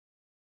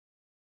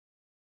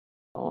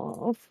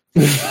Aw.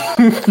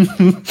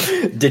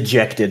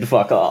 Dejected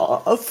fuck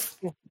off.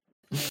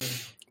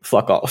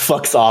 Fuck off.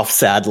 Fucks off,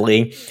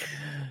 sadly.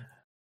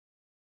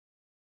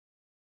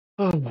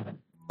 All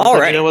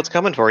right. You know what's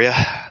coming for you.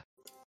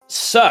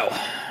 So,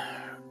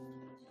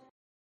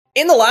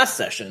 in the last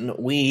session,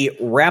 we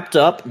wrapped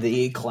up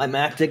the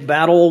climactic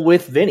battle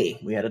with Vinnie.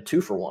 We had a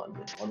 2-for-1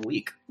 in 1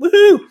 week.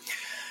 Woohoo!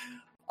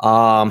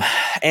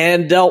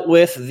 And dealt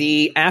with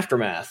the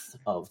aftermath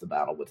of the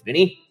battle with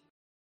Vinnie.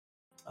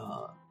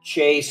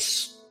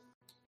 Chase,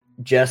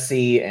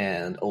 Jesse,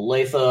 and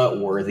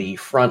Olathe were the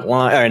front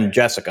line, and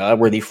Jessica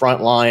were the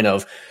front line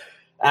of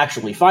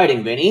actually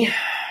fighting Vinnie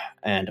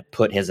and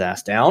put his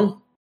ass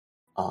down.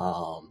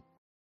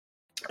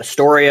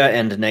 Astoria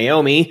and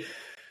Naomi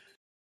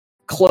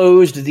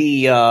closed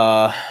the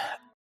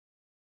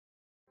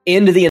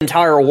end of the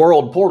entire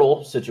world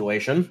portal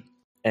situation,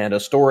 and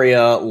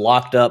Astoria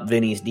locked up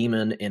Vinnie's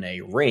demon in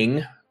a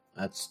ring.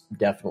 That's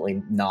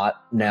definitely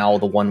not now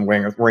the one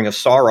ring of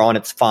Sauron.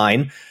 It's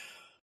fine.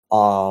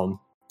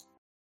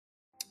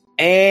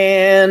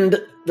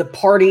 And the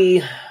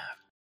party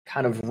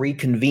kind of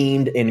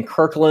reconvened in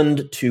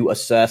Kirkland to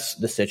assess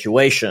the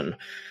situation,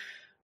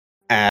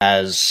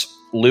 as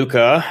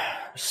Luca,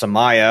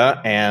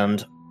 Samaya,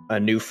 and a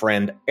new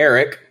friend,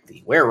 Eric,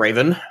 the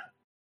Were-Raven,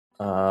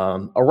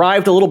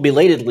 arrived a little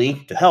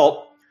belatedly to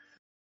help.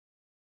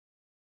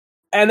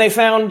 And they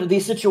found the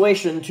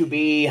situation to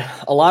be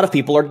a lot of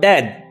people are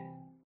dead,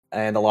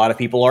 and a lot of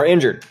people are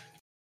injured.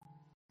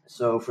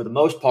 So for the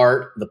most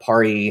part, the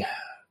party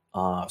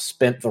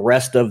spent the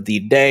rest of the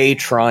day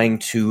trying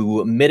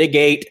to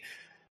mitigate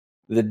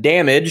the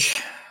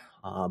damage,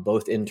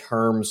 both in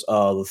terms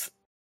of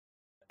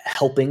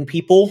helping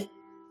people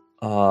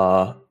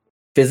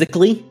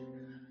physically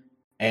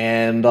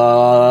and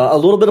a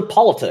little bit of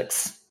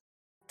politics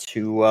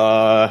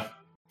to...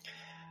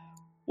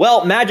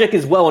 Well, magic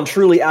is well and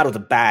truly out of the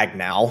bag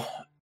now.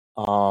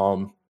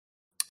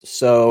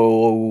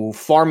 So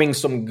farming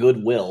some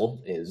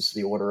goodwill is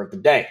the order of the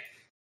day.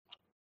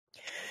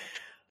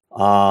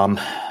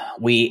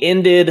 We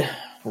ended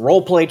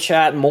roleplay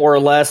chat more or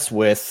less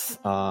with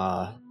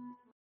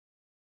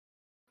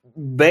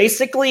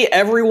basically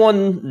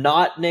everyone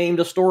not named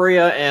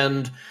Astoria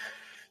and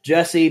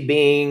Jesse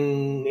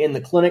being in the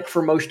clinic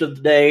for most of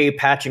the day,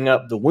 patching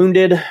up the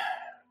wounded.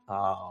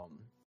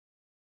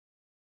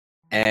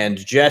 And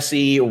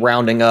Jesse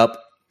rounding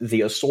up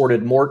the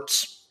assorted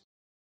morts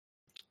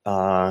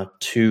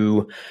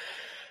to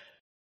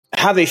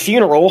have a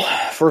funeral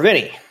for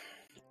Vinnie.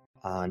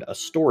 And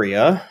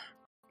Astoria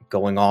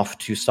going off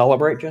to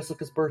celebrate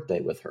Jessica's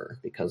birthday with her,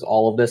 because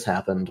all of this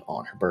happened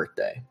on her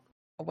birthday.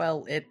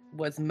 Well, it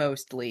was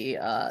mostly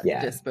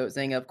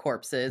disposing of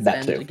corpses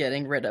That and too.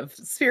 getting rid of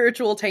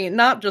spiritual taint,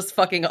 not just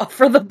fucking off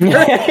for the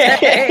birthday.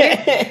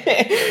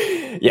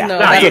 Yeah, No,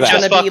 Nah, you that's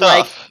just gonna be fucked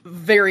like off.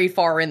 very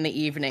far in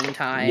the evening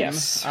time.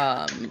 Yes.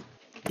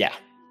 Yeah.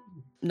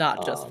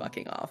 Not just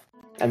fucking off.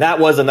 And that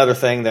was another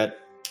thing that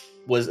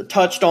was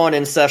touched on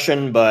in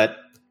session, but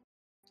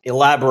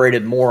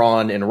elaborated more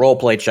on in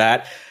roleplay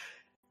chat,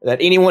 that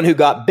anyone who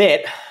got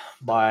bit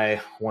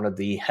by one of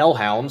the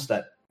hellhounds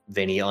that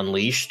Vinnie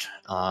unleashed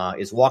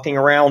is walking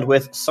around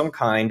with some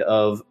kind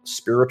of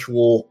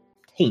spiritual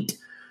taint.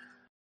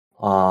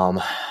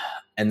 And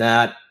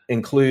that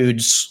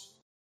includes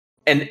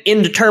an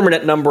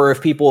indeterminate number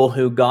of people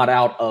who got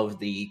out of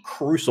the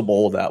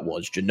crucible that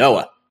was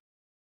Genoa.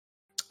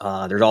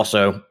 There's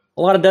also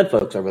a lot of dead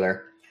folks over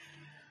there.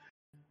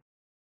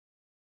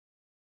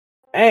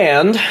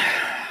 And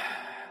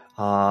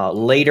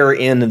later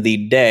in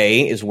the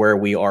day is where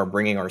we are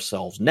bringing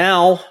ourselves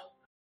now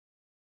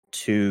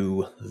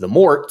to the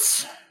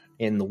Morts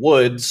in the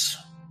woods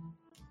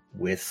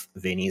with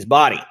Vinnie's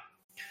body.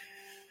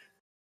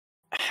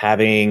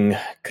 Having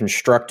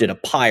constructed a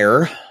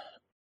pyre,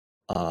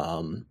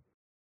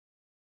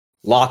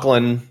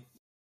 Lachlan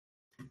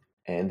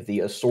and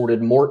the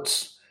assorted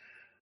Morts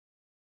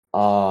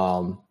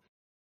are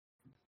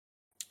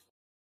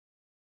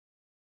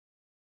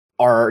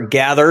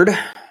gathered,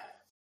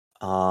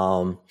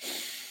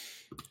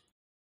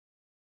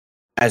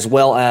 as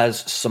well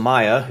as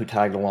Samaya, who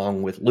tagged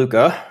along with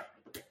Luca,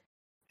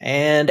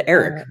 and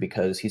Eric,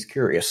 because he's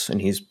curious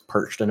and he's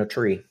perched in a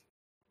tree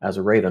as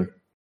a raven,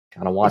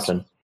 kind of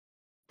watching.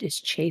 Is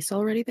Chase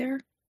already there?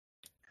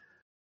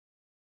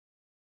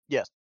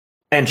 Yes.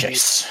 And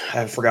Chase.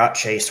 I forgot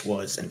Chase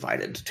was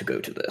invited to go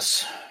to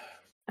this.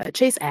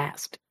 Chase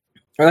asked.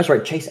 Oh, that's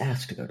right. Chase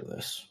asked to go to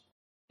this.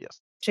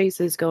 Yes. Chase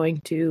is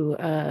going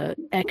to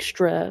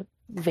extra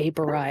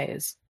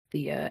vaporize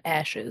the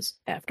ashes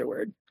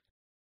afterward.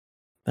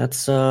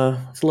 It's a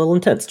little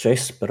intense,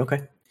 Chase, but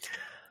okay.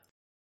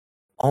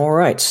 All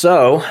right,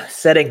 so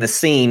setting the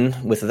scene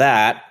with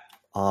that,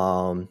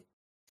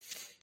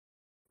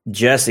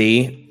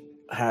 Jessie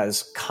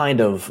has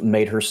kind of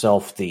made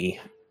herself the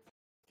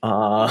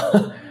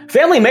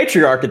family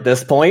matriarch at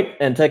this point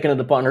and taken it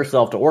upon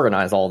herself to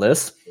organize all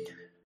this.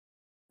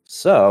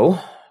 So,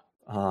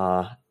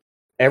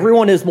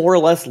 everyone is more or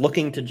less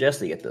looking to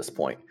Jessie at this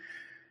point.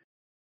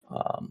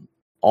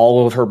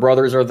 All of her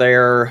brothers are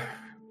there.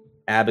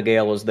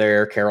 Abigail is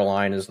there.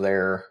 Caroline is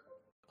there.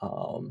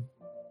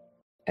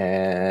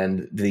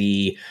 And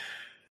the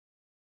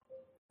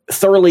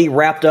thoroughly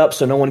wrapped up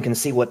so no one can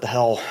see what the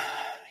hell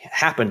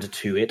happened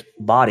to it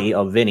body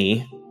of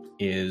Vinnie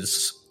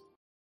is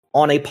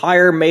on a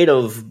pyre made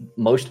of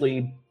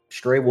mostly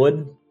stray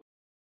wood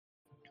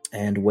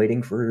and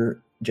waiting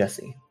for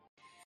Jesse.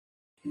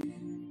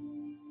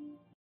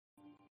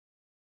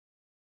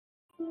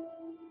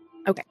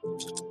 Okay.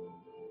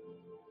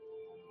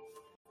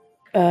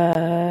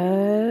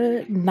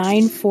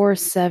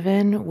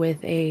 947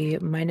 with a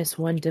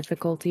 -1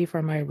 difficulty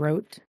for my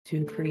rote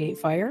to create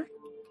fire.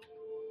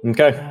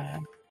 Okay.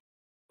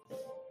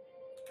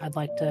 I'd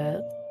like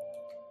to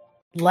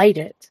light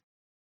it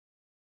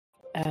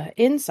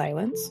in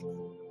silence,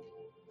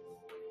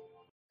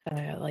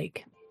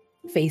 like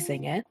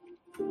facing it.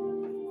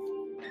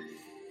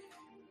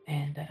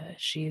 And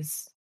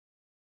she's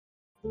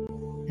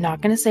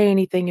not going to say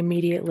anything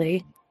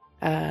immediately.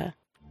 And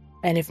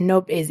if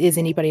nope, is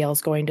anybody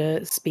else going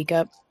to speak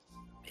up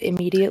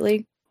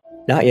immediately?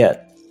 Not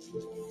yet.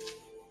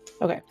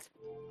 Okay.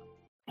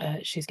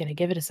 She's going to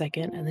give it a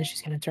second, and then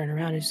she's going to turn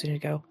around and she's going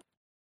to go,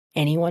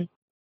 anyone?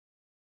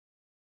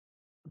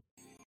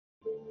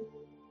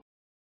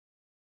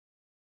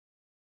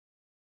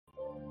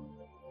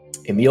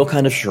 Emil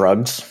kind of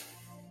shrugs.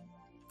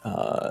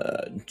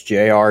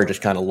 JR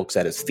just kind of looks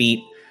at his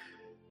feet.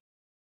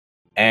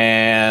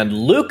 And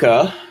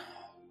Luca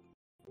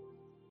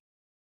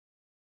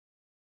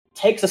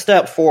takes a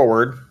step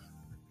forward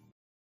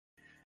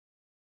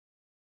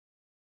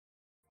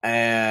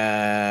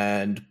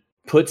and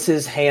puts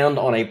his hand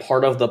on a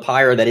part of the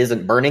pyre that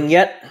isn't burning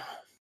yet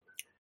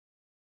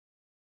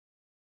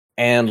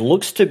and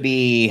looks to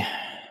be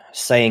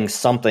saying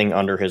something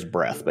under his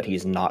breath, but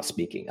he's not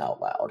speaking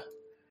out loud.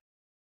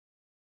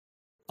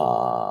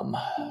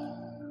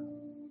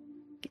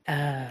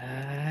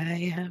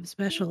 I have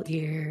special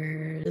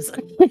ears.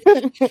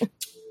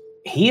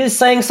 He is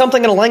saying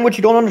something in a language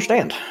you don't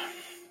understand.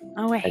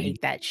 Oh, I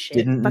hate that shit.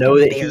 Didn't Fucking know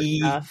that bear he...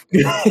 stuff.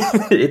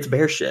 It's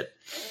bear shit.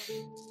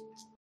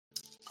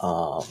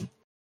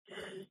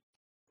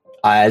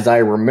 As I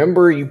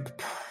remember, you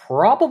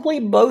probably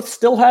both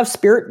still have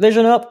spirit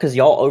vision up because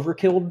y'all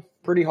overkilled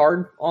pretty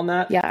hard on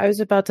that. Yeah, I was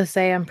about to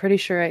say, I'm pretty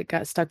sure it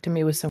got stuck to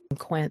me with some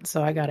quint,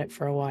 so I got it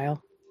for a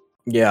while.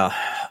 Yeah.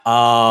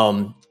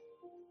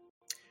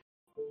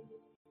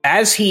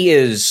 As he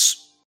is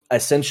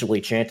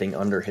essentially chanting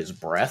under his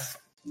breath,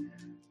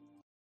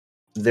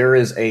 there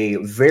is a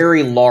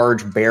very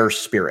large bear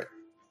spirit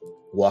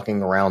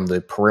walking around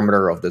the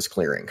perimeter of this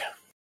clearing.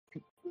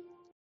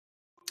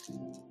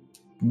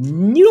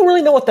 You don't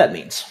really know what that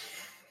means,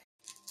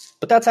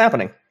 but that's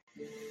happening.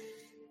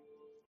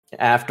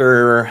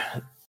 After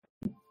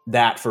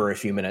that, for a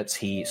few minutes,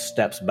 he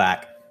steps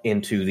back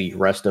into the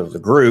rest of the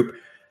group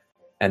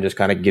and just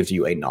kind of gives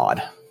you a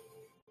nod.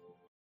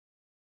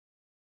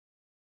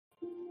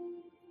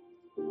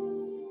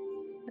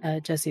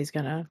 Jesse's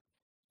gonna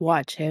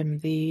watch him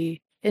the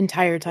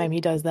entire time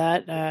he does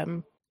that.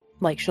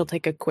 Like, she'll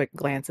take a quick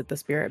glance at the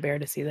spirit bear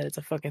to see that it's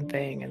a fucking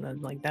thing, and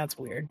then, like, that's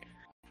weird.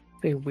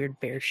 Big weird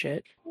bear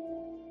shit.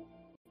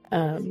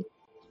 And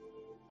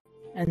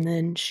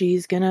then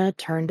she's gonna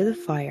turn to the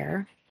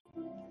fire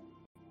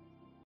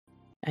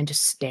and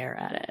just stare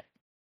at it.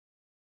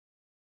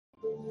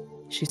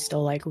 She's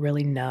still, like,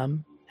 really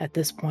numb at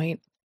this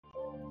point.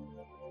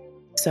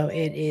 So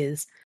it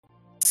is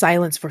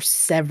silence for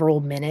several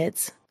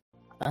minutes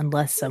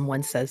unless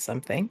someone says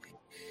something.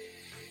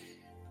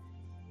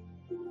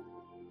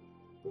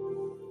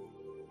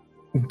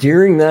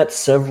 During that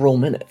several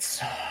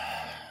minutes,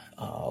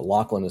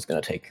 Lachlan is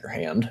going to take your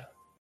hand.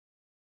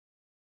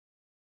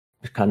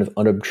 Kind of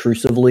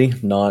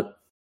unobtrusively, not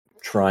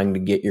trying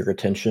to get your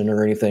attention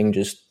or anything,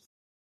 just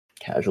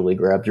casually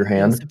grabbed your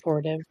hand.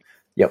 Supportive.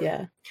 Yep.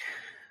 Yeah.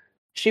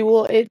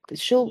 She'll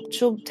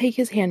take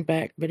his hand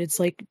back, but it's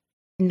like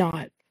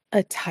not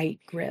a tight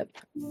grip.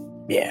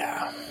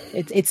 Yeah.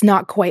 It's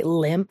not quite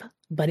limp,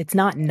 but it's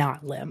not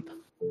limp.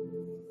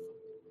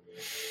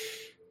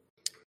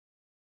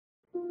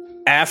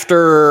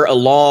 After a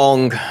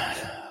long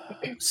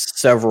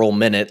several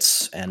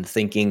minutes and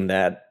thinking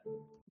that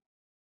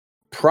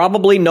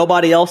probably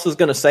nobody else is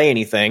going to say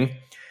anything,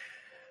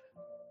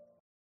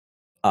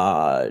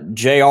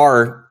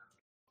 JR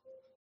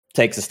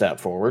takes a step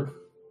forward.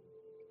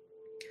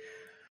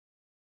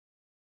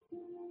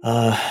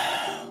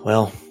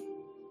 Well,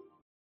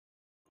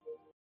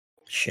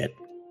 shit.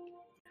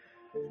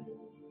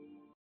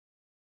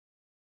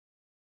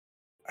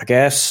 I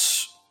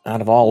guess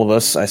out of all of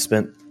us, I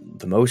spent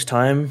the most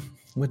time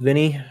with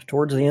Vinnie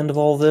towards the end of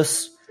all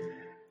this.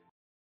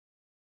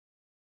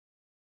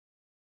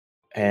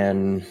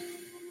 And,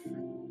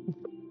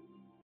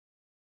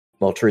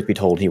 well, truth be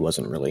told, he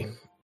wasn't really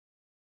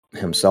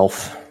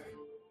himself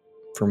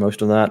for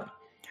most of that.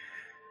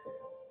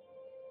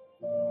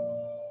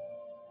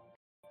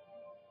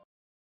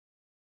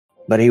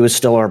 But he was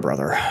still our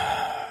brother.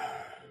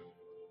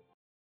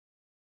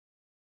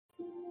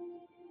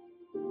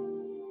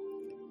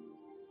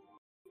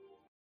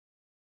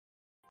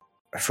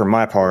 for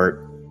my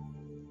part,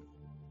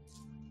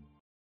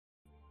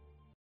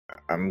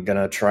 I'm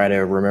gonna try to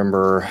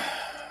remember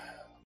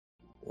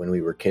when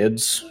we were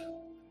kids.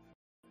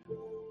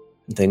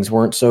 Things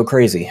weren't so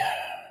crazy.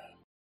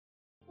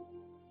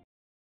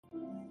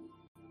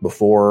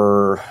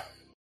 Before,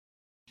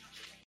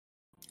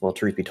 well,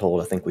 truth be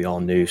told, I think we all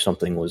knew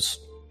something was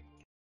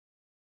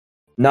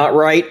not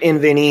right in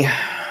Vinnie.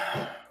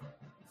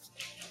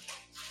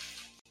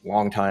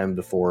 Long time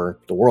before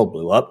the world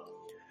blew up.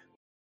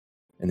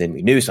 And then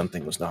we knew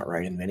something was not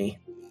right in Vinnie.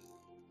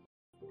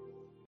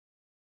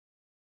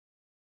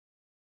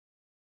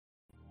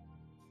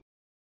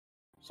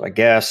 So I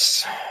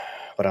guess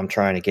what I'm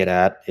trying to get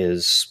at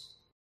is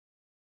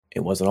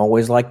it wasn't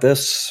always like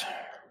this.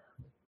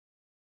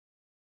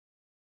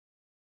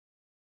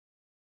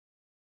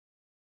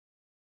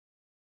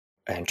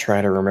 And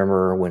try to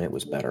remember when it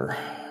was better.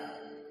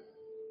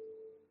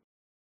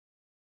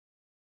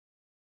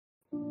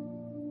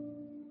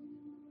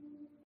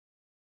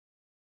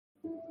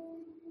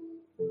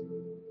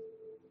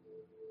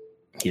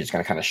 He's just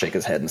going to kind of shake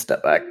his head and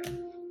step back,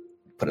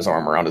 put his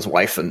arm around his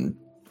wife, and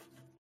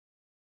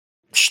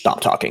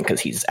stop talking because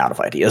he's out of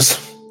ideas.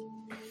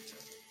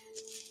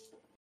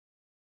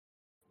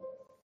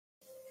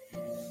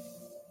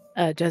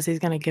 Jesse's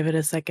gonna give it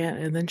a second,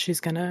 and then she's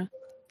gonna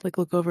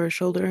look over her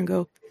shoulder and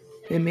go,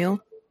 "Emil."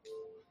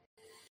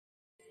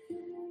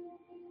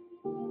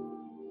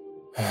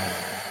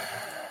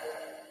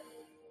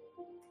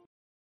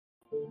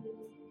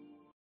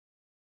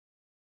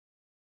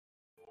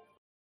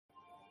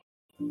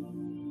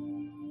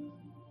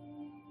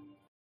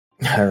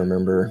 I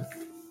remember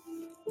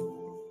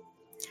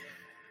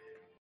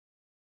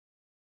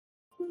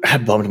I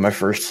bummed my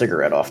first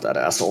cigarette off that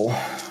asshole.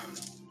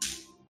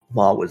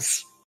 Ma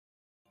was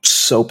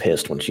so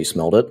pissed when she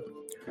smelled it.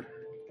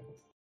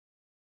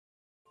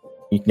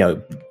 You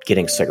know,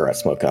 getting cigarette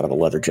smoke out of a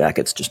leather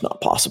jacket's just not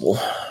possible.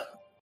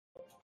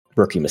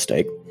 Rookie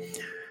mistake.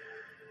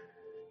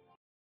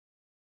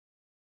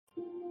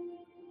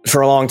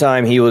 For a long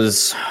time, he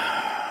was,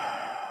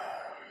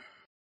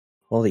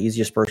 well, the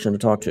easiest person to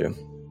talk to.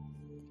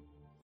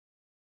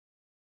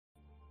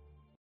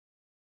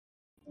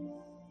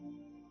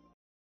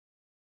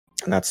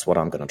 And that's what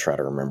I'm going to try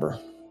to remember.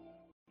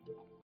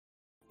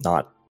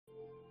 Not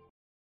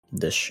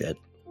this shit.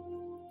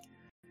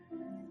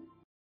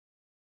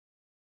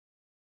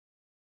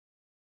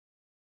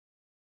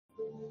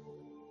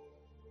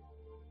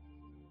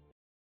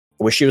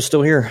 I wish he was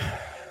still here.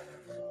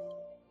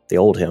 The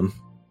old him.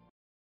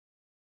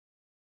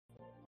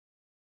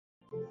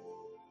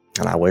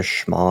 And I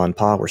wish Ma and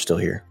Pa were still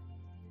here.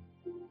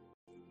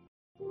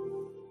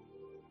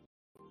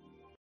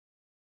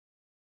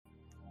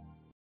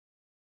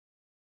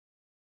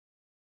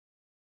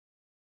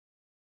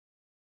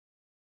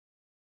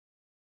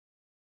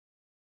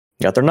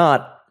 Yet they're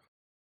not.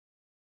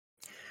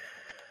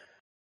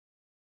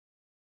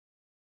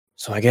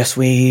 So I guess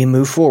we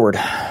move forward.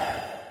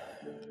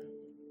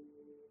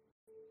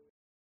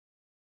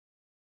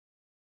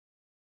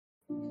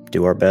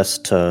 Do our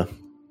best to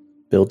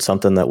build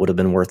something that would have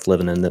been worth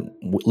living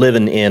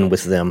in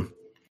with them.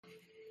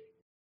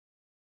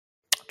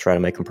 Try to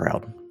make them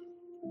proud.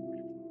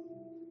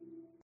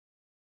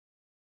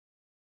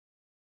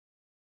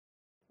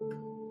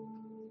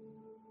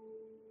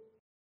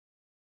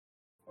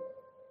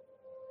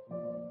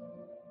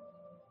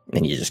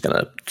 And he's just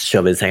gonna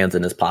shove his hands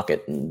in his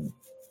pocket and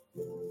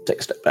take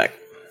a step back.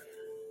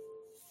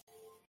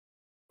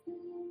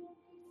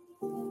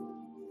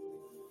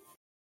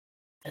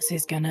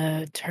 Jesse's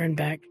gonna turn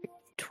back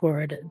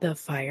toward the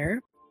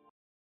fire.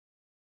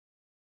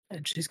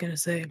 And she's gonna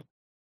say,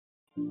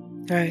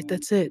 "All right,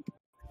 that's it.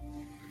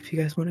 If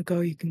you guys want to go,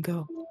 you can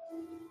go.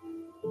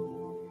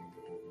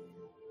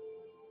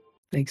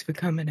 Thanks for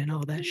coming and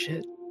all that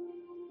shit."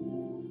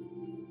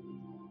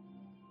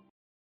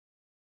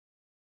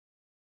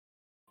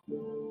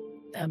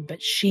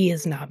 But she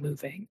is not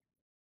moving.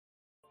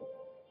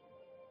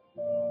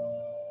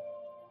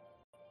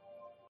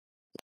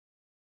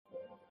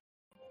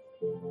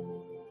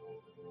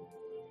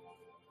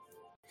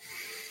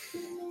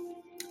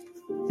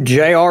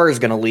 JR is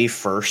going to leave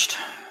first.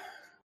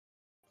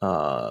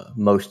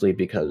 Mostly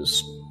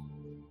because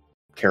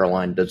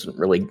Caroline doesn't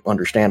really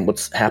understand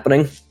what's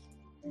happening.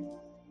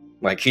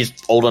 Like, she's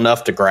old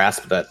enough to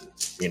grasp that,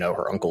 you know,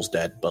 her uncle's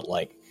dead, but,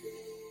 like,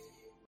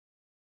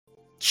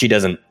 she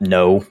doesn't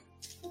know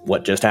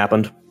what just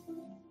happened.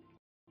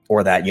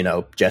 Or that, you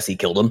know, Jesse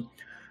killed him.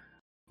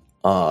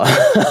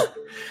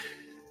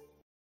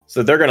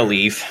 So they're going to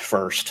leave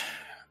first.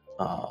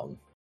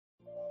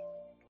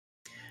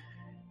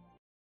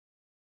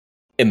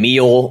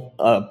 Emil,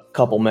 a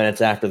couple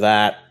minutes after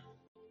that.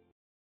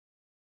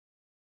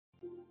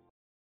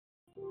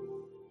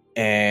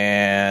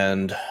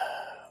 And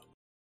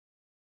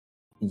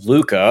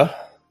Luca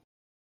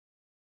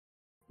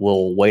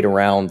will wait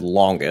around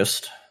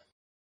longest.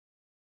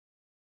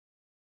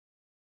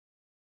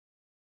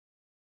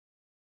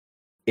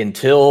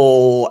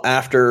 Until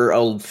after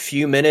a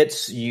few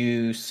minutes,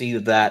 you see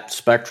that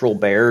spectral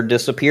bear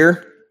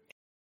disappear.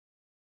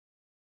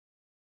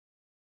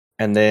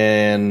 And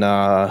then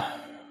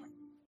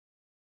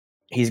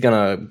he's going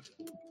to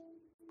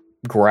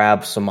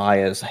grab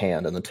Samaya's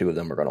hand, and the two of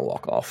them are going to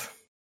walk off.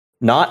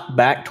 Not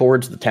back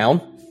towards the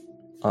town,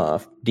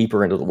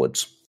 deeper into the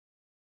woods.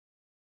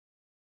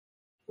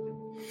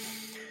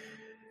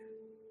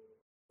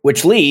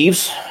 Which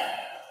leaves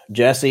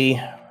Jesse,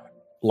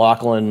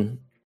 Lachlan,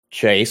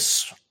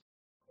 Chase,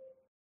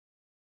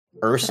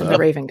 Ursa, and the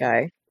raven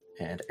guy,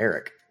 and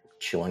Eric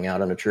chilling out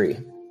in a tree.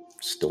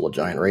 Still a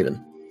giant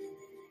raven.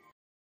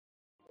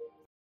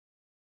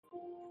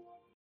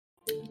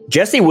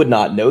 Jesse would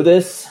not know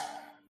this,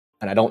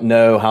 and I don't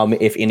know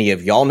if any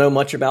of y'all know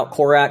much about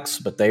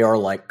Korax, but they are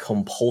like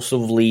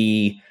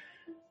compulsively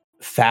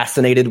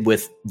fascinated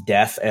with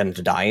death and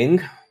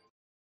dying,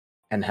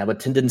 and have a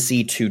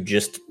tendency to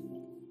just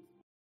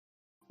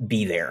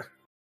be there.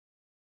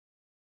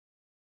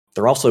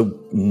 They're also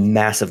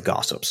massive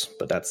gossips,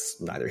 but that's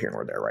neither here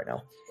nor there right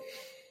now.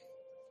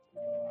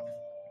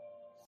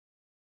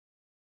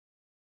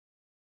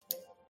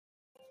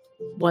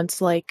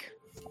 Once like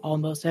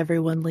almost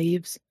everyone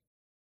leaves,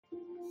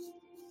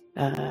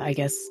 I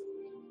guess,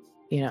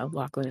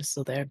 Lachlan is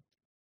still there,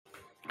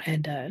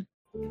 and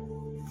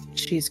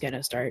she's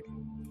gonna start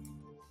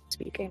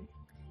speaking.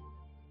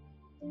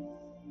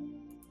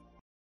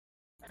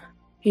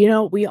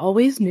 We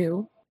always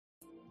knew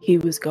he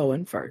was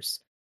going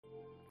first.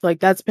 Like,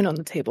 that's been on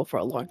the table for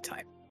a long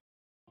time.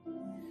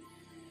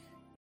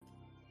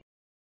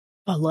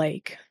 But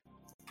like,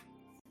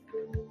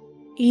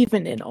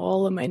 even in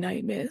all of my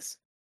nightmares,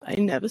 I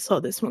never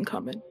saw this one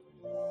coming.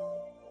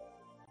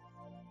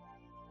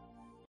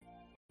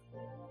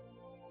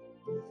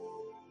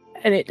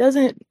 And it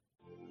doesn't...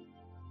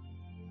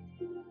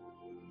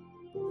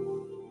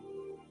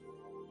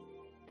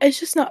 It's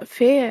just not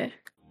fair.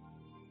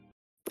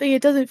 Like,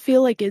 it doesn't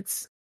feel like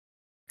it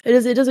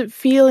doesn't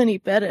feel any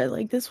better.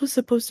 Like, this was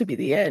supposed to be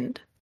the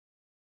end.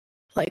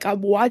 Like,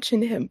 I'm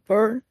watching him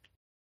burn,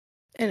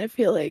 and I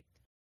feel like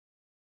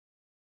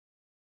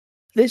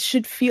this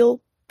should feel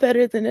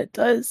better than it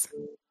does.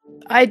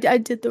 I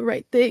did the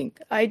right thing.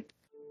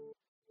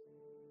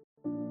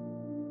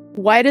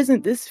 Why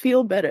doesn't this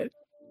feel better?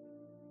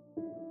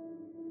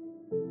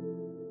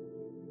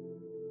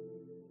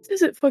 This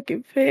isn't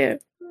fucking fair.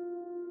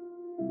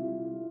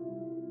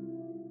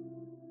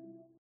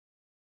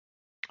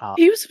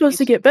 He was supposed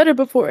to get better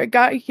before I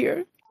got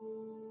here.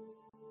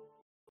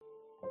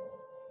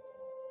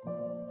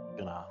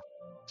 Gonna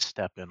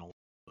step in a little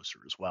closer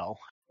as well.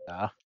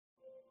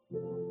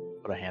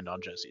 Put a hand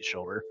on Jesse's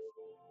shoulder.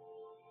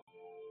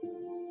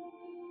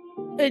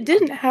 It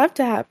didn't have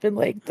to happen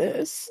like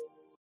this.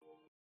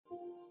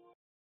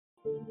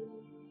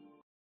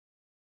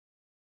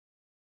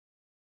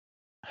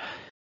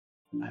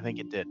 I think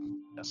it did,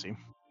 Jesse.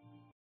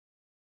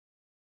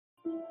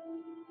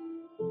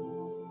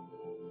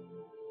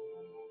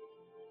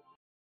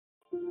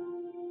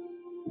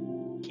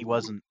 He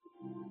wasn't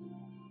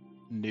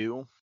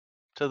new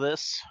to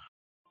this.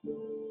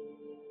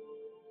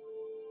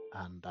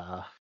 And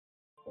I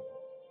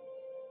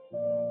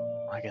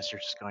guess you're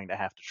just going to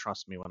have to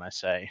trust me when I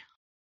say,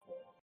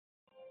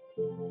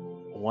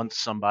 once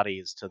somebody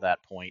is to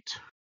that point,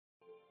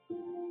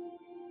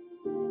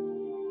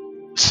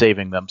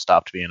 saving them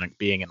stopped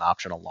being an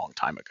option a long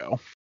time ago.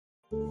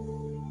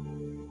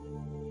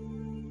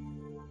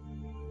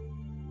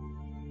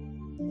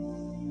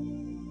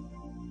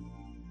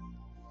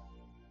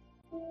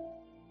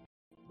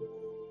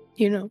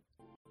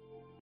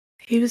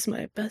 He was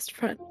my best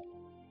friend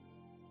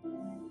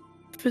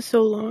for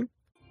so long.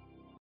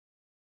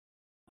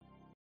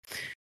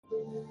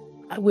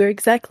 We're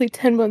exactly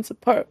 10 months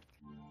apart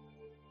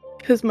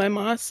because my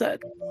mom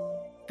said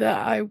that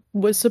I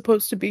was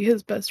supposed to be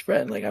his best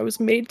friend. Like, I was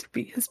made to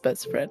be his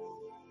best friend.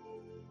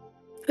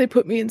 They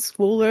put me in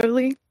school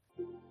early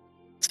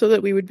so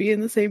that we would be in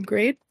the same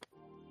grade.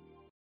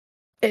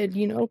 And,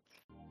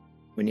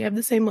 when you have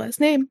the same last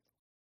name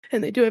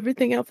and they do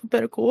everything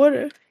alphabetical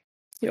order,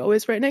 you're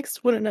always right next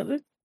to one another.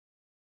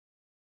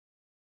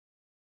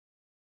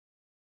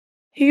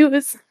 He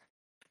was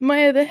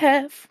my other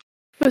half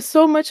for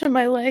so much of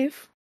my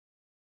life.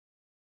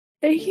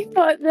 And he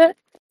thought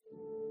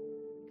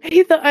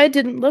I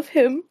didn't love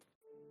him.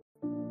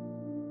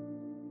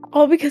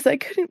 All because I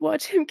couldn't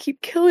watch him keep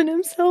killing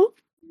himself.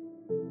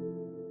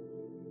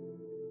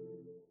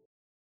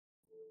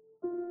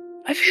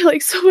 I feel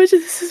like so much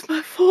of this is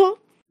my fault.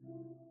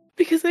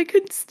 Because I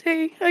couldn't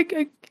stay.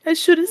 I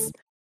should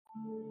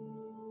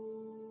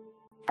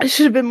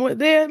have been more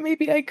there.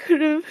 Maybe I could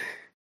have.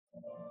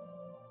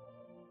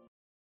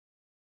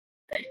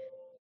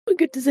 What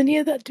good does any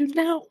of that do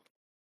now?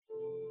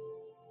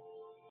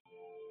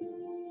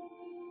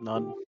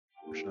 None,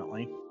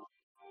 fortunately.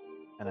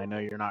 And I know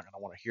you're not going to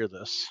want to hear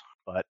this,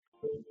 but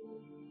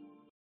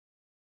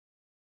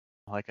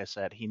like I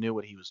said, he knew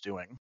what he was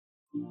doing.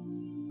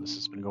 This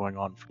has been going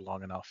on for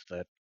long enough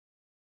that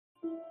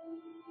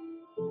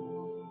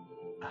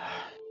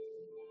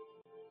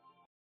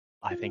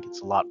I think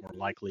it's a lot more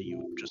likely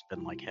you've just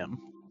been like him,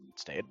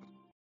 stayed.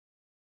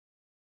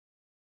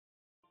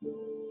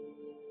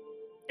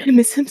 I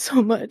miss him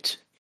so much.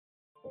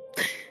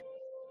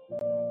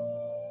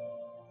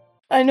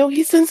 I know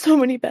he's done so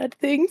many bad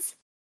things,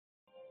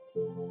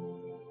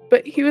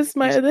 but he was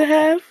my other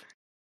half.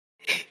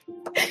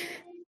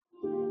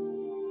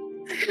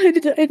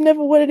 I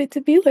never wanted it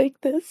to be like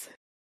this.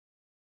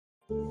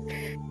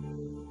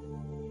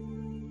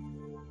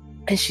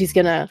 And she's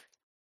gonna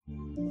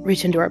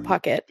reach into her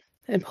pocket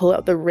and pull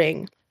out the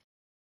ring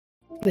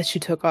that she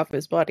took off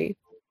his body.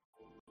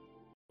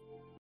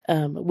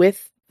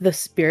 With the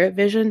spirit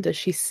vision, does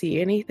she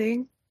see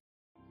anything?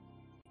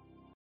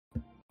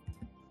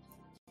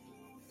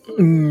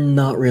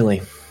 Not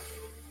really.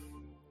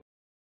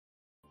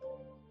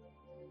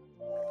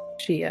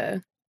 She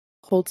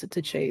holds it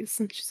to Chase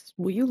and she says,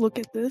 "Will you look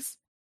at this?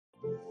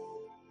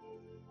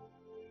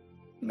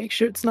 Make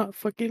sure it's not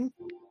fucking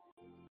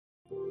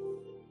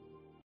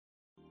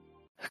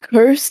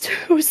cursed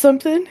or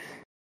something."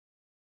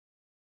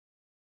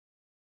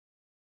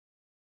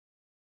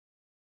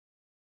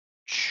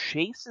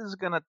 Chase is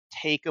gonna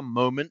take a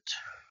moment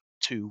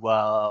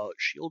to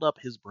shield up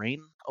his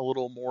brain a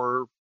little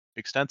more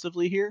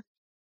extensively here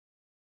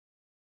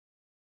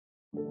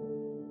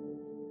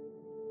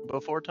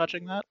before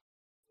touching that.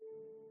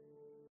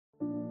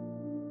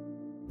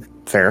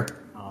 Fair.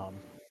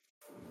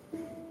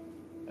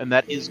 And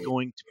that is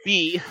going to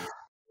be...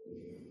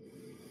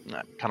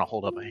 kind of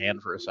hold up a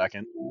hand for a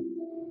second.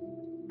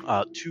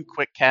 2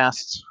 quick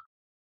casts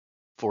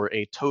for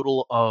a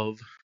total of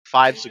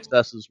 5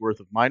 successes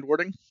worth of mind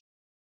warding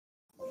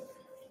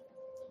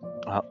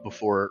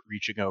before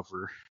reaching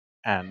over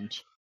and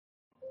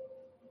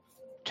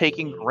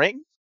taking the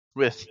ring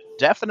with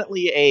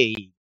definitely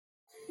a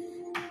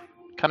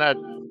kind of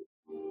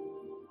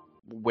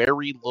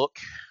wary look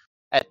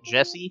at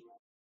Jessie.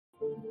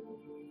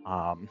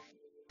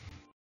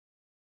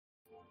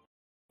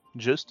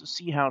 Just to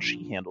see how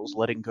she handles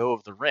letting go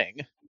of the ring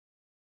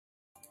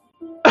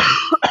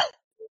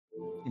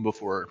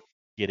before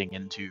getting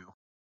into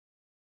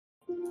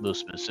the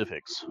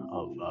specifics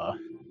of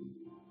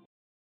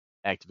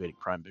activating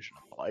Prime Vision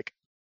and the like.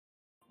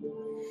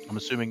 I'm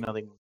assuming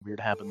nothing weird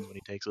happens when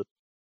he takes it.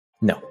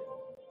 No.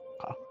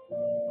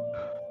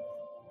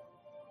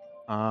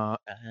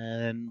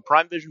 And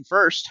Prime Vision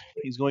first,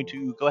 he's going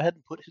to go ahead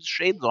and put his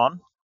shades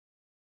on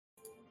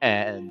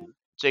and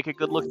take a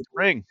good look at the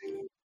ring.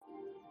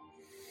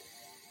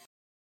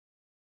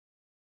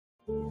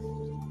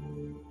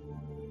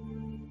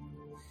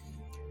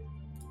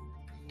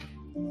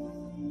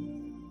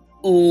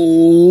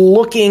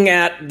 Looking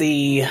at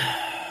the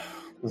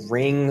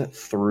ring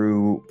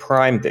through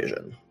Prime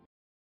Vision,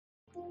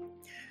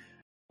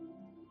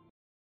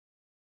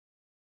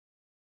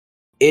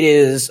 it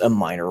is a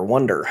minor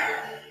wonder.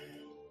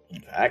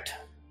 In fact,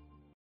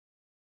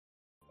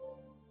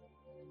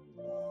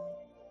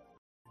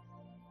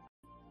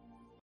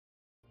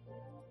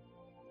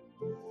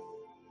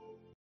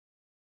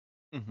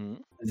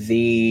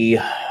 the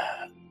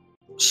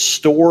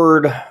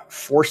stored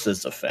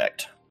forces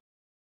effect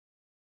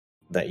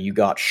that you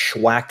got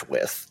schwacked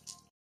with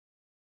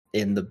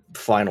in the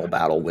final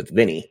battle with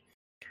Vinnie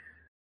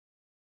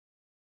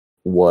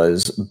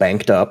was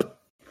banked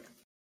up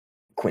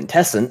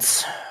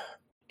quintessence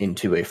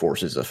into a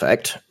forces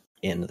effect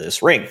in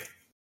this ring.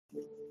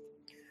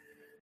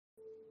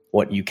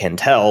 What you can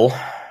tell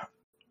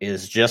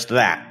is just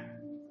that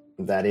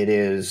it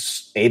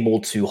is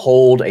able to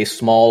hold a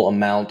small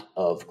amount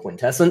of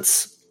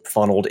quintessence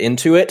funneled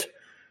into it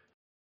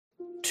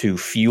to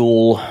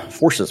fuel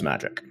forces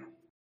magic.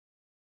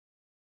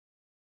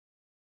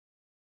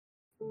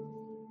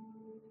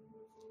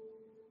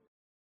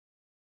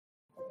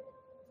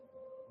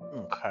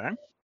 Okay.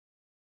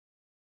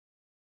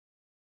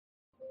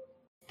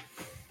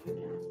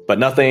 But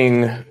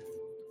nothing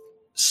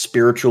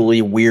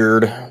spiritually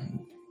weird,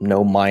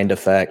 no mind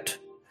effect.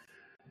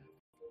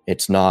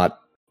 It's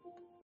not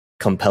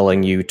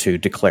compelling you to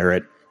declare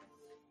it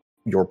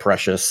your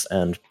precious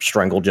and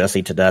strangle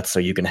Jessie to death so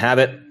you can have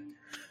it.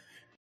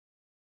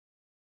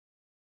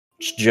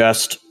 It's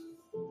just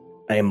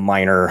a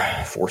minor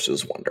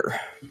forces wonder.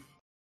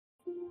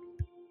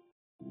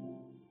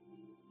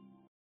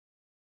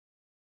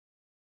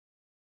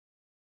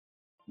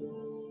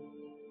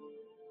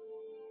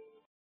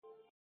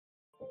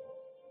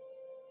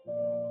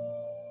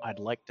 I'd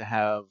like to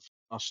have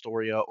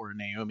Astoria or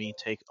Naomi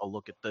take a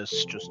look at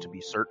this just to be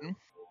certain.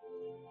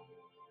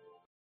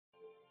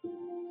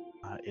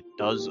 It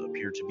does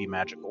appear to be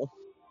magical,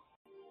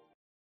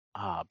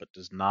 but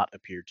does not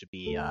appear to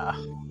be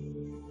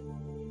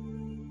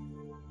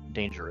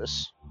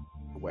dangerous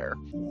to wear.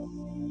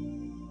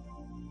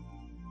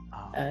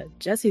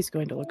 Jessie's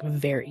going to look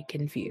very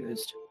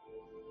confused.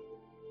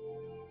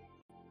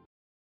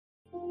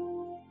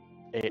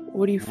 It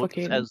what do you looks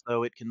fucking... as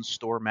though it can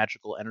store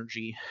magical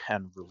energy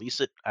and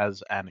release it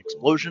as an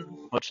explosion,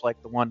 much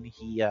like the one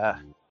he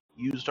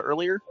used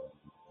earlier.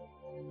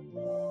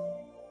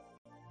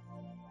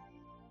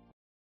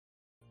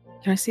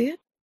 Can I see it?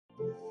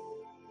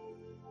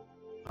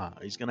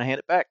 He's gonna hand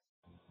it back.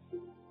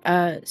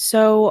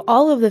 So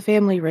all of the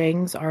family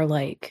rings are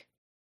like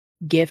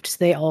gifts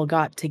they all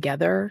got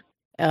together,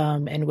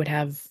 and would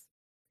have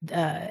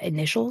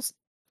initials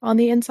on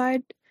the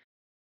inside.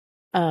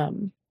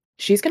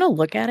 She's gonna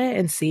look at it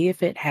and see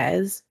if it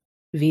has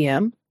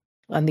VM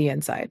on the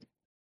inside.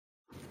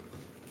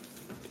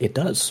 It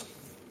does.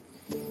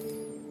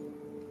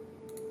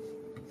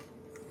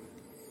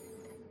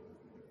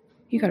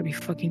 You gotta be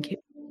fucking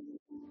kidding.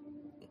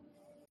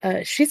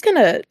 She's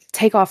gonna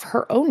take off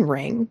her own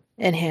ring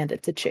and hand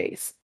it to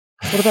Chase.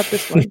 What about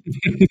this one?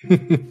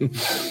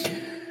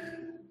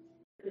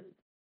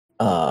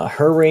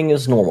 Her ring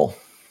is normal.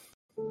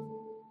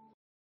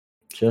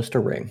 Just a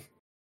ring.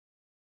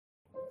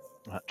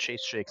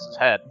 Chase shakes his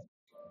head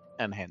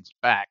and hands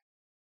it back.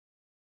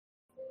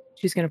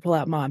 She's gonna pull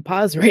out Ma and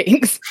Pa's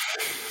rings.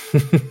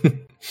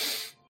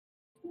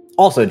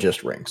 Also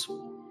just rings.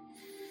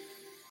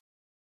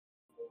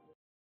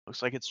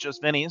 Looks like it's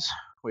just Vinnie's,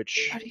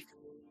 which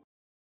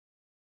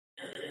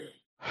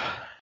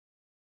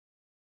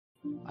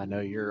I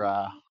know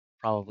you're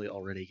probably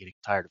already getting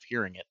tired of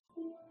hearing it.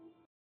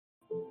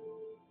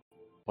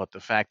 But the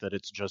fact that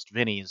it's just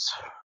Vinnie's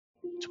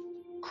to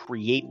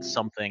create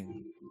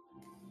something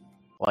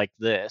like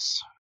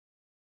this,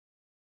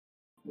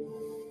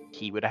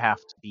 he would have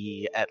to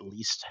be at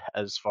least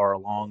as far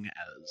along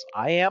as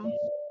I am,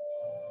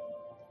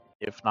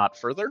 if not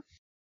further.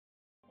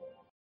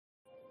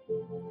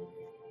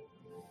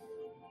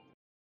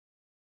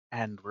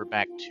 And we're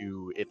back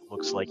to, it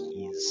looks like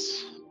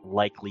he's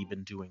likely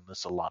been doing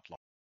this a lot longer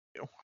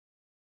too.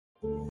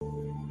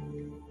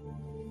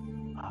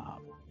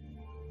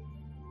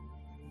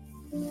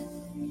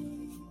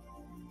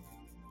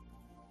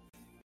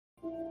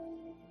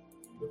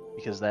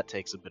 Because that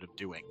takes a bit of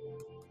doing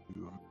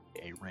to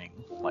a ring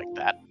like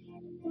that.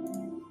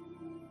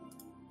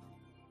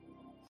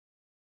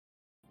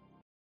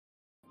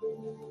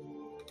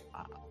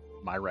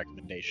 My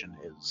recommendation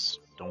is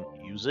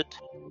don't use it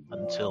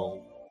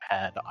until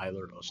had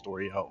either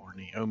Astoria or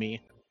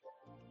Naomi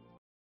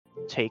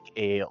take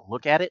a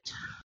look at it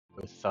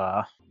with,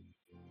 well,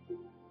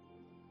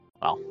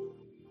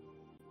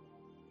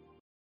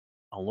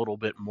 a little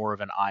bit more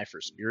of an eye for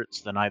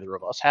spirits than either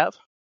of us have.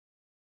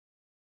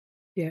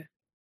 Yeah.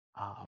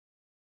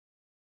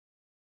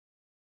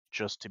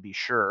 Just to be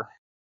sure.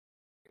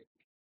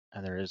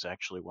 And there is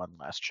actually one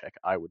last check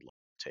I would like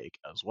to take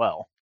as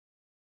well.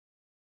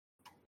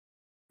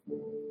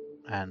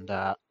 And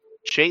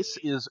Chase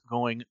is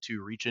going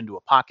to reach into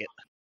a pocket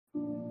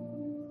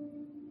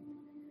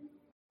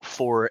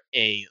for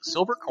a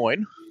silver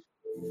coin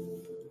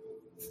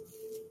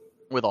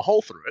with a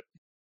hole through it,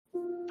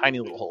 tiny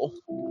little hole,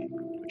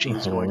 which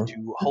he's going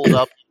to hold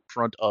up in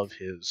front of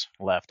his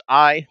left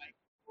eye,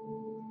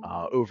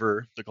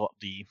 over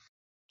the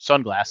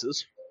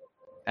sunglasses,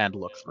 and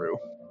look through.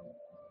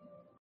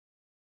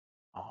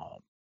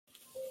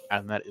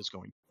 And that is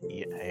going to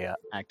be an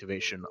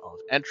activation of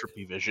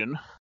entropy vision,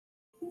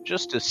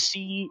 just to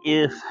see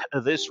if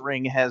this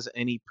ring has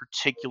any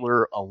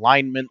particular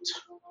alignment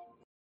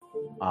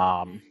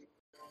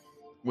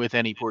with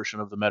any portion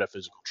of the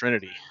metaphysical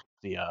trinity,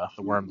 the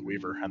worm, the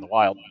weaver, and the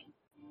wild.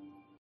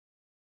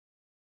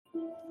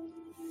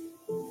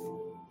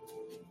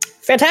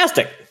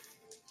 Fantastic!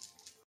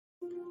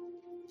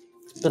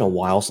 It's been a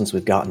while since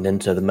we've gotten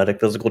into the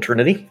metaphysical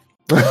trinity.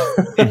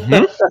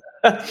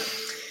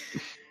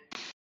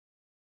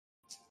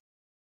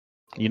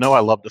 You know I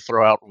love to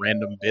throw out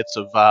random bits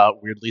of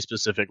weirdly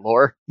specific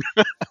lore.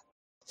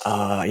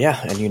 Yeah,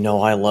 and you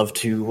know I love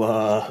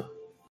to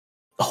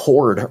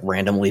hoard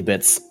random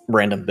bits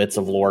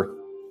of lore.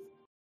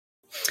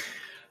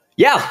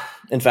 Yeah,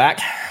 in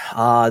fact,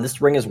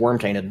 this ring is worm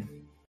tainted.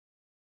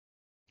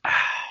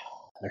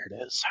 There it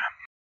is.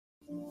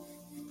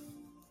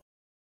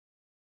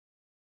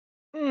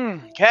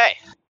 Okay.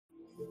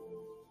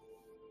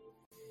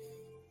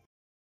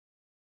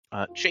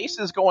 Chase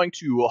is going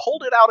to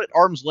hold it out at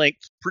arm's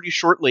length pretty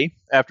shortly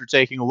after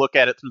taking a look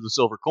at it through the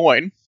silver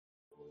coin.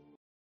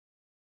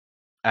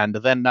 And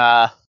then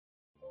kind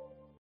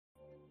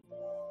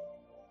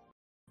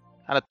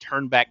of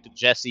turn back to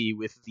Jesse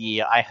with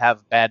the "I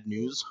have bad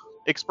news"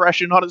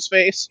 expression on his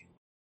face.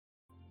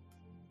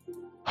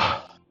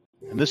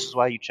 And this is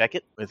why you check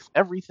it with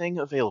everything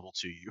available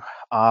to you.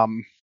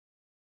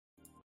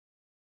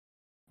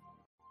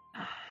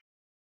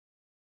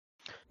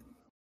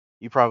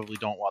 You probably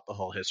don't want the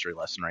whole history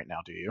lesson right now,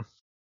 do you?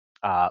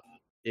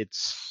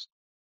 It's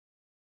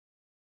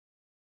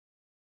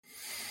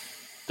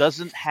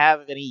doesn't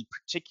have any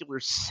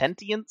particular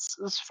sentience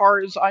as far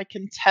as I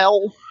can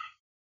tell.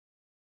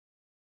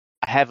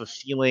 I have a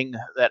feeling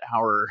that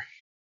our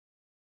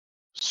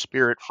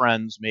spirit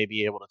friends may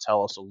be able to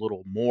tell us a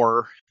little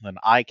more than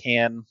I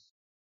can,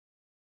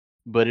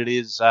 but it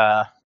is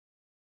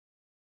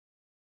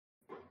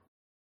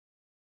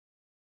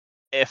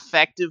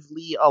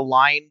effectively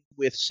aligned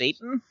with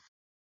Satan,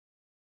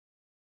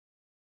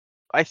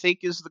 I think,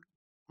 is the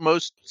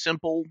most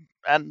simple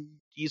and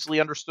easily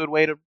understood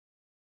way to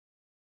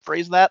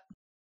phrase that.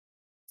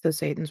 So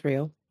Satan's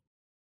real?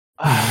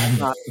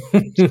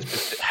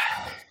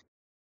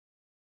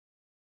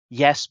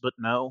 Yes, but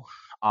no.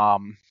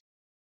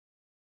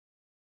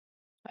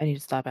 I need to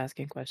stop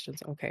asking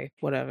questions. Okay,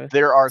 whatever.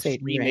 There are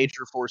Satan three ring.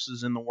 major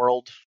forces in the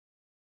world: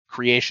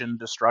 creation,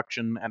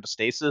 destruction, and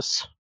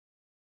stasis.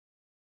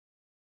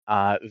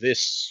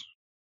 This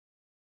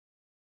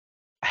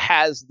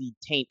has the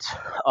taint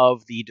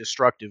of the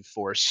destructive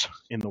force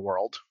in the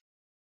world,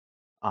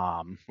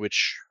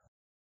 which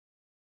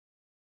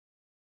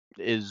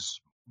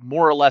is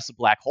more or less a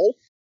black hole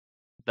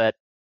that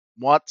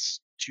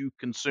wants to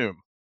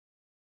consume.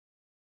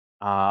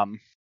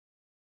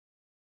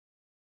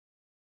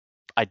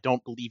 I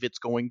don't believe it's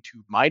going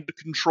to mind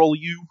control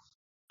you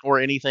or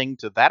anything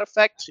to that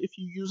effect if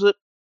you use it,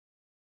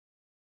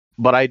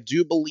 but I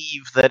do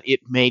believe that it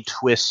may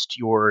twist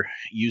your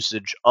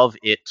usage of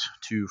it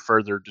to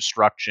further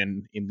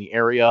destruction in the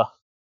area.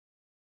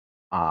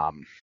 I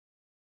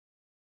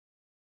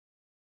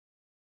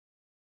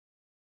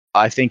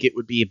think it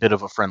would be a bit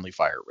of a friendly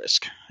fire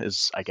risk,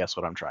 is I guess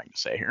what I'm trying to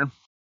say here.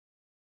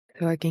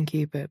 So I can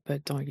keep it,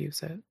 but don't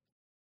use it.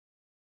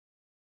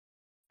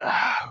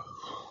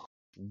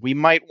 We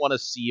might want to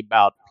see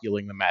about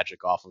peeling the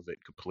magic off of it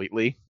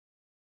completely.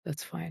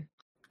 That's fine.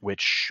 Which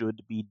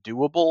should be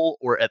doable,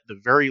 or at the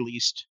very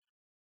least,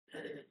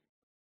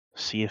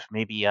 see if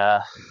maybe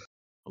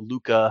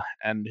Luca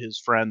and his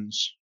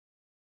friends,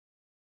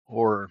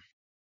 or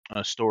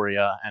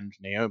Astoria and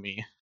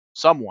Naomi,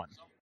 someone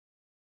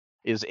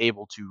is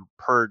able to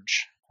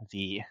purge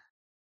the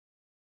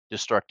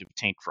destructive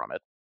taint from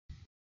it.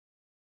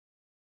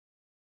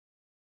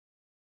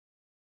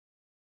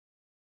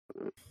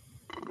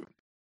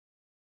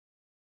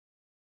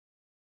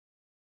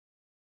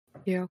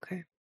 Yeah,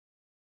 okay.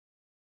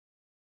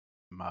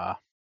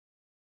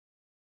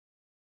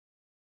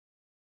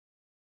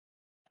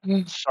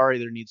 Sorry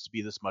there needs to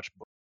be this much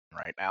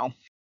right now.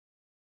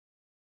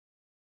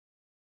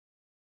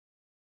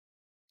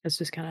 That's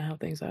just kind of how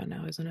things are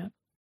now, isn't it?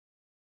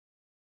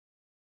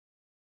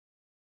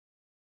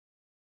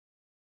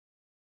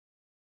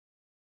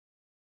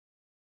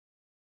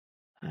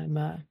 I'm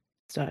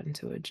starting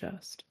to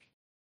adjust.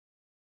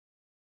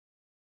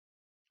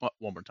 One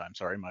more time,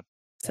 sorry, my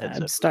So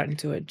headset. I'm starting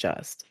to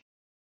adjust.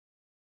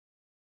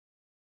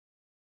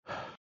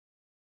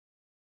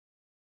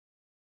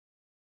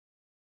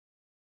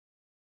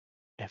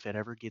 If it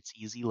ever gets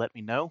easy, let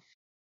me know.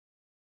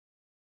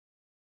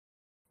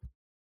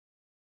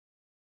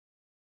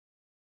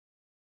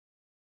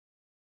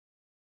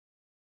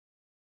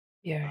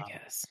 Yeah, I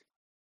guess.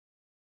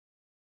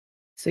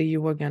 So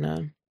you were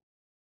gonna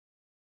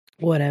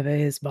whatever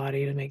his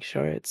body to make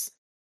sure it's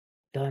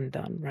done,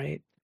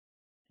 right?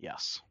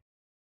 Yes.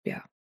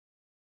 Yeah.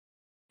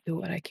 Do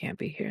what I can't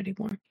be here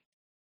anymore.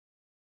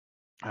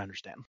 I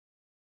understand.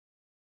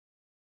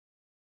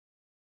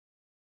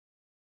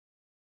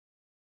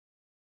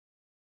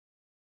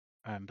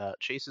 And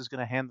Chase is going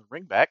to hand the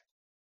ring back,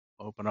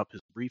 open up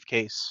his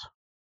briefcase,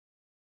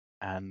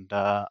 and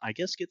I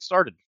guess get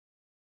started.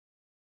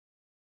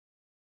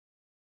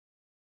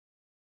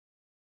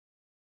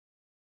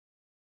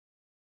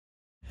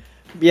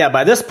 Yeah,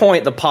 by this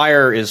point, the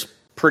pyre is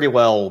pretty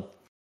well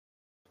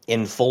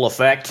in full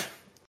effect.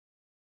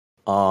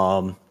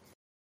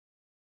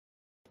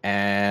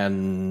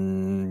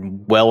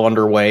 And well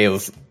underway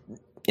of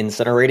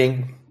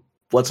incinerating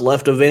what's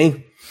left of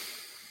Vinnie.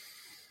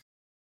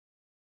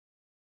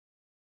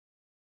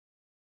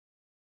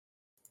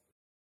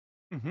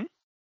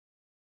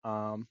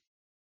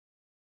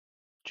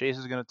 Chase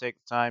is going to take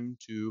the time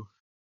to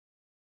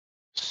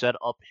set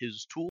up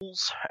his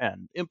tools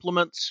and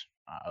implements,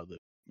 the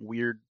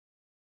weird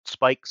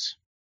spikes,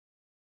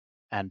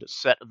 and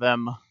set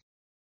them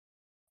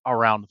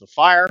around the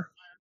fire,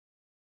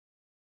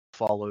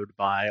 followed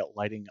by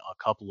lighting a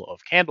couple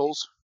of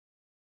candles,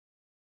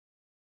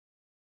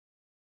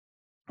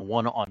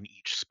 one on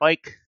each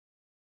spike.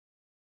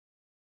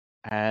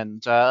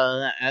 And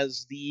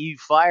as the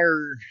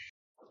fire,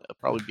 will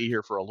probably be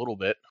here for a little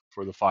bit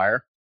for the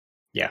fire.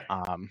 Yeah.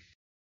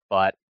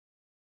 But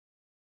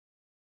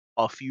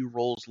a few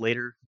rolls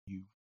later,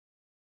 you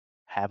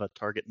have a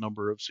target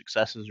number of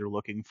successes you're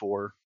looking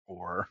for,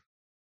 or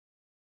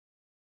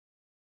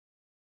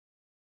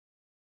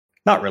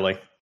not really.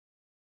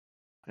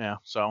 Yeah,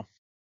 so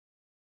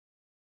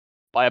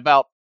by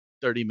about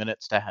 30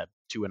 minutes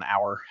to an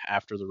hour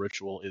after the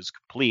ritual is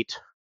complete,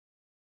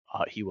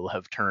 he will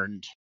have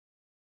turned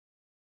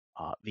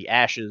the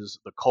ashes,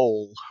 the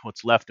coal,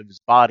 what's left of his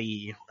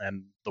body,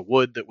 and the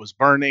wood that was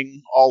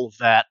burning, all of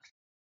that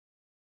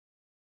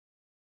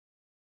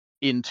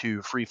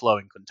into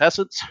free-flowing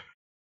quintessence,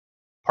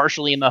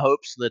 partially in the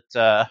hopes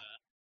that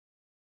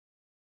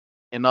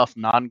enough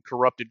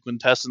non-corrupted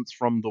quintessence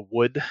from the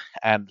wood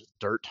and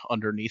dirt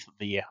underneath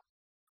the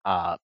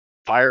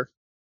fire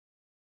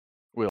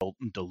will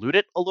dilute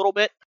it a little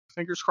bit,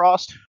 fingers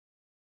crossed.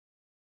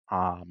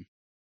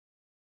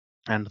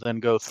 And then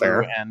go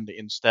through and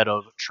instead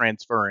of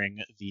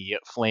transferring the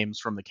flames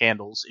from the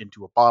candles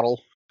into a bottle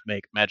to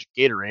make magic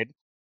Gatorade,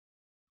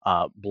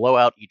 blow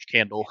out each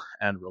candle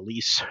and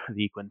release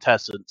the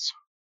quintessence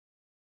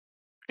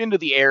into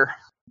the air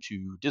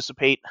to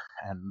dissipate,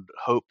 and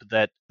hope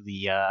that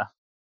the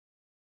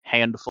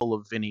handful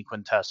of Vinnie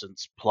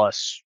quintessence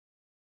plus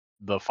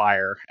the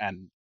fire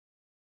and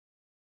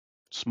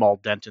small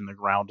dent in the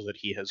ground that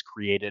he has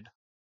created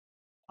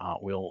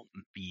will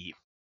be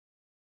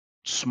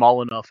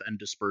small enough and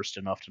dispersed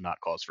enough to not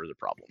cause further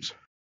problems.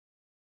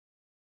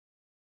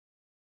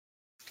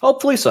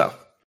 Hopefully so.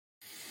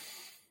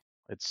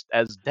 It's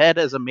as dead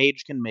as a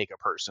mage can make a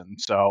person,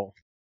 so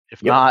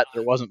if not,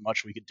 there wasn't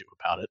much we could do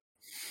about it.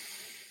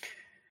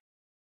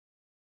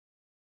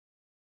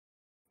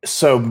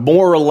 So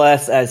more or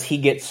less, as he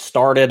gets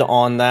started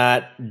on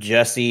that,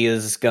 Jesse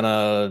is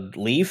gonna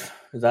leave.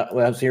 Is that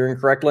what I was hearing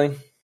correctly?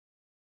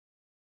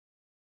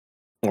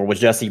 Or was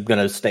Jesse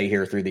gonna stay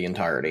here through the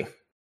entirety?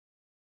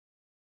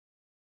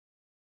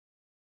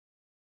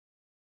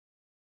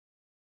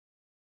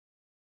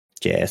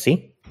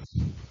 Jesse?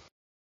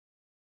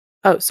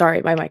 Oh,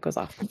 sorry, my mic was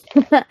off.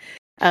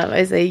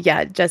 I say,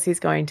 yeah, Jesse's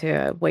going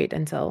to wait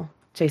until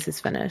Chase is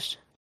finished.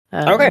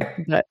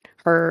 Okay. But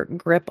her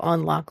grip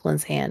on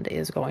Lachlan's hand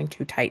is going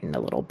to tighten a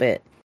little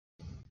bit.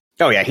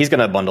 Oh, yeah, he's going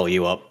to bundle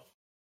you up.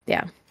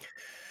 Yeah.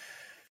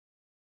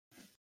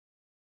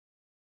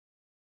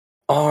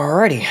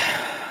 Alrighty.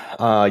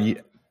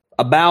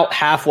 About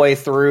halfway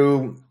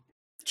through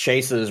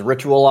Chase's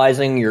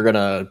ritualizing, you're going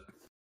to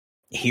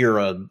hear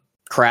a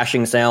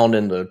crashing sound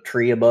in the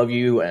tree above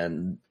you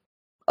and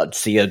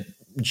see a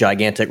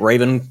gigantic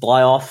raven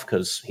fly off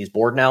because he's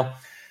bored now.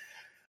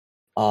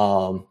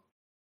 And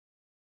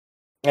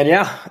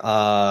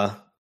yeah,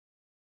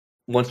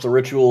 once the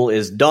ritual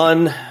is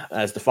done,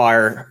 as the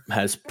fire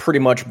has pretty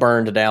much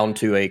burned down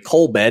to a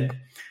coal bed,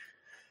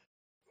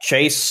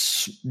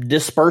 Chase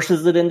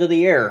disperses it into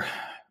the air.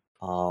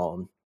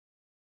 You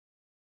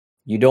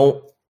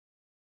don't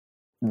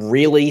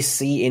really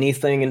see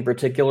anything in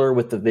particular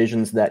with the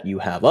visions that you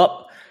have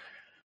up,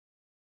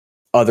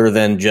 other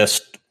than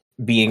just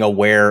being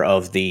aware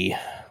of the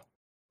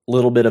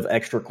little bit of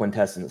extra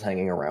quintessence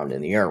hanging around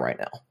in the air right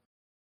now.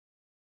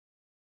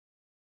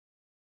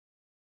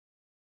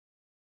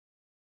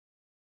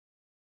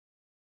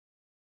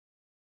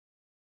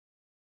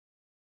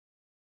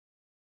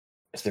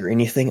 Is there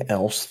anything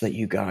else that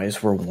you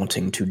guys were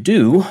wanting to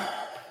do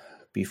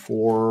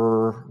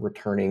before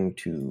returning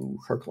to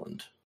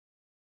Kirkland?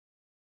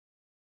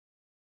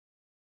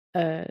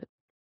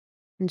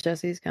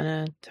 Jesse's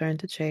gonna turn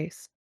to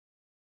Chase.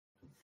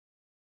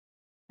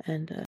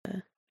 And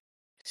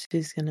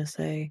she's gonna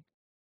say,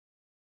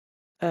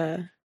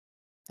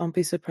 don't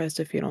be surprised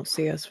if you don't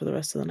see us for the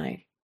rest of the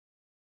night.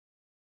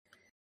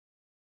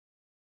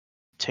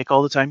 Take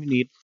all the time you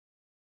need.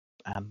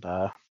 And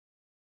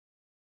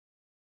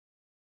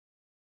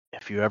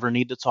if you ever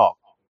need to talk,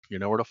 you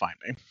know where to find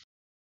me.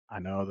 I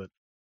know that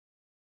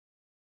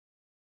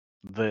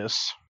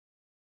this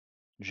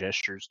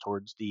gestures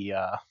towards the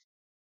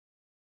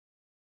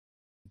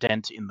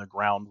dent in the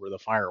ground where the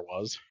fire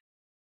was.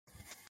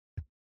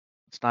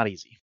 It's not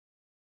easy.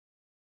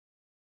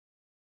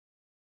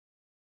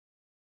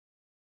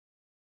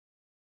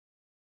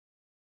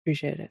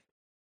 Appreciate it.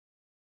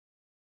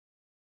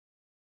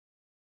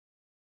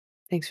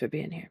 Thanks for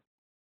being here.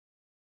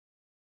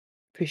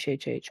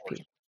 Appreciate your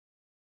HP.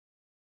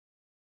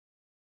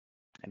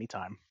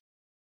 Anytime.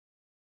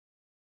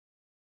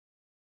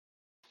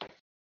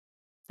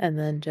 And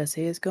then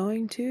Jesse is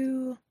going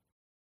to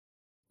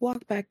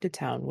walk back to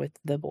town with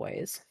the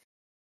boys.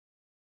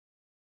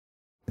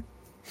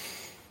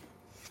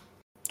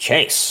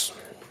 Chase.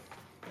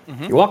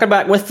 Mm-hmm. You walking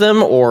back with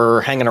them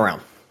or hanging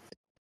around?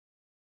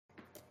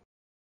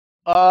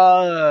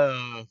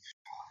 I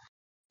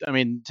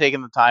mean,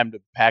 taking the time to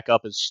pack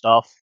up his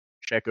stuff,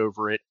 check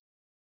over it,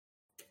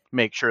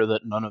 make sure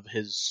that none of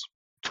his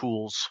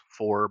tools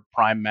for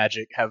prime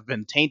magic have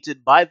been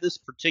tainted by this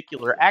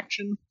particular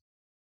action.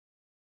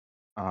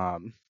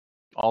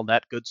 All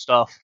that good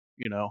stuff,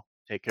 you know,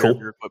 take care of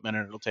your equipment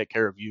and it'll take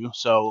care of you.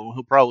 So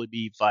he'll probably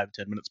be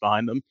 5-10 minutes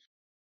behind them.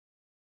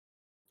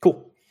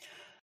 Cool.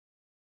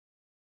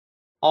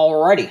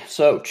 Alrighty,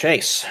 so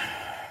Chase.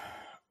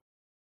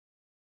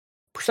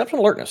 Perception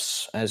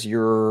alertness as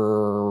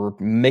you're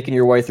making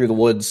your way through the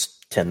woods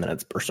 10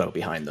 minutes or so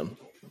behind them.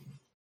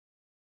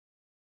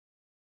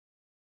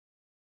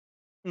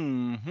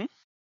 Mm-hmm.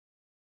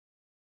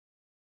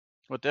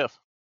 What diff?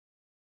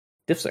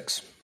 Diff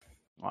 6.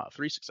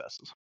 3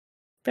 successes.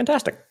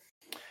 Fantastic.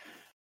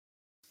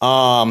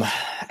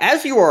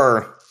 As you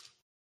are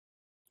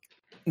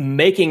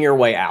making your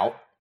way out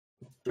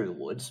through the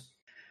woods,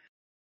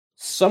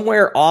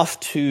 somewhere off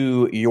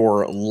to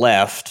your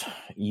left,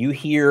 you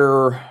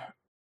hear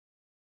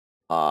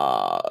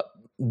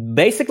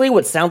basically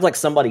what sounds like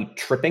somebody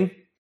tripping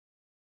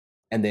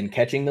and then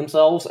catching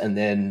themselves and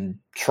then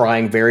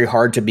trying very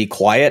hard to be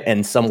quiet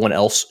and someone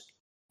else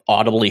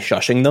audibly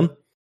shushing them.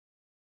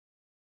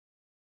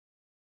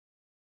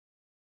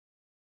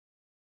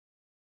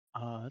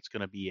 That's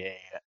going to be a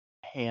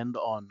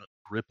hand-on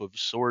grip of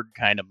sword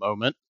kind of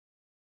moment.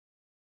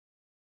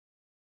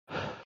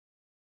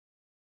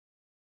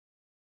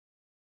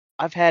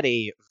 I've had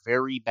a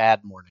very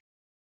bad morning.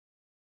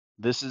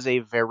 This is a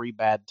very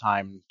bad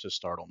time to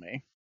startle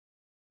me.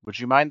 Would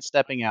you mind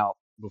stepping out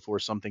before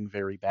something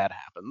very bad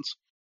happens.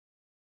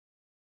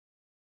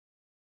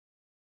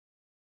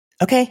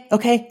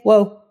 Okay,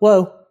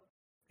 whoa.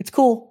 It's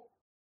cool.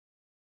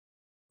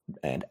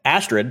 And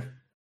Astrid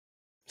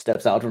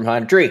steps out from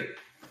behind a tree.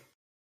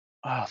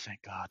 Oh,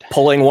 thank God.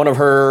 Pulling one of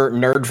her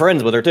nerd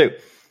friends with her, too.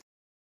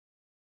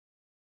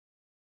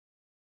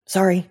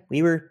 Sorry,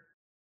 we were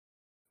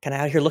kind of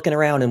out here looking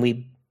around and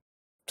we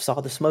saw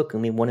the smoke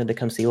and we wanted to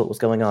come see what was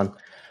going on.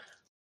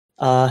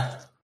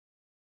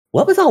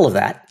 What was all of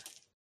that?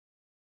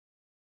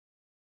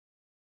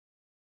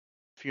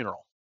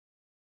 Funeral.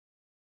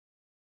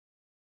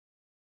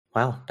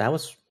 Wow, that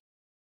was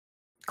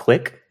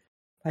quick,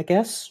 I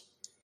guess.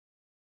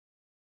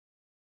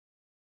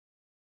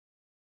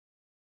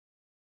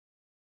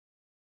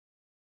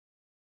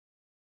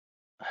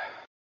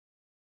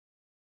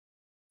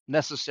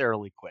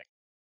 Necessarily quick.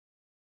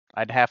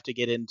 I'd have to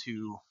get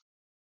into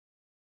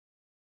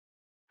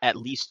at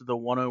least the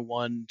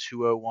 101,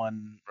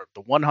 201, or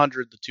the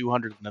 100, the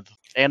 200,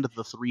 and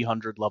the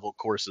 300 level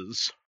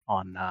courses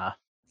on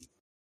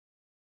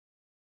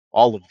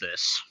all of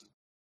this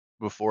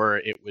before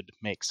it would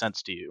make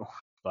sense to you,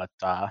 but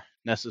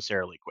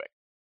necessarily quick.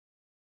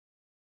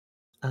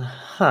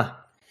 Huh.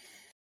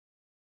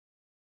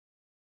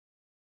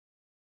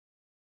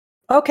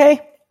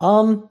 Okay.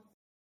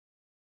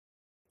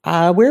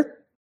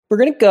 We're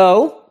gonna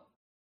go,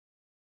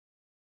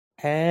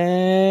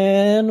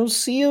 and we'll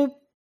see you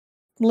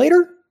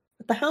later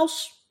at the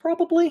house,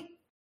 probably.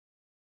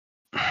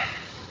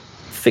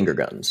 Finger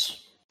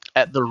guns.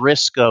 At the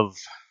risk of,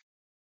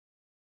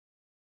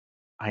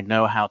 I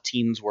know how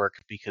teens work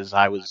because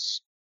I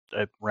was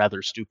a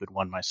rather stupid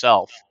one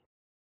myself.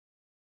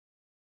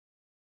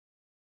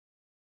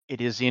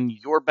 It is in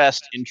your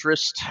best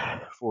interest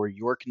for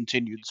your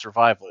continued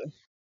survival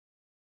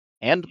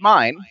and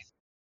mine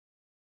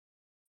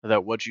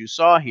that what you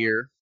saw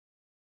here,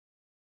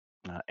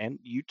 and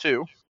you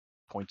too,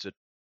 points at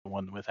the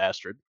one with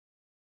Astrid,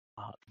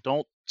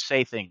 don't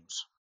say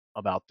things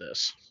about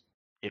this.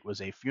 It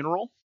was a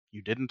funeral.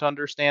 You didn't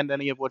understand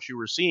any of what you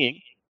were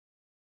seeing.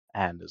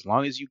 And as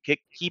long as you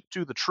keep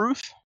to the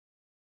truth,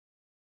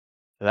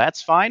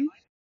 that's fine.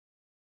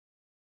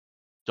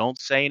 Don't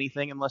say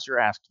anything unless you're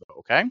asked, though,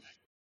 okay?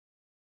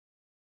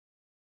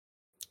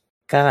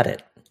 Got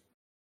it.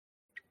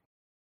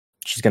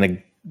 She's gonna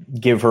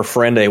give her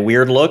friend a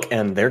weird look,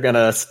 and they're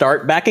gonna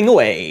start backing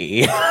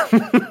away.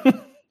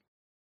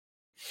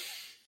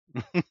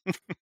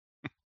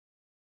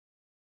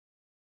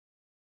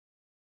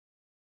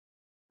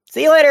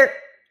 See you later.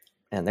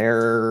 And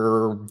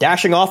they're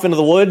dashing off into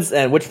the woods,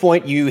 at which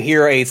point you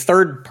hear a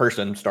third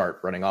person start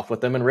running off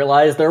with them and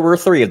realize there were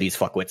 3 of these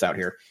fuckwits out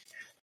here.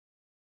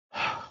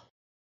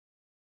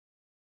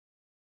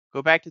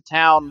 Go back to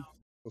town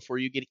before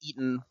you get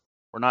eaten.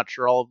 We're not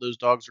sure all of those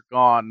dogs are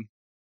gone.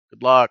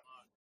 Good luck.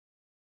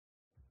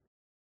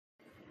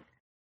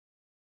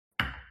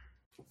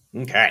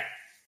 Okay.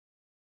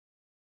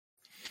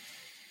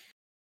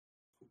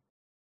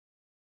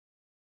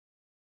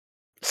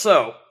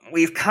 So,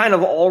 we've kind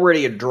of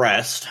already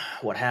addressed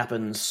what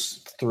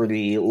happens through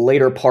the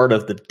later part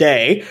of the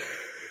day.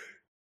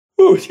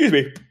 Ooh, excuse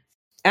me.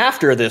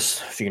 After this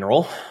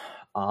funeral,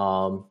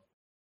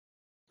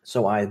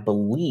 so I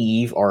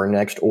believe our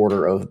next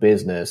order of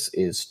business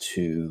is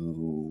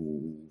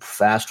to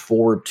fast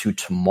forward to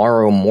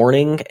tomorrow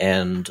morning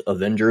and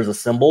Avengers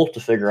assemble to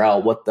figure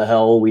out what the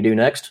hell we do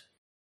next.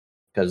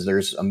 Because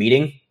there's a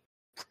meeting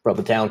from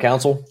the town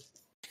council,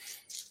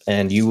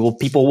 and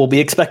people will be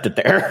expected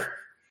there.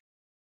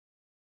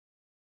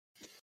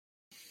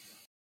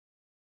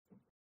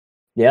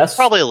 Yes?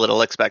 Probably a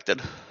little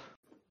expected.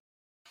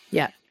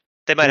 Yeah.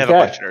 They might have a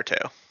question or two.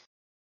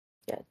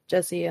 Yeah,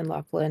 Jesse and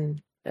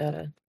Lachlan,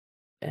 and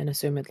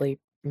assumedly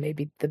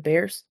maybe the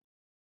Bears.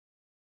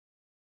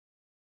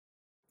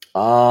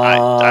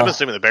 I'm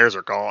assuming the Bears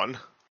are gone.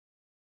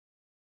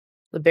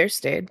 The Bears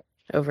stayed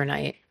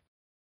overnight.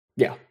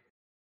 Yeah.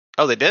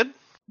 Oh, they did?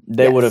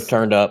 They would have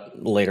turned up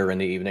later in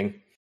the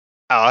evening.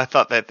 Oh, I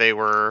thought that they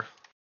were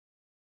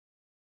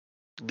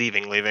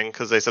leaving,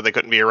 because they said they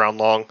couldn't be around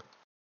long.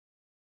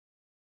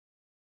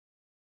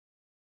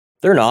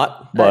 They're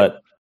not,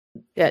 but...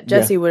 Yeah,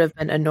 Jesse would have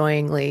been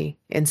annoyingly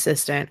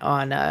insistent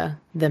on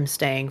them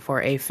staying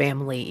for a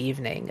family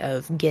evening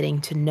of getting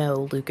to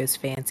know Luca's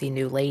fancy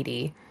new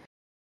lady.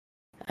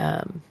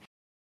 And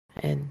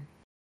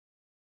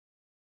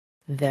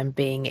them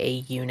being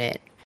a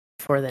unit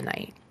for the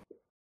night.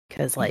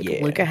 Because,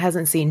 Luca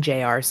hasn't seen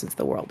JR since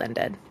the world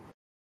ended.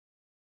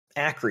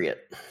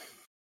 Accurate.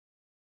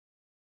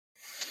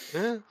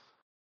 Yeah.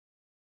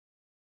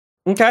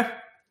 Okay.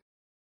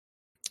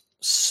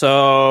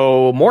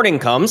 So, morning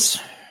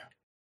comes.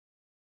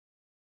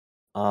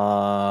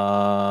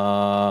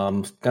 I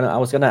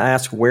was gonna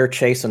ask where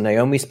Chase and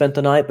Naomi spent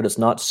the night, but it's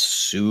not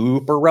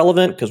super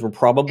relevant because we're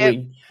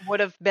probably... It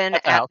would have been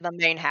at the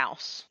main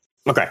house.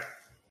 Okay.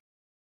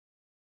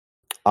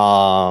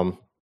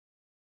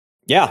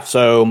 Yeah,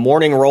 so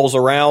morning rolls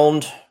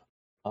around.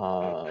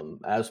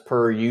 As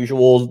per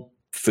usual,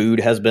 food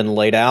has been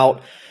laid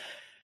out.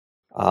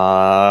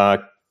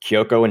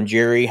 Kyoko and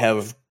Jerry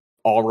have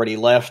already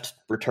left,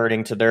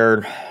 returning to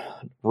their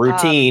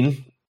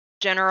routine.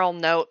 General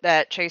note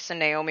that Chase and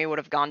Naomi would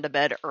have gone to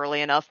bed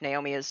early enough.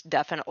 Naomi is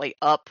definitely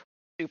up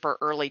super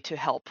early to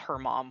help her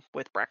mom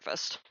with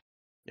breakfast.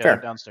 Yeah, they're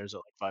downstairs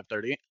at like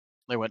 5:30.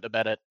 They went to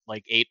bed at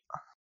like 8.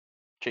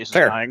 Chase is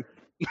Fair. dying.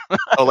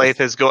 Olathe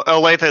is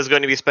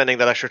going to be spending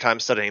that extra time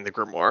studying the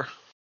grimoire.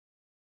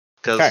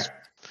 Because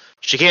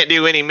she can't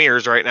do any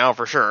mirrors right now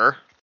for sure.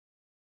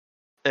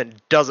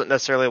 And doesn't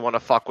necessarily want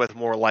to fuck with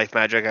more life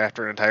magic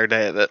after an entire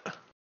day of it.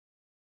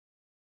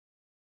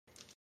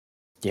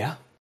 Yeah.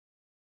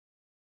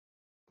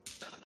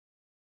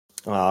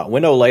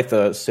 When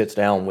Olathe sits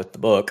down with the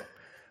book,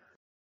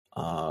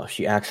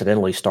 she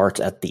accidentally starts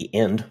at the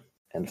end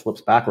and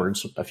flips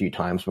backwards a few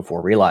times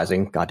before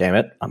realizing, God damn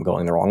it, I'm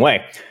going the wrong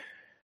way.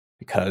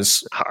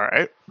 Because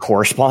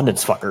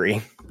correspondence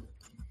fuckery.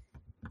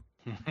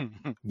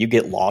 You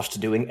get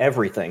lost doing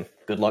everything.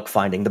 Good luck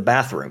finding the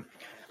bathroom.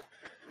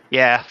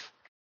 Yeah.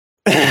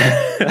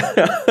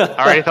 I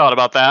already thought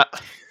about that.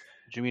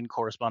 Did you mean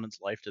correspondence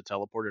life to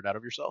teleport it out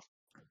of yourself?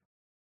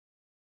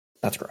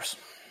 That's gross.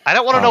 I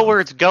don't want to know where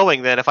it's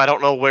going then if I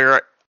don't know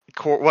where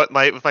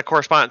if my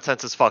correspondence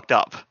sense is fucked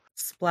up.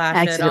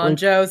 Splash it on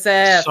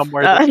Joseph.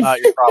 Somewhere that's not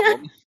your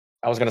problem.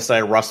 I was going to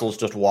say Russell's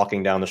just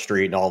walking down the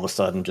street and all of a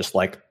sudden just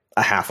like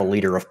a half a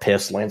liter of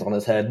piss lands on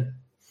his head.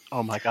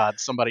 Oh my god,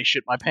 somebody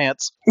shit my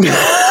pants. Look,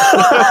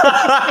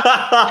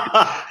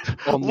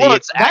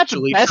 it's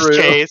actually best true.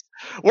 Case.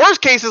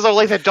 Worst case is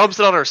Olathe dumps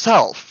it on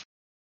herself.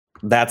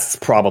 That's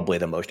probably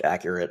the most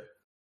accurate.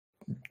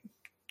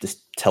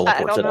 Just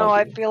teleports it on. I don't know.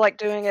 I feel like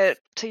doing it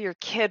to your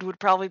kid would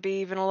probably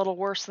be even a little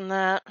worse than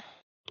that.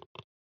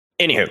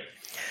 Anywho. At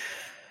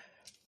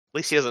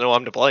least he doesn't know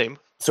I'm to blame.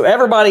 So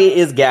everybody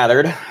is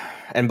gathered.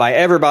 And by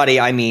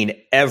everybody, I mean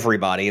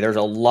everybody. There's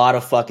a lot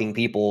of fucking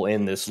people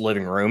in this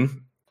living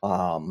room.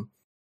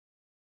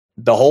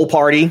 The whole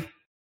party,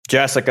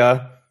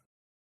 Jessica,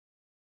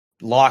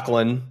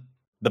 Lachlan,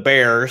 the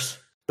bears,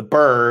 the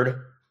bird,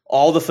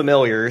 all the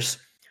familiars.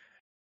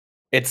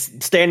 It's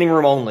standing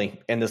room only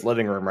in this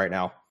living room right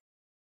now.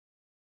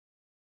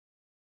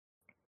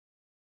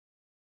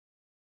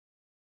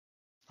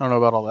 I don't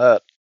know about all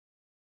that.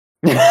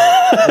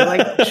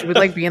 Should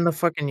we be in the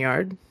fucking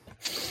yard?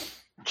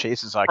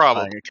 Chase is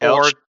occupying a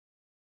couch.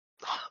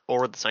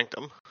 Or the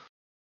sanctum.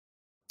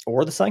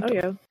 Or the sanctum. Oh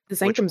yeah, the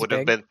sanctum's would big.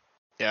 Have been,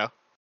 yeah.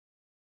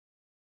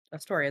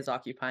 Astoria is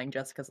occupying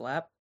Jessica's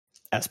lap.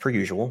 As per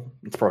usual,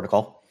 it's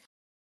protocol.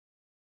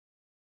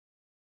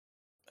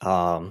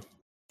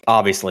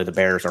 Obviously the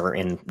bears are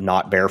in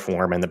not bear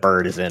form and the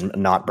bird is in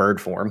not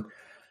bird form.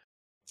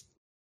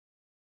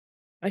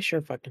 I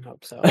sure fucking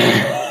hope so.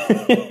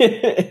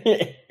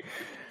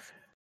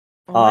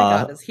 Oh my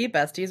god, is he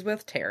besties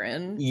with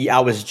Taryn? Yeah,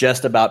 I was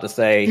just about to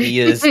say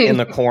he is in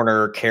the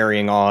corner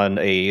carrying on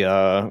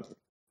a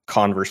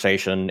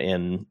conversation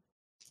in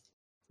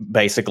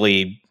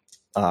basically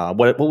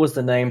what was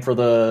the name for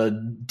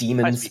the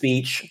demon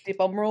speech? Deep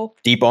Umbral?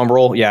 Deep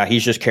Umbral. Yeah,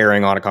 he's just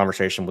carrying on a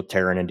conversation with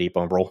Taryn and Deep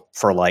Umbral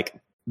for like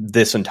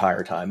this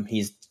entire time.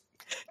 He's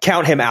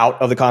count him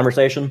out of the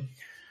conversation.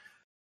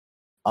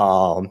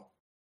 But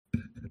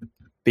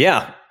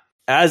yeah,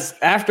 as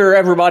after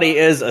everybody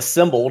is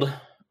assembled,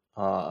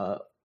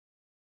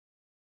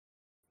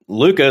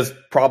 Luca's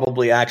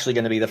probably actually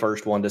going to be the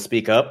first one to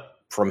speak up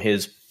from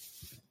his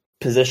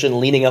position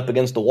leaning up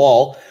against the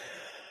wall.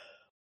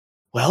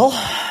 Well,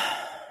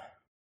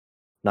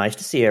 nice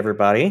to see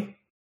everybody.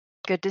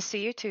 Good to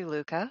see you too,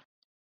 Luca.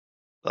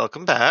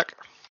 Welcome back.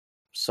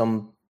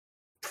 Some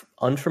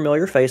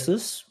unfamiliar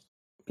faces.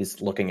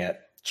 He's looking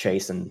at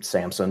Chase and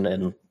Samson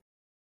and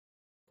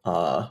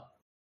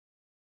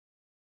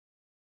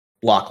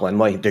Lachlan.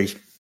 Well,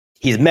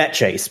 he's met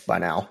Chase by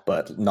now,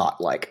 but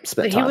not like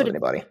spent time with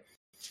anybody.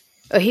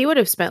 He would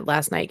have spent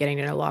last night getting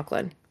to know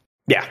Lachlan.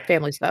 Yeah.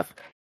 Family stuff.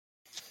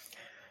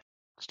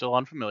 Still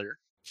unfamiliar.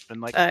 It's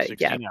been like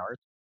 16 hours.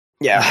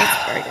 Yeah.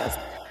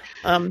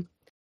 Very good.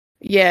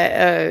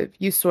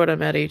 You sort of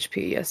met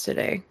HP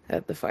yesterday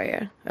at the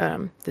fire.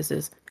 This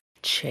is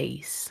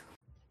Chase.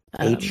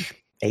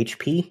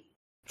 HP?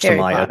 Harry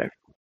Samaya. Potter.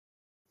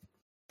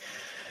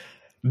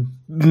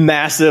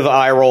 Massive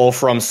eye roll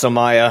from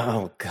Samaya.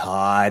 Oh,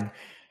 God.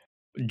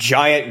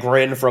 Giant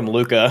grin from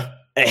Luca.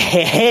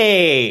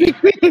 Hey!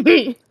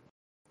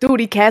 Dude,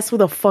 he casts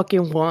with a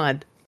fucking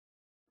wand.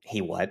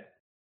 He what?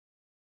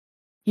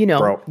 You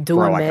know,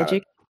 doing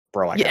magic.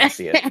 I gotta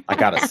see it. I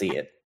gotta see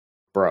it.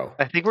 Bro.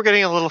 I think we're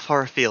getting a little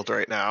far afield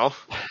right now.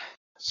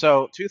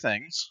 So, 2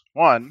 things.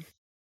 1,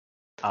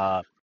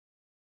 come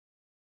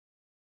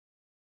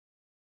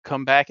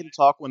back and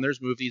talk when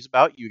there's movies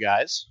about you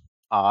guys.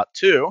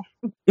 2,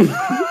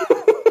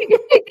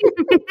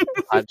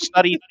 I've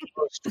studied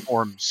most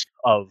forms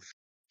of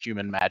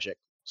human magic.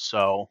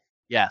 So,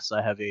 yes,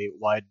 I have a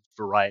wide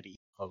variety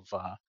of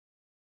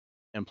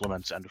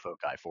implements and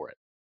foci for it.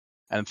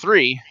 And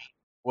 3,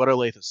 what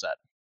Olathe said.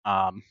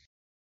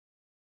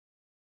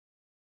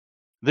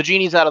 The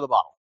genie's out of the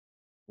bottle.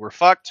 We're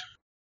fucked.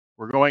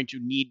 We're going to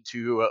need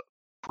to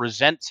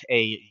present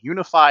a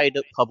unified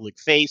public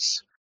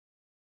face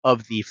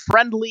of the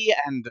friendly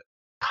and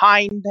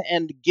kind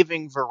and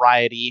giving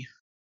variety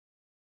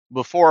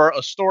before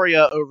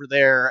Astoria over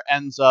there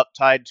ends up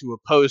tied to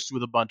a post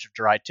with a bunch of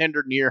dry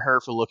tinder near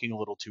her for looking a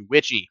little too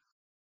witchy.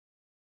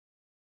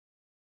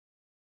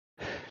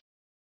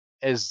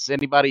 Is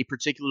anybody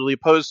particularly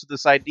opposed to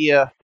this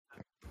idea?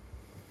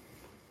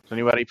 Is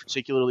anybody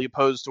particularly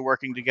opposed to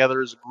working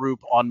together as a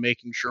group on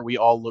making sure we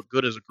all look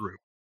good as a group?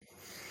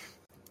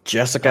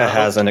 Jessica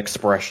has an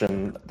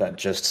expression that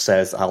just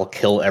says, I'll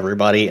kill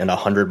everybody in a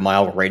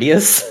 100-mile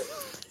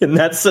radius in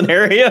that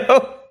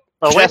scenario.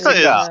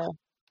 Jessica!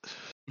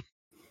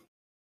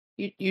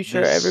 You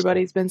sure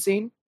everybody's been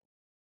seen?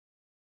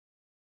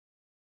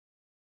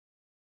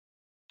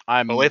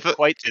 I'm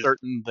quite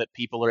certain that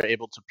people are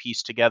able to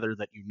piece together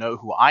that you know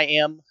who I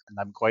am, and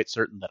I'm quite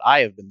certain that I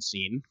have been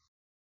seen.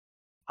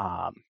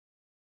 To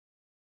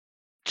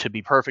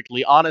be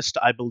perfectly honest,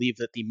 I believe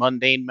that the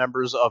mundane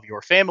members of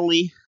your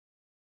family,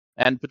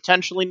 and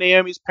potentially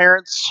Naomi's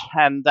parents,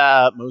 and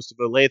most of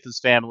Olathe's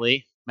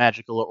family,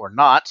 magical or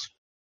not,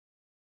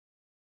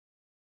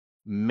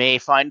 may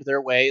find their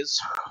ways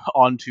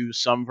onto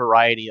some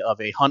variety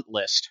of a hunt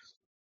list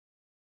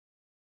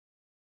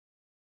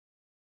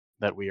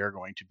that we are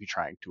going to be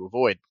trying to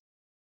avoid.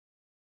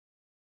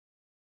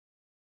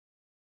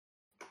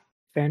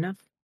 Fair enough.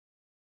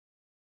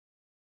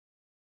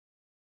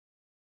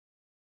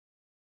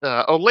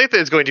 Olathe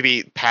is going to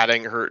be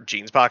patting her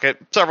jeans pocket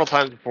several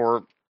times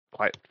before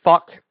quite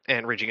fuck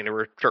and reaching into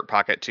her shirt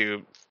pocket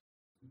to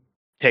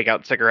take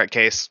out cigarette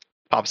case,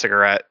 pop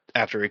cigarette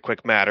after a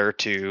quick matter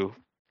to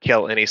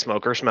kill any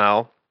smoke or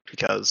smell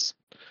because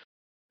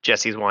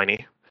Jesse's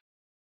whiny.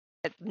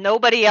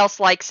 Nobody else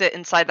likes it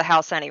inside the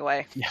house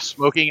anyway. Yeah,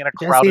 smoking in a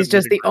crowded Jesse's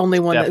just the only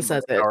one that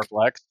says it.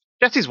 Flex.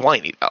 Jesse's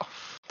whiny though.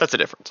 That's a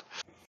difference.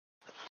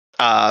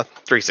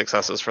 3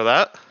 successes for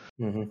that.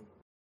 Mm-hmm.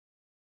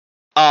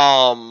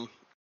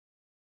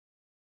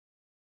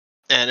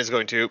 And is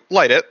going to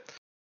light it.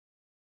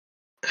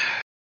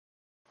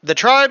 The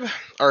tribe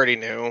already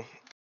knew.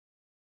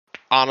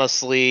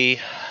 Honestly,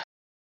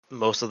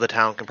 most of the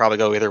town can probably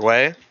go either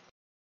way.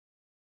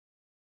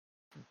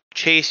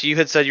 Chase, you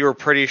had said you were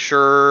pretty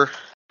sure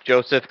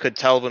Joseph could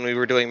tell when we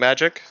were doing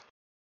magic?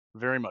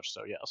 Very much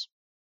so, yes.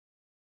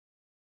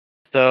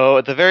 So,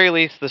 at the very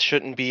least, this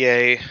shouldn't be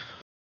a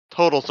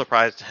total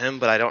surprise to him,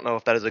 but I don't know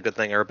if that is a good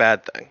thing or a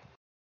bad thing.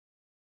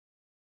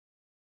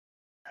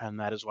 And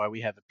that is why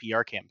we have a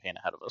PR campaign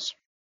ahead of us.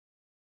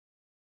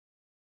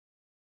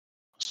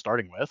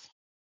 Starting with,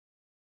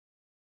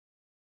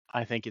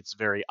 I think it's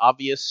very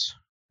obvious,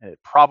 and it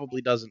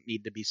probably doesn't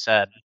need to be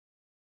said,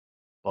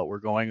 but we're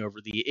going over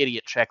the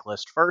idiot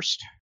checklist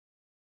first.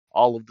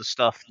 All of the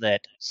stuff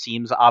that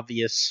seems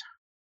obvious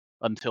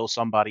until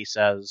somebody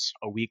says,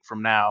 a week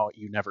from now,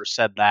 you never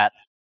said that,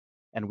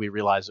 and we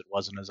realize it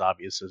wasn't as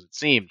obvious as it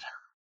seemed.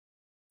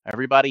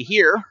 Everybody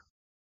here,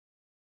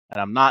 and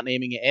I'm not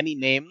naming any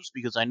names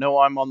because I know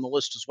I'm on the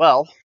list as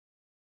well,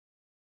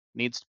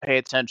 needs to pay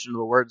attention to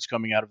the words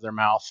coming out of their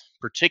mouth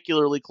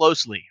particularly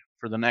closely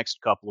for the next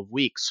couple of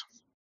weeks.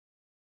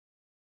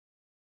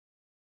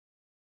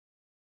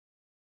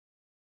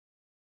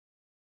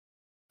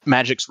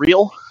 Magic's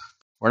real.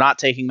 We're not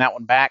taking that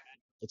one back.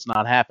 It's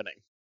not happening.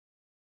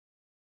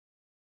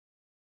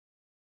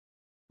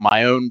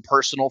 My own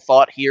personal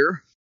thought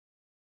here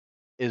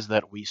is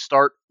that we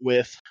start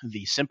with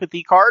the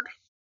sympathy card,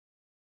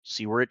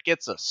 see where it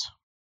gets us.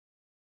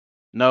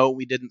 No,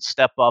 we didn't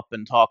step up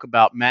and talk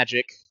about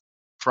magic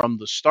from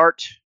the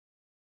start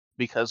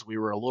because we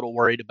were a little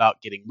worried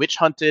about getting witch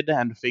hunted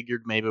and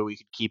figured maybe we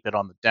could keep it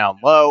on the down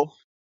low,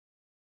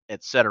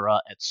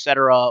 etc.,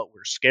 etc.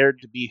 We're scared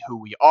to be who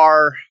we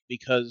are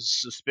because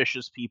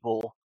suspicious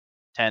people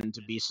tend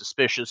to be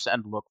suspicious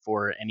and look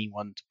for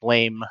anyone to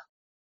blame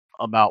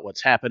about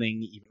what's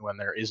happening, even when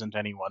there isn't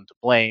anyone to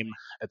blame,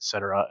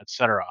 etc.,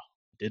 etc.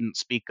 Didn't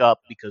speak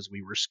up because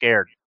we were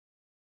scared.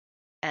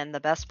 And the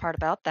best part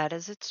about that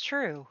is it's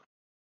true.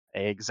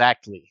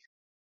 Exactly.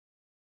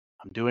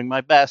 I'm doing my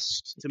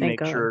best to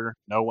make sure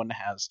no one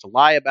has to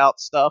lie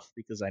about stuff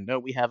because I know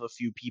we have a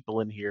few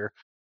people in here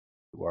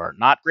who are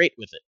not great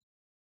with it.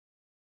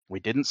 We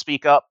didn't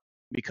speak up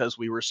because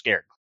we were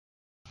scared.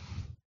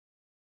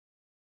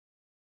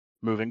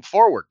 Moving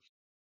forward,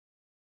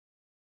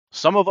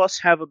 some of us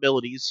have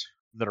abilities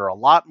that are a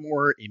lot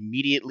more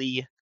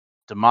immediately,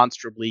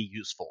 demonstrably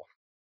useful.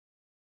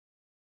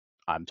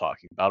 I'm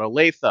talking about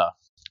Olathe.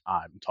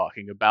 I'm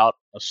talking about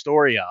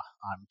Astoria.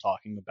 I'm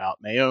talking about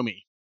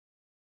Naomi.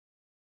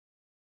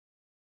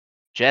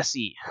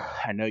 Jesse,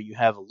 I know you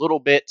have a little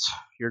bit.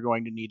 You're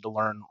going to need to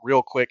learn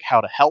real quick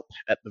how to help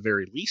at the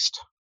very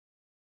least.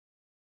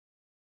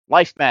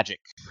 Life magic,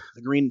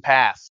 the green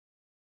path.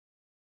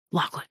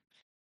 Lachlan.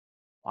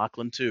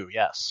 Lachlan too,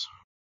 yes.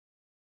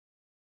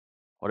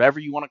 Whatever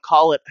you want to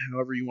call it,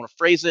 however you want to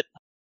phrase it,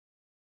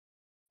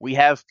 we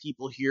have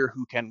people here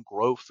who can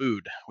grow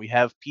food. We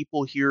have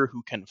people here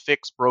who can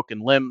fix broken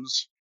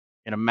limbs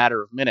in a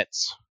matter of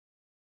minutes.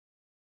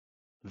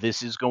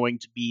 This is going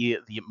to be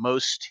the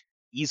most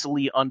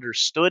easily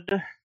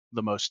understood,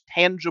 the most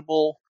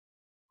tangible,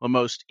 the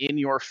most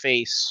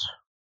in-your-face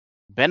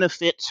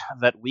benefit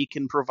that we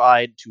can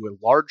provide to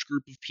a large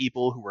group of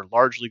people who are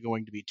largely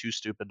going to be too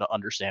stupid to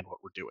understand what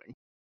we're doing.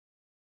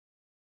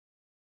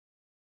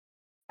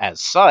 As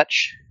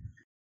such,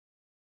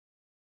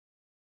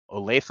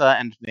 Olathe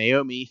and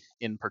Naomi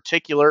in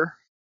particular,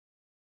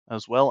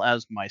 as well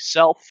as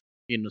myself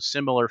in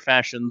similar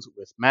fashions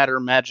with matter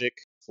magic,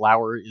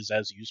 flour is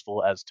as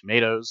useful as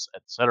tomatoes,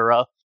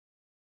 etc.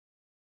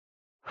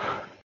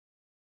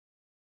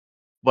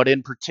 But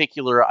in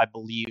particular, I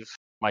believe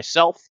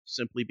myself,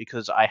 simply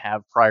because I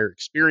have prior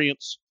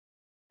experience,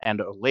 and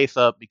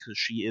Olathe, because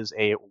she is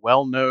a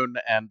well-known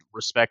and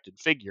respected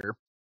figure,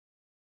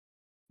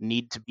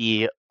 need to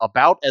be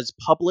about as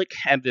public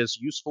and as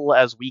useful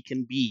as we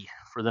can be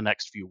for the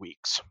next few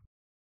weeks.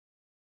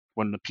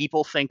 When the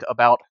people think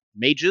about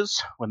mages,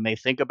 when they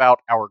think about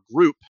our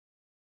group,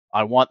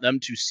 I want them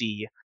to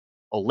see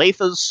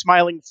Olathe's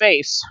smiling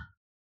face,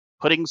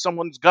 putting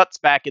someone's guts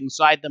back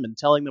inside them and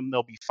telling them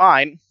they'll be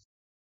fine,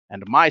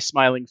 and my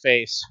smiling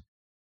face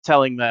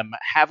telling them,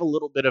 have a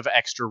little bit of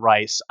extra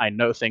rice, I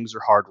know things are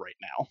hard right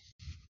now.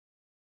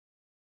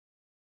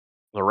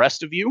 The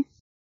rest of you,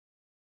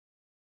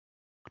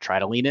 try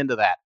to lean into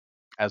that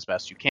as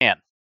best you can.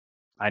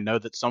 I know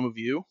that some of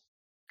you,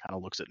 kind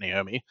of looks at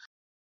Naomi,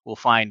 will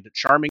find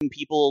charming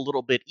people a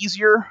little bit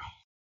easier,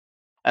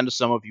 and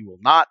some of you will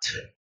not.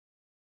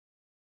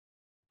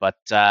 But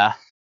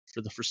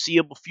for the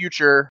foreseeable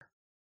future,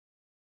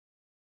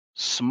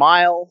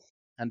 smile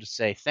and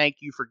say thank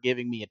you for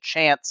giving me a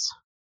chance,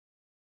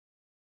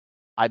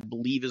 I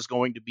believe is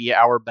going to be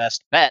our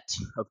best bet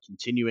of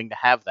continuing to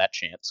have that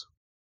chance.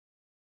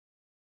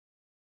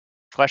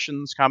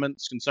 Questions,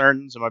 comments,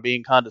 concerns? Am I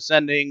being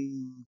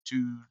condescending?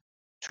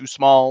 Too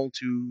small?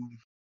 Too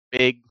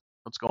big?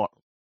 What's going on?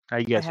 How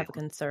you guys I have a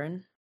feeling?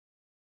 concern.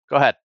 Go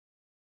ahead.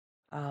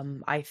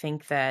 I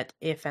think that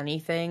if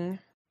anything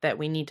that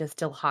we need to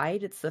still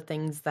hide, it's the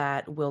things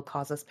that will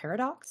cause us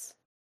paradox.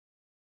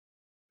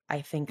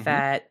 I think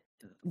that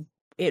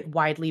it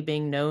widely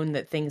being known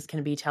that things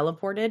can be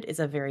teleported is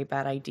a very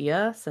bad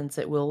idea, since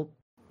it will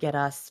get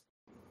us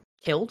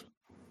killed,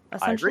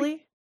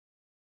 essentially.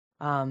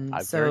 I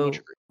very So much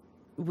agree.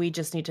 we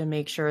just need to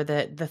make sure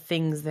that the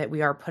things that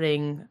we are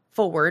putting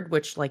forward,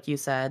 which, like you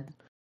said,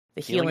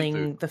 the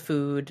healing, the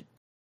food,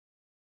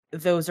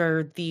 those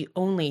are the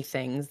only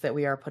things that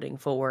we are putting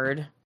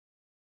forward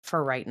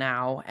for right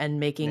now, and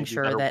making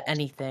sure that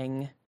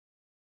anything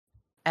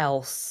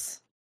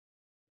else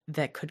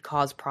that could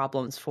cause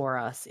problems for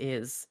us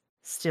is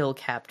still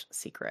kept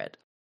secret.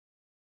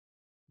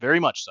 Very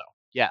much so.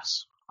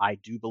 Yes. I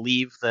do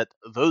believe that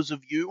those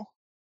of you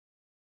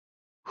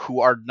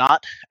who are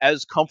not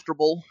as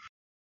comfortable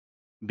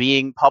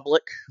being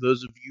public,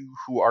 those of you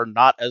who are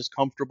not as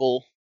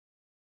comfortable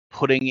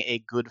putting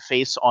a good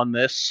face on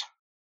this,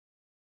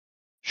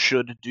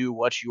 should do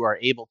what you are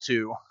able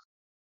to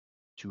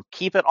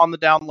keep it on the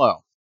down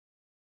low.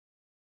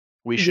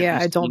 We should Yeah,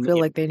 be I don't seen feel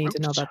in like they need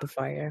to know groups. about the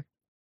fire.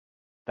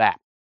 That.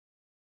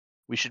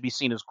 We should be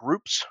seen as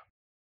groups,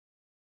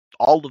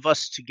 all of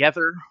us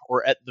together,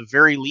 or at the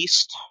very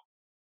least,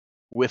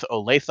 with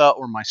Olathe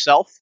or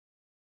myself,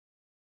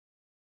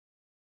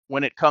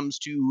 when it comes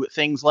to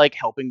things like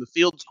helping the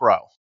fields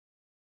grow.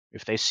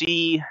 If they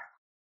see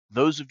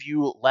those of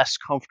you less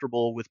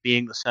comfortable with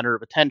being the center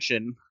of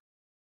attention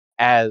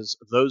as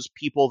those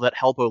people that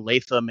help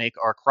Olathe make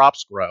our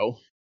crops grow,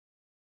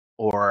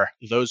 or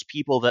those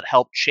people that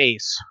help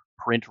Chase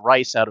print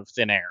rice out of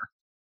thin air,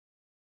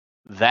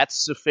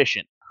 that's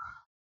sufficient.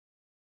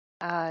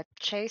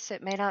 Chase,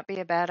 it may not be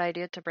a bad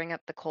idea to bring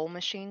up the coal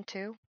machine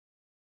too.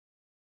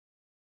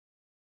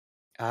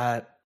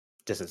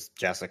 This is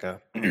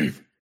Jessica.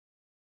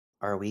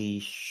 Are we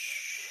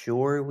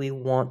sure we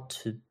want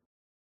to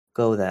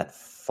go that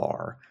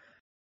far?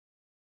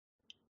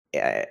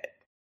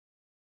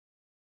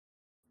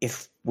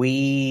 If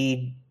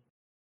we...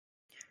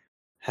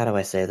 How do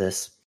I say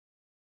this?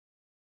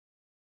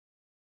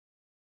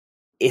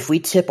 If we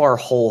tip our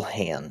whole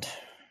hand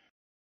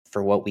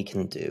for what we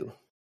can do,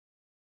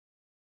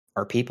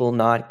 are people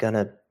not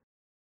gonna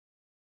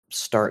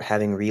start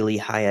having really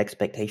high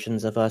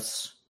expectations of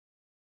us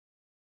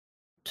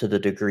to the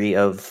degree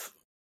of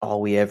all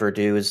we ever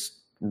do is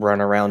run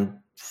around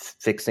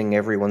fixing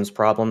everyone's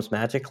problems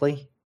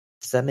magically?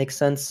 Does that make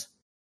sense?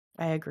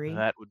 I agree.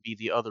 That would be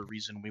the other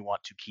reason we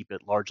want to keep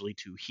it largely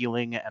to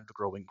healing and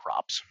growing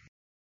crops.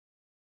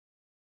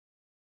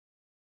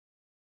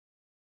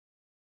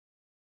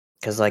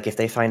 Because, like, if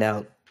they find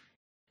out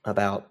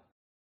about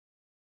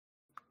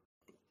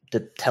the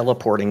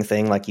teleporting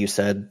thing, like you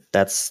said,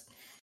 that's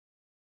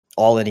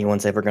all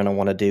anyone's ever going to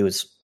want to do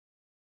is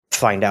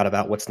find out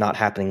about what's not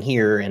happening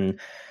here. And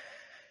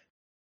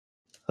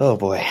oh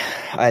boy,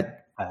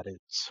 that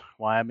is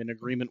why I'm in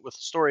agreement with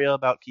Astoria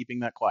about keeping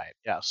that quiet.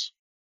 Yes.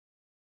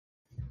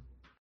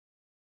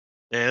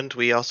 And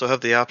we also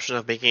have the option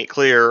of making it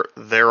clear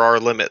there are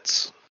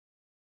limits.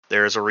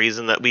 There's a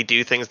reason that we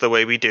do things the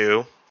way we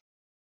do,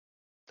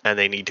 and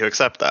they need to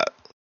accept that.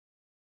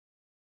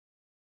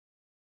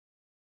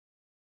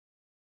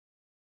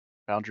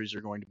 Boundaries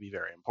are going to be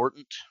very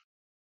important.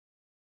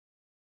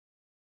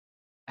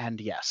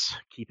 And yes,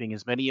 keeping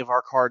as many of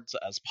our cards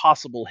as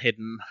possible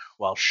hidden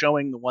while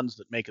showing the ones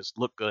that make us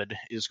look good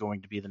is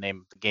going to be the name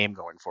of the game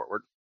going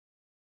forward.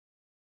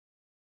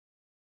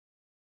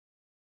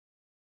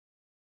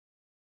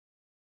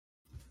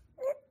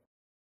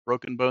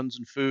 Broken bones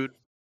and food.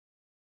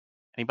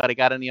 Anybody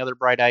got any other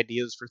bright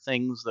ideas for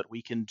things that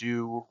we can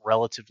do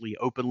relatively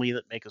openly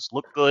that make us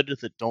look good,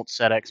 that don't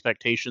set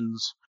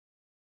expectations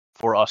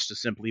for us to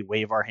simply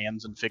wave our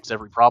hands and fix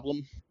every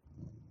problem?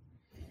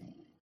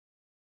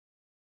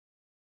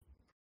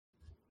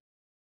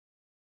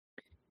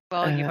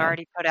 Well, you've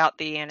already put out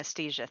the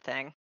anesthesia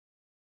thing.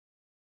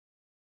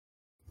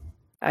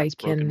 That's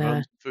broken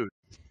bones and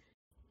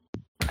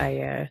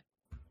food.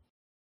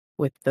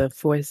 With the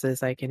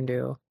forces I can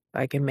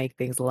make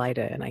things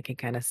lighter, and I can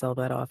kind of sell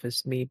that off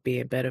as me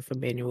being better for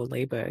manual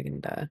labor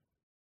and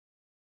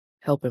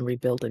helping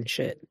rebuild and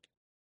shit.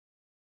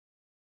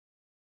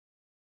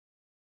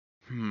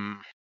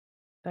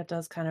 That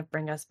does kind of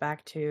bring us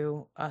back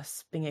to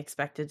us being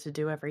expected to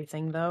do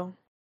everything, though,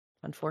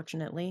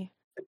 unfortunately.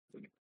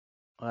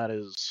 That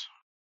is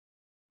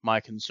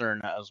my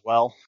concern as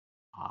well.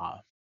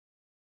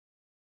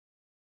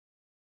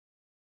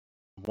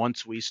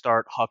 Once we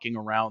start hucking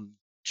around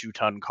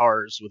 2-ton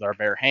cars with our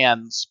bare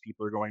hands,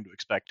 people are going to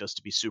expect us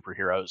to be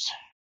superheroes,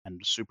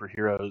 and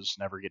superheroes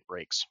never get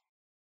breaks.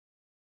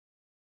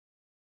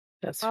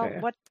 That's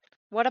fair.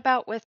 What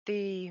about with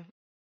the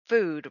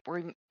food?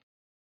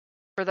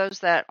 For those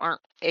that aren't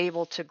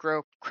able to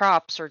grow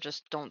crops or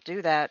just don't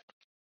do that,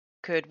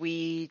 could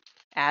we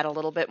add a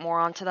little bit more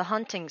onto the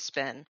hunting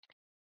spin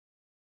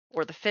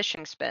or the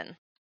fishing spin?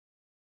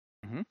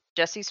 Mm-hmm.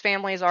 Jesse's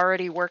family is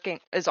already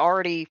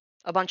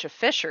a bunch of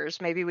fishers.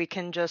 Maybe we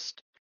can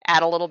just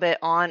add a little bit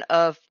on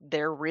of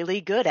they're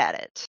really good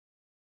at it.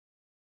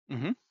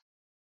 Mm-hmm.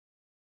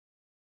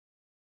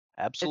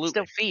 Absolutely. It's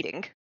still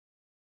feeding.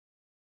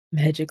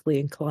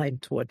 Magically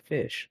inclined toward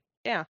fish.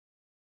 Yeah.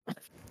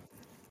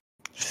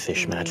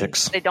 Fish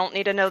magics. They don't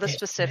need to know the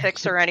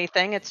specifics or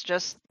anything. It's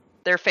just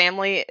their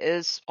family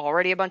is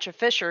already a bunch of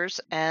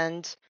fishers,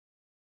 and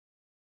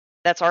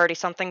that's already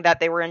something that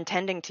they were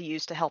intending to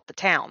use to help the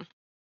town.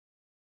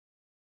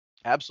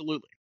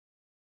 Absolutely.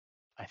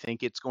 I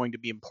think it's going to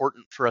be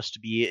important for us to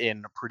be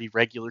in pretty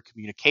regular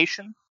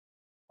communication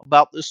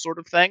about this sort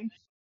of thing.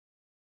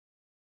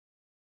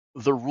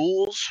 The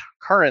rules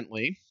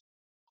currently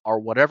are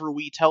whatever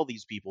we tell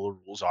these people the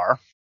rules are,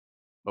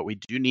 but we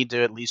do need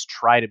to at least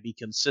try to be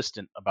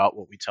consistent about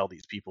what we tell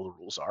these people the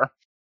rules are.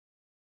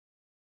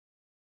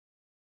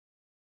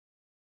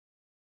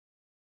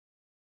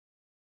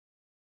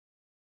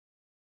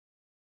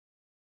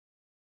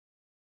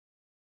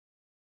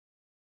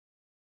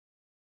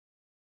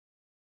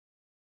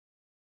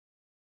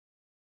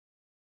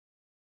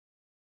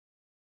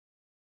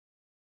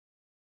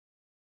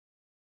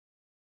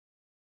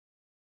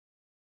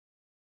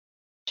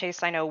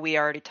 Chase, I know we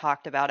already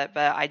talked about it,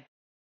 but I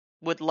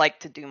would like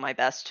to do my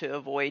best to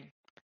avoid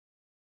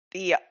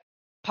the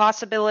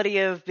possibility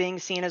of being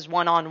seen as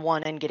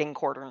one-on-one and getting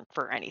cornered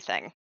for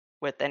anything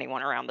with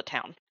anyone around the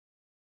town.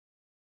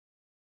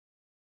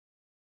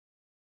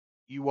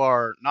 You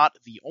are not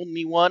the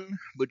only one,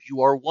 but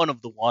you are one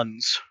of the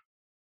ones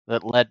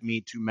that led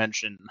me to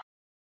mention,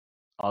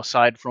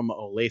 aside from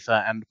Olathe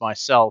and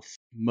myself,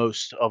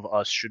 most of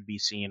us should be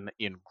seen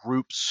in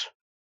groups,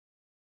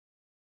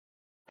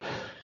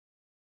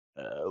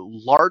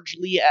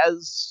 largely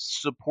as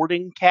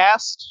supporting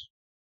cast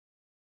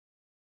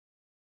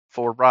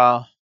for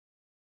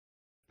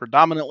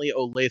predominantly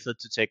Olathe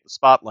to take the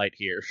spotlight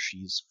here.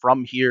 She's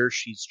from here,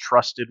 she's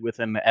trusted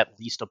within at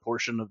least a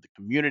portion of the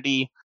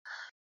community.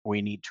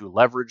 We need to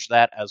leverage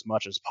that as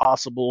much as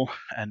possible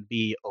and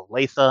be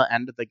Olathe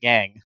and the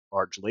gang,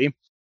 largely.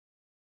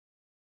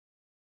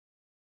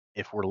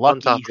 If we're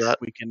lucky,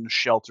 we can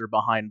shelter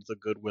behind the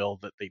goodwill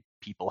that the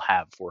people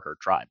have for her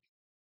tribe.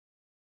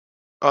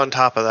 On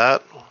top of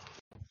that,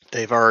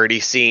 they've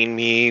already seen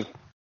me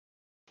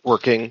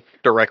working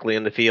directly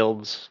in the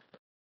fields.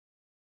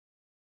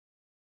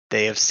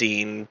 They have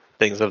seen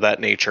things of that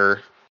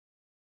nature.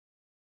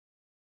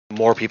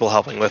 More people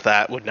helping with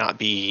that would not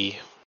be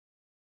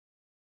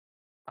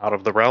out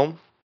of the realm.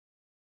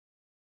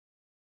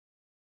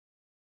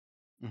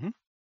 Mm-hmm.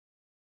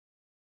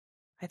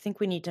 I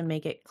think we need to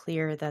make it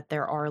clear that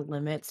there are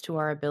limits to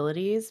our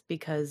abilities,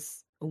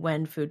 because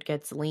when food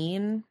gets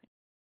lean,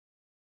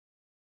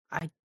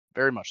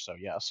 Very much so,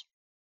 yes.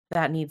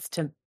 That needs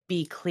to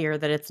be clear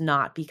that it's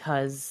not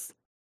because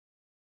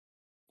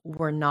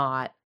we're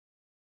not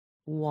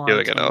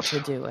wanting to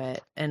do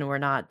it and we're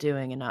not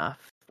doing enough.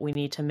 We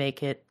need to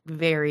make it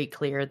very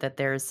clear that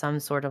there's some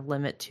sort of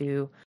limit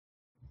to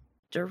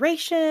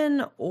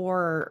duration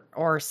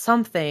or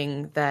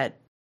something that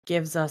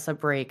gives us a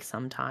break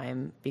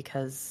sometime,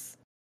 because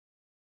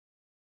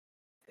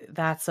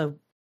that's a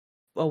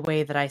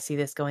way that I see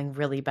this going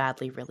really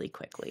badly really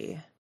quickly.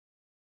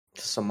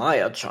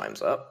 Samaya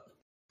chimes up.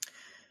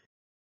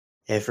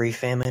 Every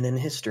famine in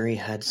history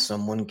had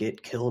someone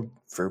get killed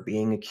for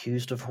being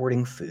accused of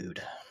hoarding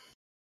food.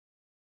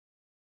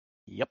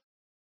 Yep.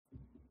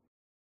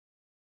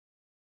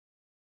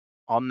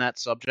 On that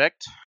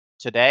subject,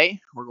 today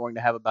we're going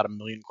to have about 1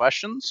 million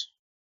questions.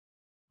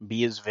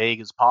 Be as vague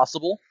as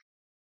possible.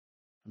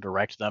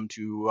 Direct them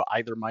to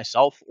either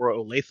myself or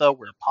Olathe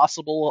where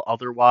possible,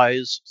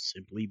 otherwise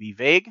simply be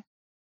vague.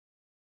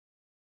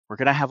 We're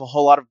going to have a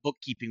whole lot of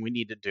bookkeeping we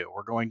need to do.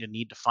 We're going to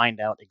need to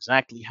find out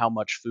exactly how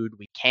much food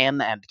we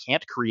can and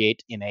can't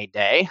create in a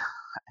day,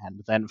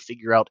 and then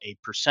figure out a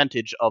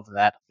percentage of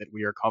that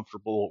we are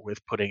comfortable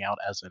with putting out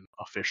as an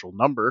official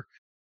number,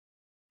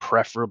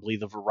 preferably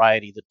the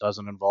variety that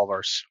doesn't involve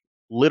us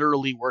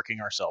literally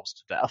working ourselves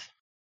to death.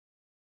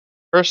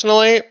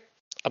 Personally,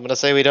 I'm going to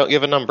say we don't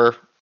give a number.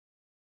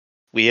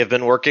 We have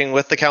been working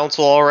with the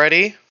council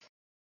already.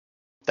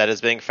 That is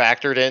being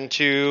factored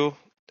into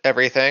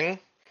everything.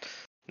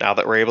 Now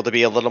that we're able to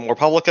be a little more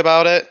public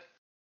about it,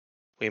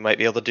 we might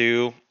be able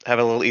to have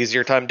a little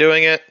easier time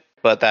doing it,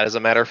 but that is a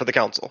matter for the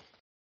council.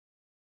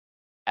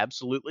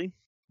 Absolutely.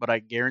 But I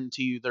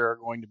guarantee you there are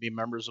going to be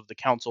members of the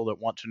council that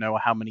want to know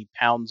how many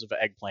pounds of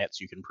eggplants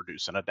you can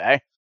produce in a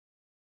day.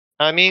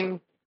 I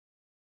mean,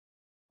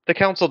 the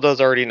council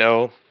does already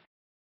know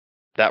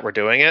that we're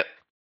doing it.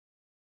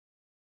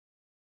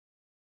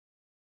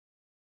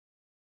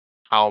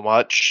 How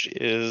much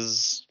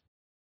is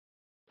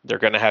they're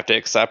going to have to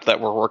accept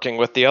that we're working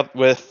with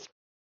with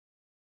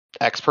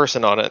X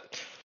person on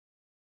it.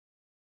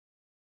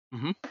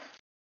 Mhm.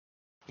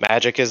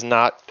 Magic is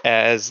not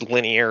as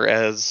linear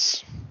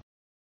as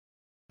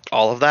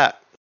all of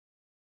that.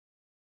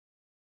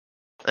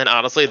 And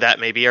honestly, that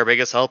may be our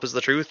biggest help, is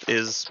the truth,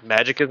 is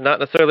magic is not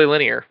necessarily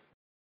linear.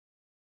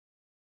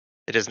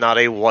 It is not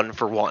a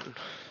 1-for-1.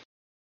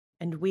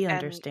 And we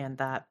understand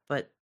that,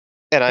 but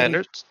And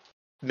I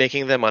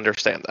making them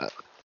understand that.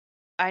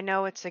 I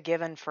know it's a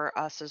given for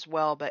us as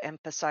well, but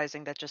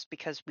emphasizing that just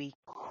because we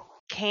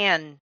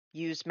can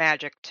use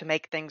magic to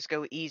make things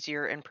go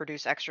easier and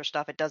produce extra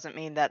stuff, it doesn't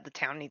mean that the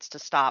town needs to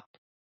stop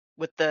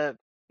with the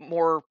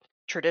more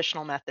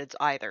traditional methods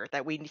either,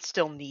 that we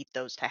still need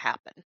those to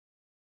happen.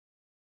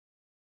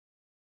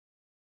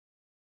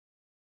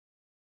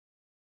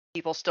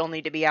 People still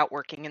need to be out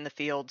working in the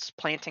fields,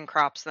 planting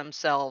crops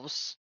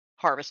themselves,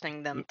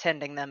 harvesting them,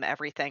 tending them,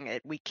 everything.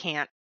 We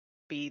can't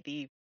be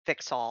the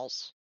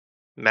fix-alls.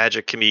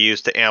 Magic can be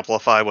used to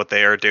amplify what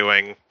they are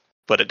doing,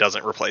 but it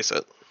doesn't replace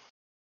it.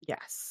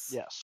 yes.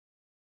 Yes.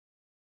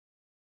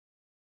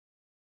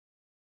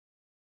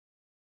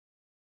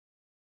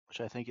 Which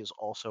I think is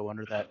also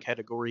under that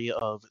category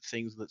of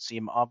things that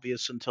seem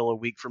obvious until a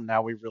week from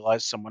now we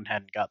realize someone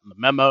hadn't gotten the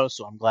memo,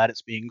 so I'm glad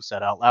it's being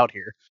said out loud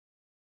here.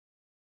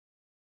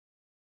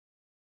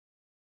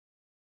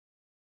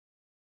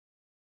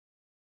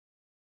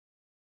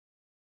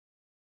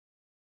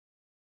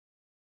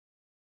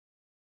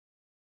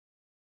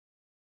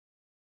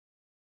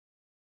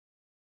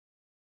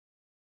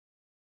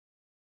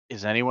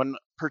 Is anyone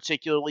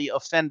particularly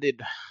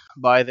offended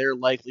by their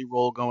likely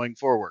role going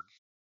forward?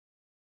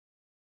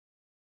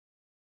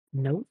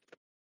 Nope.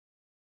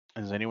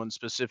 Is anyone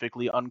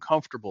specifically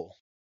uncomfortable?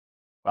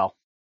 Well,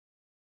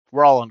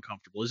 we're all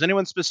uncomfortable. Is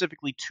anyone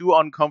specifically too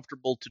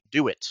uncomfortable to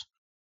do it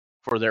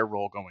for their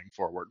role going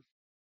forward?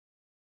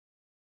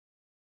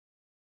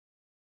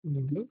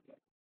 Mm-hmm.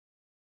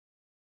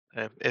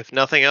 If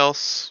nothing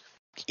else,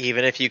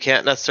 even if you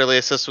can't necessarily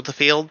assist with the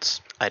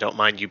fields, I don't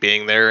mind you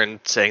being there and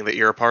saying that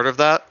you're a part of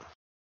that.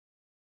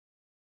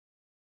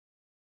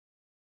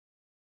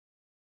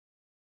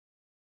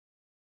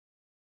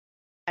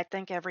 I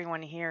think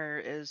everyone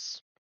here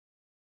is,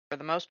 for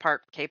the most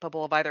part,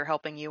 capable of either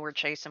helping you or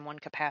Chase in one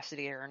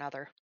capacity or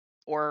another,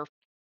 or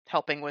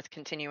helping with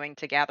continuing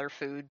to gather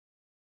food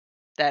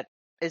that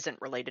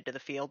isn't related to the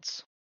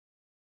fields.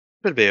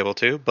 Could be able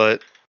to,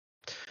 but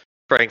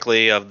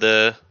frankly, of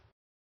the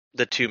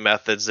two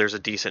methods, there's a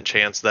decent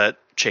chance that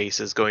Chase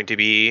is going to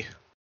be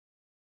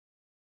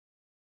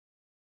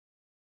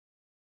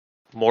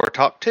more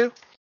talked to.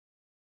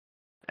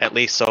 At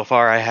least so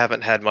far, I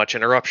haven't had much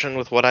interruption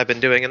with what I've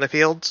been doing in the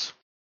fields.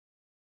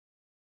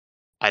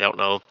 I don't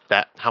know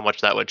how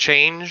much that would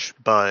change,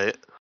 but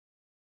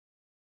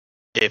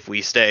if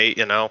we stay,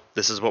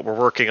 this is what we're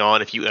working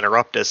on. If you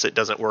interrupt us, it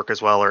doesn't work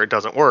as well, or it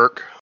doesn't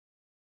work.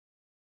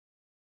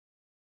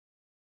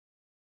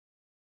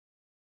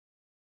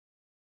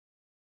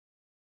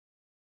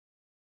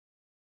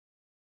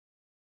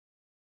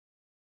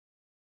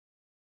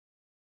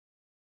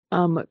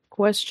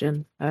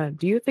 Question.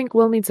 Do you think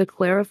we'll need to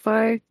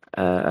clarify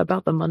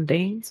about the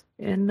mundanes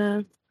in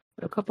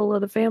a couple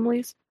of the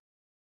families?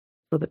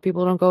 So that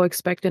people don't go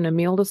expecting a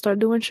meal to start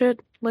doing shit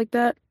like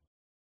that?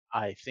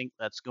 I think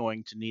that's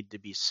going to need to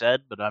be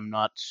said, but I'm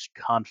not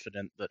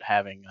confident that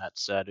having that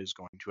said is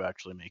going to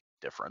actually make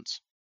a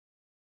difference.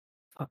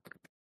 Fuck.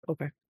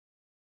 Okay.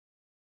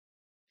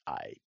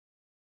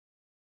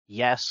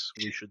 Yes,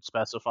 we should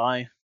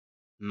specify.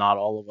 Not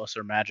all of us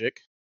are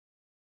magic.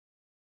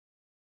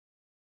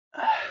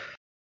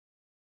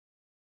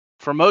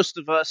 For most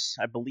of us,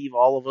 I believe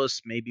all of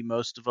us, maybe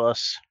most of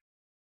us,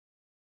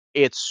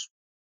 it's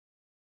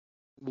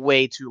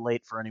way too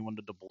late for anyone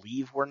to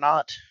believe we're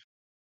not.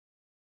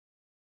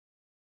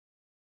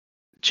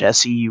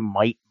 Jesse, you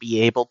might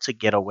be able to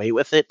get away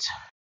with it,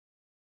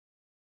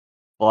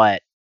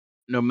 but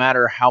no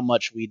matter how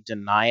much we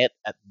deny it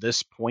at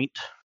this point,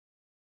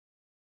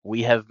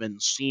 we have been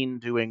seen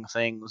doing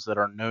things that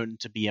are known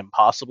to be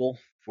impossible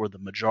for the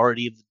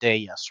majority of the day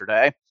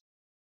yesterday.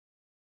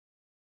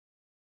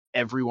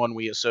 Everyone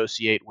we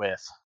associate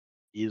with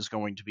is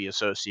going to be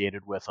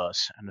associated with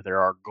us, and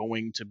there are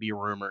going to be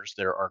rumors,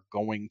 there are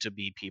going to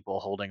be people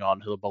holding on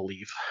to the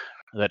belief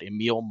that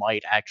Emil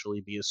might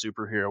actually be a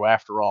superhero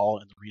after all,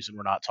 and the reason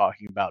we're not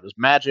talking about his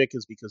magic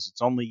is because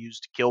it's only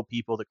used to kill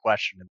people that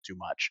question him too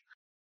much.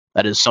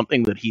 That is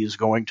something that he is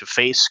going to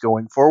face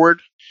going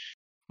forward,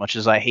 much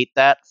as I hate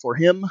that for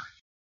him.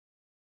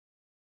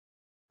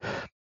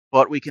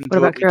 But we can What do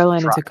about it.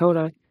 Carolina and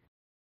Dakota?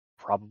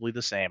 Probably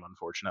the same,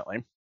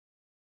 unfortunately.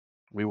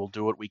 We will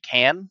do what we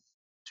can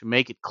to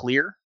make it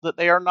clear that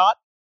they are not,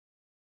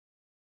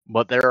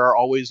 but there are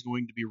always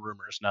going to be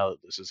rumors now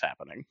that this is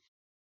happening.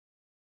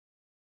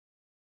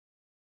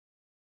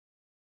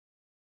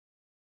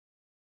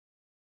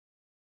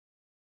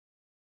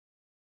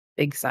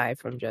 Big sigh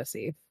from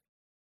Jesse.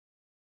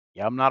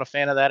 Yeah, I'm not a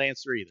fan of that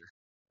answer either.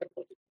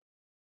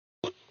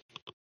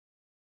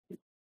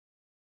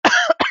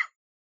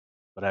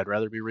 But I'd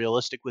rather be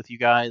realistic with you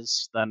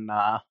guys than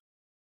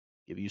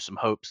give you some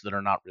hopes that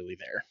are not really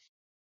there.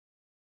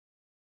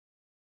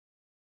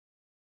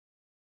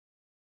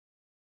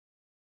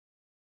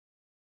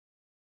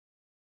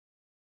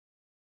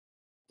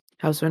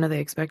 How soon are they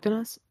expecting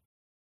us?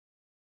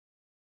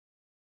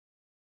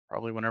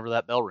 Probably whenever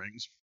that bell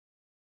rings.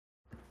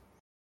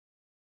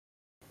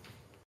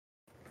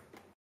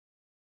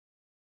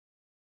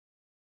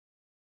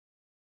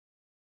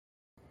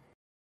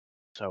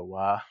 So,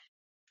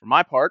 for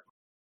my part,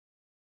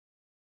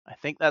 I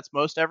think that's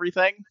most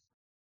everything.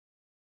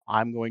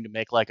 I'm going to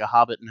make like a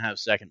hobbit and have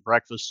second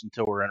breakfast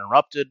until we're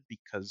interrupted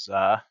because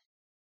I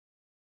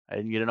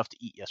didn't get enough to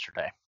eat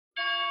yesterday.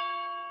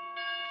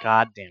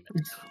 God damn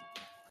it.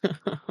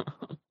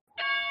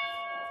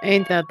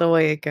 Ain't that the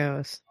way it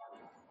goes?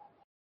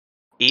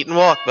 Eat and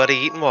walk, buddy.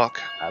 Eat and walk.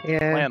 That's the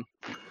Yeah. plan.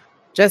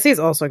 Jesse's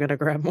also gonna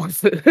grab more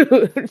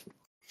food.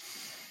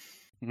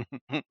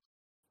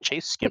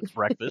 Chase skipped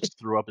breakfast,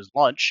 threw up his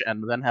lunch,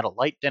 and then had a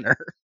light dinner.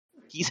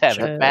 He's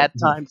having a Uh, bad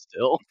time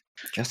still.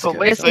 Jessica,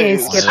 Well, Jesse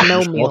ain't skipped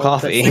no more meal.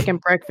 coffee. But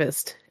second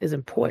breakfast is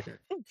important.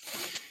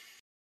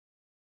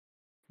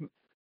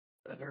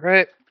 All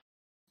right.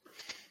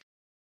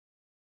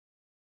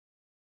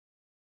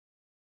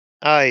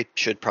 I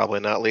should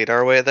probably not lead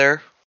our way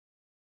there.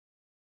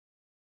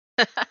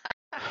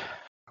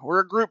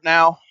 We're a group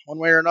now, one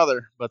way or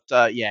another. But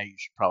yeah, you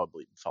should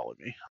probably follow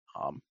me.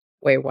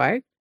 Wait,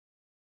 why?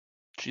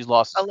 She's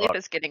lost as fuck.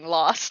 Aletha's getting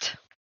lost.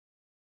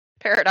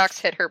 Paradox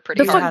hit her pretty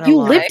The We fuck, hard. had a you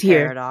lot lived of here.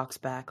 paradox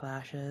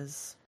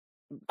backlashes.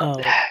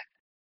 Oh,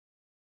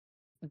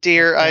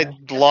 Dear, I Okay.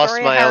 lost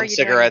Victoria, my how are own you doing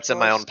cigarettes with in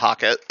my yours? own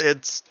pocket.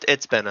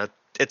 It's been a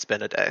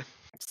day.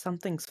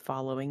 Something's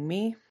following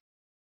me.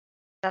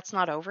 That's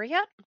not over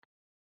yet?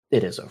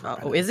 It is over.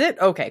 Oh, is it?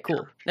 Okay,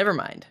 cool. Never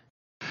mind.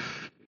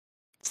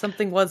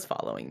 Something was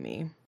following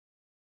me.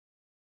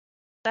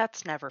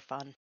 That's never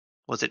fun.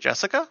 Was it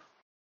Jessica?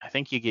 I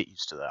think you get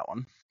used to that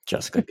one.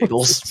 Jessica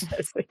giggles.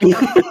 Jesse.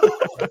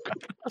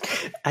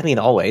 I mean,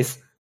 always.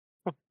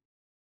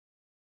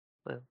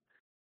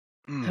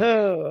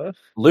 Oh.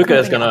 Luca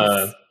is Something gonna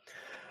else.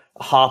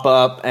 hop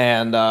up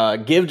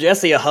and give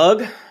Jesse a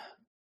hug.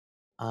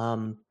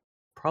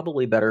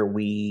 Probably better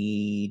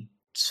we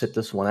sit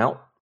this one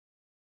out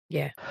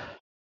Yeah.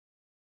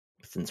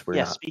 since we're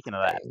Yeah, not. speaking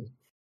of that,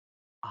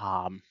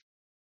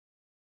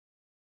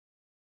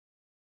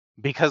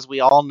 because we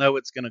all know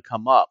it's going to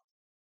come up.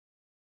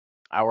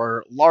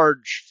 Our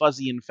large,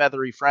 fuzzy, and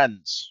feathery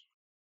friends.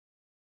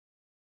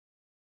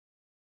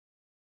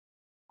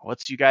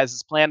 What's you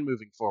guys' plan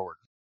moving forward?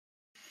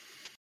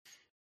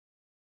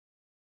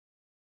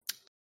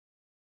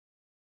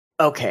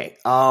 Okay.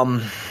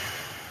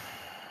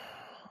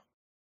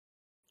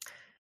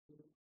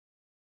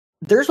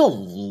 There's a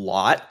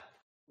lot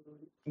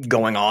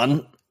going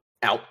on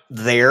out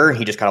there.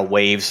 He just kind of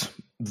waves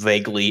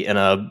vaguely in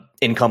a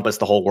encompass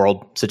the whole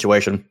world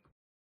situation.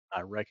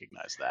 I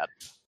recognize that.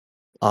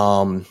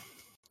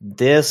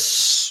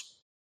 This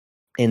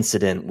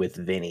incident with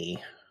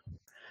Vinnie,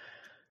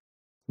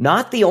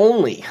 not the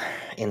only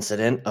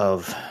incident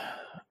of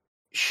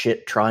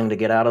shit trying to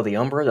get out of the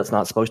Umbra that's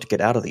not supposed to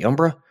get out of the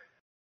Umbra.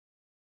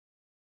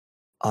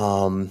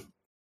 And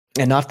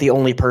not the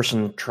only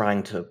person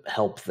trying to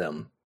help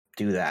them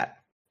do that.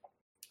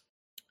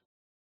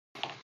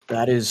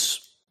 That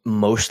is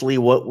mostly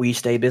what we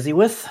stay busy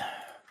with.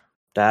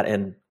 That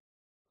and,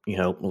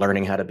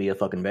 learning how to be a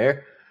fucking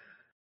bear.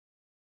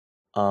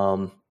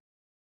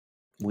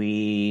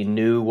 We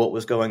knew what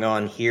was going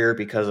on here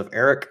because of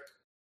Eric.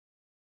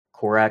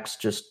 Korax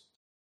just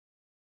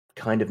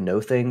kind of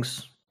know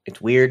things.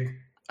 It's weird.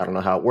 I don't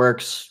know how it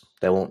works.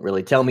 They won't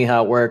really tell me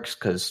how it works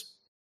because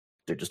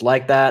they're just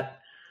like that.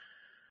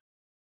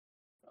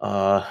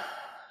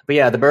 But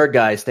yeah, the bird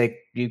guys,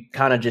 you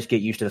kind of just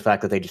get used to the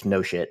fact that they just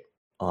know shit.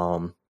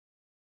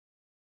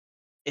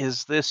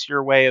 Is this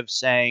your way of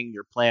saying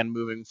your plan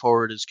moving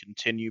forward is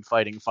continue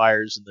fighting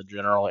fires in the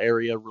general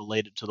area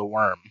related to the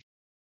worm?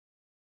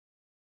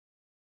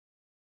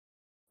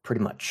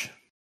 Pretty much.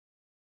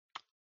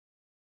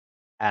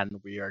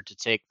 And we are to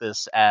take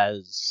this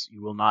as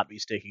you will not be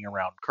sticking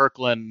around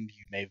Kirkland.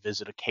 You may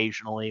visit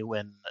occasionally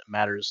when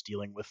matters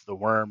dealing with the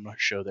worm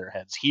show their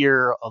heads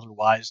here.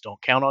 Otherwise,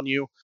 don't count on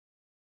you.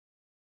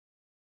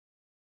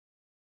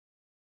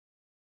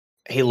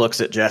 He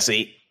looks at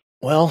Jesse.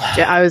 Well,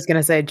 I was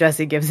gonna say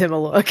Jesse gives him a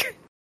look.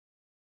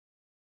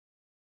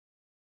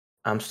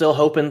 I'm still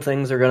hoping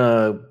things are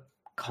gonna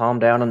calm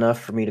down enough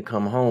for me to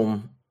come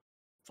home,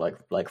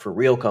 like for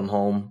real, come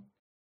home.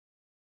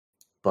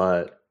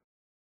 But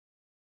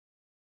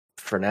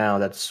for now,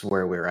 that's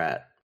where we're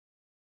at.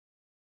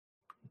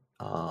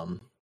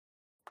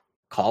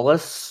 Call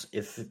us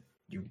if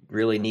you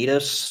really need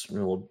us.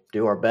 We'll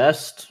do our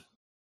best.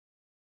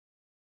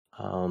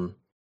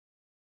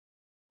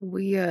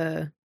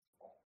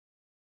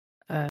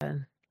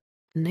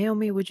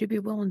 Naomi, would you be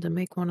willing to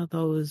make one of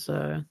those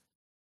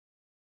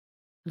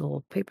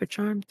little paper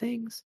charm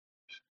things?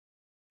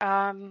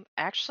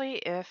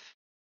 Actually, I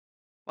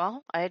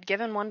had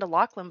given one to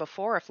Lachlan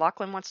before. If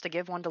Lachlan wants to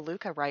give one to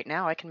Luca right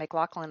now, I can make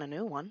Lachlan a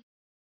new one.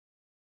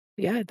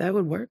 Yeah, that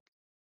would work.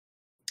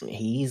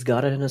 He's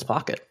got it in his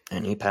pocket,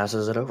 and he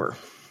passes it over.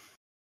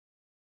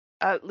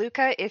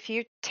 Luca, if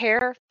you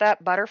tear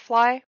that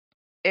butterfly,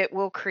 it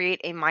will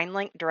create a mind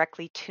link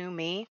directly to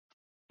me,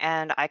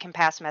 and I can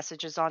pass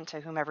messages on to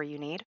whomever you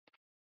need.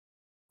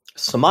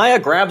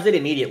 Samaya grabs it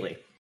immediately.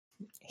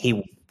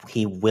 He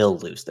will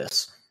lose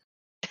this.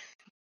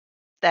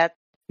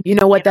 You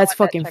know what? That's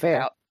fucking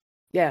fair. Out.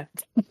 Yeah,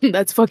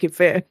 that's fucking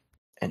fair.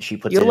 And she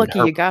puts You're it lucky in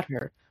her, you got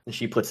her. And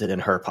she puts it in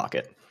her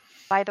pocket.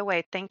 By the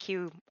way, thank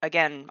you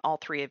again, all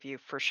three of you,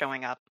 for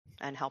showing up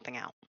and helping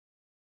out.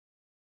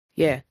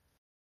 Yeah.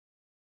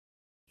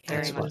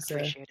 Very much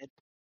appreciated.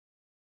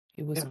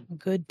 It was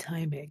good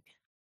timing.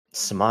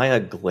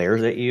 Samaya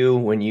glares at you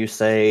when you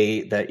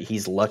say that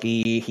he's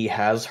lucky he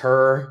has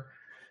her.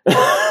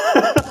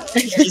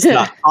 She's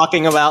not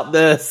talking about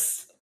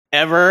this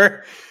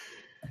ever.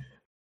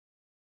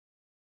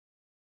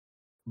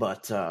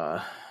 But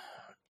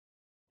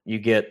you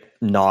get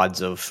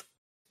nods of,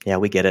 yeah,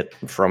 we get it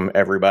from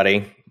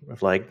everybody.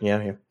 Of like,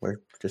 yeah, we're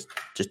just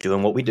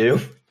doing what we do.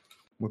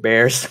 We're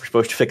bears. We're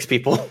supposed to fix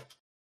people.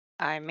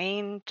 I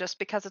mean, just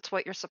because it's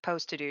what you're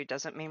supposed to do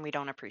doesn't mean we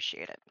don't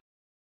appreciate it.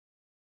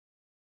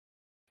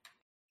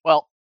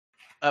 Well,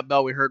 that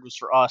bell we heard was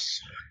for us.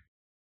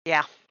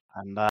 Yeah.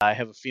 And I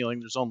have a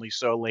feeling there's only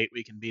so late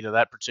we can be to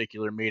that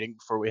particular meeting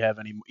before we have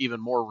even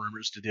more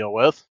rumors to deal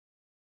with.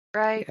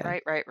 Right.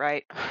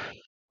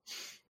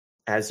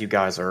 As you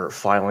guys are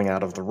filing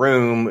out of the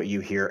room, you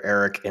hear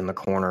Eric in the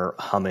corner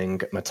humming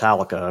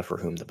Metallica, For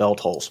Whom the Bell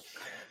Tolls.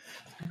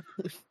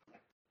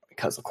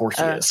 Because of course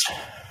he is.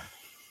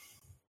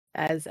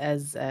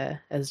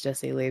 As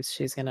Jesse leaves,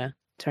 she's gonna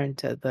turn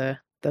to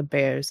the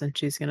bears and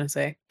she's gonna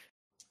say,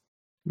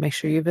 "Make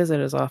sure you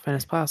visit as often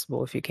as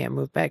possible if you can't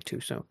move back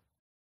too soon.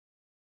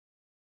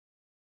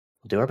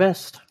 We'll do our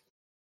best.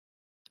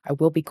 I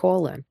will be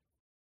calling."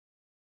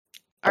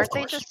 Aren't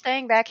they just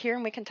staying back here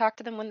and we can talk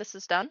to them when this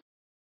is done?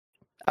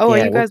 Oh,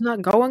 yeah, are you guys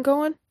not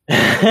going?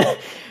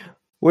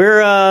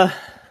 We're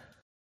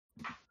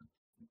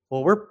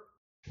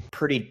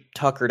pretty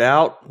tuckered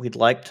out. We'd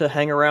like to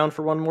hang around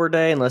for one more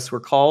day unless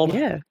we're called.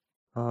 Yeah.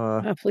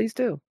 Please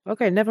do.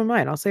 Okay, never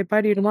mind. I'll say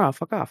bye to you tomorrow.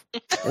 Fuck off.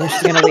 And then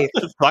she's gonna leave.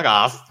 Fuck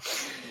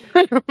off.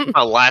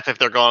 I'll laugh if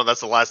they're gone.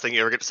 That's the last thing you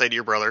ever get to say to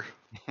your brother.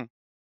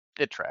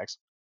 It tracks.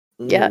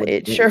 Yeah,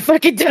 it sure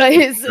fucking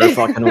does. Sure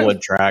fucking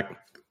would track.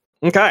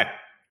 Okay.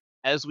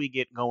 As we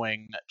get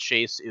going,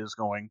 Chase is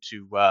going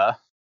to,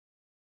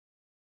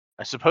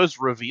 I suppose,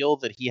 reveal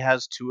that he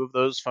has 2 of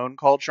those phone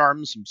call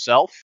charms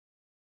himself.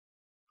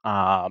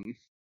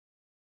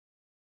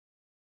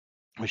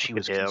 Which he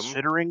was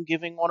considering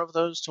giving one of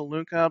those to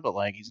Luca, but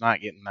he's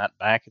not getting that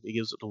back if he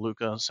gives it to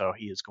Luca, so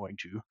he is going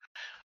to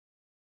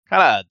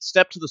kind of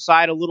step to the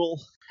side a little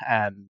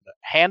and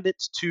hand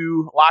it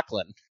to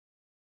Lachlan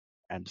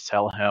and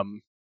tell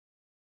him,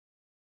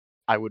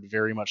 I would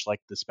very much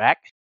like this back.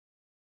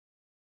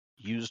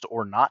 Used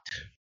or not,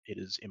 it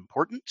is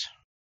important.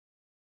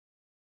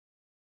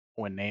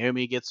 When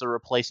Naomi gets a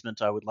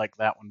replacement, I would like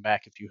that one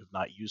back if you have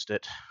not used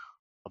it.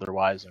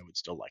 Otherwise, I would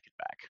still like it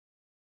back.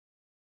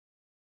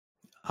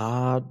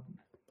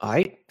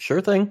 Alright,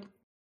 sure thing.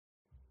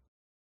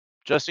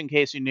 Just in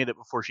case you need it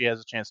before she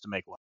has a chance to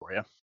make one for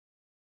you.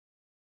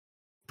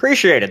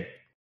 Appreciated.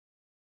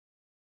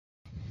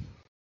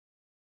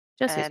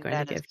 Jesse's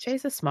going to give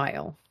Chase a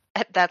smile.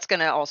 That's going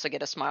to also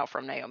get a smile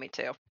from Naomi,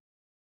 too.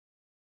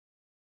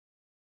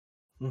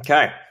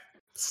 Okay,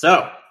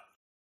 so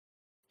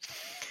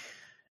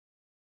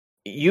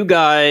you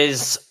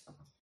guys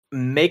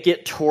make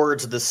it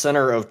towards the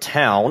center of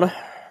town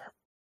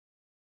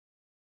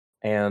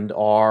and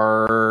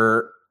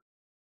are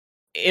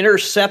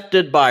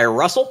intercepted by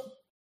Russell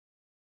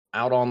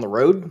out on the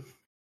road.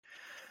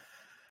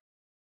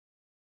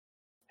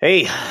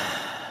 Hey,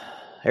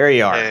 there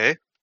you are. Hey.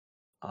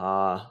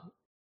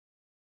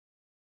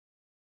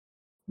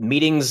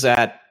 Meetings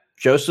at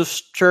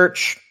Joseph's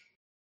church,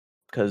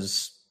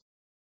 because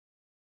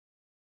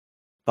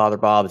Father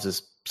Bob's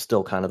is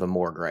still kind of a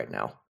morgue right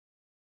now.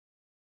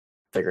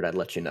 Figured I'd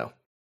let you know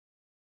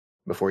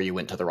before you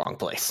went to the wrong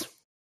place.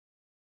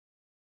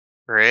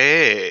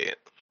 Great.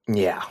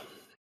 Yeah.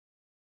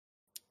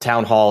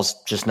 Town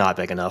hall's just not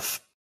big enough.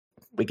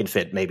 We can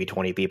fit maybe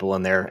 20 people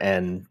in there,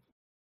 and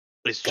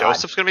Is God.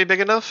 Joseph's going to be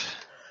big enough?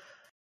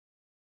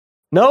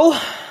 No,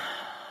 Then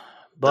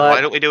but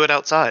why don't we do it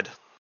outside?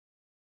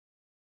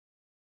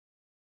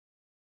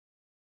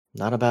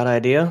 not a bad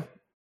idea.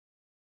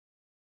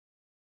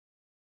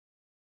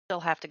 Still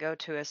have to go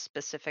to a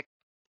specific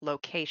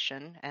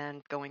location,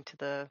 and going to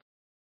the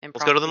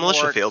Let's go to the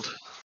militia morgue. field.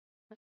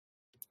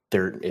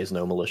 There is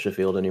no militia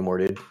field anymore,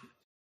 dude.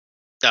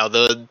 Now,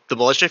 the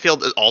militia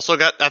field also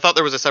got... I thought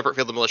there was a separate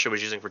field the militia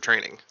was using for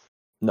training.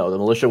 No, the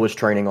militia was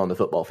training on the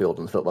football field,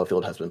 and the football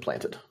field has been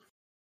planted.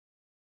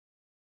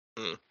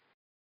 Hmm.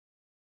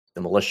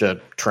 The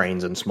militia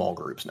trains in small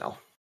groups now,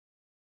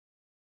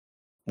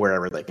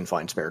 wherever they can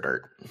find spare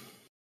dirt.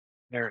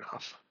 Fair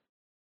enough.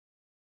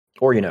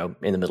 Or, in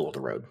the middle of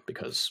the road,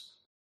 because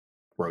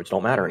roads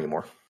don't matter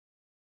anymore.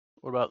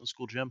 What about the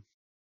school gym?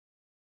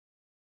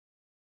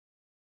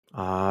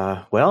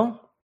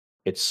 Well,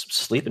 it's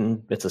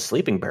a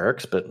sleeping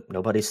barracks, but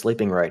nobody's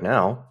sleeping right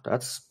now.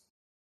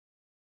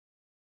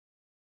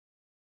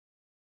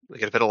 We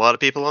could fit a lot of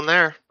people in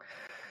there.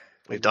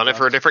 We've done it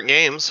for different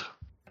games.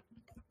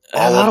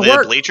 All of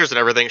the bleachers and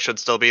everything should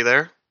still be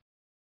there.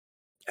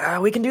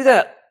 We can do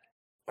that.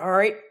 All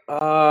right.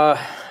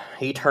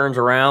 He turns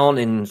around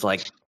and is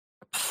like,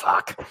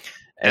 fuck.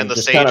 And the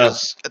just stage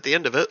is at the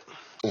end of it.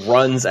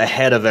 Runs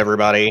ahead of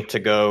everybody to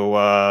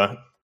go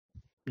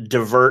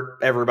divert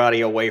everybody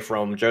away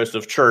from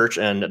Joseph Church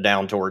and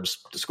down towards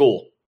the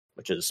school,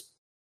 which is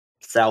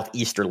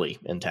southeasterly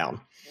in town.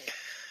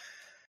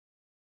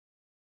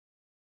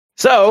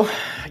 So,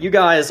 you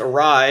guys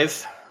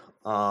arrive,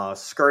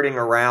 skirting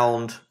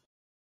around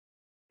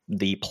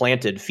the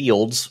planted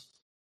fields,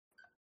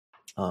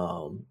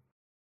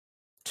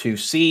 to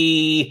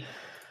see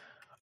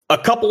a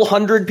couple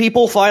hundred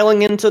people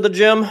filing into the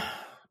gym.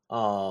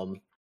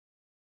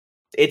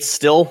 It's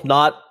still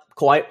not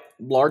quite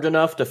large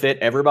enough to fit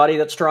everybody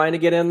that's trying to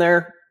get in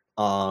there.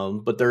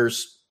 But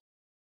there's,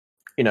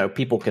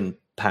 people can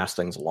pass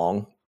things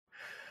along.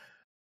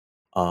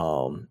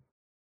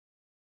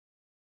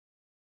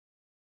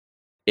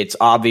 It's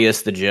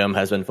obvious the gym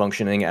has been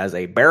functioning as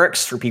a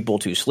barracks for people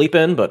to sleep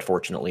in, but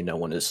fortunately no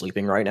one is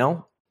sleeping right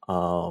now.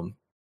 And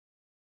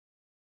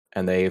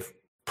they've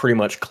pretty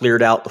much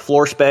cleared out the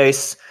floor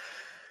space.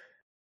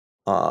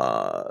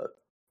 Father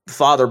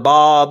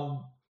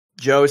Bob,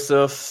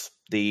 Joseph,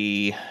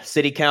 the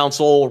city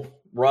council,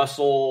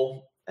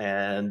 Russell,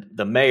 and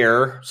the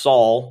mayor,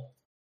 Saul,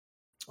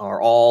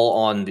 are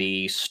all on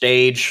the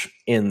stage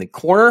in the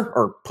corner,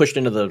 or pushed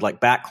into the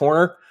back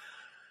corner,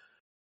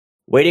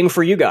 waiting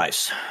for you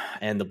guys.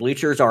 And the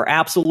bleachers are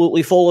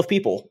absolutely full of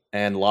people,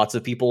 and lots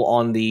of people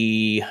on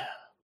the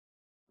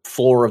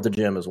floor of the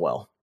gym as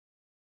well.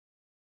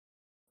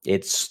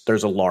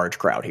 There's a large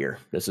crowd here.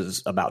 This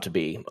is about to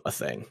be a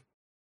thing.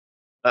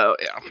 Oh,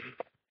 yeah.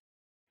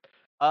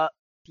 I'd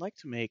like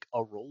to make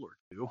a roll or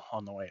two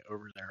on the way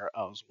over there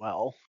as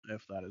well,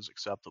 if that is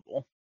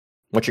acceptable.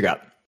 What you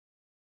got?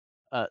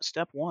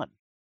 Step 1.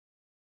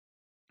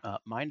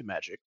 Mind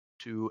magic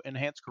to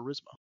enhance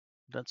charisma.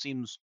 That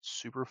seems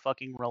super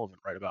fucking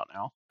relevant right about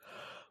now.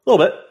 A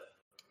little bit.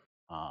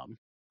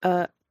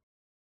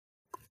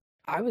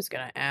 I was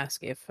gonna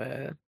ask if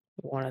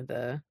one of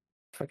the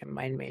fucking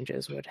mind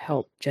mages would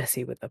help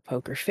Jesse with the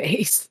poker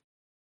face.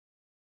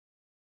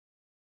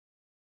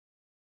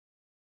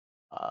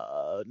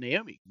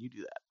 Naomi, can you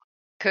do that?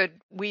 Could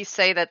we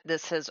say that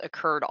this has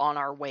occurred on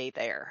our way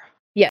there?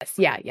 Yes,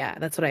 yeah.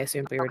 That's what I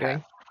assumed we were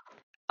doing.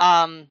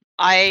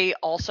 I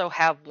also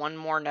have one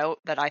more note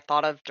that I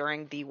thought of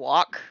during the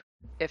walk,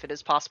 if it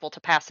is possible to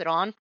pass it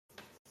on.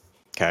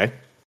 Okay.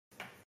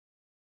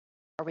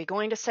 Are we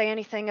going to say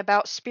anything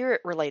about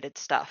spirit-related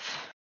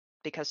stuff?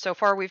 Because so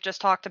far we've just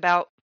talked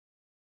about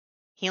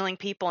healing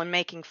people and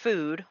making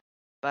food,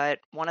 but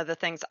one of the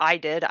things I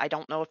did, I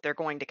don't know if they're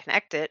going to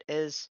connect it,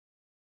 is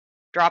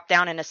drop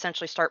down and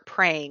essentially start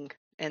praying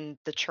in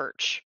the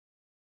church.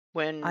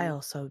 When I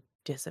also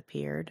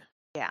disappeared.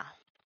 Yeah.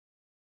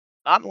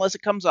 Not unless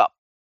it comes up.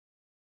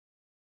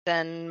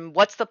 Then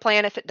what's the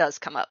plan if it does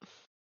come up?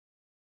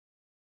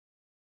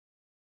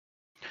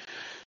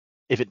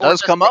 If it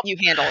does come up, you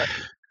handle it.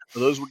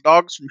 Those were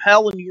dogs from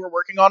hell, and you were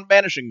working on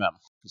banishing them.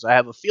 Because I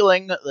have a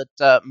feeling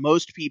that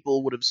most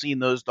people would have seen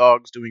those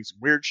dogs doing some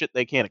weird shit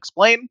they can't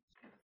explain.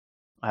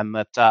 And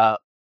that,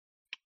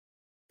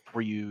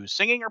 were you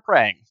singing or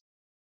praying?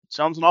 It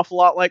sounds an awful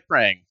lot like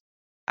praying.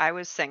 I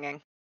was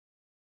singing.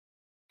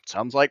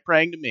 Sounds like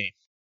praying to me.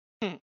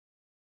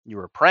 You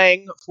were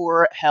praying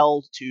for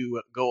hell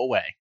to go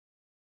away.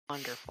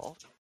 Wonderful.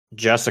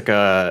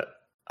 Jessica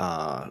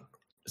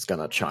is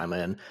going to chime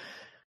in.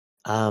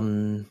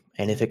 And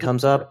if it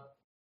comes up,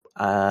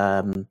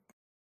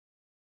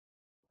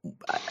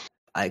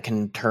 I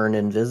can turn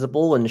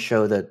invisible and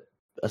show that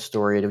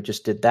Astoria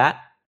just did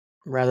that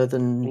rather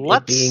than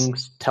it being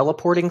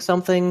teleporting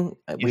something.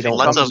 We don't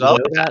let's comes up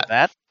up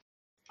that.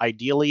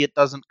 Ideally, it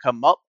doesn't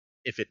come up.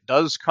 If it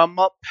does come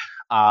up,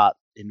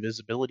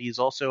 invisibility is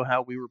also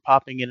how we were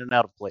popping in and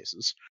out of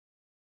places.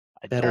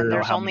 I don't know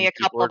there's how only many a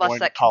people couple are of us going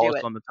to that can call do us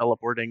it. on the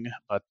teleporting,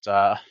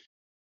 but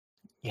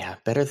yeah,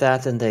 better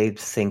that than they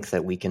think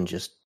that we can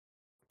just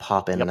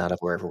pop in and out of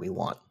wherever we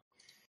want.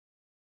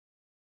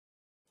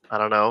 I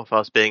don't know if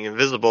us being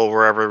invisible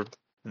wherever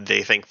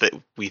they think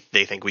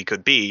we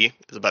could be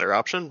is a better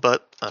option,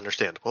 but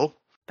understandable.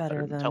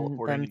 Better than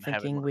teleporting them and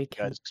having thinking one of we you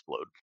can. guys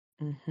explode.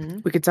 Mm-hmm.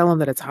 We could tell them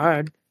that it's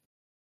hard.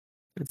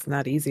 It's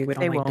not easy. We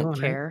don't They like won't doing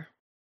care. it.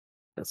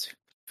 That's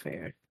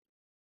fair.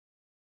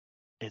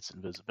 It's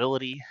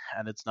invisibility,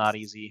 and it's not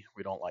easy.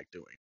 We don't like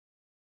doing.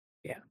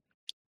 Yeah.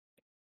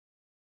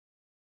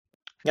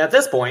 At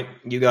this point,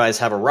 you guys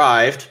have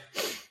arrived.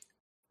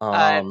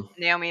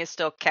 Naomi is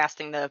still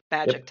casting the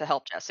magic to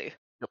help Jesse.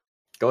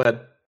 Go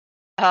ahead.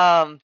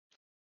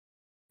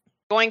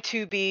 Going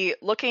to be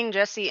looking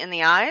Jesse in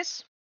the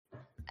eyes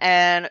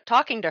and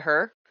talking to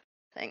her,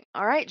 saying,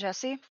 "All right,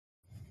 Jesse.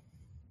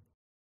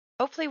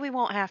 Hopefully we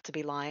won't have to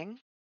be lying,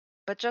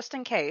 but just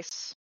in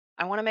case,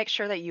 I want to make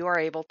sure that you are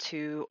able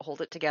to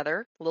hold it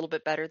together a little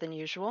bit better than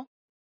usual.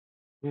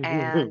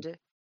 And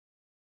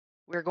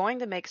we're going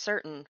to make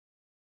certain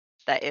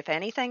that if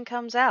anything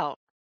comes out,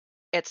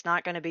 it's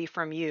not going to be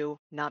from you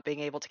not being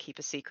able to keep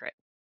a secret.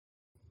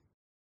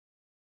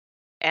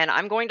 And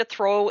I'm going to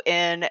throw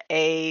in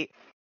a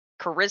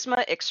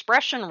charisma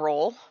expression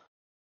roll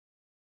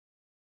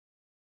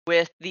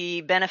with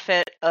the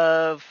benefit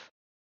of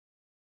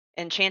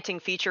enchanting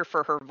feature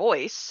for her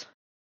voice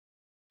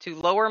to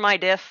lower my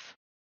diff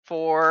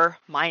for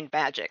mind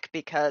magic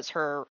because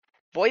her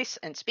voice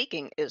and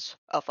speaking is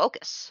a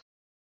focus.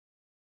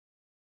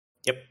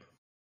 Yep.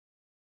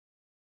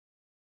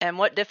 And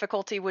what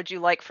difficulty would you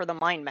like for the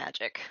mind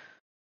magic?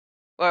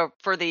 Or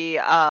for the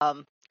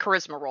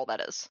charisma roll,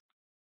 that is.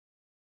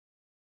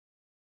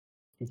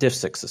 Diff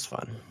 6 is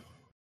fun.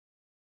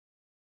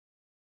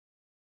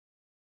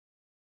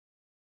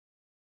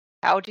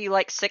 How do you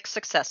like 6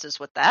 successes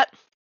with that?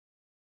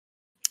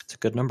 It's a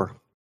good number.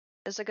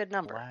 Is a good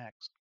number.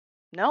 Relax.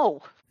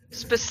 No,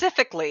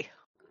 specifically.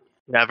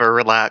 Never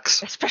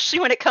relax. Especially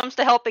when it comes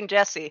to helping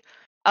Jesse.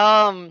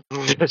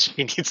 She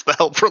needs the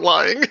help for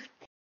lying.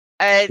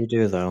 You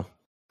do, though.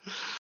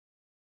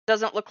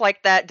 Doesn't look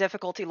like that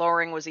difficulty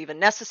lowering was even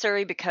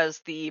necessary because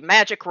the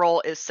magic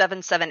roll is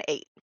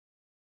 778.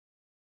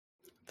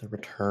 The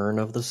return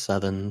of the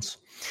sevens.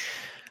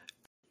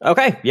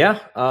 Okay, yeah.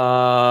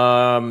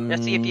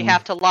 Jesse, if you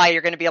have to lie,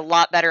 you're going to be a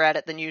lot better at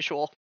it than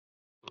usual.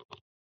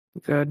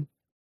 Good.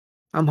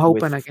 I'm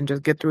hoping I can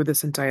just get through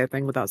this entire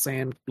thing without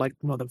saying like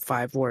more than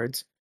 5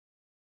 words.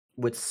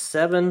 With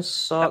 7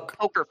 suck.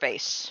 Poker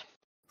face.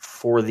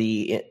 For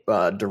the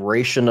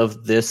duration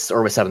of this,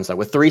 or with 7 suck.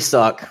 With 3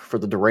 suck for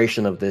the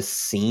duration of this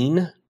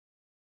scene.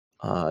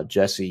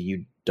 Jesse,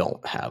 you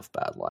don't have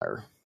bad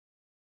liar.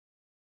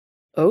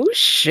 Oh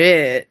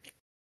shit.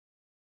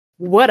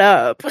 What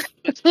up?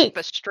 Let's keep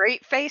a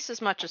straight face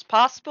as much as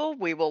possible.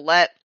 We will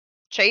let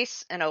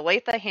Chase and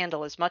Olathe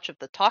handle as much of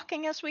the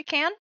talking as we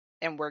can,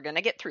 and we're going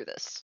to get through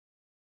this.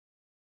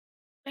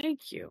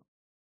 Thank you.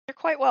 You're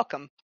quite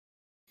welcome.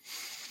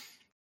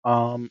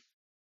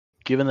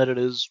 Given that it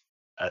is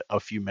a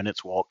few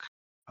minutes walk,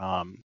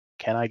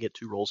 can I get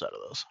 2 rolls out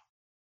of this?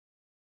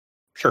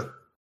 Sure.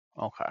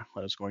 Okay,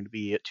 that is going to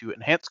be to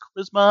enhance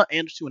charisma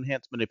and to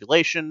enhance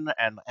manipulation,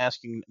 and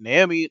asking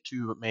Naomi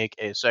to make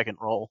a second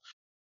roll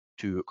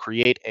to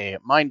create a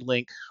mind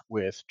link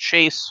with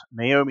Chase,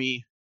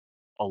 Naomi,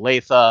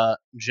 Olathe,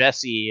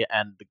 Jesse,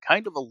 and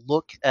kind of a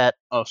look at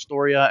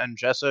Astoria and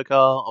Jessica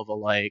of a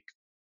like,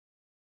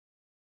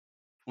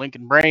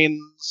 Lincoln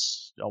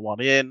Brains, don't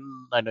want in,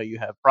 I know you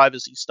have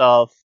privacy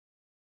stuff.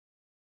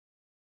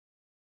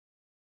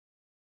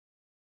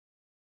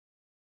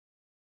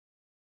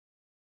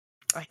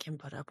 I can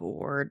put up a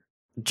word.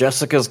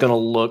 Jessica's gonna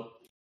look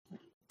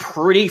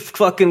pretty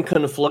fucking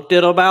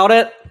conflicted about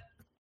it.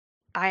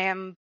 I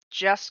am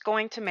just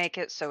going to make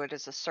it so it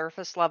is a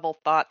surface level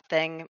thought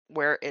thing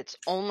where it's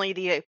only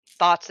the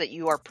thoughts that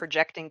you are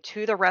projecting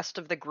to the rest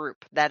of the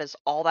group. That is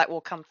all that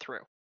will come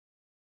through.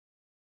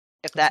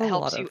 If that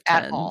helps you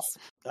at all.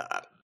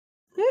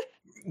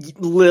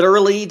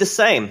 Literally the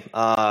same.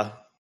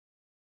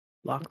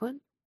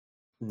 Lachlan?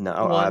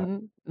 No.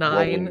 1,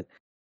 9,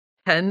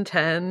 10,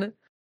 10,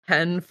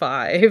 10,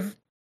 5.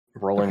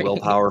 Rolling Right.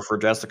 willpower for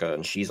Jessica,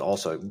 and she's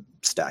also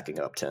stacking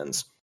up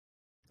 10s.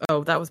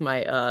 Oh, that was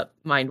my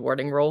mind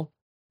warding roll.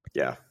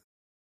 Yeah.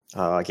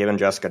 Given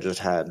Jessica just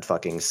had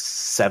fucking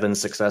 7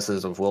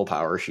 successes of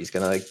willpower, she's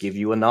gonna give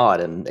you a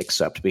nod and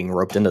accept being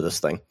roped into this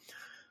thing.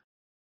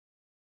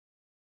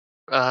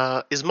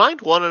 Is mind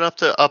 1 enough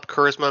to up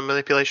charisma and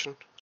manipulation?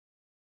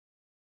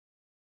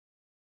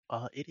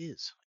 It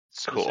is.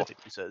 It Cool.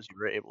 specifically says you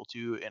were able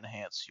to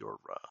enhance your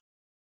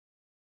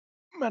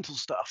mental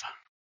stuff.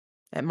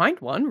 At mind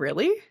 1,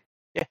 really?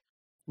 Yeah.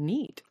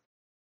 Neat.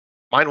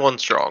 Mine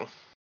one's strong.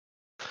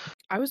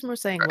 I was more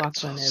saying Right,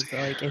 Lachlan so is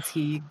like, is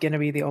he gonna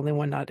be the only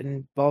one not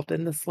involved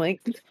in this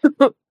link?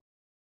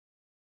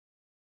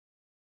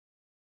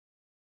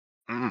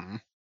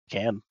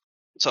 Can.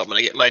 So I'm going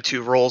to get my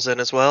 2 rolls in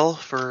as well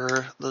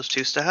for those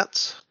 2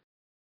 stats.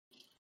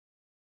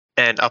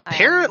 And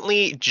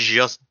apparently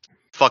just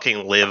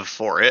fucking live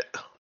for it.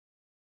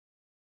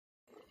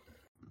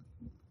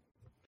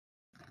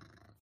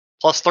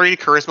 +3 to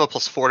charisma,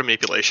 +4 to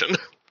manipulation.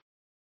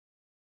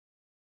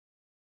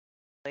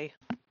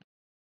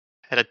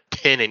 Had a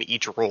 10 in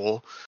each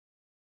roll.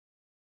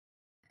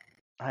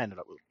 I ended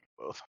up with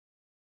both.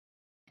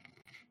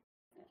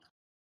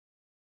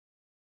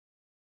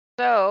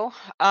 So,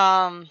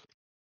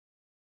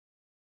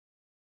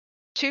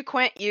 2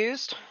 quint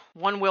used,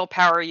 1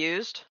 willpower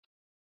used.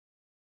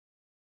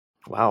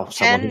 Wow,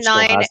 someone who 10, still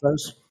 9. has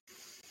those?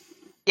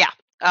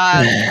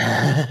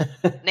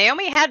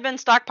 Naomi had been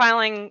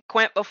stockpiling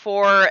quint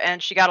before,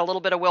 and she got a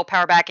little bit of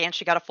willpower back, and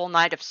she got a full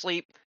night of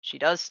sleep. She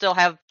does still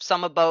have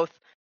some of both.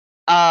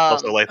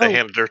 Also, like, they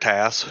handed her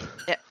tasks.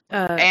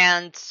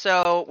 And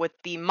so with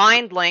the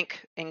mind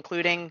link,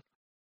 including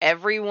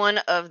everyone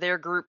of their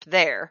group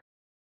there,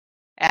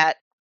 at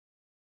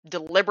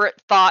deliberate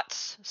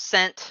thoughts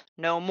sent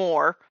no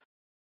more,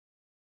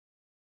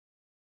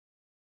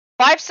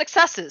 5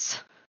 successes,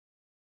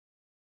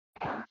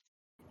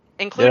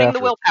 including the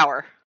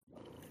willpower.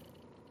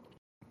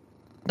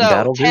 So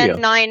That'll do 10, ya.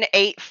 9,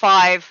 8,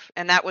 5,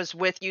 and that was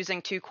with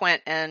using 2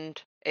 quint and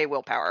a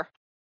willpower.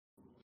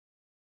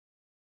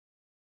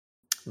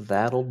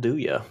 That'll do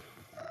ya.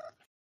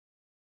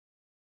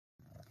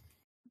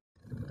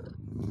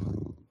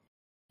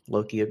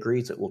 Loki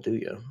agrees it will do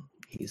ya.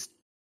 He's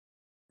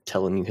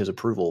telling you his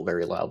approval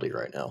very loudly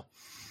right now.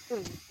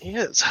 He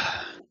is.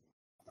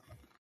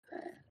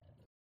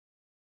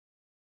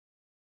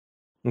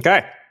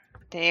 Okay.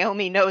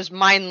 Naomi knows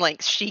mind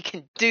links. She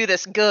can do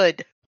this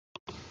good.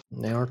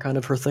 They are kind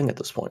of her thing at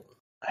this point.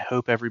 I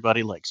hope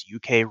everybody likes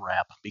UK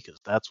rap, because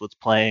that's what's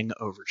playing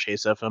over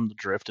Chase FM, The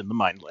Drift, and the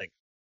Mind Link.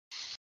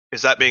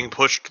 Is that being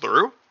pushed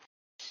through?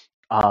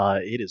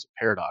 It is a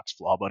paradox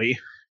flaw, buddy.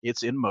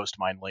 It's in most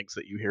Mind Links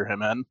that you hear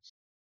him in.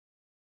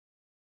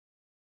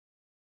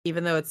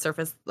 Even though it's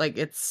surface, like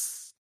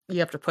you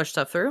have to push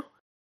stuff through.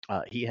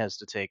 He has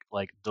to take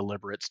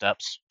deliberate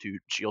steps to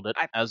shield it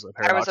as a I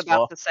paradox was flaw.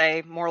 about to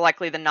say, more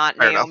likely than not,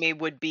 Fair Naomi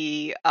would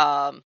be,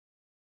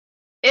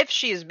 if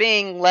she is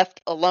being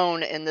left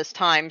alone in this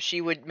time,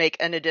 she would make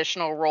an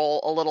additional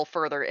roll a little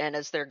further in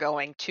as they're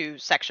going to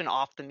section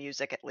off the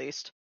music at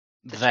least.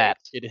 That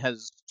it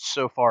has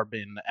so far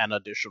been an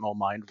additional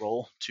mind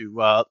roll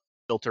to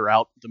filter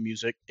out the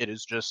music. It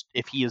is just,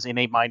 if he is in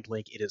a mind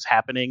link, it is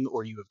happening,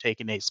 or you have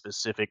taken a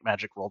specific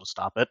magic roll to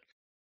stop it.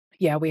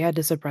 Yeah, we had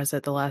to suppress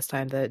it the last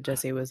time that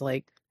Jessie was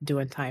like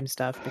doing time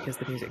stuff because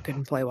the music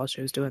couldn't play while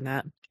she was doing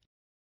that.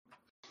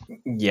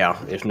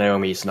 Yeah, if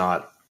Naomi's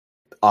not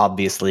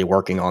obviously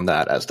working on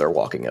that as they're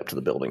walking up to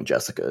the building,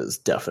 Jessica is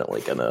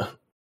definitely gonna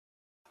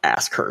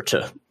ask her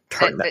to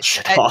turn that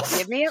shit off.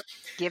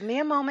 Give me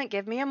a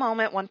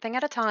moment, one thing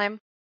at a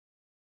time.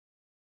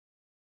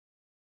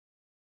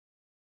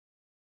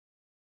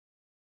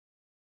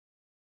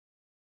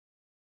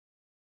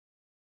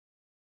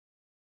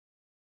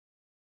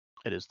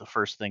 It is the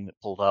first thing that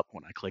pulled up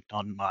when I clicked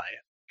on my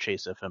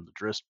Chase FM The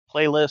Drift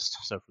playlist.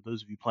 So for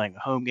those of you playing a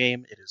home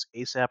game, it is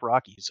ASAP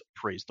Rocky's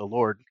Praise the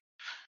Lord.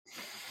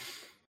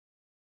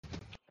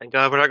 Thank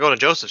God we're not going to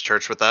Joseph's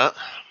church with that.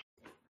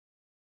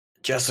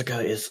 Jessica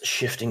is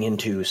shifting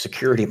into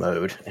security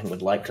mode and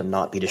would like to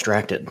not be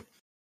distracted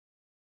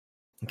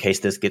in case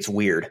this gets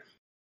weird.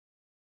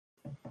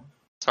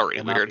 It's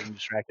already Not weird. being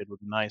distracted would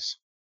be nice.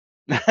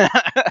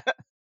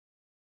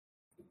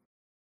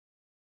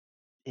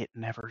 It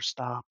never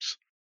stops.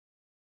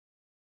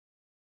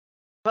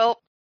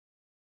 Well,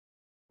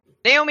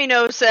 Naomi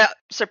knows that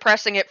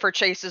suppressing it for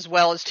Chase as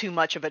well is too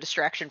much of a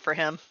distraction for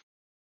him.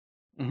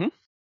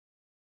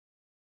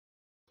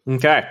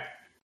 Okay.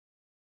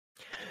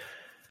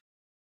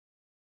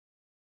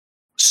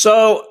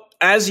 So,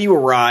 as you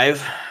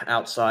arrive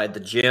outside the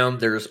gym,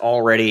 there's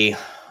already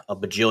a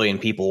bajillion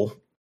people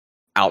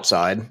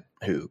outside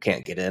who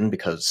can't get in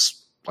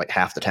because like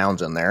half the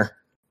town's in there.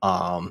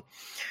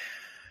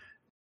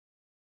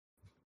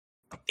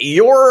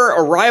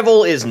 Your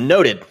arrival is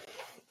noted.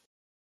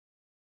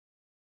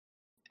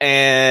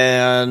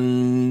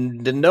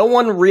 And no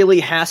one really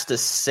has to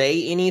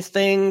say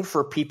anything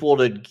for people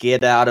to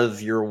get out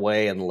of your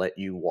way and let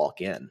you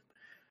walk in.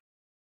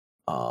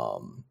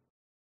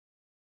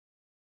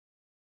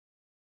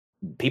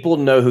 People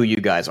know who you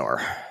guys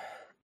are.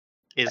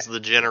 Is the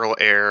general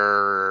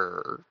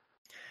air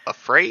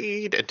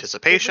afraid? Did we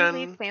Anticipation?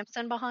 leave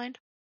Samson behind?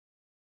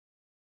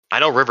 I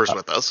know River's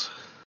with us.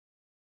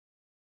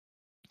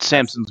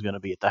 Samson's going to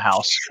be at the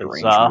house.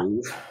 Strange 'Cause,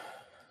 move.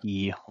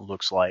 he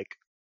looks like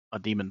a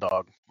demon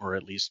dog, or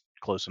at least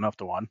close enough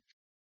to one.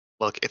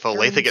 Look, if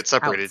Olathe gets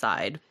separated,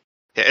 outside.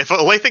 yeah, if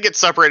Olathe gets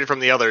separated from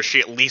the others, she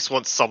at least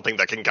wants something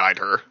that can guide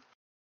her.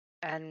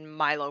 And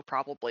Milo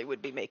probably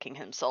would be making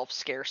himself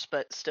scarce,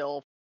 but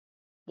still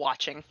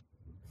watching.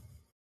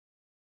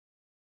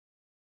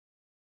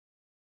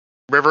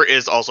 River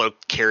is also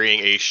carrying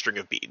a string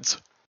of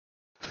beads.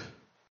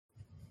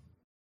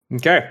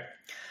 Okay.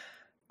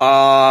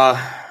 Because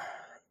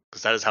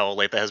that is how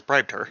Olathe has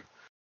bribed her.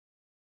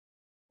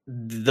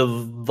 The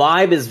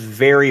vibe is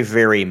very,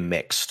 very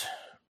mixed.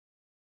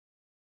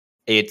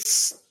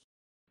 It's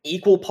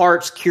equal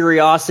parts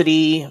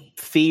curiosity,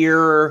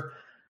 fear,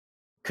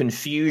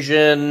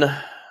 confusion.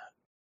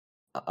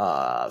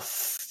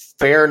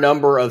 Fair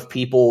number of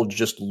people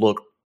just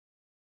look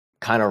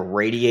kind of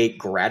radiate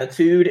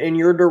gratitude in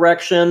your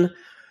direction.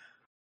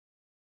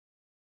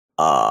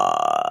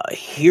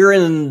 Here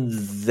and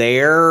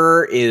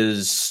there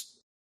is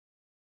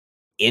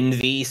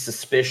envy,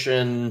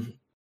 suspicion.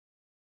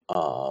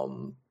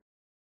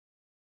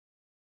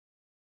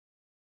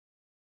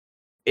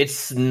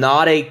 It's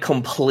not a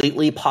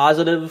completely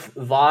positive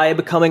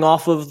vibe coming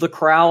off of the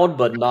crowd,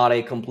 but not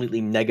a completely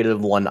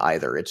negative one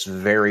either. It's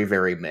very,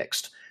 very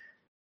mixed.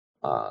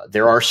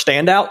 There are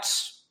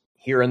standouts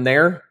here and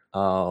there.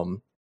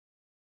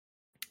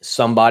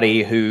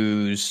 Somebody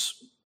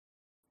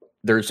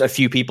there's a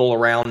few people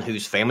around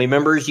whose family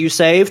members you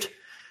saved,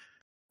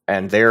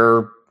 and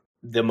they're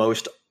the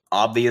most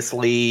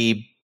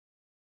obviously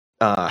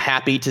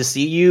happy to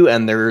see you,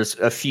 and there's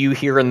a few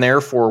here and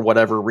there for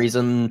whatever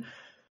reason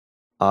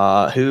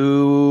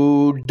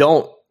who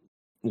don't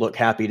look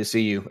happy to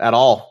see you at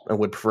all and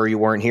would prefer you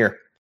weren't here.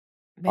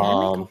 May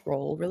I make a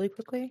roll really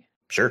quickly?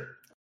 Sure.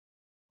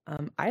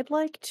 I'd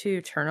like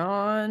to turn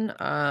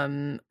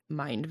on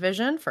mind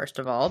vision, first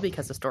of all,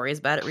 because the story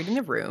is bad at reading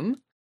the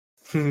room.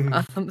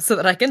 So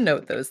that I can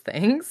note those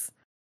things.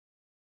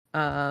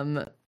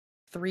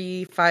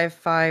 3, 5,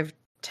 5,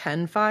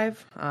 10,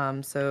 5.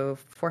 So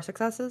 4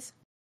 successes.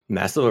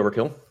 Massive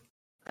overkill.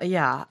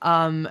 Yeah.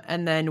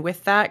 And then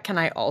with that, can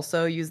I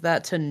also use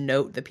that to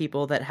note the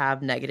people that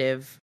have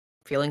negative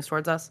feelings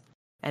towards us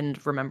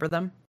and remember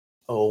them?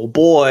 Oh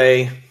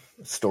boy.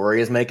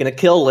 Story is making a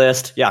kill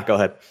list. Yeah, go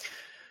ahead.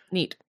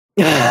 Neat.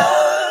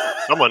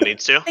 Someone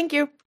needs to. Thank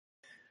you.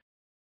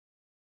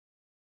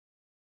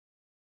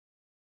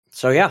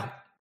 So yeah.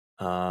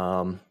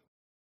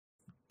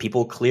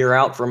 People clear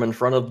out from in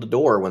front of the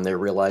door when they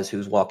realize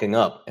who's walking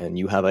up, and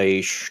you have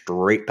a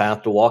straight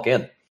path to walk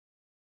in.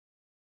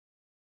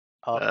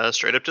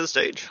 Straight up to the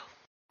stage.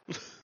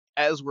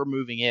 As we're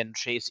moving in,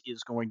 Chase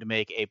is going to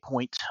make a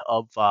point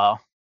of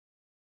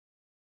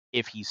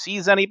if he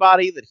sees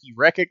anybody that he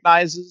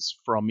recognizes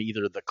from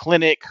either the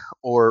clinic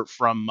or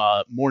from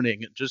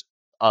morning, just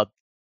a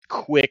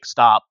quick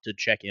stop to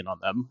check in on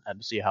them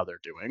and to see how they're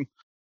doing.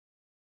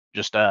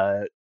 Just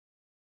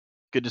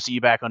good to see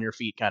you back on your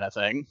feet kind of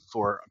thing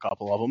for a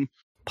couple of them.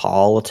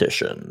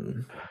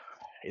 Politician.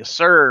 Yes,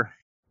 sir.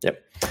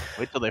 Yep.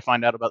 Wait till they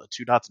find out about the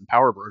 2 dots in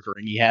power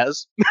brokering he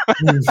has.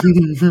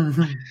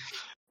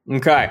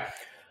 Okay.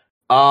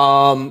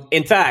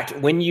 In fact,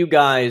 when you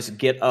guys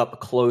get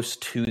up close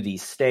to the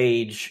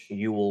stage,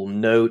 you will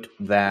note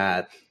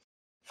that,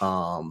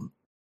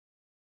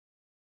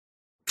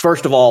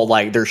 first of all,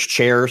 like, there's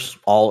chairs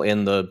all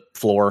in the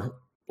floor,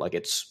 like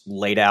it's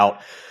laid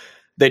out.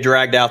 They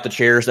dragged out the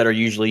chairs that are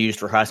usually used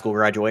for high school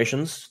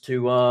graduations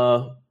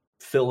to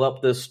fill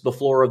up the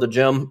floor of the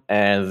gym,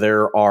 and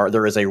there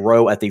is a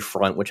row at the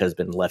front which has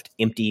been left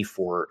empty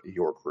for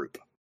your group.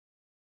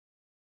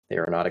 They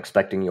are not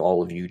expecting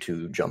all of you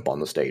to jump on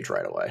the stage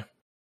right away.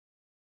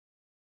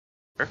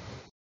 Sure.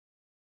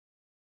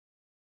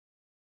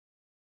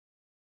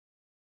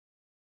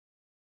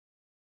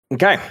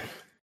 Okay.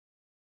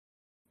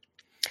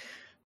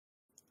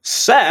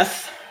 Saul.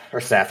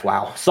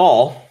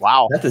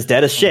 Wow. Seth is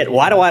dead as shit.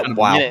 Why do I?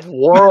 Wow.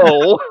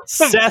 Whoa.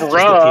 Seth just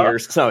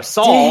appears. So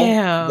Saul,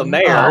 Damn. the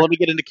mayor. Let me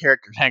get into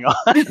character. Hang on.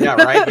 Yeah,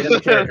 right. Get into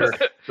character.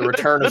 The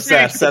return of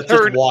Seth. Seth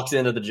just walks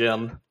into the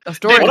gym. A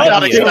story. Did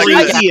not expect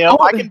this.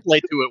 I can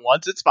play to it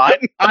once. It's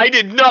fine. I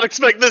did not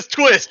expect this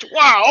twist.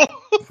 Wow.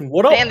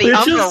 What up, Man, the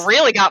bitches? Umbra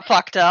really got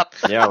fucked up.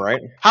 Yeah,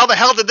 right. How the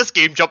hell did this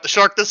game jump the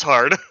shark this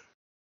hard?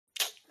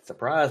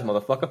 Surprise,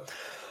 motherfucker.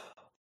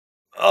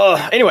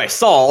 Anyway,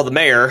 Saul, the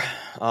mayor,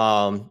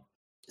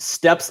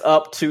 steps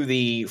up to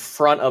the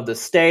front of the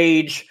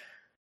stage,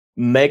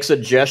 makes a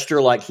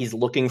gesture like he's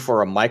looking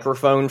for a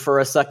microphone for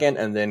a second,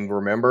 and then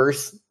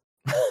remembers.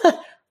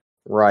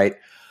 Right.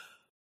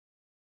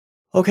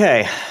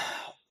 Okay.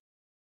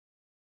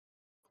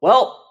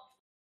 Well,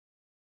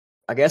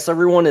 I guess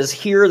everyone is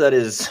here that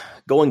is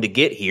going to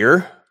get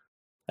here,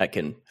 that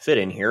can fit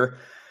in here.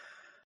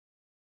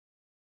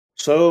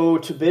 So,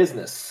 to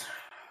business.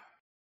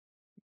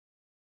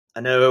 I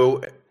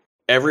know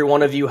every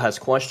one of you has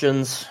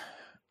questions.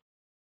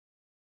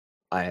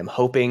 I am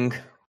hoping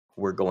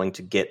we're going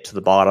to get to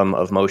the bottom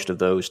of most of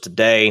those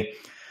today.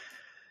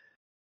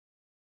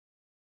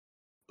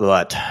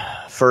 But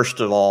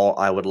first of all,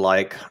 I would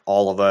like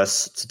all of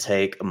us to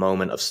take a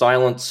moment of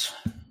silence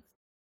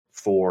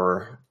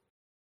for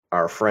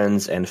our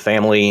friends and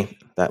family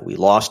that we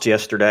lost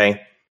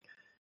yesterday.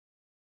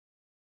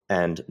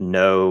 And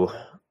know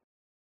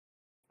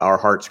our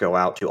hearts go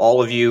out to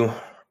all of you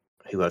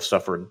who have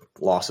suffered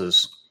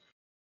losses.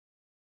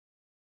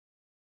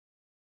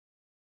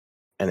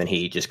 And then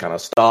he just kind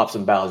of stops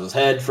and bows his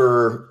head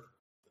for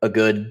a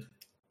good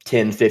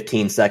 10,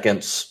 15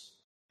 seconds.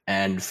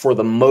 And for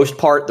the most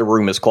part, the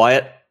room is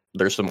quiet.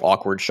 There's some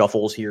awkward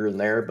shuffles here and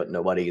there, but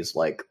nobody's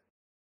like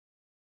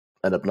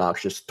an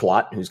obnoxious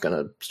twat who's going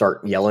to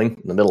start yelling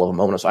in the middle of a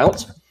moment of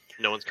silence.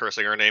 No one's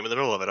cursing our name in the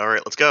middle of it. All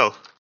right, let's go.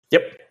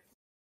 Yep.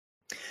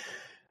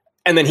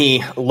 And then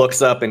he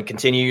looks up and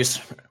continues.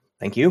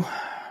 Thank you.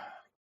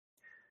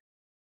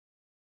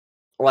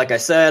 Like I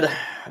said,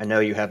 I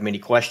know you have many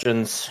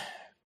questions.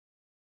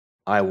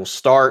 I will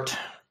start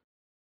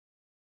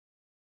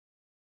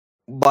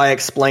by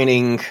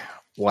explaining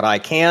what I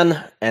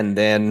can and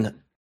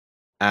then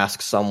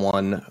ask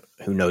someone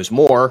who knows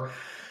more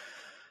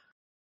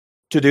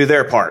to do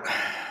their part.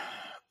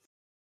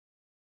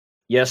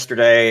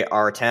 Yesterday,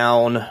 our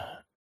town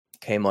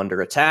came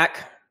under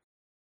attack.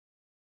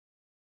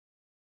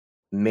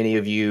 Many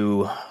of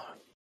you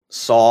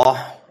saw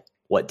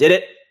what did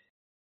it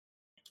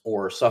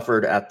or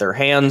suffered at their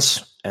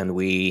hands, and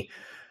we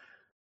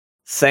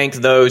thank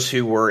those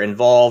who were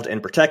involved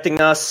in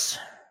protecting us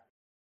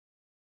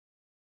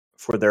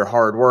for their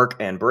hard work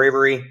and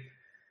bravery.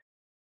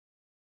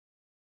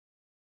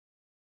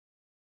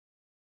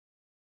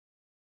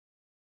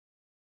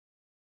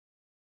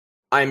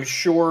 I'm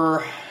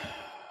sure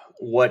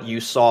what you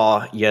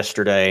saw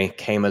yesterday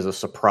came as a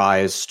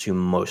surprise to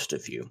most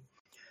of you.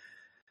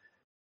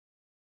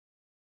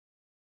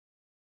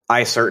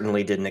 I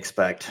certainly didn't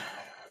expect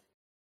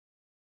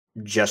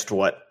just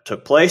what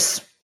took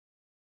place.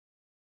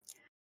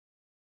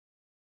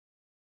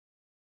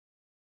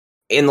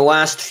 In the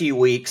last few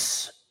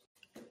weeks,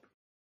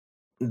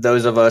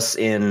 those of us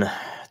in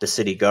the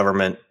city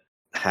government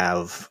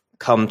have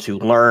come to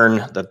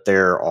learn that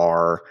there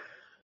are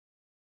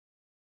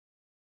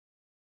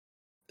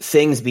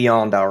things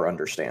beyond our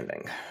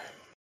understanding.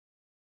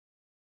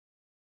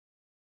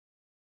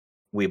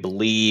 We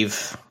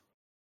believe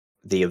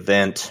the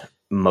event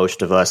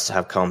most of us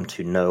have come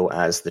to know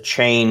as the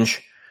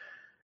change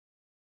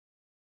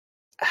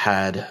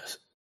had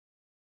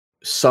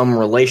some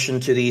relation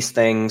to these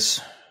things.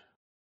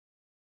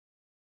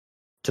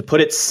 To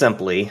put it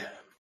simply,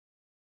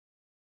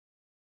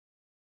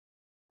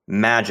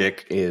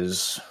 magic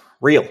is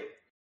real.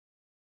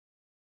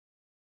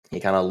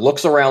 He kind of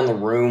looks around the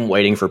room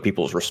waiting for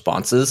people's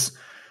responses.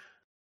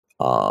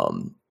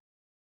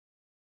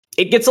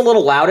 It gets a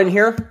little loud in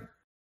here.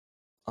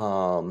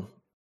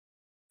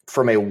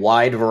 From a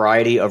wide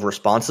variety of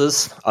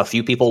responses, a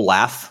few people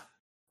laugh,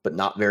 but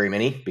not very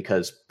many,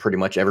 because pretty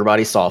much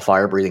everybody saw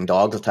fire-breathing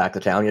dogs attack the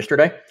town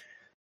yesterday.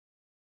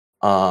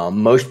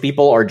 Most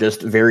people are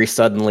just very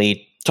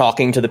suddenly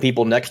talking to the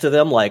people next to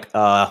them, like,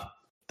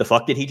 the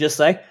fuck did he just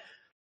say?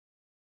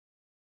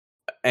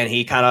 And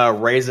he kind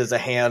of raises a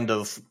hand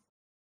of,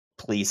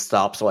 please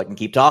stop so I can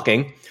keep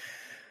talking.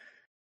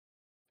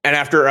 And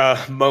after a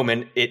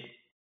moment, it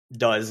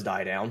does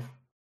die down.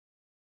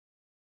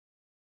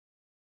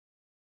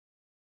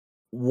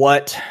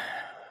 What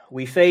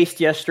we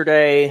faced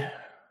yesterday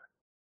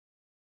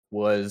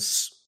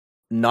was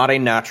not a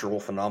natural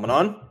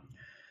phenomenon.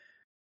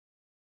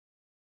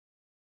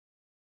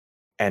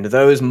 And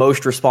those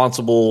most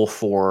responsible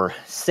for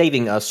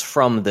saving us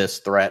from this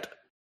threat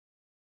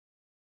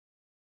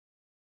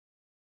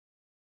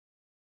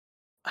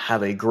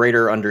have a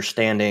greater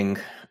understanding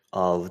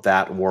of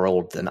that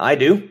world than I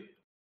do.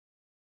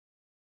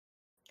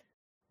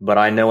 But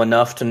I know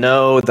enough to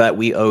know that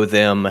we owe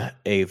them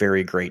a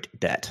very great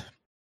debt.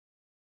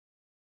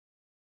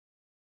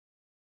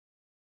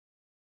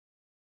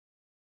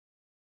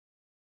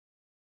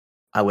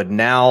 I would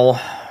now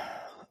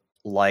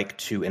like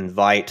to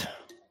invite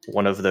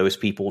one of those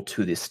people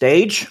to the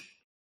stage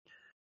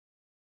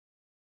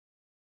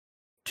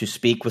to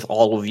speak with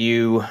all of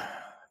you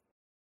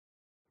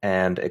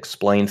and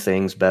explain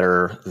things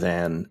better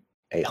than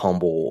a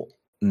humble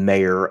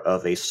mayor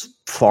of a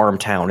farm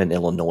town in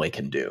Illinois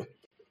can do.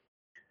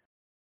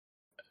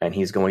 And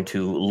he's going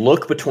to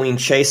look between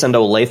Chase and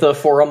Olathe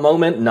for a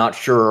moment, not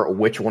sure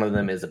which one of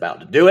them is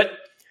about to do it.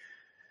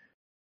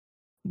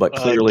 But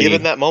clearly,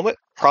 given that moment,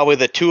 probably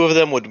the two of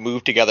them would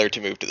move together to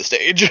move to the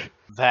stage.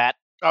 That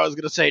I was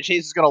gonna say,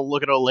 Chase is gonna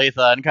look at Olathe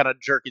and kind of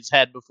jerk his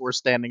head before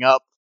standing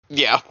up.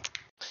 Yeah.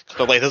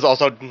 Olathe is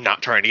also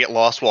not trying to get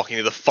lost walking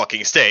to the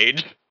fucking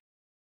stage.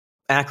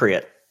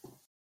 accurate.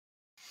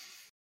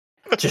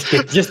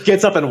 Just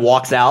gets up and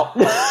walks out.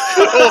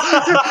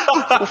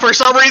 For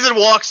some reason,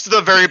 walks to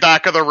the very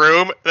back of the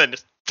room, and then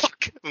just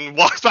and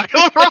walks back to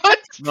the front.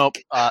 Nope.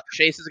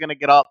 Chase is gonna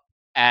get up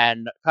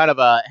and kind of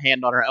a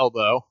hand on her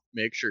elbow,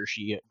 make sure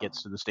she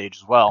gets to the stage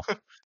as well.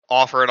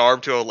 Offer an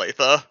arm to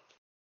Olathe.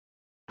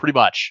 Pretty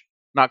much.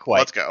 Not quite.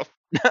 Let's go.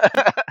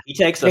 He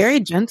takes Very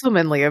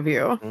gentlemanly of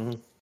you.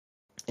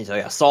 Mm-hmm. So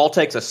yeah, Saul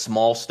takes a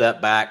small step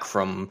back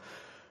from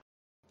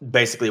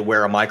basically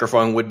where a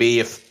microphone would be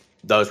if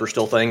those were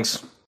still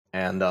things,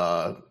 and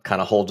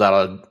kind of holds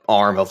out an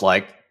arm of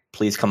like,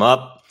 please come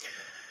up.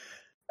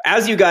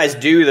 As you guys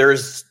do,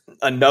 there's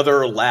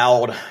another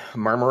loud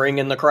murmuring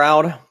in the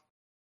crowd.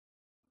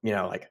 You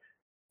know, like,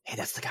 hey,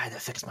 that's the guy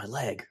that fixed my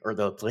leg, or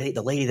the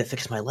lady that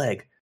fixed my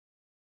leg.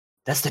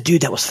 That's the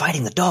dude that was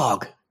fighting the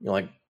dog.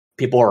 Like,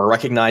 people are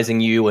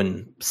recognizing you,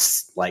 and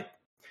like,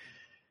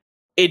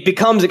 it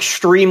becomes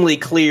extremely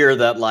clear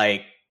that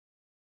like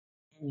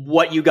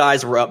what you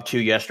guys were up to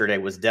yesterday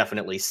was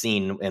definitely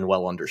seen and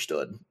well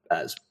understood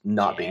as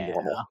not being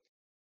normal.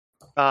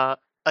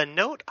 A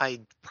note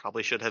I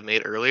probably should have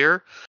made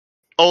earlier.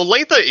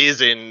 Olathe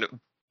is in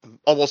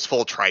almost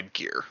full tribe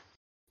gear.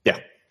 Yeah.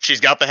 She's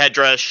got the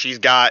headdress. She's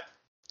got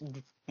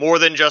more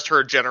than just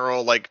her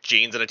general like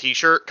jeans and a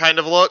t-shirt kind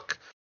of look.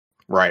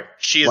 Right.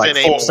 She is like in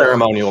a full more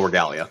ceremonial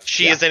regalia.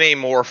 She is in a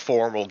more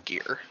formal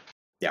gear.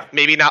 Yeah.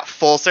 Maybe not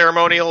full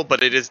ceremonial,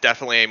 but it is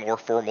definitely a more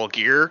formal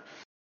gear.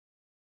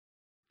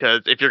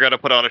 Because if you're going to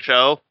put on a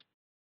show,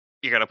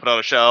 you're going to put on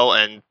a show,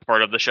 and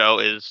part of the show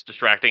is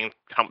distracting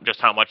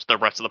just how much the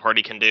rest of the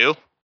party can do.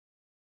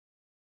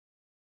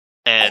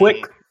 And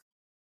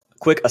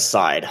quick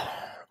aside.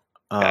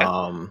 Okay.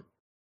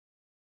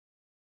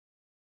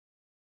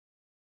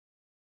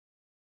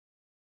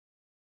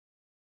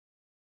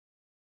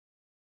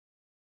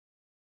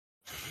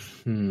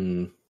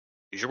 Use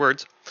your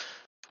words.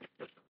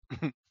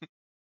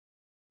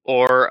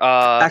 Or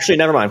actually,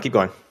 never mind. Keep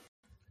going.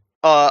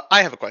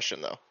 I have a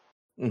question though.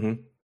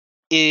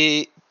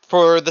 Mm-hmm.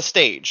 For the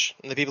stage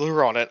and the people who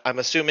are on it, I'm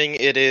assuming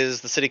it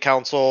is the city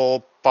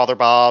council, Father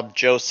Bob,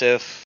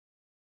 Joseph,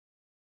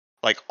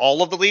 like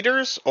all of the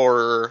leaders,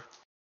 or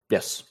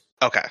yes.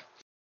 Okay.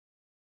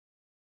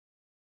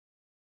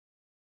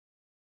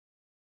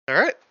 All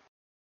right.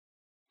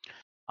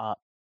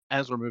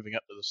 As we're moving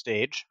up to the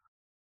stage,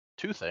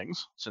 two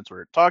things, since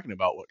we're talking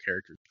about what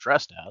characters are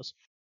dressed as.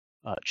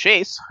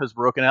 Chase has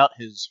broken out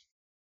his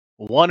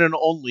one and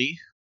only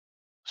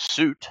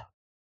suit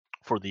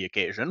for the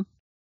occasion,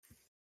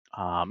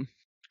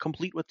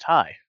 complete with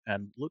tie,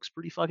 and looks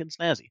pretty fucking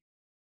snazzy.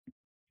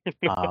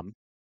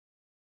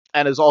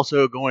 And is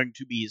also going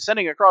to be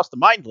sending across the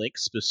mind link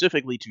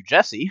specifically to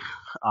Jesse.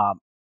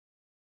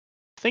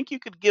 Think you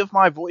could give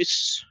my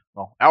voice,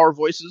 well, our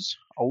voices,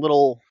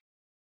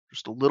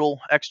 just a little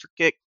extra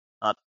kick?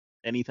 Not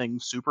anything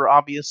super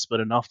obvious, but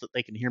enough that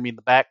they can hear me in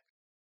the back.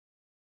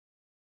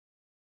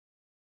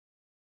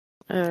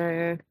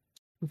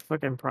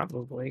 Fucking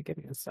probably. Give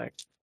me a sec.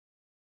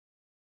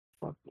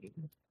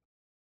 Fucking.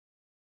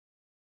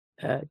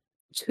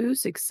 2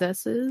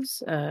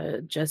 successes.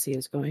 Jesse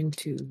is going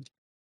to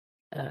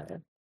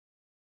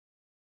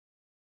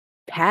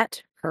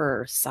pat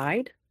her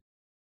side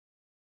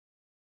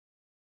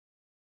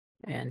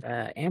and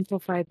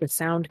amplify the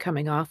sound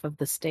coming off of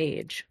the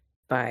stage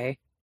by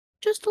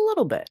just a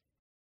little bit.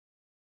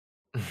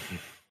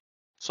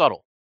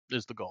 Subtle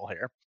is the goal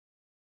here.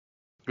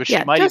 Which Yeah,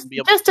 she might just, even be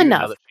able just to do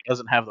enough. now that she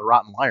doesn't have the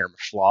rotten liar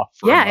slaw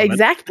for a Yeah, moment.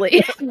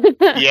 exactly.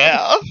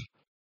 Yeah.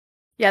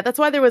 Yeah, that's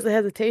why there was a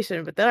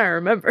hesitation, but then I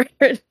remembered.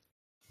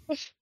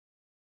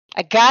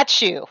 I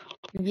got you.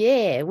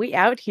 Yeah, we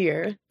out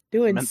here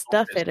doing Mental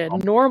stuff at a physical.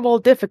 normal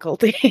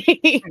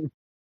difficulty.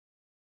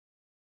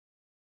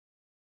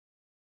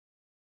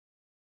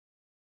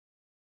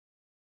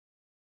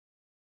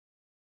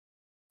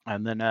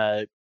 And then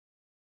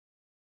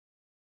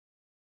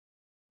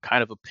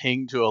kind of a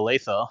ping to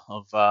Olathe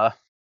of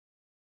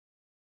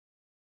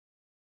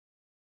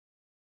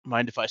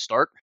mind if I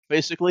start,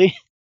 basically.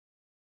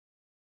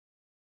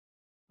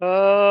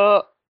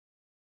 Fair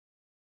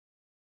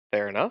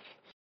enough.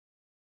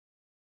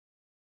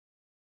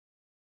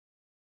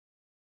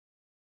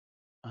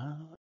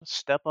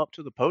 Step up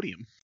to the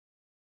podium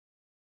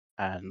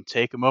and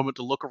take a moment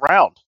to look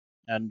around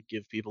and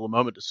give people a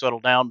moment to settle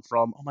down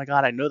from, oh my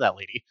god, I know that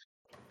lady.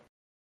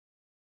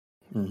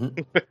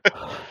 Mm-hmm.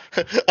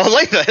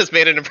 Olathe has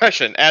made an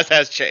impression, as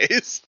has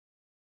Chase.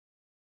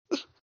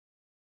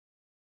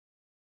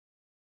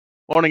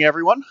 Morning,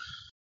 everyone.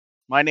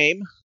 My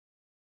name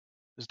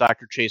is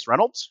Dr. Chase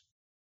Reynolds.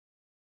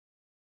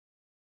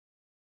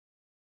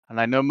 And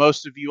I know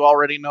most of you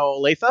already know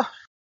Olathe.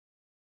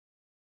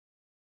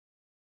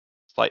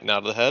 Slight nod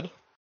of the head.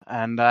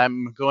 And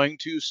I'm going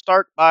to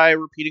start by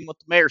repeating what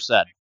the mayor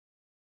said.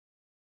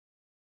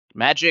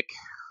 Magic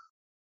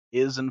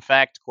is, in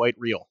fact, quite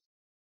real.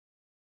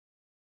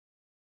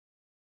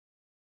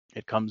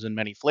 It comes in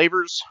many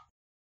flavors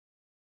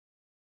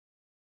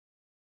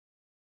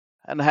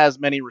and has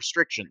many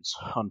restrictions,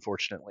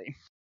 unfortunately.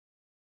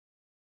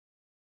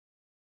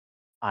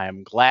 I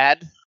am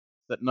glad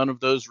that none of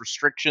those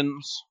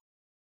restrictions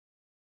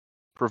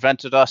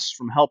prevented us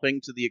from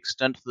helping to the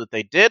extent that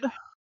they did,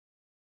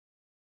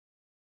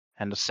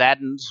 and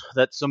saddened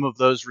that some of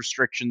those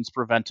restrictions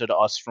prevented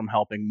us from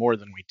helping more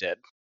than we did.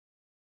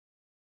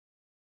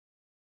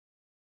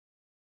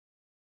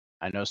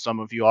 I know some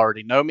of you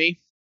already know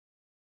me.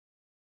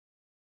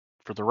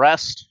 For the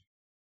rest,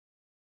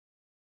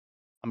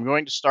 I'm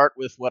going to start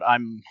with what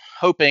I'm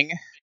hoping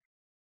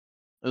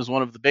is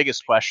one of the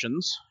biggest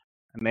questions,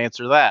 and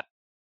answer that.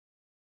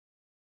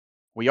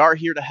 We are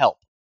here to help.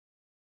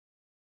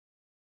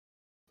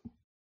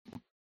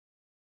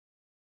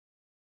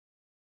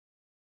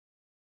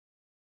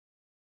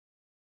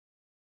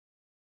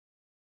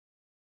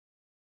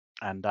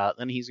 And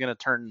then he's going to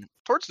turn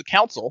towards the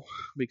council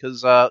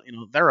because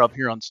they're up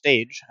here on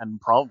stage and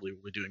probably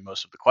will be doing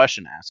most of the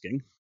question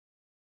asking,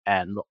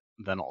 and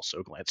then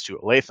also glance to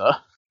Olathe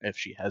if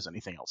she has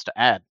anything else to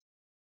add.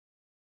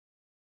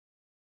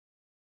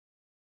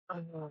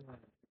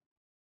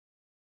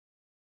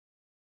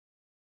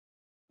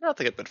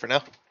 Nothing good for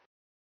now.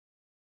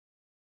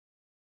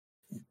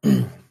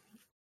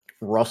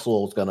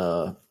 Russell's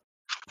gonna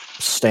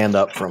stand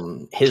up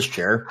from his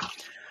chair.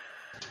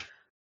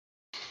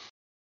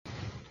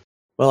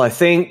 Well, I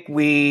think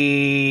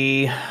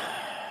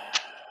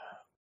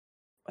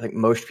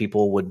most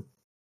people would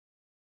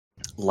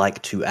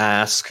like to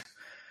ask,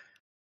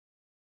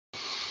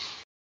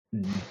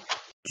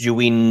 do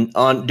we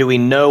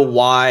know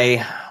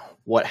why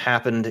what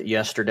happened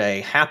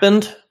yesterday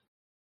happened?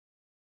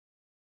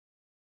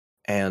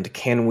 And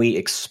can we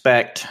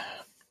expect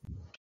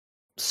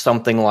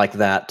something like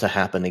that to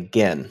happen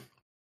again?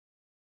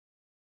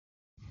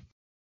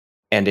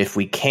 And if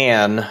we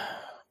can,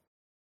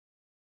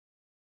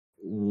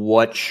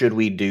 what should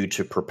we do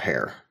to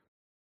prepare?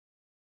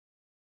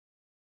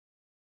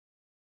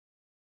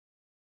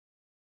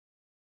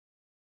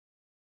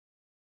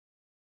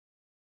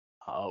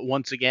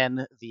 Once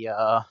again,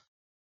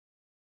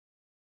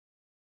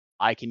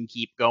 I can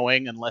keep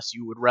going unless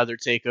you would rather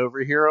take over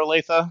here,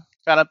 Olathe,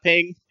 kind of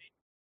ping.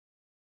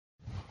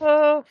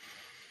 I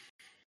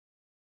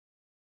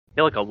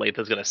feel like Olathe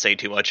is going to say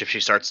too much if she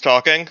starts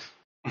talking.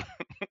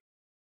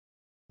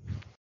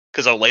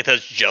 Because Olathe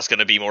is just going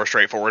to be more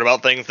straightforward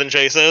about things than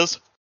Chase is.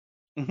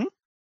 Mm-hmm.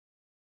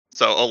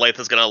 So Olathe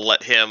is going to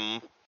let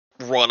him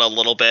run a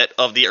little bit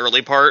of the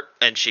early part,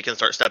 and she can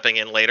start stepping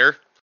in later.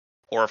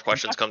 Or if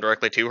questions come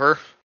directly to her,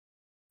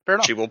 Fair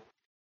enough. she will.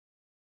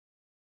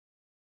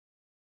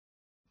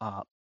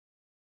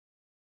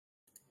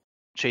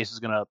 Chase is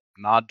going to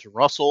nod to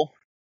Russell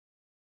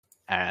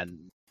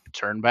and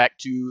turn back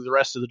to the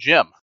rest of the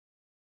gym.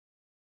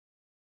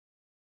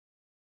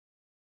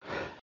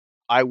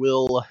 I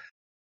will,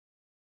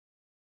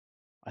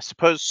 I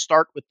suppose,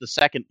 start with the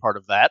second part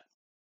of that.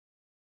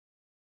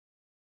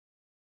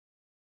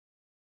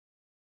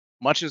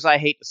 Much as I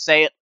hate to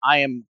say it, I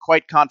am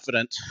quite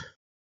confident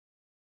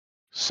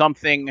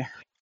something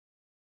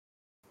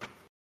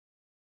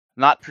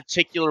not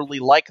particularly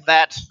like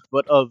that,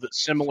 but of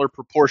similar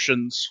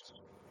proportions,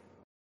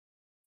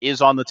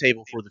 is on the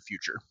table for the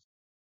future.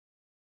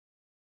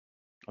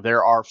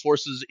 There are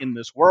forces in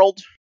this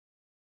world,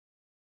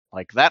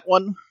 like that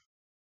one,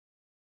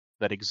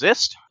 that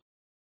exist,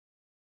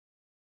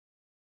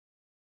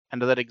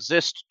 and that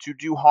exist to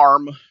do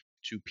harm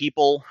to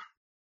people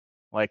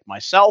like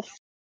myself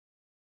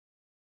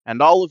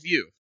and all of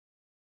you.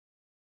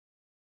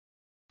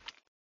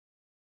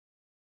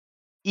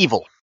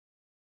 Evil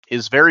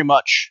is very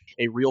much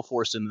a real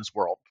force in this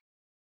world,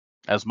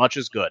 as much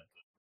as good.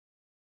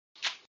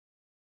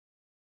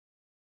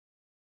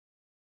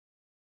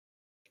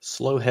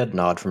 Slow head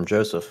nod from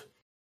Joseph.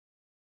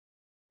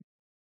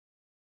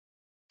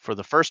 For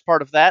the first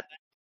part of that,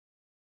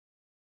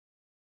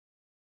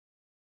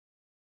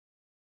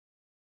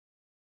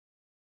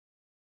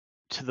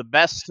 to the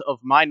best of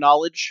my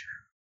knowledge,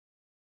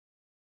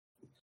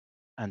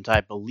 and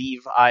I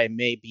believe I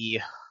may be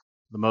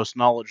the most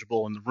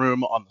knowledgeable in the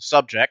room on the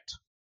subject,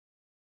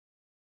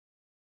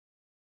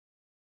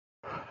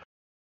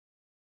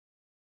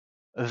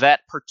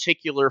 that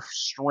particular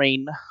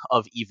strain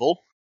of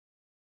evil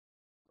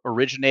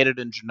originated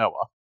in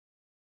Genoa.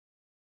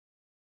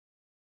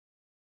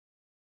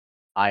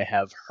 I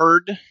have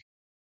heard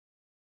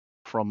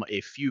from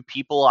a few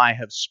people I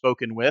have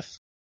spoken with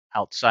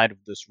outside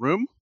of this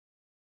room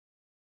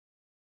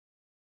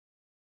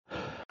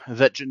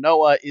that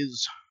Genoa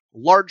is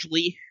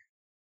largely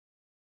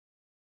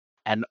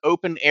an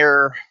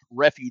open-air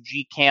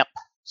refugee camp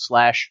 /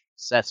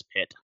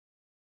 cesspit.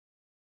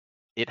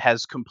 It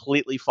has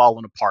completely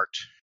fallen apart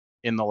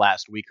in the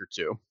last week or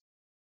two.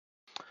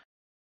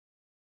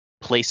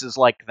 Places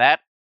like that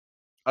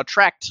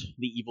attract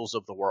the evils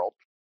of the world.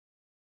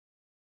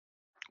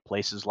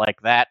 Places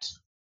like that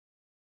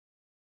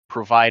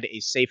provide a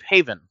safe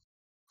haven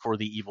for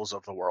the evils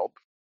of the world.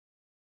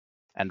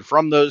 And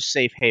from those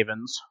safe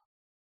havens,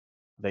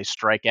 they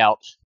strike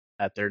out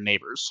at their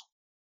neighbors.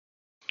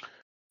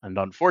 And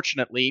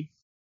unfortunately,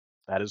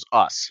 that is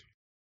us.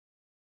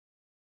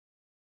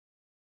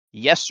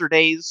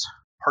 Yesterday's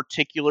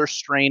particular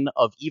strain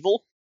of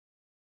evil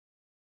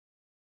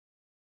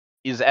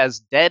is as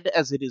dead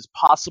as it is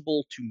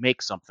possible to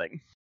make something.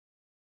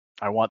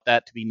 I want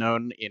that to be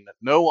known in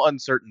no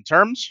uncertain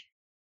terms.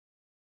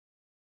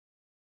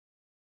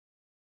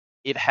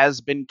 It has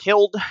been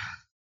killed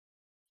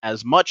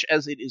as much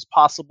as it is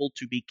possible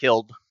to be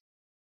killed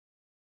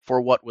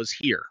for what was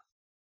here.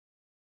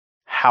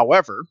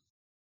 However,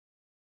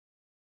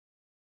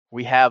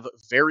 we have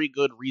very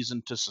good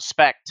reason to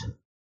suspect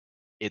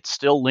it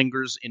still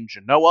lingers in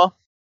Genoa,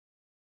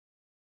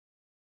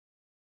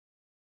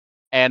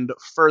 and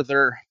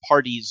further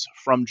parties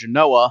from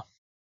Genoa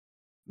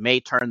may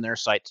turn their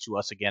sights to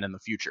us again in the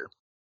future.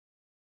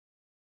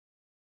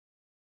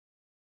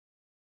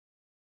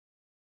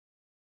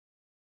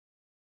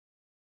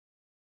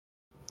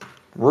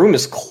 room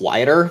is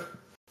quieter.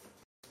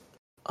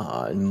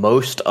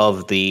 Most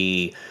of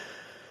the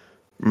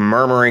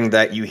murmuring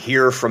that you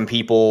hear from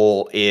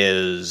people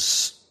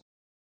is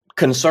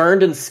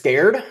concerned and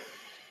scared.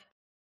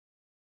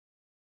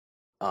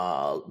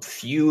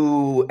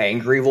 Few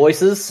angry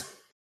voices.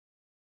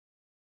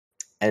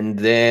 And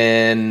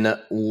then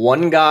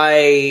one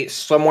guy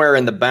somewhere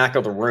in the back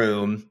of the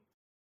room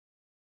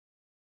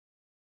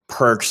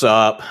perks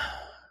up.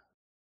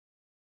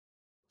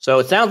 So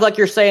it sounds like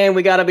you're saying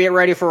we gotta be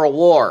ready for a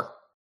war.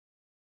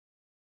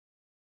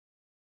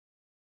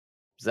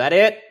 Is that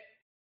it?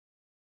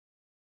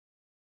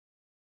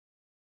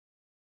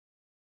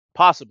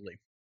 Possibly.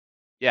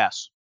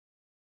 Yes.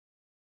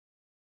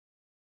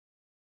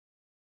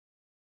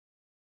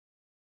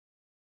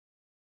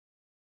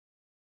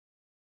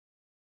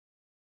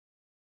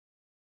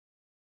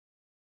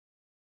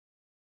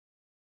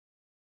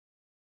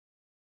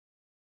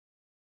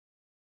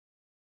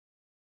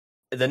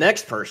 The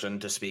next person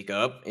to speak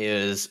up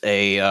is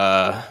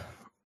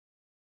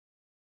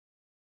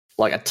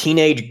like a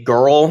teenage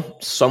girl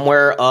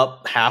somewhere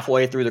up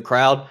halfway through the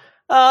crowd.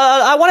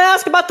 I want to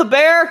ask about the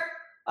bear.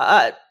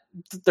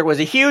 There was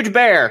a huge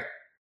bear.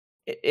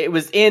 It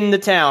was in the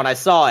town. I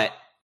saw it.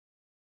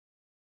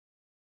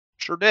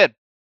 Sure did.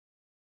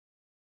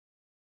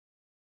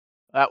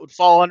 That would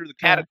fall under the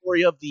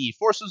category of the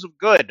forces of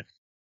good,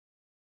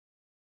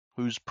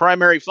 whose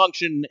primary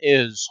function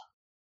is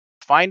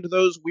find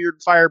those weird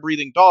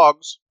fire-breathing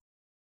dogs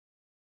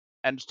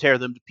and tear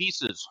them to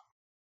pieces.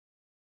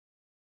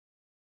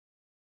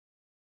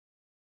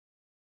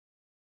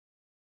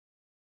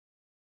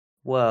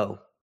 Whoa.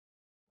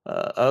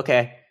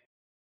 Okay.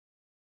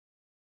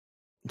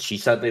 She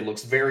suddenly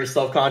looks very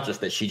self-conscious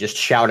that she just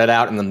shouted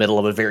out in the middle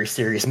of a very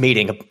serious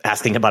meeting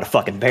asking about a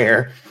fucking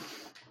bear.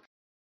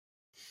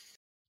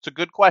 It's a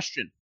good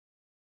question.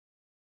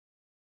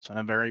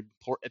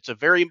 It's a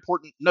very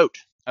important note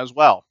as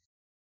well.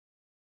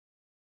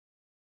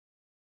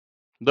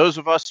 Those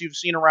of us you've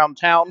seen around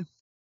town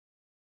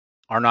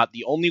are not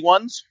the only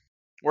ones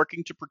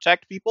working to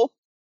protect people.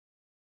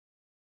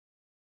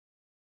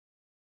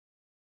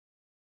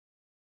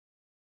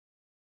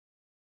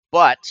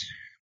 But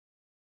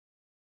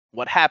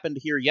what happened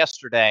here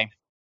yesterday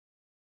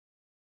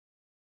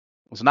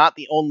was not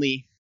the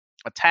only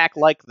attack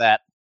like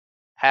that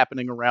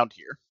happening around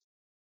here.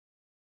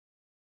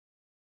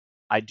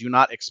 I do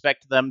not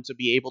expect them to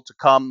be able to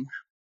come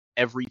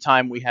every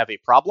time we have a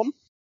problem.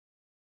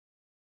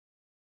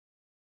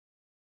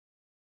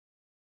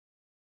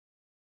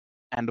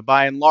 And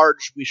by and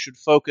large, we should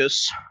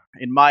focus,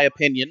 in my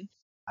opinion,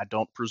 I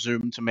don't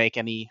presume to make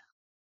any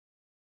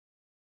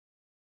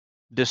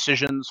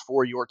decisions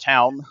for your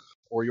town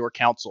or your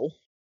council,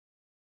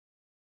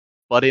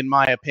 but in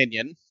my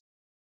opinion,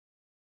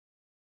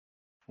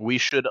 we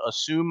should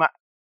assume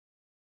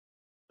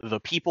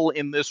the people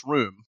in this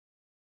room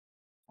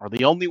are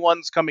the only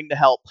ones coming to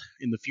help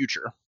in the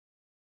future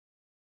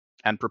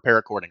and prepare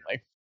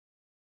accordingly.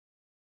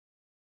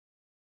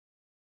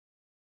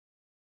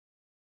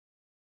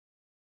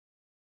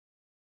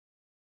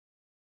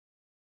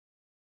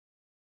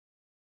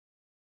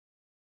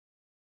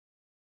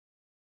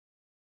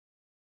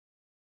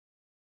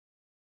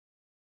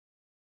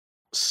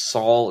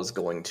 Saul is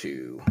going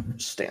to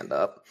stand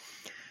up.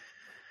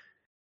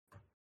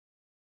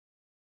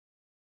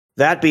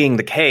 That being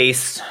the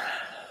case,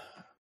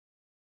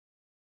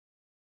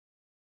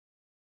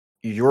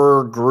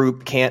 your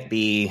group can't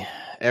be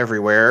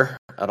everywhere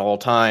at all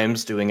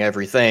times doing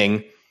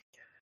everything.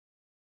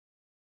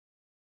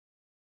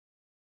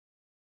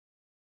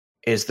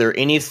 Is there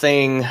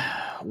anything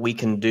we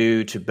can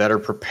do to better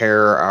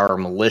prepare our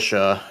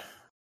militia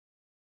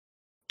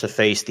to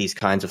face these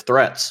kinds of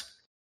threats?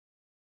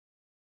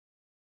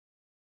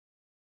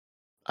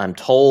 I'm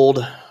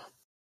told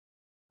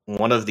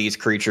one of these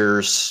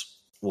creatures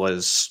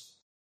was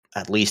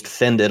at least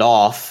fended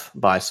off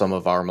by some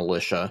of our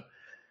militia,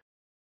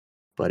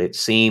 but it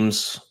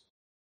seems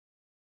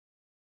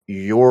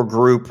your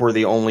group were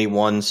the only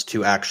ones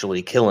to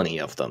actually kill any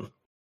of them.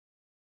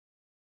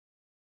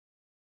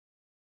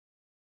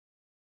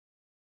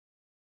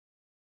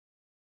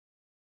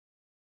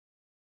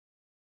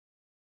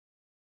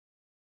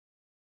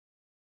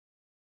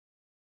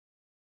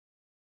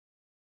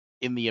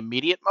 In the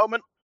immediate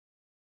moment,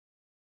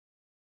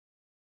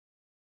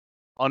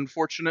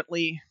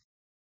 unfortunately,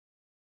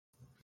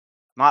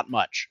 not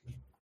much.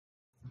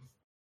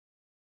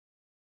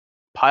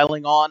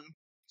 Piling on,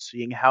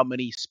 seeing how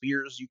many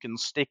spears you can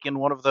stick in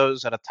one of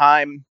those at a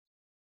time,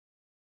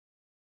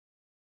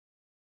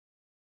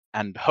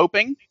 and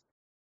hoping,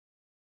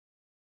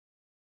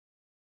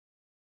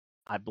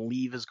 I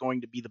believe, is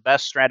going to be the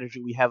best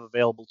strategy we have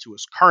available to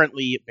us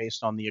currently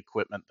based on the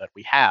equipment that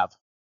we have.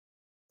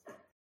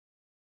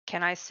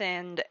 Can I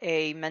send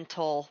a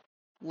mental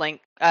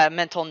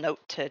note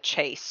to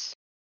Chase?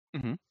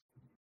 Mhm.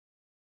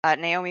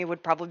 Naomi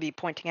would probably be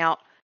pointing out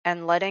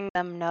and letting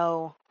them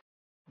know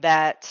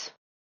that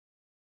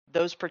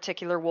those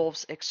particular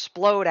wolves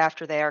explode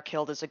after they are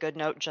killed is a good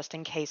note, just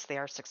in case they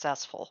are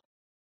successful.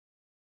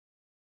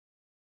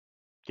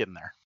 Getting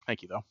there.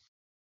 Thank you, though.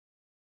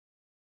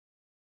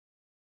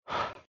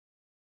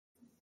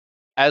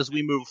 As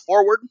we move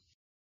forward,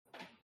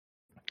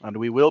 and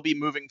we will be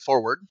moving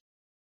forward,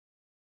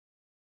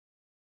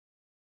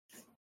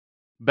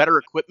 better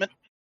equipment,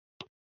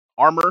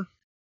 armor,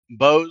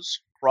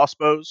 bows,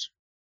 crossbows,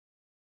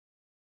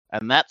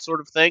 and that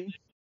sort of thing.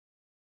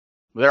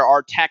 There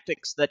are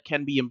tactics that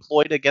can be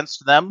employed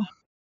against them.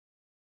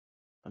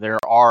 There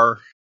are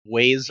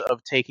ways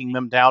of taking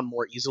them down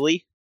more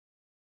easily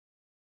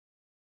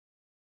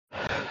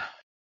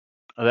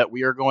that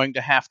we are going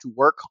to have to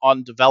work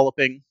on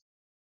developing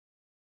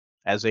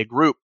as a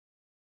group,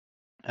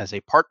 as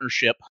a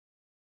partnership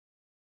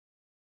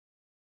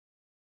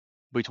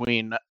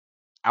between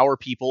our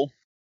people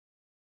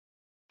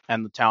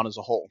and the town as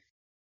a whole.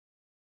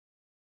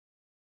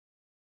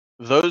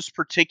 Those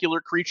particular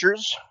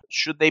creatures,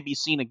 should they be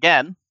seen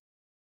again,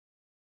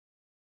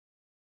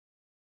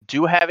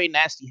 do have a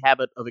nasty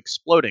habit of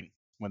exploding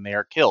when they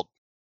are killed.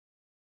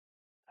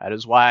 That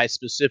is why I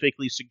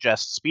specifically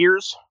suggest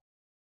spears,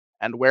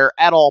 and where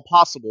at all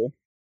possible,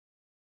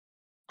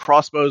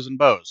 crossbows and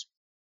bows,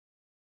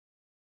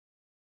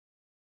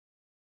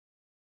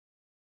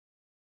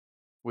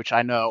 which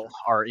I know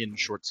are in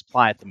short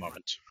supply at the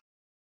moment.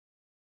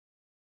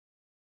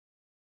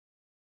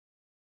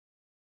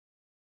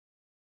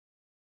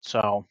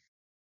 So,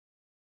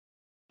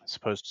 I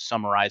suppose to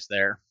summarize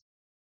there,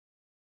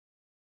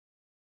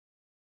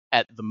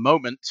 at the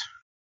moment,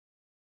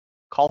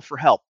 call for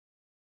help.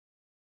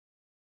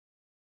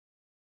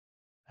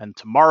 And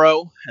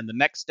tomorrow, and the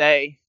next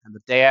day, and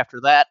the day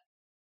after that,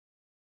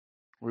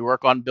 we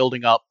work on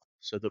building up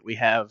so that we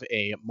have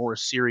a more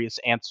serious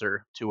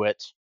answer to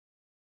it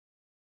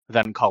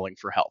than calling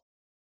for help.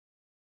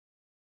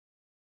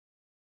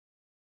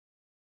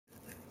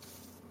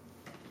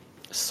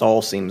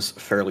 Saul seems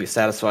fairly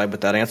satisfied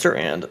with that answer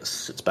and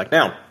sits back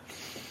down.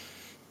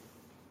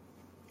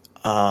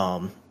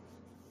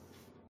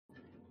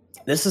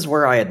 This is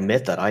where I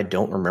admit that I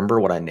don't remember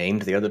what I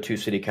named the other two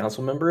city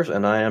council members,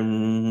 and I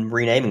am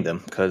renaming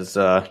them because,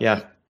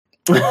 yeah.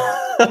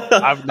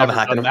 I've never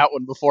done that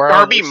one before.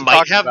 Darby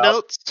might have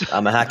notes.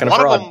 I'm a hack and a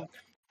fraud.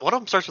 One of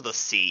them starts with a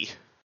C.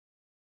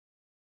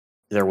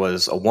 There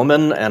was a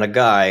woman and a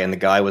guy, and the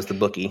guy was the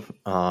bookie,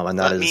 and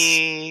that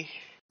is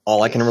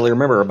all I can really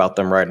remember about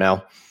them right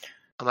now.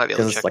 I might be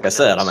able to check. Like I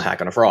said, I'm a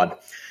hack and a fraud.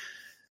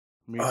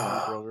 Me too,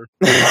 brother.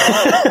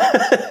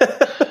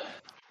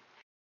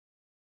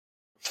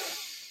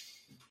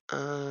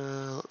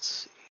 Let's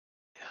see.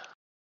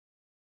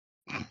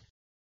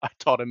 I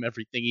taught him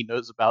everything he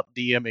knows about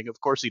DMing. Of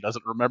course he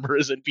doesn't remember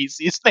his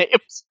NPC's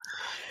names.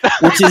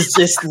 Which is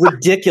just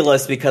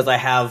ridiculous because I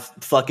have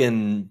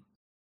fucking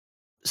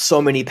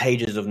so many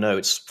pages of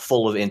notes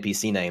full of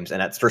NPC names,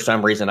 and for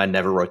some reason I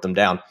never wrote them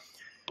down.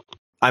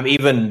 I've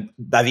even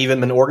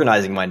been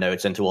organizing my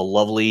notes into a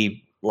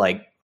lovely,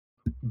 like,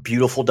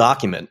 beautiful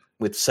document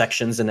with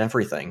sections and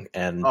everything.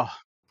 And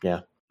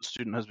yeah.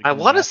 Student has I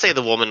want to say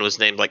the woman was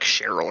named like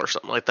Cheryl or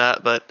something like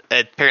that, but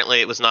apparently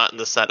it was not in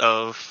this set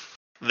of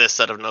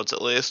notes,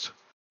 at least.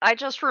 I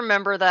just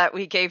remember that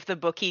we gave the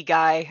bookie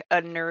guy a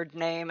nerd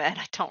name, and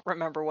I don't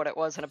remember what it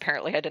was, and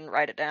apparently I didn't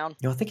write it down.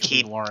 I think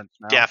he Lawrence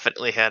now.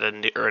 Definitely had a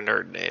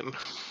nerd name.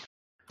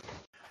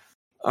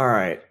 All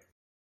right,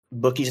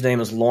 bookie's name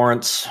is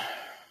Lawrence.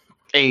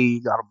 Hey,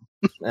 got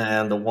him.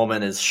 And the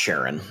woman is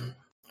Sharon.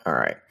 All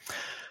right,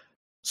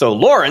 so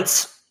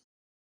Lawrence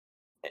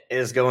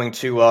is going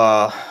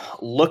to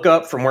look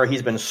up from where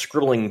he's been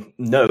scribbling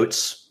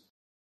notes,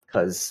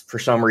 because for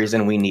some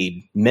reason we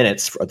need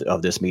minutes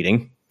of this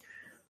meeting.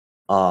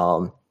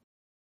 Quick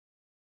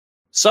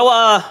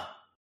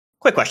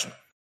question.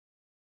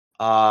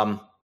 I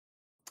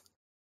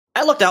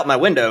looked out my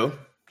window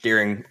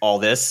during all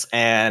this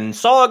and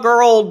saw a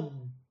girl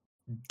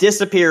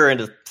disappear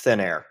into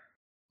thin air.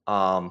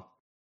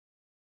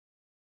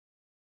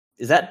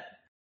 Is that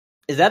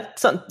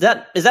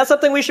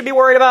something we should be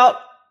worried about?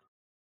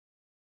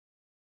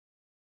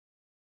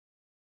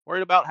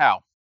 Worried about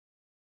how?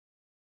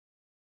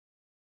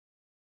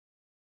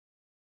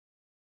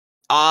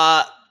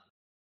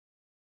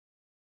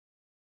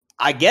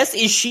 I guess,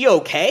 is she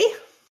okay?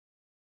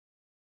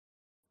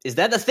 Is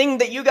that a thing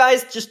that you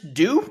guys just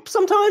do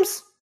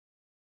sometimes?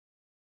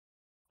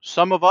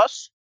 Some of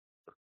us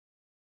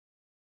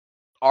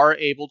are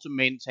able to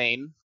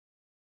maintain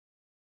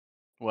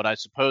what I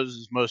suppose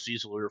is most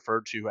easily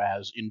referred to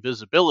as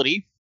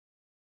invisibility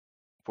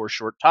for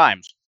short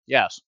times.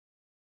 Yes.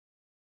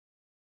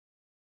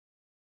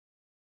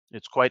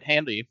 It's quite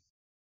handy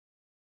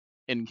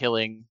in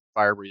killing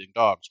fire-breathing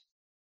dogs.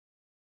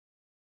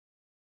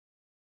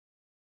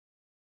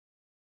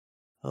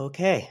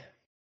 Okay.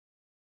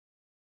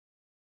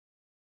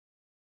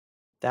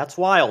 That's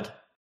wild.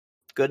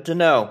 Good to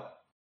know.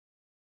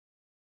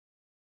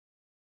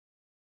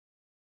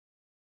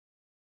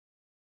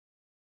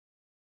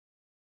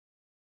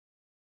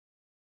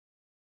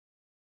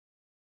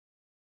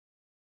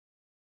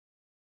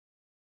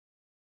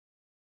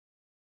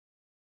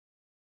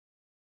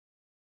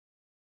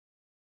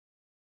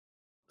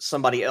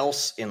 Somebody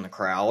else in the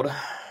crowd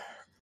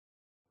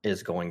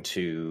is going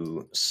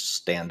to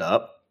stand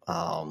up.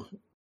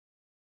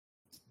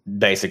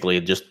 Basically,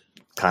 it just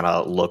kind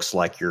of looks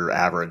like your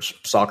average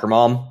soccer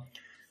mom.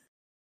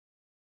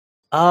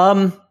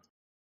 I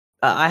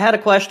had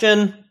a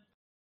question.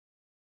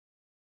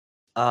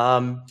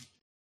 I've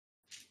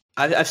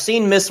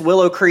seen Miss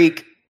Willow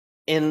Creek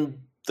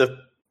in the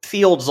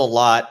fields a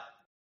lot.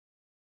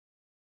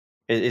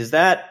 Is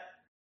that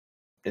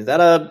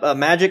a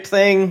magic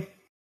thing?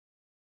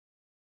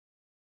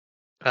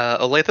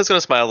 Olathe's going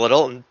to smile a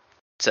little and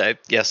say,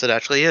 yes, it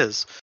actually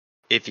is.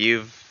 If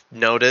you've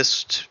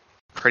noticed,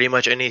 pretty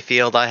much any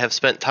field I have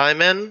spent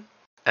time in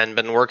and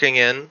been working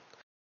in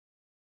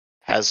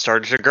has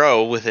started to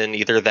grow within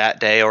either that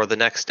day or the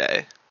next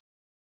day.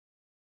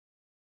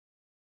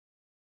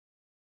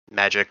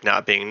 Magic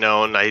not being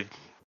known, I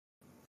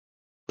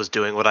was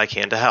doing what I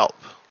can to help.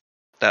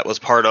 That was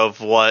part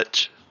of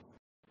what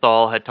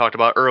Saul had talked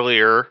about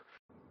earlier,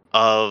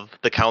 of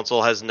the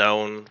council has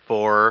known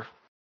for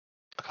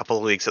a couple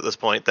of weeks at this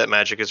point that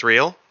magic is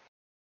real,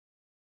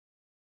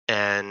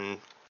 and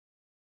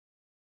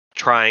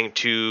trying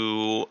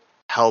to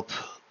help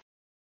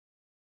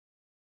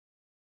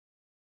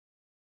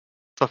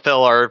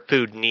fulfill our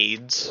food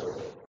needs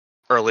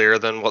earlier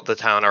than what the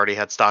town already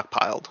had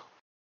stockpiled.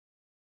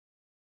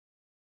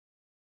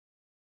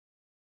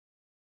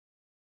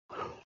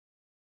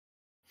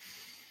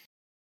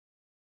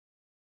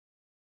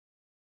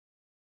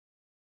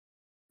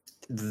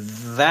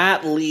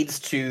 That leads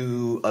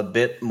to a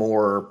bit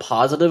more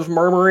positive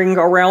murmuring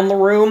around the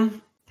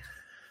room,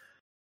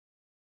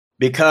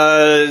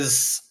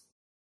 because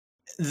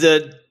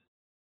the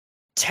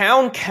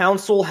town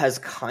council has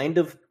kind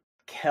of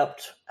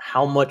kept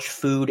how much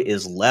food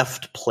is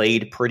left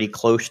played pretty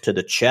close to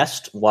the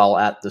chest, while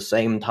at the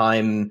same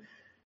time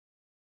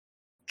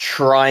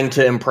trying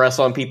to impress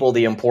on people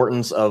the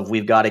importance of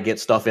we've got to get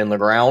stuff in the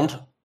ground.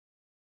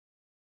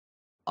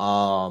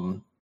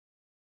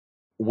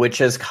 Which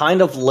has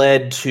kind of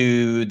led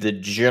to the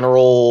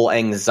general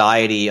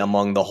anxiety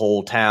among the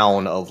whole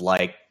town of,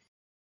 like,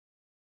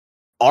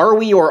 are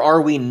we or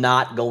are we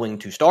not going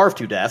to starve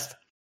to death?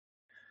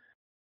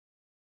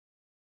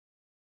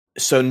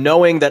 So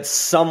knowing that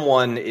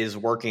someone is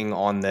working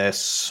on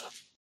this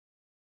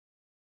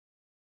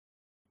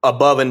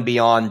above and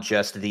beyond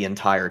just the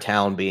entire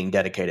town being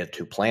dedicated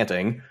to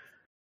planting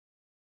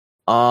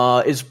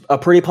is a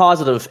pretty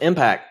positive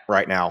impact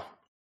right now.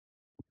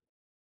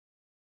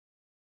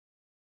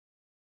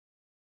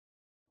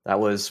 That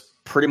was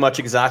pretty much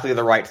exactly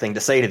the right thing to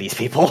say to these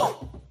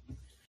people.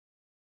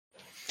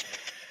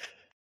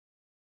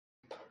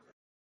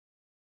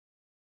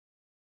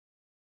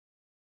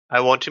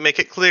 I want to make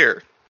it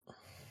clear.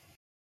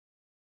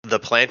 The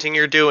planting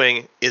you're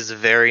doing is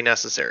very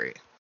necessary.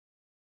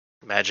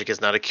 Magic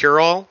is not a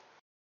cure-all.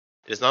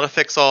 It is not a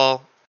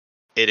fix-all.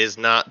 It is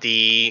not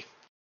the,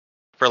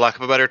 for lack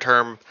of a better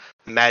term,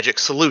 magic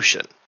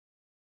solution.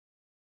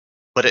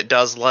 But it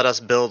does let us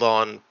build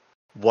on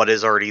what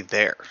is already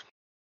there.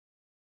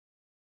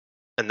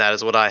 And that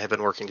is what I have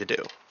been working to do.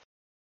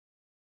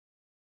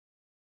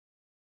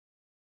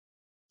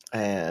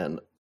 An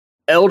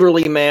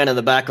elderly man in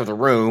the back of the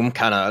room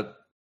kind of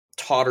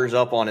totters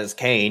up on his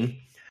cane.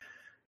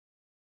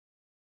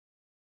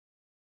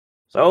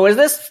 So is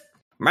this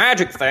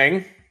magic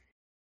thing,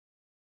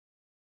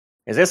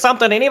 is this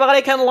something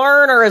anybody can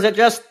learn, or is it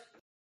just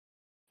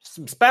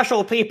some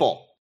special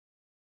people?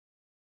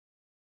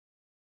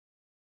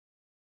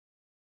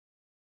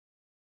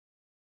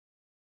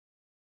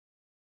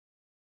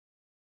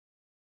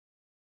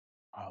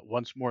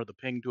 Once more, the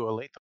ping to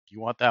Olathe. Do you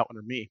want that one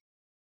or me?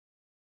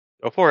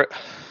 Go for it.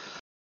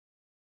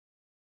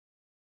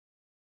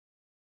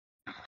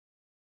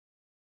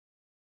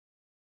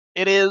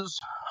 It is,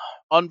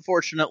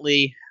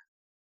 unfortunately,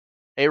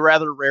 a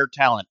rather rare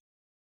talent.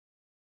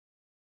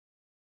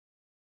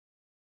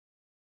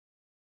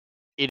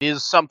 It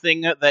is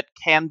something that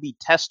can be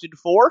tested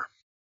for.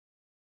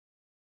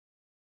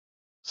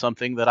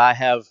 Something that I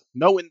have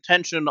no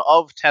intention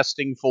of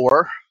testing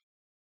for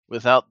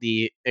without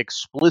the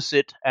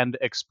explicit and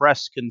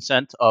express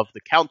consent of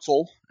the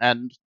council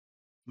and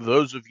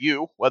those of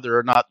you, whether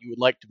or not you would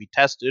like to be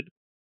tested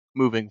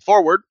moving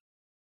forward.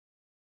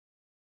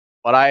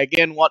 But I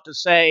again want to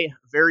say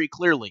very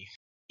clearly,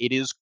 it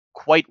is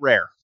quite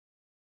rare.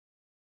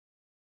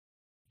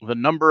 The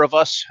number of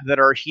us that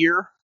are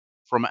here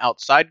from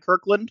outside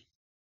Kirkland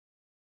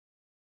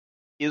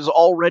is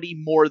already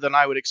more than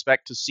I would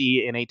expect to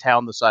see in a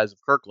town the size of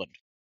Kirkland.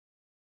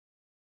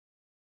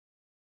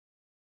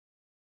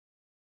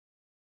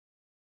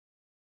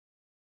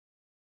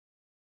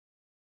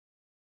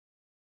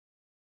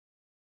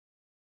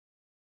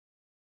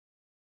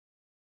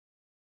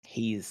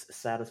 He's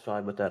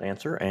satisfied with that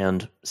answer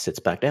and sits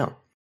back down.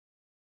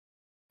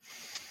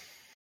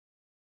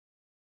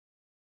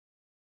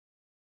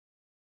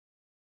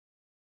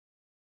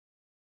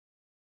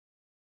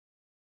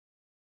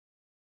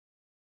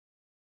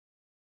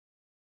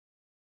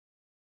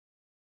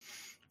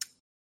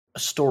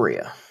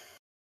 Astoria.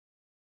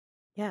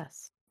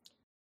 Yes.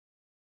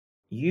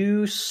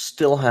 You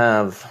still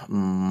have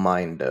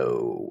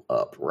Mindo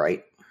up,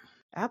 right?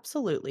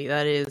 Absolutely.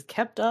 That is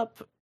kept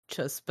up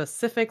to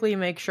specifically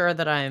make sure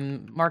that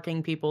I'm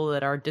marking people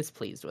that are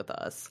displeased with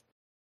us.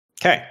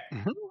 Okay.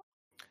 Mm-hmm.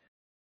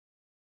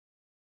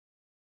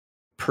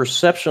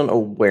 Perception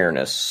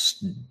awareness,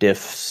 diff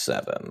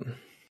 7.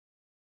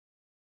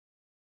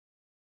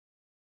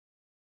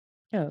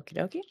 Okie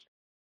dokie.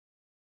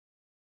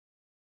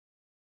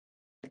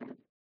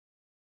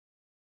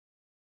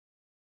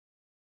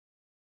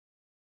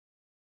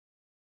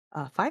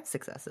 5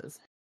 successes.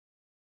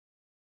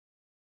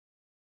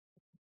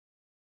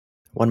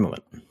 One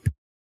moment.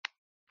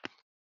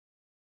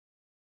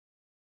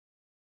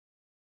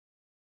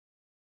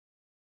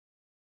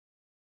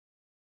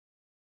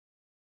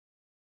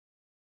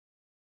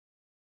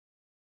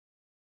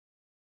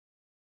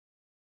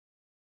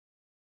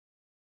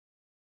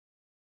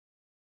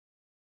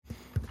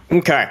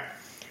 Okay.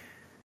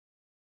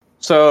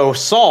 So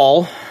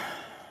Saul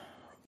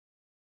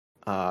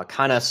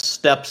kind of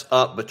steps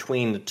up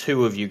between the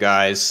two of you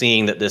guys,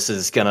 seeing that this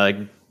is going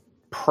to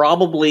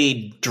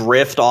probably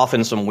drift off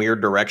in some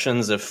weird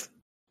directions if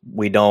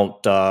we don't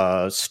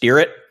steer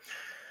it.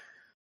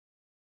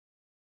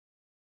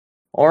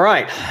 All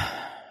right.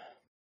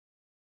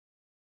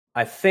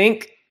 I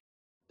think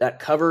that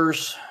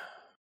covers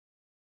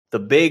the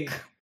big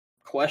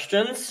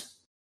questions.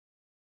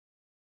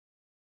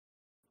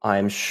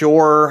 I'm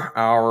sure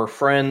our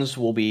friends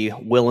will be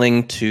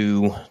willing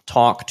to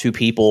talk to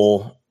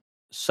people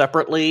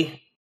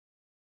separately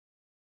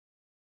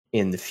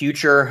in the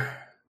future.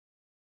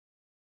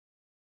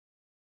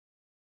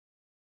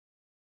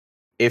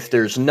 If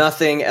there's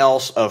nothing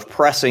else of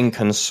pressing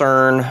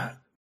concern,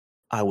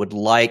 I would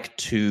like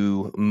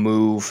to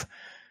move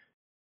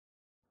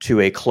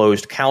to a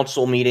closed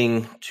council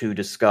meeting to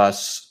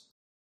discuss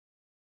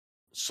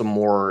some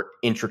more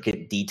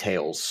intricate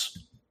details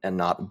and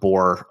not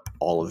bore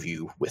all of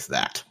you with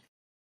that.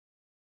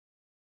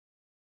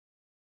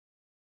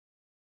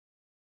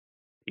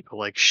 People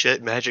like,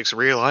 shit, magic's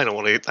real. I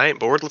ain't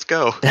bored. Let's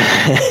go.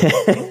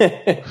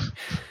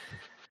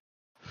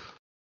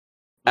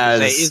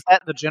 Is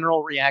that the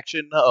general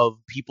reaction of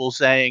people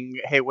saying,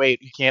 hey,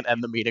 wait, you can't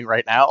end the meeting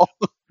right now?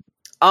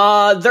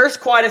 There's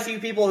quite a few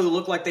people who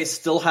look like they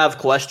still have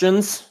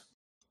questions.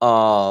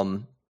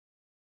 But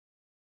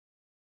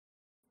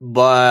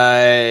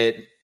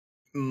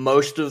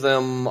most of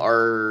them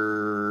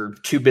are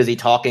too busy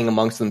talking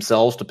amongst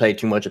themselves to pay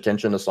too much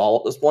attention to Saul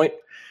at this point.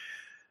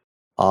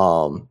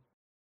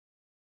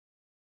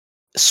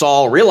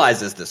 Saul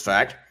realizes this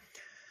fact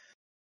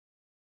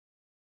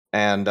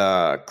and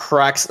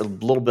cracks a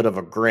little bit of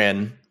a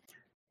grin.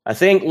 I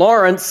think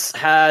Lawrence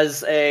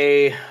has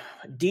a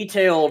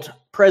detailed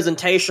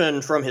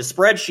presentation from his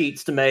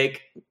spreadsheets to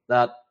make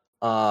that,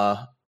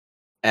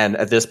 and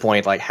at this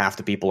point, like half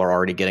the people are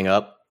already getting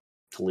up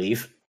to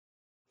leave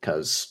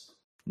because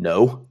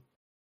no.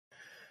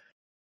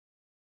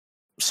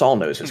 Saul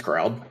knows his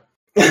crowd.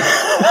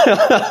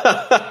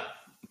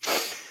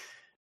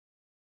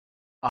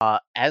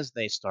 As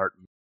they start,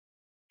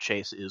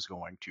 Chase is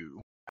going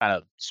to kind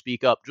of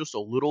speak up just a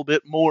little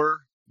bit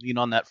more, lean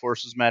on that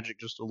forces magic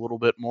just a little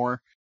bit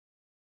more.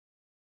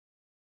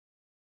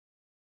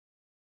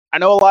 I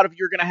know a lot of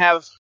you are going to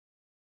have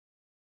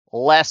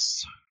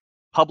less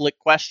public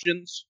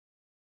questions.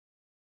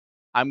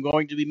 I'm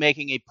going to be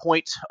making a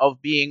point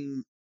of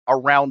being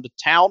around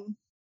town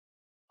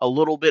a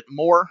little bit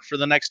more for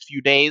the next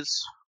few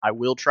days. I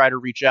will try to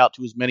reach out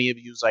to as many of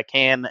you as I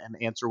can and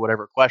answer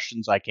whatever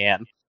questions I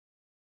can.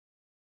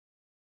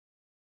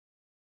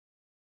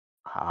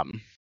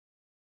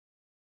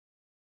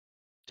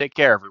 Take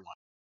care, everyone.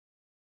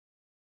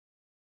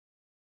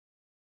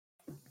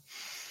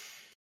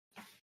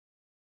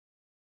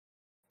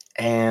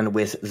 And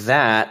with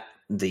that,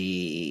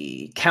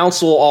 the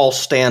council all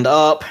stand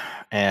up,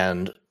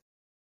 and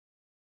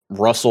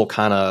Russell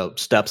kind of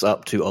steps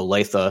up to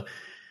Olathe.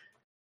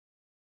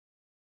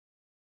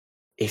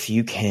 If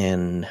you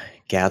can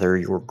gather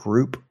your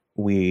group,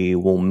 we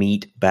will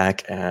meet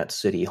back at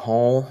City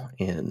Hall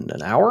in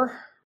an hour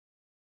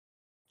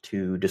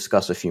to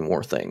discuss a few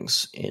more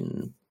things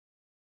in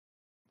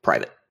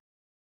private.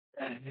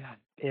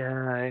 Yeah,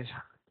 I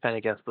kind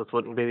of guessed this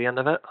wouldn't be the end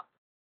of it.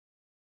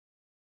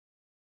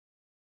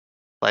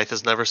 Life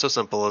is never so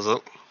simple, is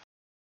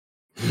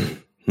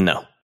it?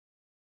 No.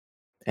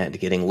 And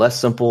getting less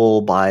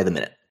simple by the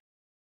minute.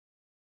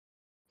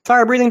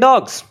 Fire-breathing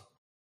dogs.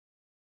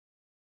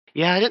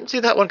 Yeah, I didn't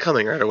see that one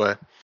coming right away.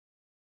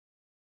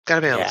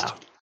 Gotta be honest.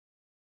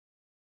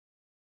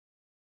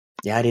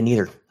 Yeah, I didn't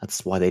either.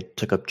 That's why they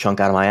took a chunk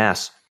out of my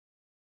ass.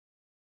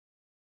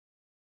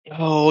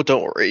 Oh,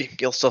 don't worry.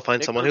 You'll still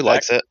find someone who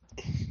likes it.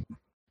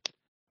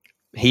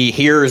 He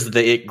hears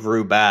that it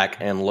grew back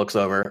and looks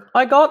over.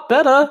 I got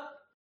better.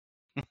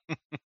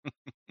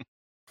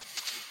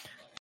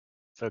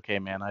 It's okay,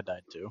 man. I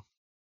died too.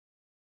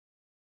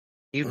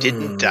 You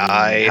didn't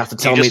die. You have to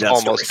tell me that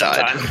almost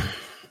died.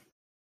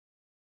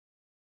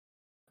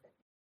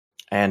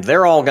 And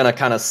they're all going to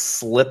kind of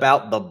slip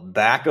out the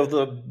back of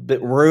the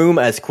room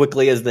as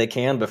quickly as they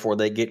can before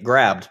they get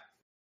grabbed.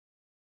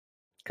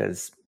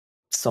 Because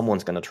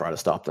someone's going to try to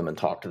stop them and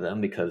talk to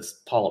them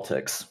because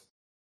politics.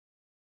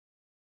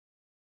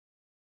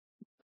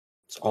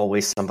 It's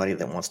always somebody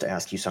that wants to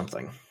ask you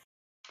something.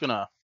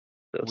 Gonna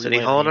City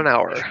Hall in an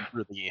hour.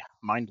 Through the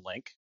mind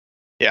link.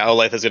 Yeah,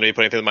 Olathe is going to be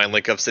putting through the mind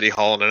link of City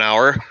Hall in an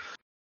hour.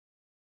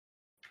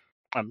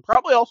 And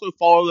probably also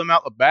follow them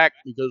out the back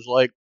because,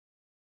 like,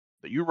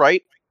 you're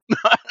right.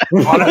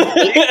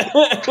 Honestly,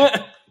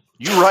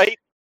 you're right.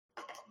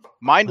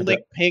 Mind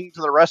link ping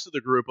to the rest of the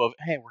group of,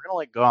 hey, we're gonna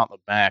like go out the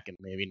back and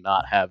maybe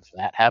not have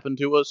that happen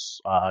to us.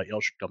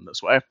 Y'all should come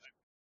this way.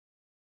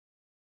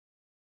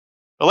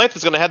 Olathe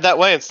is going to head that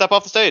way and step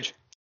off the stage.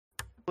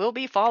 We'll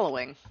be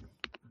following.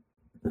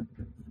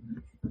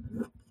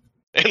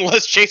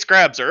 Unless Chase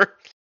grabs her.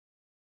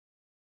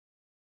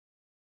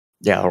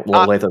 Yeah,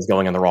 Olathe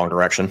going in the wrong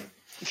direction.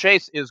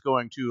 Chase is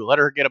going to let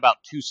her get about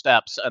 2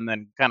 steps and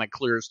then kind of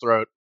clear his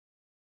throat.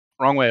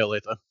 Wrong way,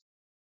 Olathe.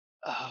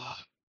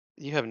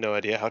 You have no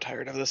idea how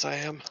tired of this I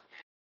am.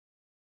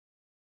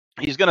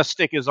 He's going to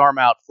stick his arm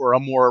out for a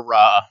more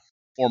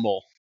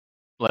formal,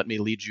 let me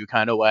lead you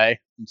kind of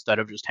way, instead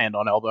of just hand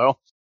on elbow.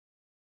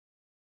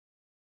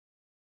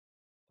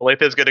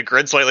 Olathe is going to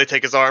grin slightly,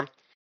 take his arm.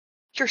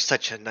 You're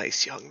such a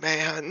nice young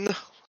man,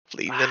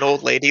 leading an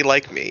old lady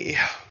like me.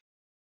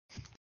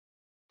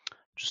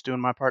 Just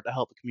doing my part to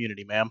help the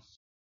community, ma'am.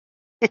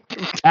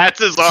 That's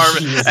his arm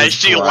as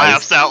she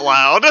laughs out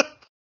loud.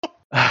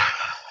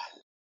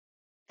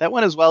 That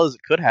went as well as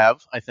it could have,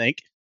 I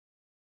think.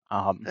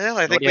 Well,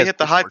 I think we hit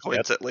the high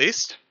points at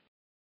least.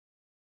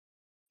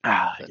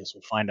 I guess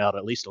we'll find out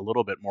at least a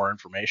little bit more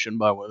information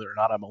about whether or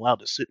not I'm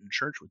allowed to sit in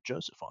church with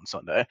Joseph on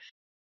Sunday.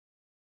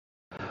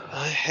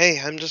 Hey,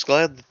 I'm just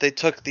glad that they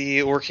took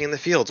the working in the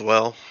fields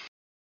well.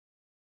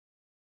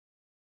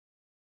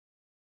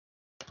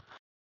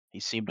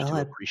 He seemed to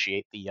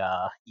appreciate the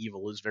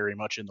evil is very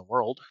much in the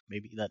world.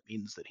 Maybe that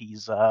means that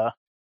he's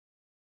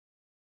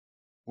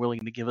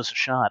willing to give us a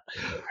shot.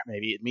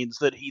 Maybe it means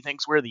that he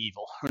thinks we're the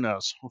evil. Who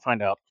knows? We'll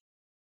find out.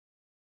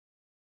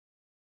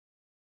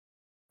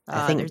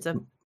 I think there's a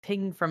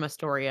ping from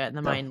Astoria in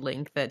the mind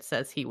link that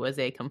says he was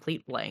a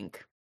complete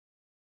blank.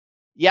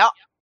 Yeah.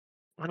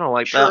 I don't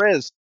like that. Sure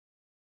is.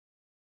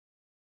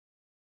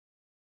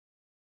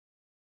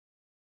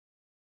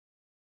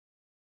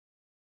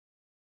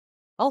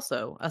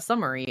 Also, a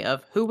summary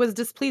of who was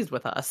displeased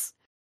with us.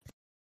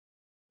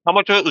 How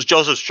much of it was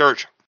Joseph's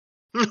church?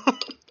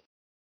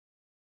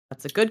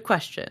 That's a good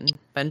question.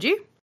 Benji?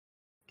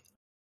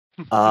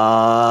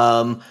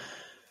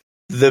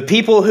 The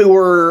people who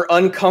were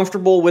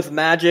uncomfortable with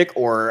magic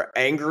or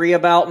angry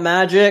about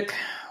magic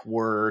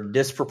were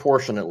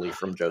disproportionately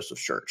from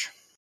Joseph's church.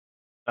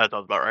 That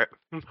sounds about right.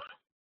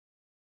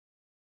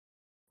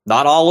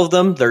 Not all of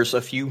them. There's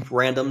a few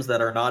randoms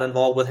that are not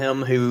involved with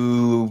him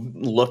who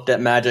looked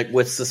at magic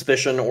with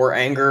suspicion or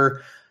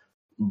anger,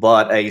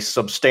 but a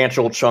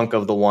substantial chunk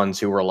of the ones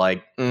who were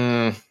like,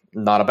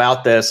 not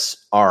about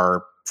this,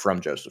 are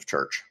from Joseph's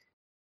church.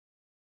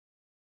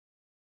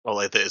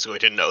 Olathe is going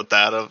to note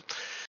that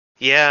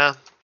yeah,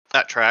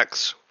 that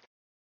tracks.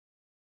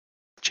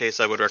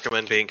 Chase, I would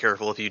recommend being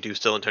careful if you do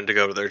still intend to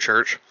go to their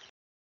church.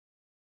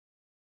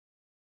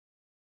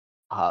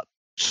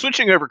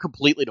 Switching over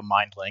completely to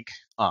MindLink.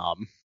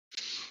 On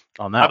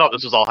that, I thought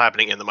this was all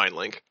happening in the mind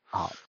link.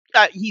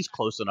 He's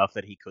close enough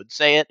that he could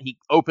say it. He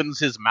opens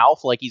his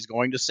mouth like he's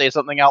going to say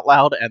something out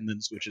loud, and then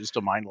switches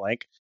to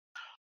MindLink.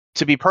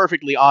 To be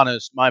perfectly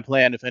honest, my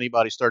plan, if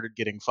anybody started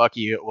getting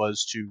fucky, it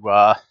was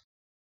to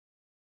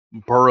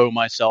burrow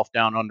myself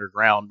down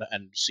underground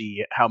and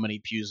see how many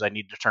pews I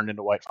need to turn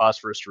into white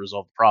phosphorus to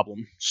resolve the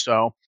problem.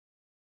 So,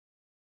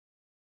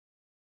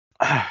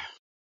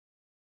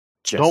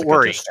 Jessica don't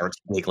worry. Just starts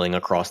giggling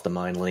across the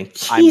mind link.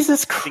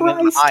 Jesus Christ! I'm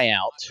keeping an eye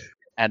out,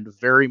 and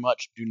very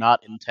much do not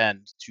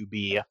intend to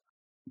be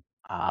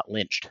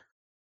lynched.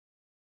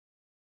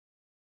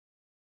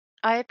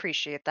 I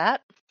appreciate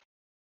that.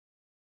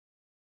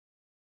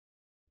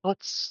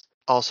 Let's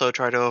also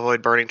try to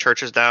avoid burning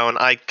churches down.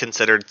 I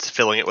considered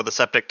filling it with a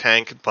septic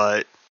tank,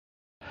 but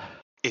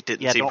it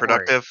didn't seem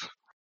productive. Worry.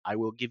 I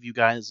will give you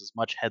guys as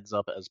much heads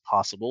up as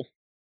possible,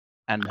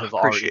 and have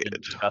already been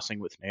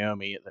discussing with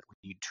Naomi that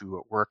we need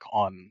to work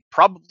on,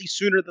 probably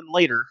sooner than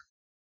later,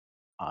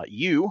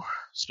 you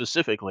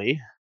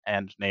specifically,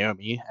 and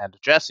Naomi and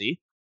Jesse,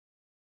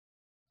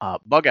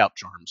 bug out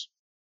charms.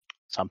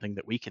 Something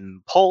that we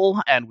can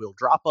pull and will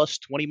drop us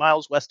 20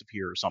 miles west of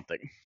here or something.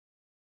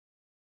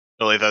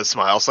 Really does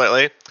smile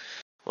slightly.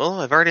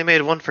 Well, I've already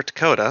made one for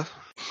Dakota.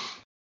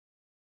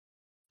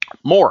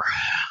 More.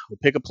 We'll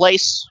pick a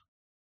place,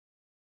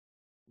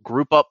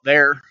 group up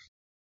there,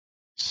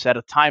 set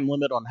a time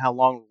limit on how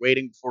long we're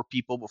waiting for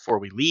people before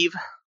we leave,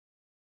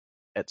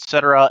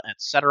 etc.,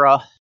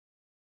 etc.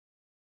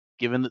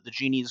 Given that the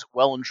genie's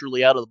well and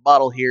truly out of the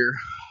bottle here,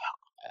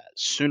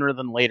 sooner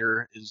than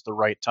later is the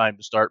right time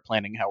to start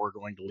planning how we're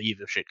going to leave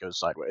if shit goes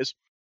sideways.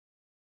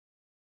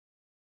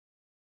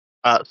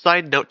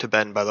 Side note to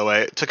Ben, by the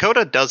way,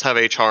 Dakota does have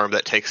a charm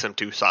that takes him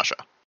to Sasha.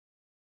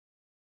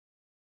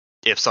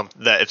 If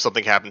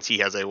something happens, he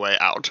has a way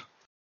out.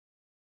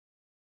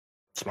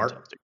 Smart.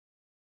 Fantastic.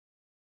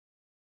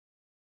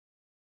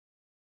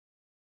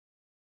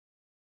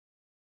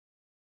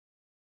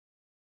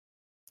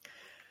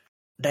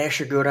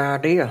 That's a good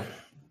idea.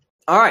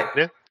 All right.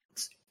 Yeah.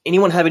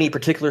 Anyone have any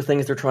particular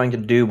things they're trying to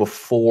do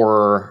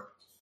before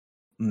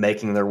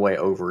making their way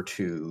over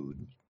to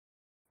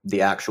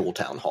the actual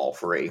town hall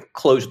for a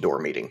closed door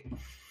meeting?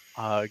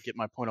 Get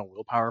my point on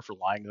willpower for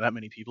lying to that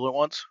many people at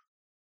once.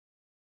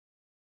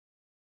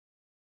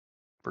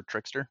 For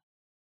Trickster.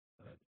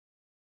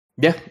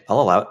 Yeah,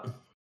 I'll allow it.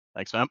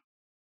 Thanks, man.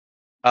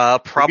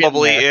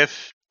 Probably there.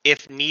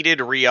 if needed,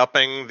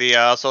 re-upping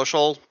the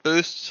social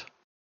boosts.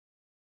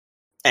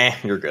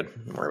 You're good.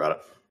 Don't worry about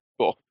it.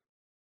 Cool.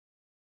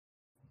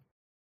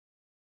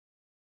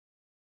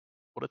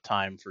 What a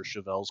time for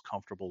Chevelle's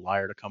comfortable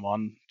liar to come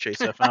on Chase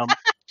FM.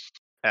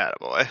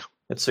 Attaboy.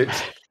 It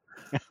suits.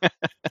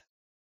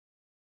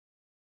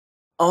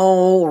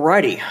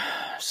 Alrighty.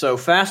 So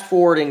fast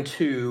forwarding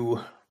to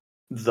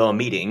the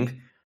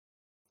meeting,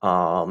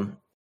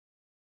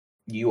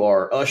 you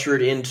are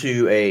ushered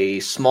into a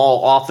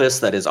small office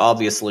that is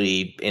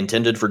obviously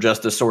intended for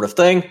just this sort of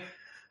thing.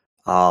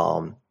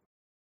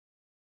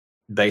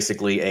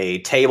 Basically a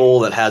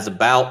table that has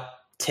about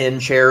 10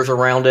 chairs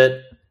around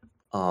it.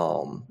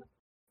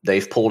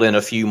 They've pulled in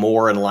a few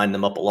more and lined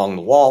them up along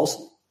the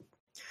walls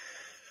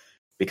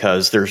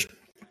because there's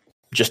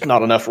just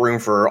not enough room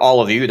for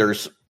all of you.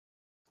 There's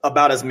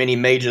about as many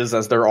mages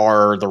as there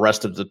are the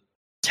rest of the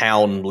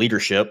town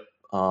leadership.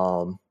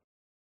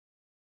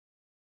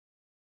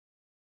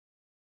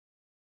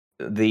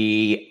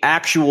 The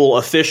actual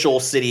official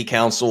city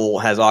council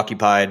has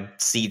occupied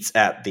seats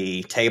at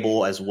the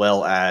table, as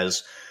well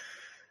as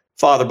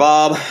Father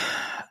Bob,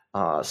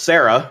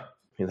 Sarah,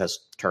 who has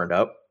turned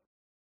up,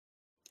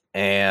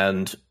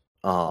 and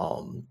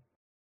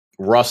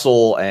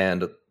Russell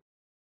and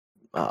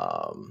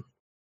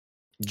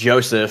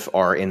Joseph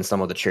are in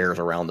some of the chairs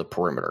around the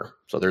perimeter.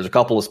 So there's a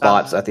couple of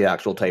spots at the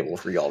actual table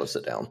for y'all to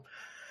sit down.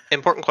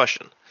 Important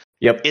question.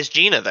 Yep. Is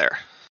Gina there?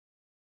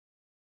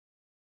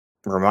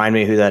 Remind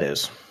me who that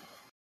is.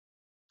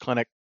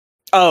 Clinic.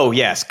 Oh,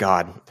 yes,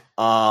 God.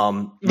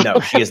 No,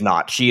 she is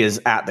not. She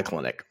is at the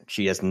clinic.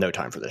 She has no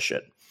time for this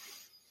shit.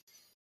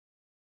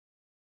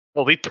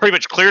 Well, we pretty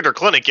much cleared her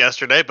clinic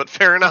yesterday, but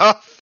fair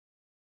enough.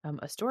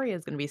 Astoria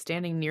is going to be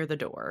standing near the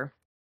door.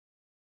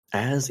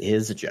 As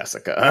is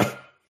Jessica.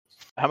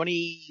 How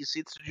many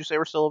seats did you say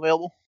were still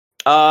available?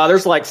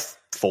 There's like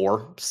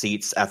 4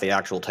 seats at the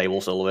actual table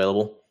still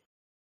available.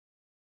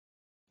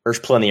 There's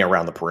plenty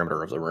around the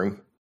perimeter of the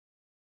room.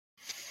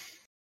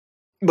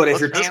 But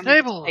if you're I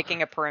am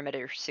taking a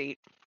perimeter seat.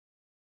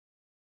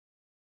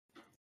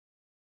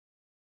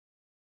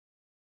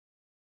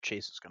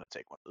 Chase is going to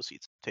take one of the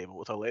seats at the table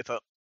with Olathe.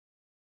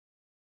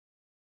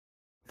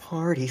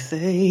 Party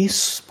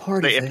face,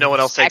 party face. If no one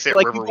else takes Act it,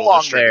 like River you will belong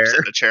just straight up there. sit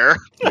in a chair.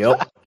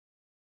 Yep.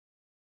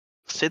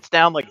 Sits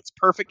down like it's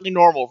perfectly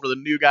normal for the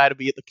new guy to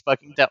be at the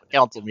fucking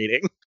council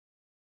meeting.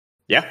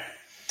 Yeah.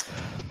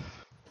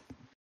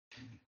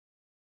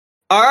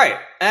 All right.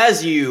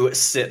 As you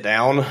sit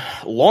down,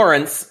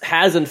 Lawrence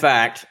has in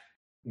fact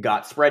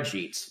got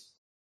spreadsheets,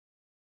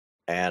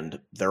 and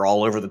they're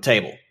all over the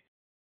table.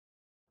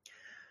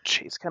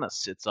 Chase kind of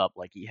sits up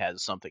like he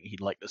has something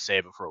he'd like to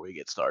say before we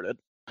get started.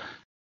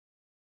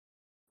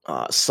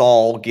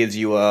 Saul gives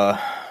you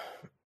a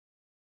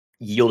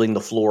yielding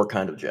the floor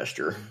kind of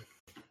gesture.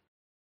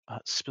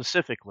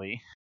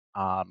 Specifically,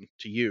 to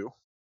you,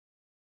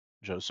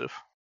 Joseph,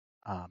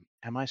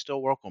 am I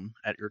still welcome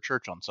at your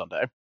church on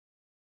Sunday?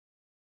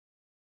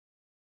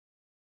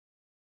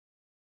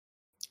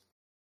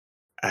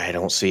 I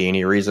don't see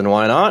any reason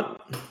why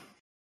not.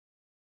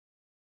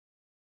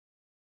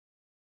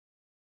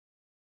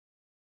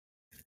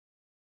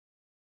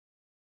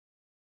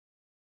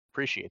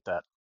 Appreciate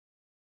that.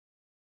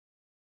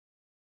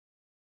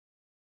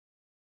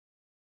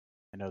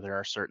 I know there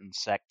are certain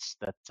sects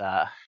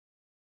that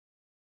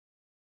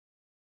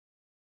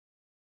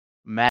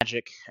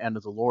magic and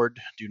the Lord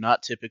do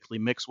not typically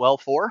mix well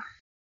for.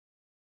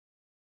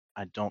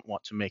 I don't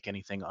want to make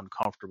anything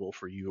uncomfortable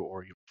for you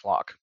or your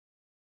flock.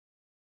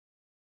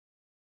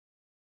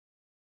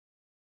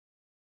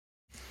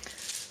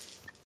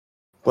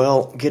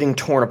 Well, getting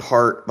torn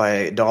apart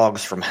by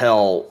dogs from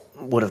hell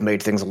would have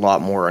made things a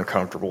lot more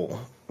uncomfortable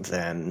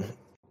than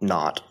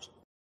not.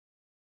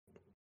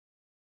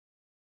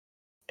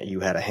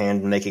 You had a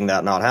hand in making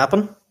that not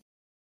happen.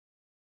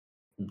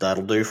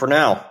 That'll do for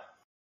now.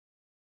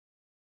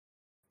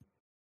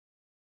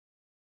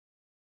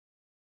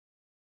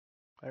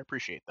 I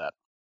appreciate that.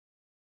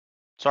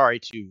 Sorry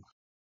to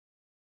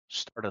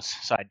start us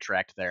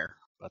sidetracked there,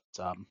 but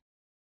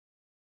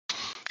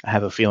I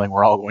have a feeling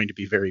we're all going to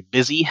be very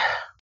busy,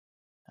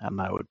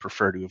 and I would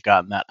prefer to have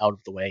gotten that out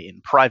of the way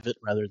in private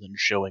rather than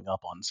showing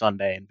up on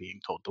Sunday and being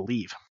told to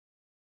leave.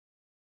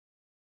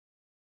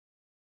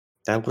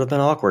 That would have been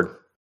awkward.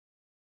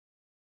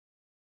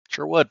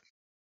 Sure would.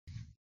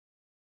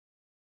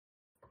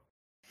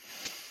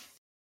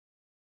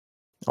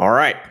 All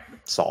right,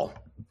 Saul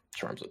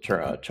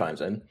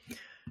chimes in.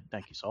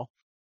 Thank you, Saul.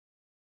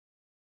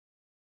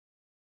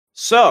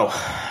 So,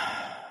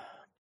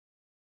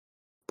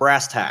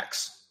 brass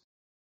tacks.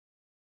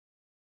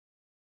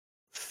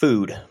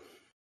 Food.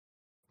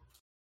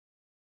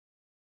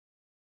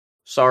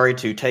 Sorry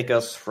to take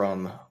us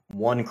from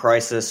one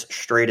crisis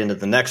straight into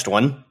the next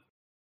one.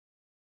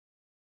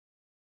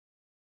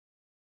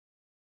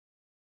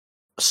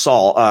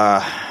 Saul,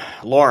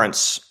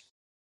 Lawrence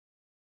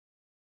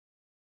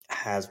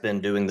has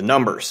been doing the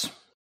numbers.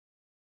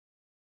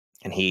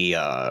 And he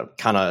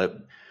kind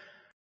of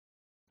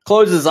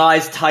closes his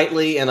eyes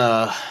tightly in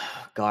a,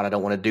 God, I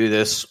don't want to do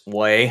this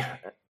way.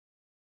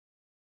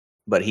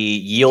 But he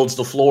yields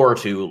the floor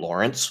to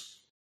Lawrence,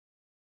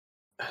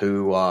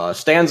 who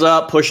stands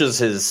up, pushes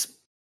his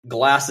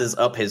glasses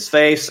up his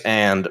face,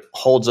 and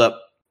holds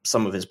up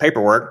some of his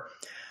paperwork.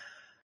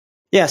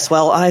 Yes,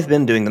 well, I've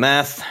been doing the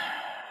math,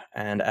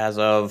 and as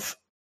of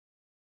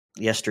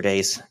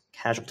yesterday's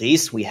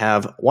casualties, we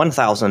have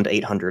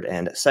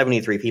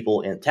 1,873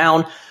 people in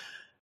town,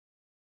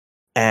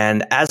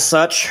 and as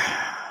such,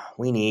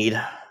 we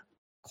need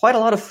quite a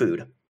lot of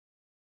food,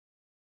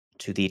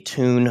 to the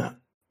tune,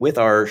 with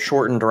our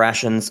shortened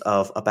rations,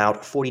 of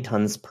about 40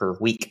 tons per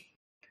week.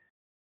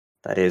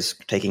 That is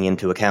taking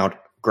into account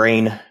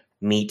grain,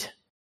 meat,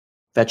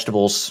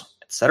 vegetables,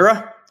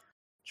 etc.,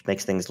 which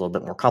makes things a little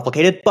bit more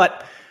complicated,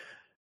 but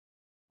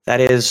that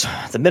is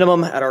the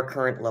minimum at our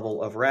current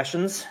level of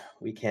rations.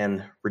 We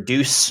can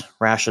reduce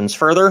rations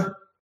further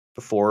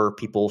before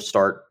people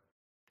start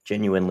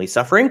genuinely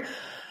suffering.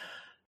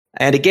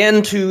 And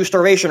again, to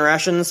starvation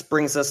rations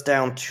brings us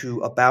down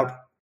to about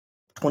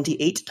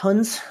 28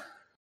 tons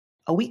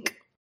a week.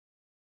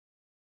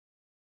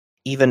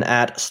 Even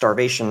at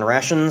starvation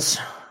rations,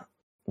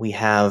 we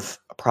have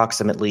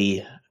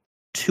approximately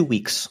 2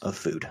 weeks of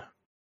food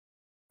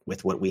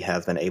with what we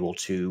have been able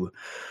to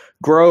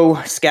grow,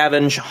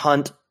 scavenge,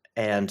 hunt,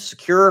 and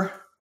secure,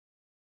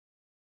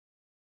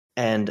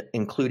 and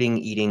including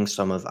eating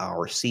some of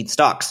our seed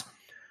stocks.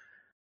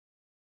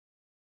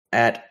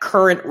 At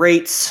current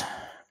rates,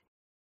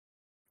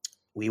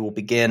 we will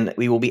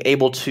be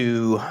able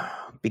to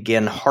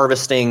begin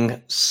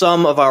harvesting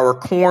some of our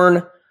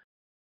corn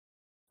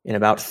in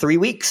about 3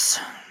 weeks.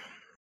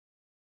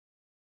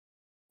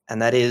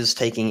 And that is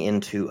taking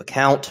into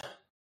account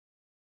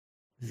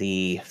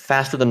the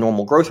faster than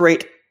normal growth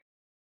rate,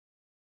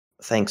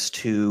 thanks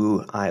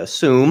to, I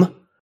assume,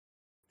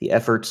 the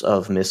efforts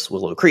of Miss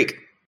Willow Creek.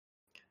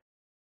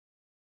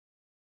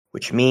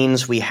 Which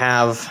means we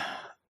have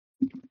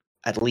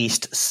at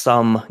least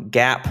some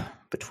gap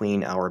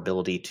between our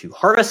ability to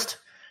harvest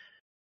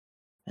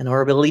and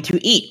our ability to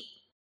eat.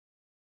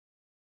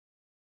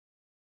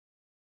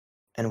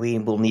 And we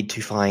will need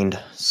to find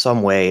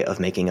some way of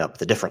making up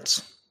the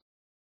difference.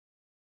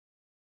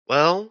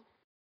 Well,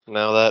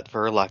 now that,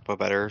 for lack of a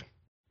better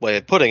way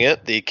of putting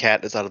it, the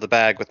cat is out of the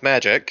bag with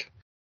magic,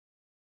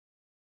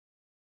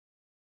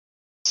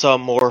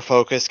 some more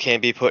focus can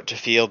be put to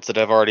fields that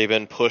have already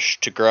been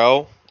pushed to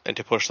grow, and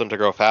to push them to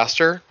grow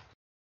faster.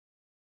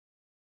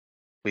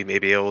 We may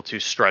be able to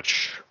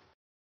stretch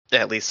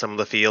at least some of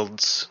the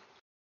fields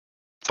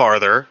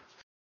farther.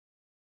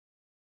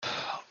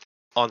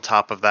 On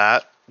top of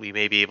that, we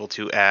may be able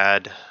to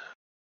add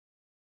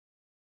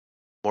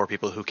more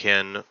people who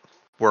can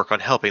work on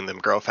helping them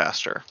grow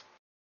faster.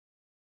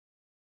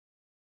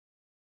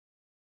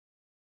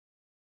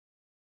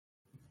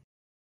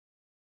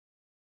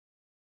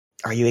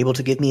 Are you able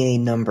to give me a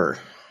number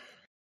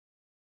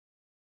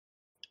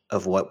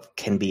of what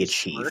can be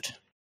achieved?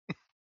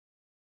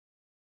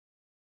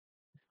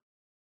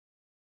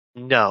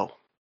 No.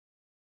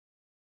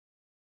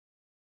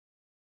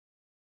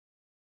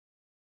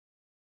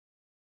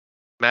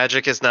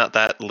 Magic is not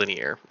that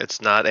linear.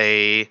 It's not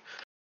a,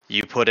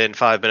 you put in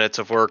 5 minutes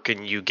of work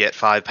and you get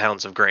 5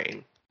 pounds of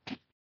grain.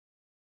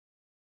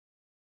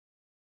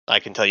 I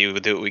can tell you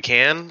we'll do what we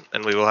can,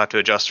 and we will have to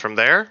adjust from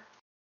there.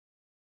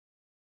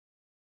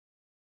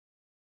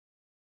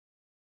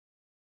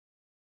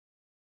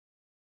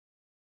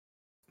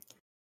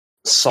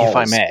 Saul, if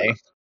I may.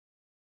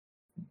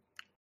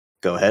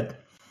 Go ahead.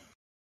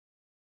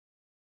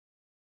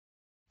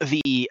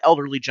 The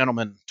elderly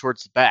gentleman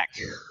towards the back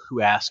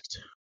who asked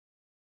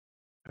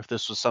if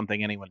this was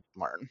something anyone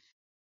could learn.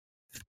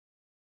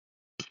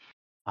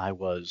 I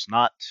was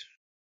not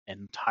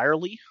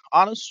entirely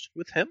honest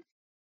with him.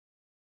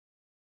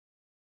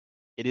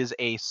 It is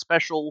a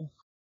special,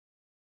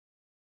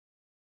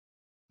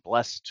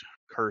 blessed,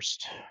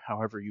 cursed,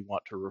 however you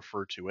want to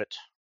refer to it,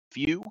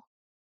 few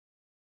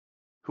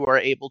who are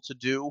able to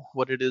do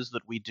what it is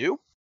that we do.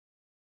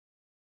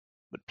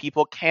 But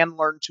people can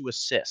learn to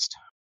assist.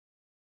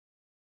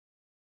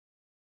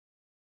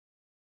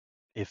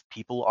 If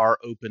people are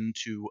open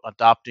to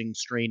adopting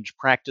strange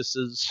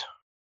practices,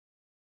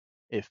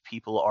 if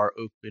people are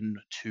open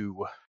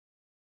to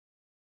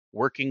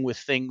working with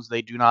things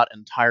they do not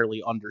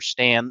entirely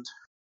understand,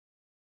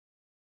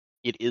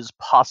 it is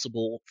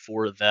possible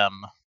for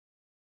them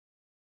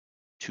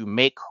to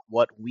make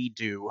what we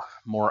do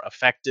more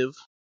effective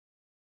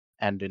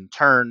And in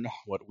turn,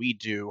 what we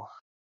do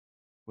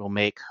will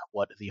make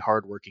what the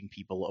hardworking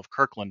people of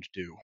Kirkland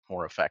do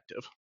more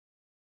effective.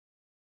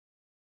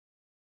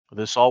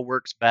 This all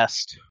works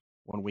best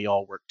when we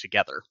all work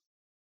together.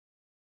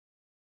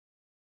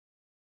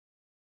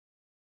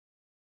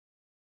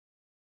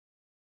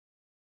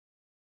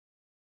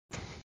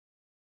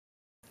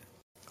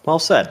 Well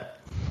said.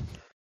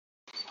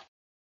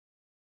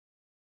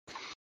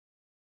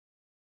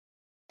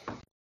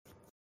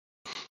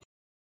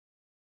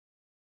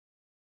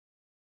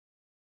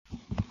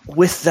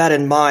 With that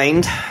in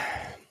mind,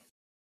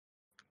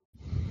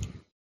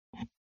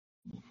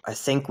 I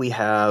think we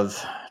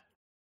have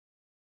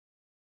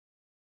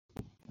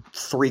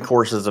 3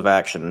 courses of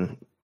action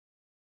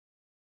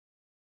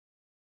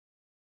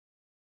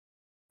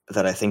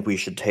that I think we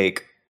should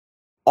take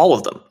all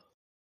of them.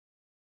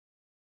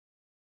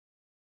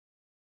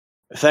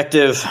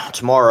 Effective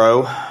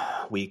tomorrow,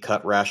 we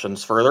cut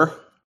rations further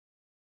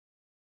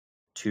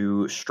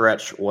to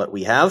stretch what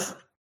we have.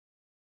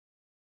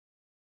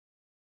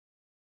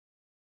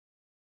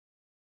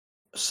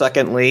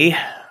 Secondly,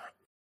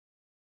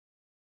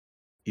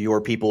 your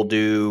people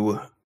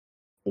do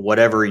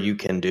whatever you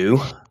can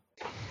do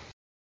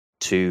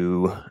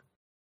to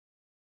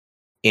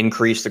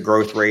increase the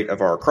growth rate of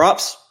our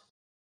crops.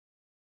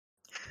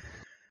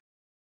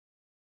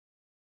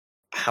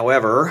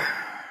 However,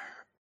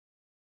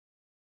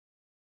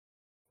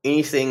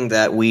 anything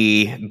that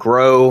we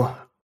grow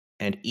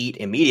and eat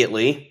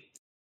immediately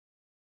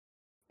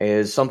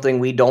is something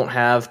we don't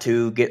have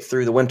to get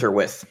through the winter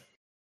with.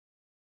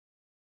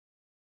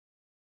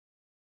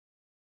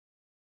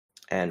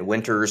 And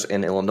winters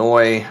in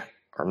Illinois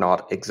are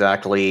not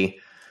exactly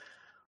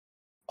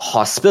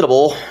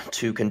hospitable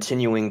to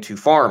continuing to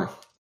farm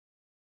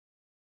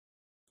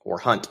or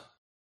hunt.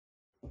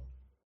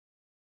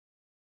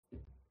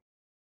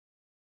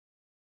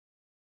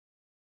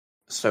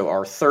 So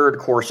our third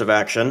course of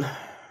action,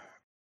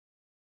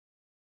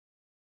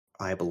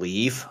 I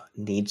believe,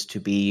 needs to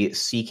be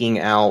seeking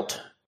out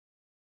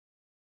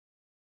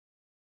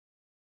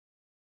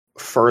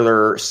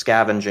further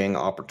scavenging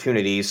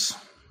opportunities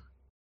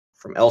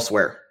from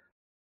elsewhere.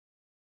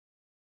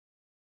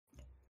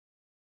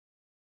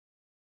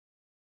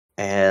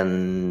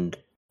 And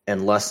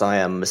unless I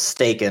am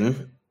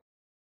mistaken,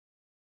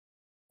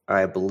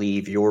 I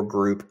believe your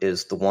group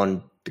is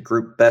the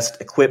group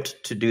best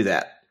equipped to do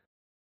that.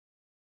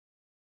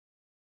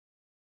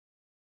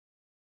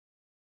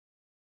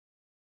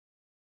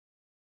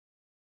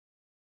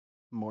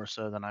 More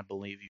so than I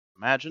believe you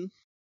imagine.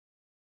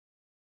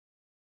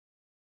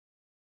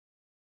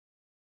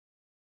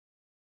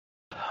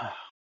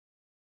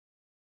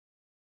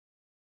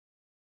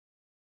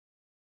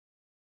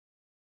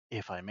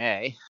 If I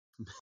may.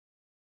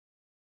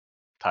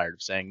 Tired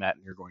of saying that,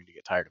 and you're going to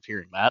get tired of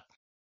hearing that.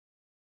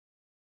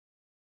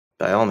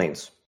 By all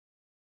means.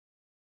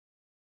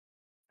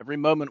 Every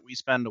moment we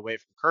spend away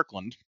from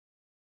Kirkland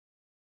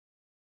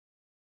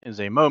is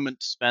a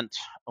moment spent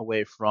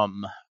away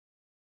from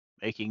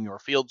making your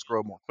fields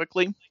grow more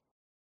quickly,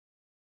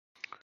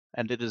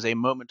 and it is a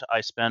moment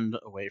I spend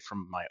away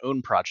from my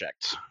own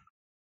projects.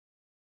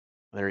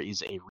 There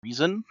is a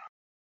reason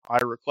I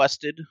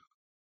requested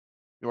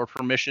your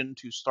permission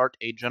to start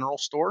a general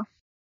store,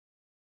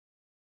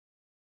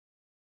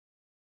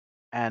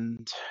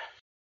 and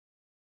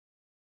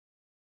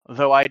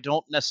though I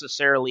don't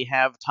necessarily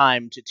have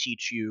time to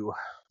teach you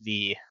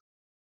the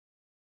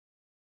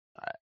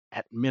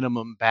at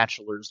minimum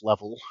bachelor's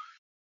level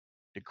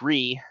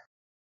degree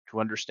to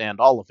understand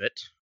all of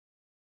it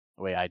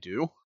the way I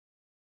do,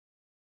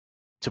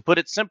 to put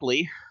it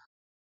simply,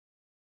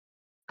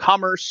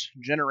 commerce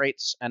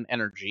generates an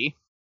energy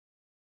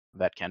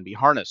that can be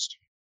harnessed.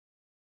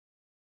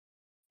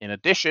 In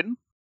addition,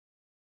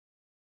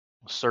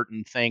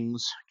 certain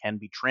things can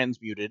be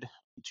transmuted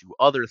into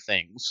other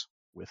things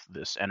with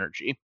this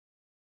energy.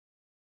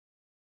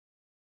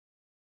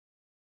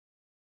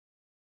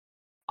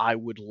 I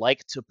would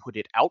like to put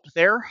it out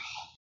there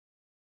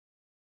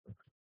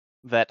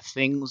that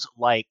things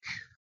like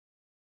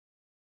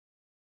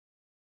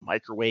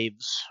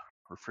microwaves,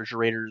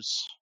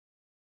 refrigerators,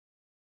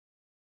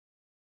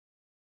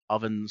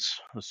 ovens,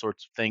 the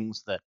sorts of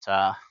things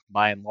that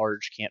by and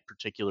large can't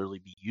particularly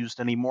be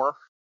used anymore,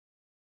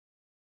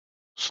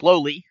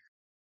 slowly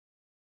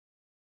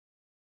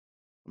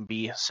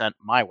be sent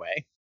my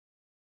way.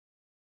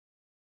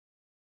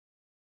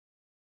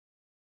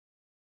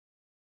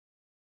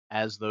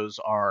 As those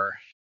are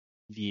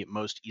the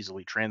most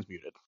easily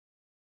transmuted.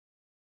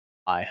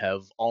 I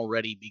have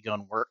already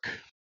begun work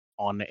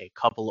on a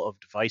couple of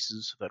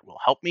devices that will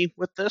help me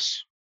with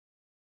this.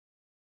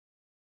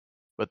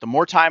 But the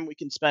more time we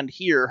can spend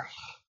here,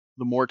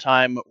 the more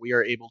time we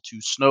are able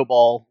to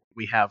snowball what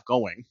we have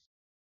going.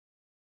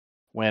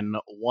 When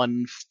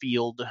one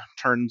field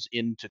turns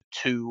into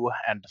 2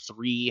 and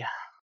 3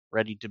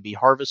 ready to be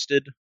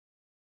harvested,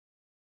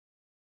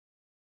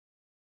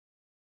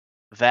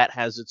 that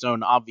has its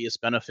own obvious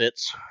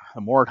benefits.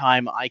 The more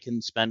time I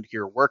can spend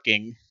here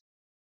working,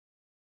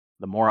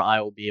 the more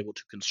I will be able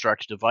to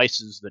construct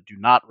devices that do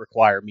not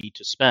require me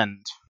to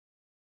spend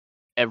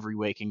every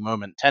waking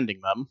moment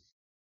tending them,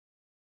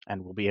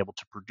 and will be able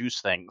to produce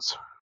things.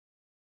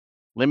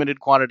 Limited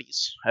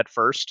quantities at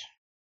first,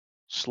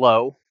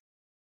 slow,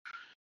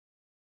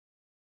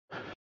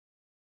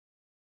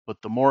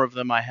 but the more of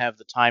them I have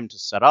the time to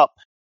set up,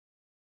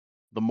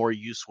 the more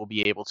use we'll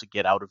be able to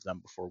get out of them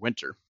before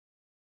winter.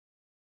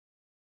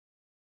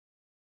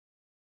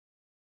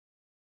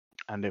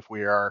 And if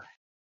we are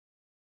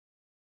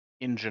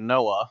in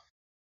Genoa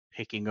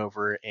taking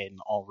over an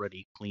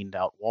already cleaned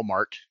out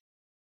Walmart,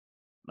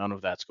 none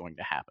of that's going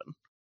to happen.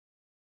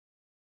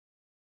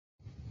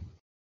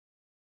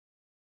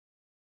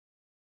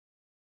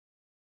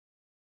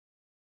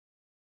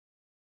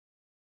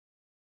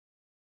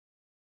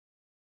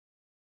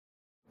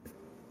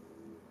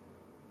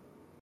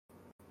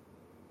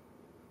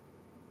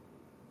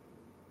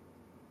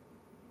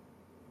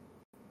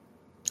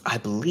 I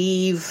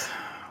believe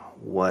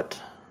what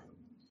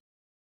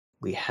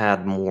we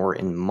had more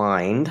in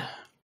mind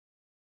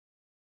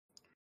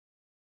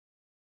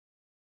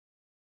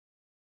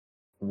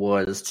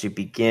was to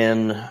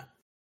begin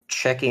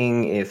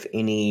checking if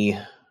any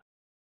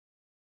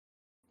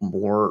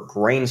more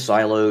grain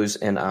silos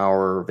in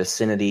our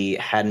vicinity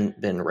hadn't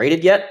been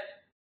raided yet.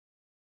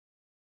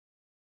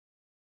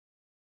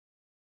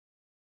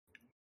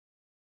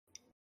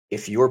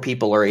 If your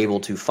people are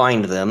able to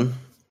find them,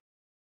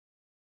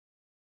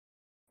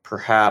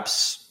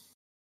 perhaps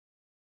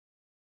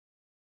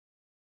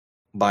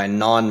by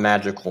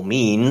non-magical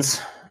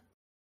means,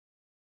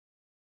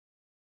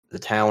 the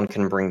town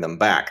can bring them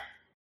back.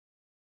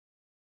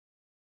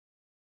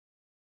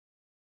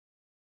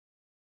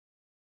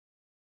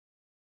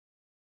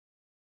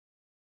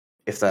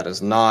 If that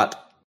is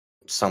not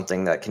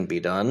something that can be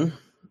done,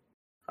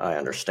 I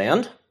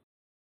understand.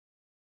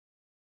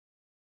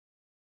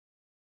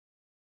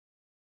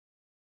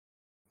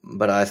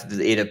 But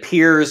it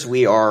appears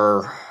we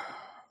are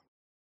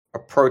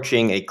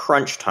approaching a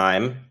crunch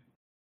time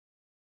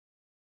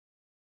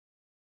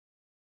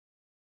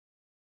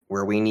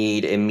where we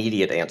need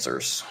immediate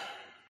answers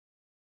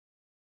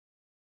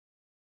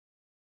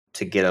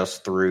to get us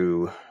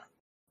through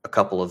a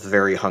couple of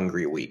very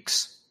hungry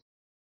weeks.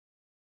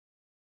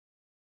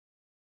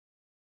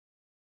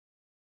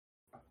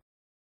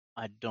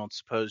 I don't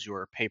suppose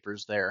your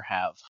papers there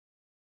have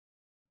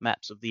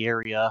maps of the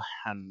area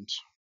and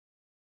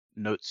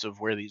notes of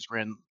where these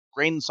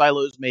grain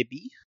silos may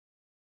be?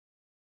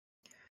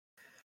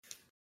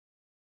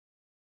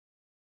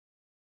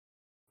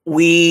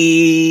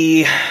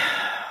 We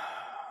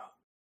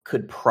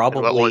could probably...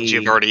 And what ones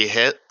you've already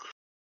hit?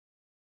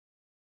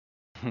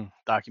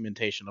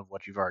 Documentation of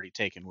what you've already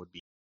taken would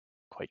be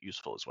quite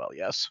useful as well,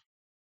 yes.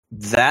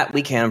 That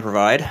we can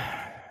provide.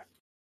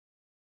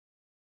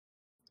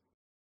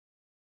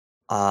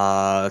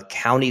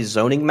 County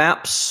zoning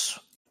maps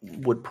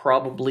would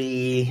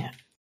probably...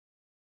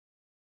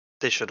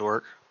 They should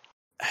work.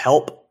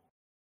 Help.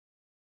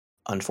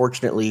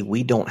 Unfortunately,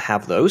 we don't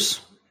have those.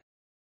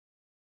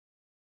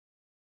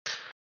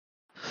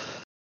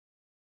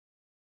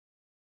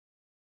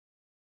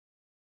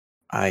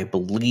 I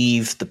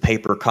believe the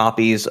paper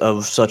copies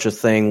of such a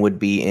thing would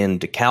be in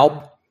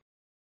DeKalb.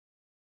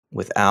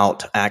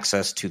 Without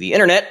access to the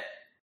internet,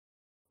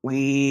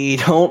 we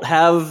don't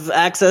have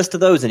access to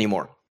those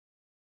anymore.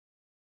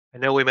 I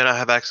know we may not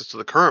have access to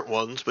the current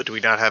ones, but do we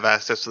not have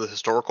access to the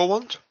historical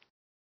ones?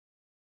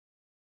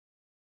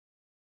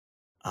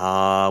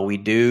 We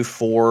do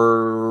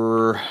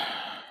for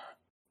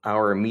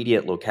our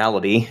immediate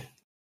locality,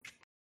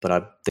 but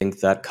I think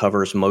that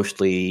covers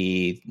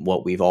mostly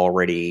what we've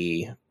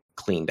already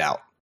cleaned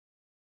out.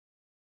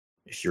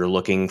 If you're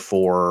looking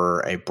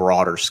for a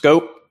broader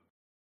scope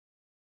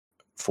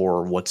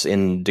for what's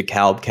in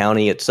DeKalb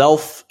County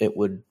itself, it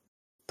would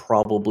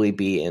probably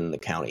be in the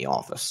county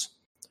office.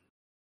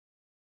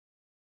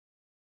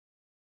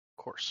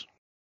 Of course.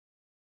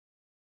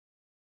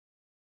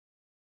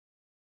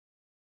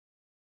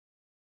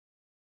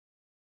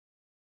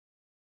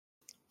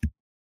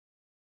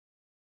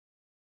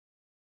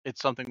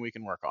 It's something we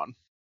can work on.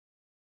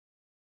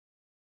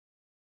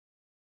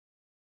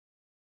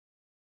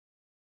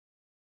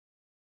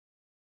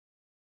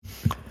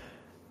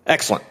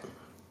 Excellent.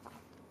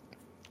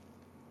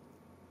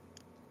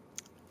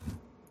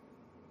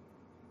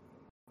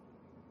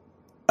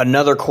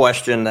 Another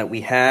question that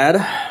we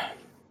had,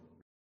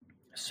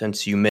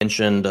 since you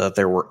mentioned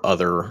there were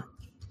other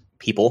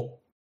people.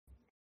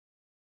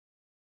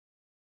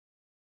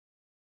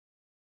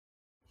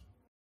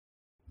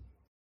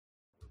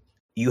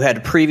 You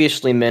had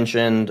previously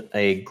mentioned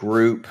a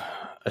group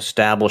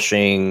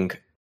establishing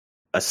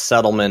a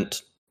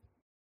settlement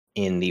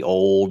in the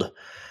old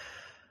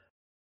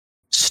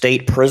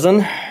state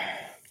prison.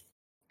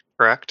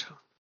 Correct.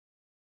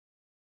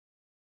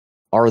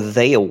 Are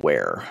they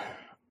aware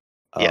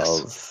Yes.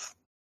 of...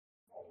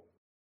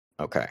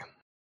 Okay.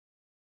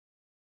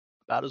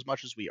 About as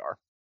much as we are.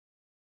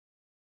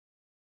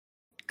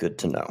 Good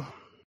to know.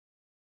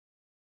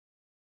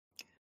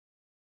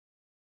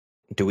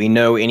 Do we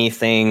know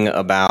anything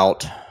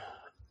about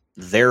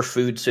their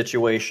food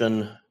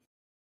situation?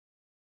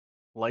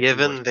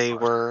 Given they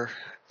were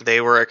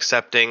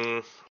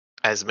accepting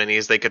as many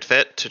as they could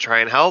fit to try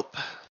and help,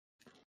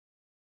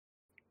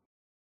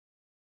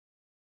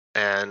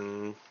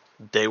 and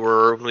we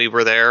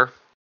were there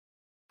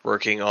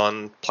working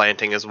on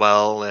planting as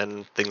well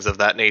and things of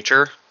that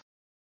nature.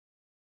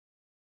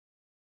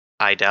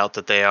 I doubt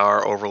that they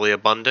are overly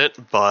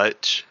abundant,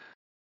 but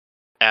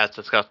as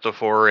discussed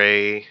before,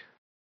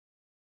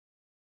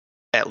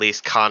 at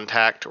least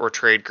contact or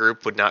trade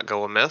group would not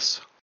go amiss.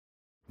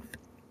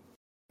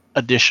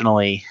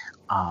 Additionally,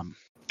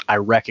 I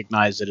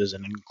recognize it is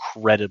an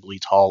incredibly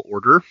tall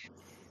order,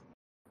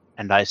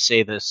 and I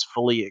say this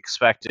fully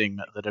expecting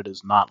that it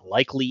is not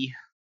likely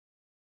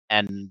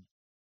and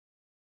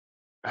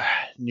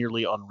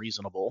nearly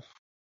unreasonable.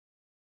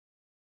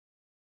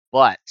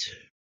 But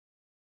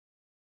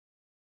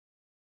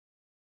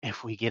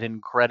if we get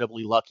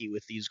incredibly lucky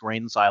with these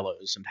grain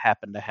silos and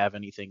happen to have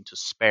anything to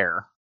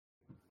spare,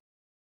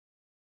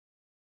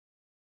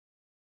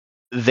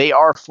 they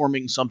are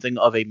forming something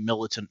of a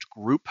militant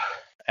group,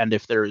 and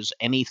if there is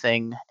any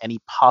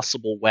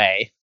possible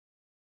way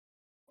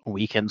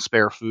we can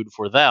spare food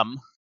for them,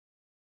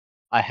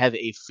 I have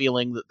a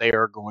feeling that they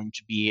are going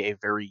to be a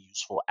very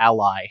useful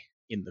ally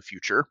in the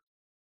future.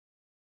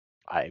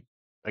 I,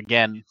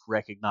 again,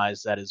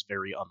 recognize that is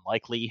very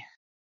unlikely,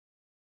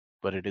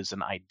 but it is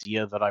an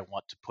idea that I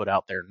want to put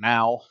out there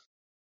now,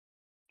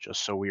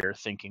 just so we are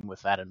thinking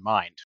with that in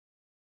mind.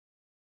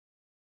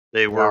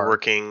 They were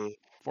working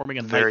forming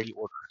a very knightly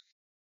order.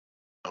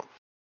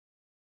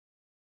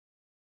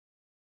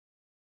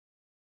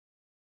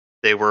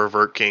 They were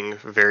working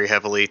very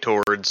heavily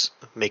towards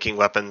making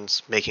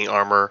weapons, making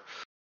armor,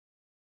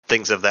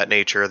 things of that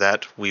nature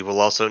that we will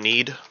also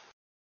need.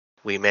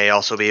 We may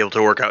also be able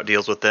to work out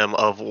deals with them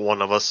of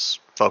one of us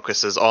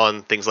focuses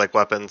on things like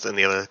weapons and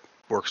the other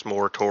works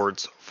more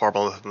towards farm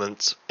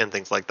implements and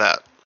things like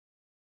that.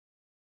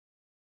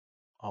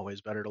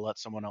 Always better to let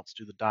someone else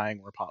do the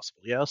dying where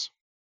possible, yes?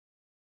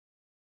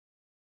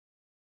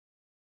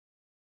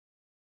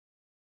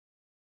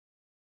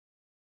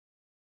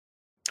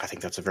 I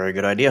think that's a very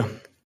good idea.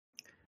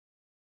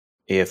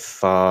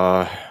 If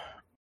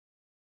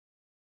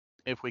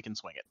we can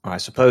swing it. I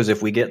suppose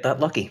if we get that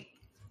lucky.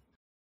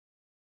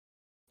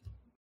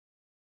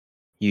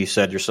 You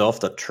said yourself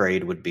that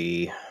trade would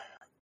be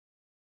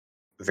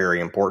very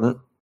important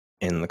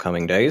in the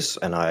coming days,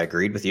 and I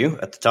agreed with you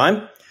at the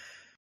time.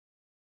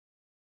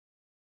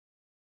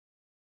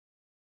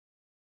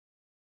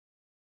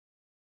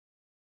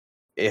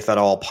 If at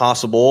all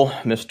possible,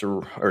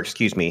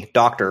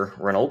 Dr.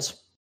 Reynolds,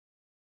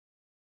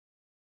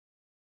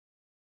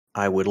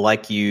 I would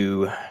like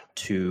you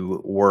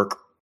to work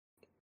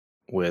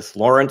with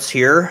Lawrence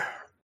here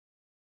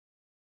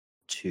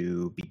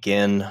to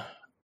begin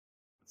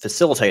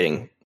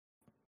facilitating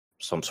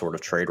some sort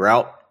of trade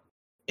route,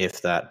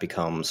 if that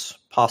becomes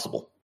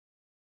possible.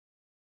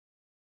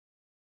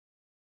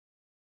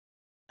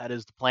 That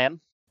is the plan,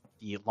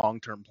 the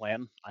long-term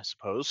plan, I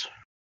suppose.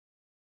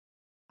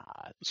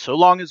 So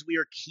long as we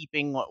are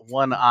keeping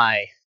one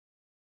eye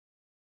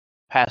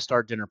past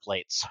our dinner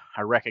plates.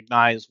 I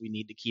recognize we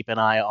need to keep an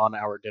eye on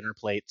our dinner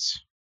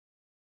plates,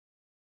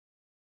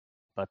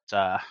 but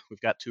we've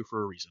got two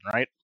for a reason,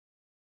 right?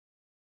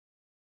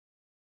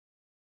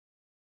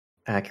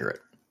 Accurate.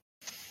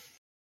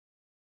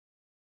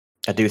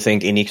 I do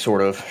think any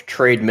sort of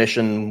trade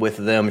mission with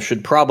them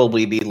should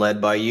probably be led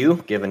by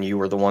you, given you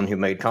were the one who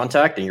made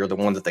contact and you're the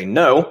one that they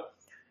know.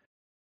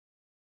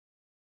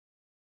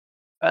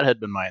 That had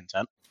been my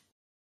intent.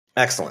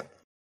 Excellent.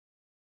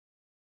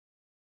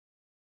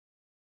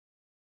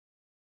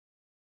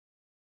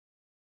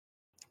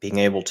 Being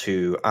able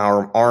to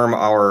arm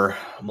our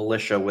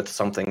militia with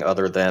something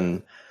other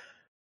than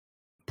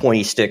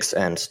pointy sticks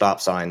and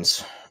stop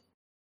signs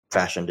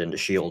fashioned into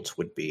shields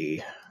would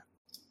be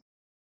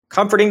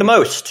comforting the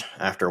most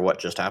after what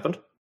just happened.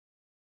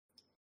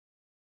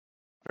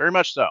 Very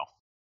much so.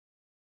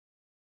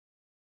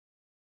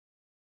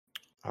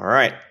 All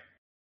right.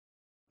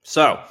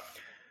 So,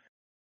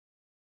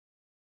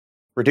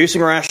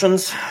 reducing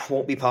rations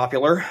won't be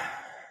popular,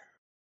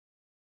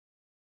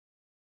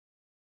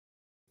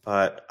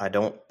 but I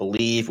don't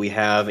believe we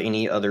have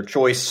any other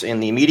choice in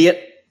the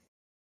immediate.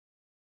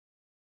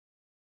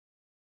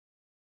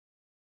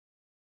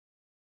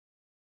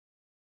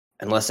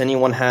 Unless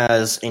anyone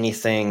has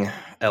anything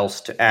else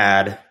to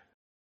add.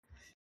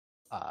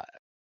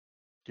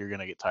 You're going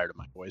to get tired of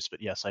my voice,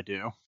 but yes, I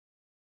do.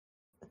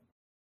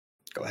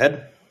 Go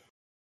ahead.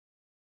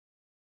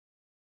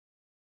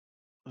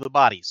 The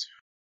bodies.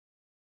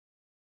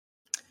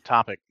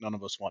 Topic none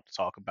of us want to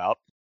talk about.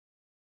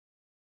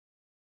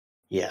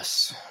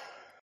 Yes.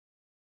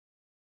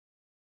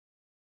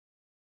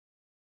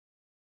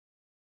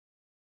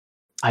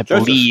 I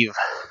believe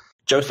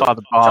Joseph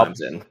Father Bob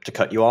chimes in to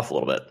cut you off a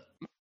little bit.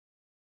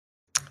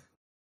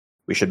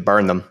 We should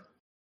burn them.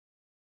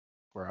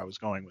 Where I was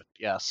going with,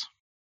 yes.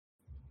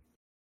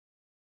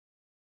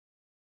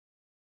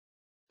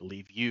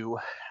 believe you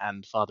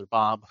and Father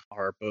Bob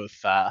are both,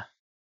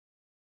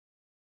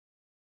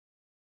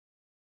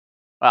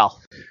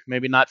 well,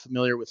 maybe not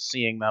familiar with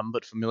seeing them,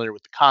 but familiar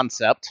with the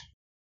concept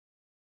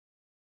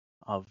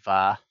of,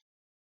 I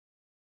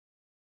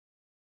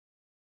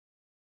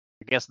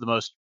guess the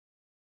most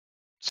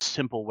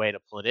simple way to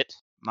put it,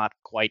 not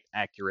quite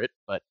accurate,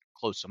 but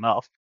close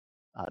enough,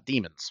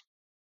 demons.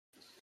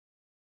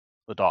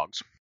 The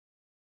dogs.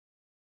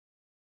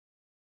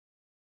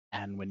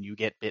 And when you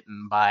get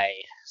bitten by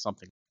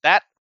something like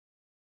that,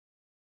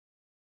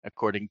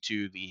 according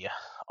to the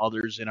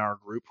others in our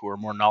group who are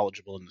more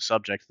knowledgeable in the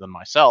subject than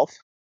myself,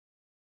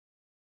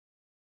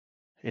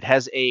 it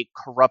has a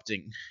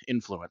corrupting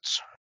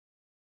influence.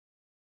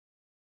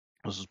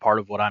 This is part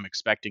of what I'm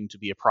expecting to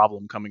be a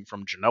problem coming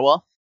from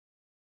Genoa,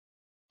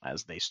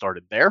 as they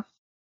started there.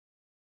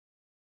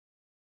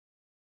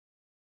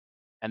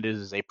 And it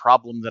is a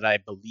problem that I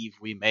believe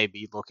we may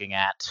be looking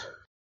at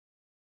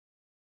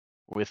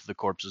with the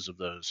corpses of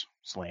those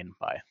slain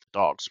by the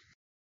dogs.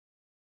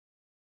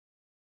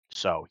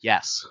 So,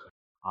 yes,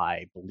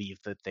 I believe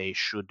that they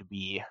should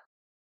be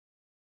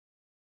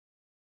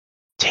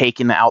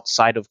taken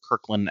outside of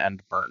Kirkland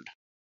and burned.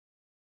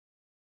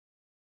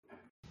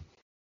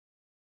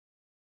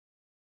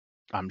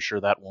 I'm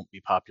sure that won't be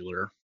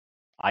popular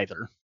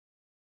either.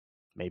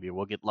 Maybe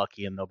we'll get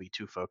lucky and they'll be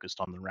too focused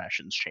on the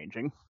rations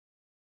changing.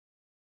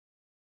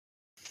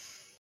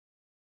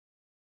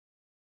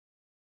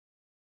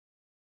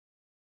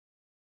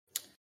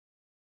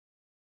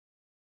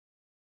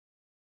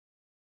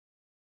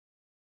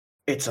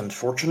 It's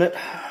unfortunate,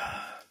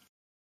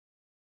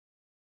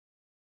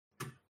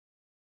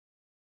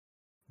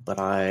 but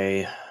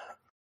I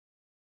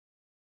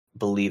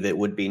believe it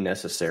would be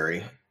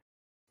necessary,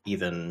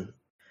 even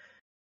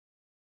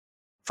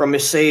from a,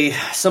 say,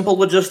 simple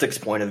logistics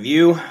point of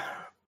view.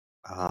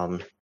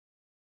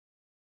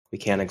 We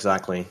can't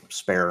exactly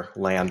spare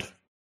land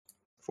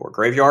for a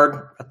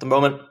graveyard at the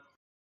moment.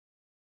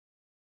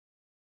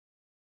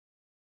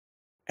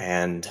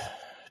 And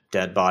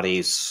dead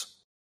bodies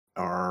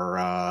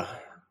are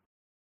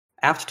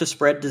apt to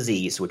spread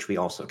disease, which we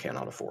also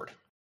cannot afford.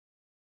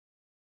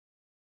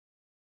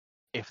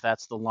 If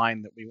that's the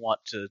line that we want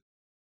to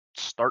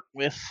start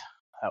with,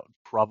 that would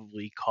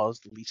probably cause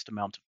the least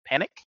amount of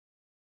panic.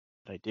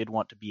 But I did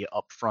want to be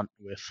upfront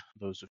with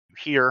those of you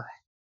here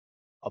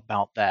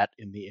about that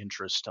in the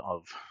interest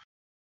of,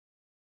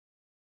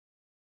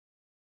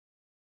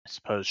 I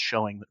suppose,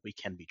 showing that we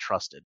can be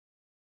trusted.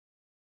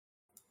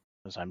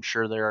 Because I'm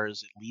sure there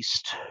is at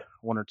least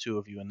one or two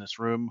of you in this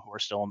room who are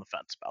still on the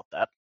fence about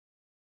that.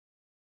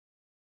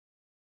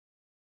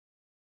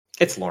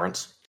 It's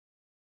Lawrence.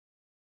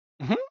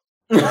 Mm-hmm.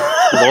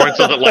 Lawrence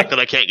doesn't like that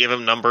I can't give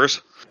him numbers.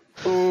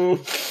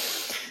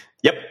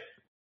 Yep.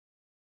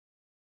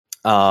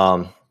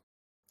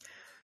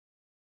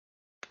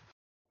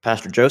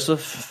 Pastor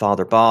Joseph,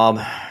 Father Bob,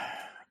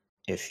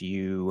 if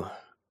you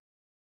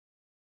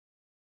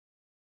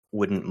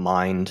wouldn't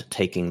mind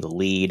taking the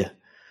lead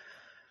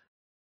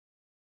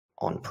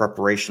on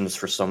preparations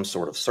for some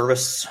sort of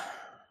service,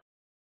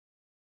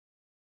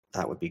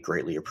 that would be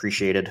greatly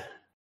appreciated.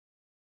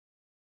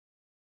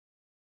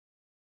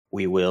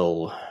 We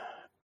will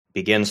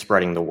begin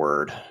spreading the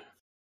word.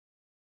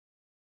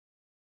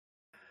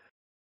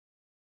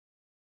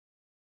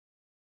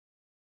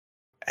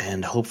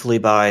 And hopefully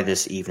by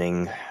this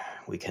evening,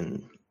 we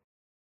can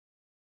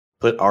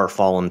put our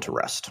fallen to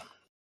rest.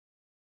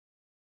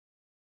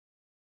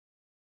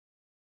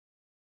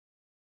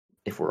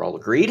 If we're all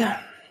agreed, I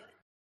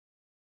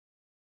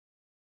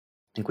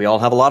think we all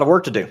have a lot of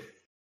work to do.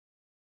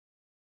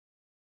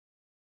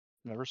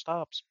 Never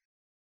stops.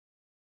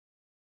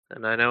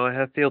 And I know I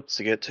have fields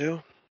to get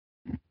to.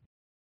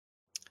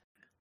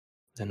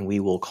 Then we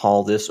will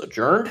call this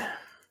adjourned.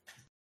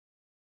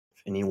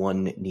 If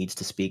anyone needs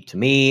to speak to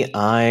me,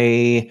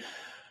 I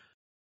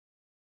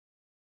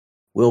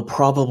will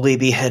probably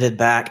be headed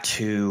back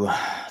to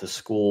the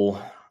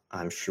school.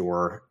 I'm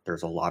sure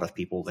there's a lot of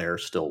people there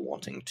still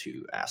wanting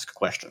to ask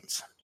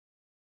questions.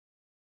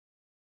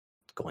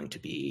 It's going to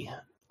be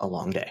a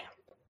long day.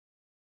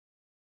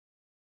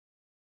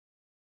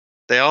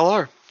 They all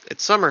are.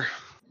 It's summer.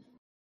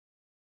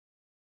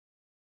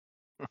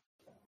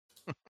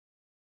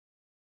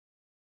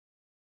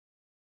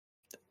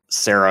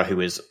 Sarah,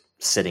 who is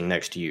sitting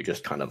next to you,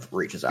 just kind of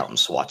reaches out and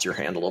swats your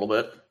hand a little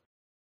bit.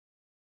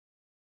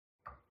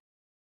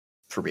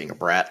 For being a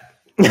brat.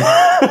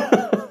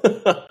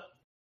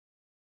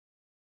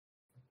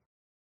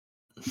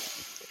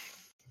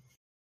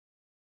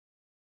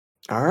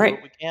 All right.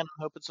 Hope we can.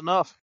 Hope it's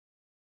enough.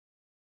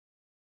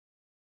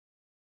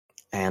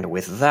 And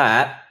with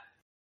that,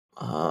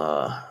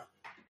 the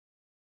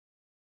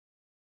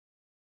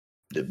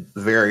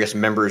various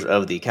members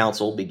of the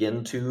council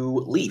begin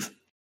to leave.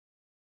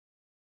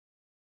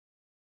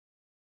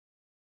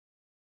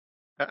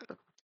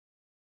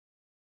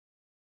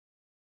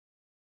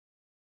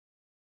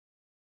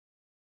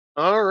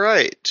 All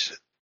right.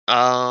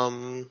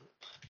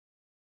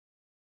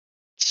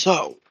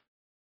 So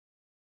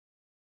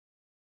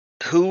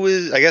Who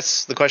is? I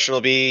guess the question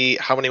will be,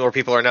 how many more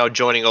people are now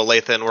joining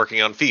Olathe and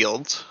working on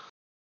fields?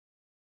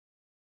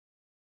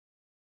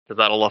 Because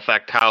that'll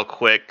affect how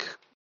quick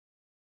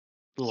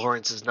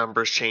Lawrence's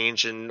numbers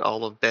change and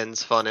all of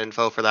Ben's fun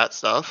info for that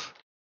stuff.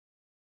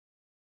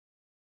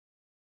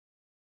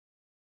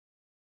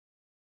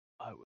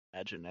 I would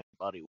imagine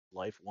anybody with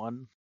life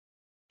one.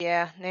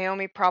 Yeah,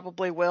 Naomi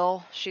probably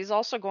will. She's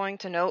also going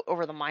to note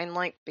over the mind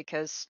link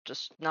because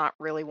just not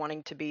really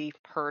wanting to be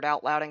heard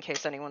out loud in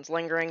case anyone's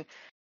lingering.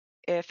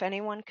 If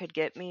anyone could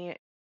get me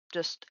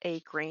just a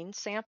grain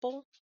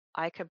sample,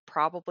 I could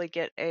probably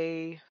get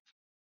a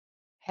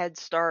head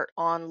start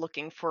on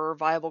looking for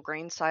viable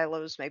grain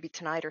silos maybe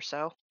tonight or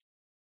so.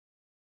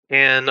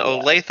 And I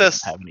Olathe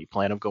don't have any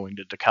plan of going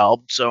to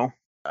DeKalb, so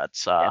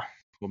that's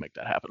we'll make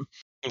that happen.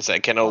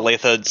 Can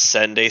Olathe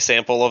send a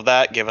sample of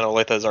that, given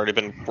Olathe has already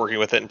been working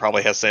with it and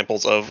probably has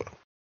samples of,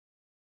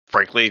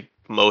 frankly,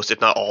 most, if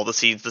not all, the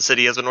seeds the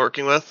city has been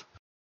working with?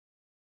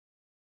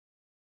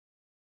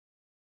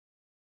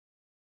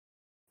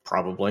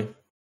 Probably.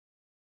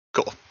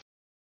 Cool.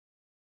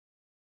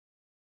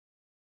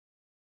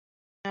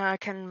 I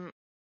can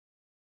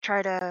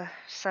try to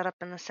set up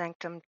in the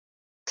sanctum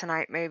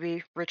tonight,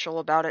 maybe ritual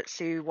about it,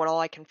 see what all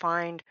I can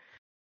find,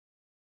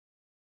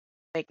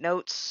 make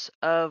notes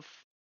of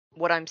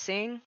what I'm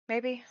seeing,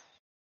 maybe.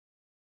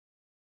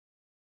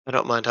 I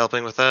don't mind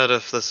helping with that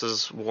if this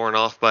is worn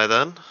off by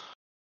then.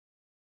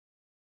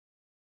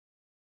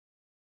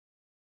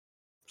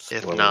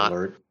 If Spoiler not,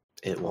 alert,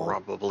 it won't.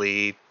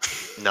 probably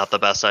not the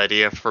best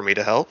idea for me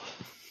to help.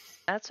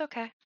 That's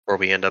okay. Or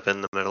we end up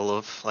in the middle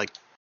of, like,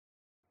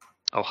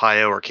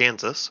 Ohio or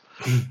Kansas.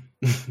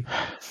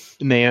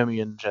 Naomi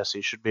and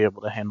Jesse should be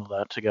able to handle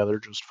that together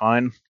just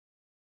fine.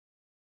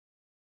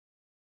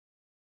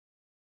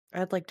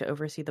 I'd like to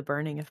oversee the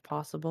burning if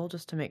possible,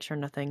 just to make sure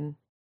nothing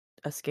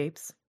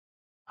escapes.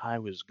 I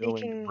was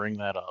going to bring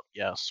that up.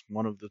 Yes,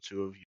 one of the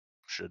two of you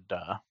should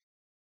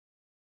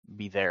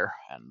be there,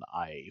 and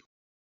I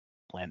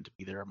plan to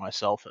be there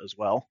myself as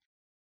well.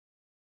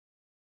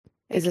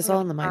 Is this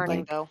all in the mind burning,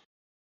 link? though?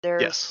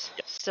 There's Yes.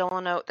 still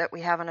a note that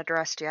we haven't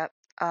addressed yet.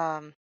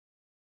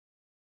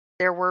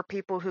 There were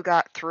people who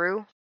got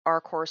through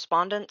our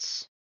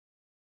correspondence,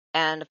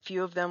 and a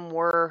few of them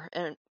were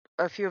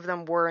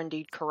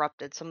indeed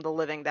corrupted. Some of the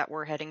living that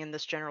were heading in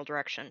this general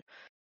direction.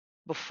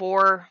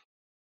 Before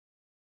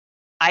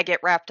I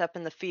get wrapped up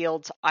in the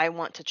fields, I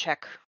want to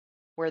check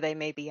where they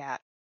may be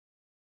at.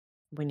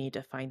 We need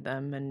to find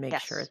them and make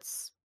sure Yes.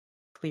 it's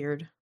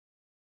cleared.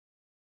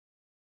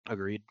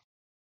 Agreed.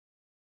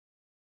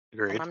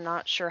 And I'm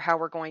not sure how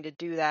we're going to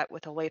do that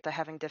with Olathe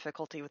having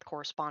difficulty with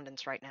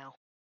correspondence right now.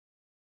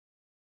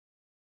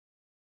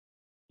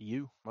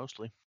 You,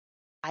 mostly.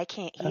 I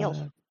can't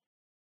heal.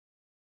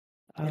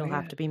 It'll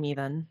have to be me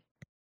then.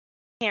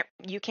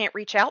 You can't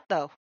reach out,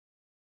 though.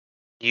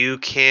 You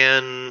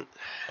can,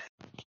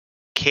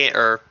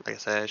 or like I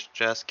said,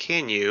 just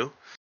can you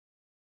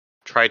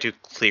try to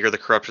clear the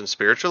corruption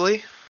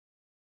spiritually?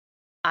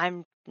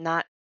 I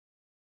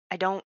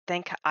don't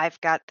think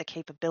I've got the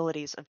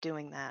capabilities of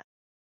doing that.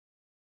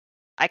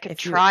 I could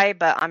try,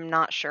 but I'm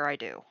not sure I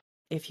do.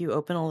 If you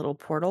open a little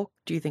portal,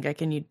 do you think I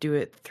can do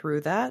it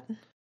through that?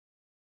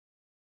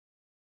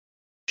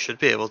 Should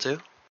be able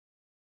to.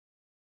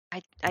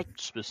 I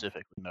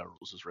specifically no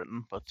rules is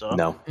written, but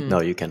no,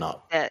 you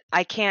cannot.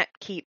 I can't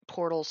keep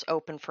portals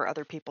open for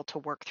other people to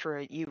work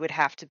through. You would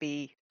have to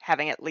be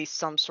having at least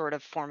some sort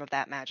of form of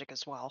that magic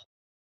as well.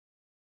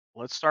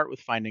 Let's start with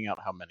finding out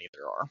how many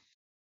there are.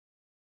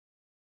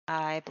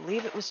 I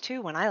believe it was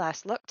 2 when I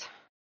last looked,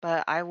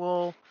 but I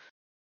will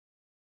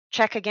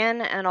check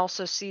again and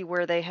also see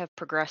where they have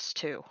progressed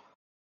to,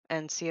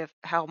 and see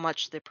how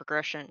much the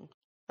progression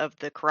of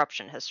the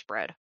corruption has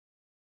spread.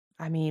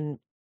 I mean,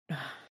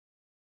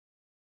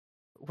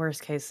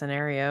 worst case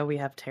scenario, we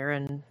have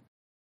Terran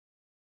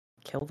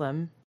kill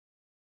them.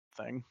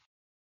 I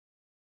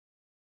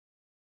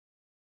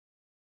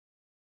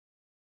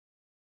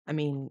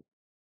mean,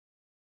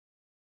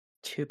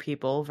 2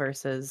 people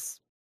versus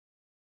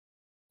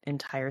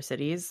entire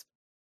cities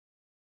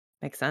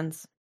makes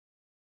sense.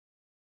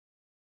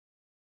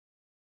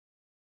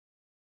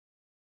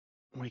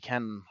 We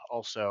can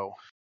also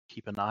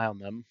keep an eye on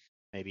them,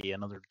 maybe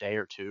another day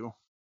or two,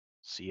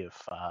 see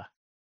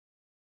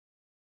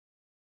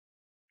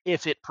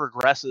if it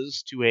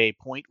progresses to a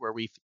point where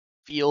we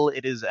feel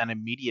it is an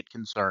immediate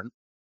concern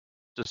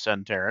to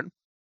send Terran,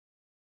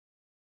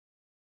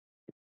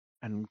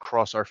 and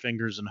cross our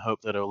fingers and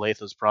hope that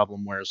Olatha's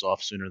problem wears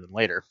off sooner than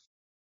later.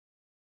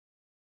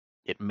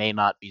 It may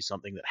not be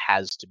something that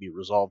has to be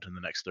resolved in the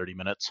next 30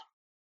 minutes.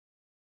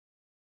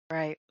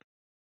 Right.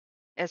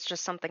 It's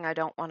just something I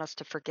don't want us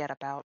to forget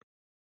about.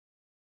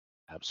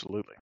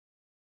 Absolutely.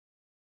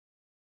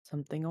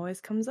 Something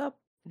always comes up.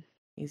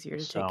 Easier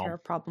to take care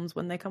of problems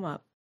when they come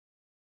up.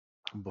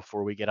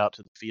 Before we get out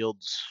to the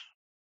fields,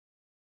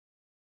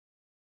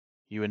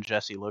 you and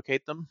Jesse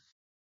locate them?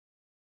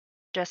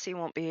 Jesse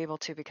won't be able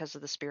to because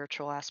of the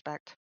spiritual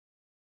aspect.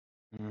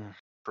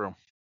 True.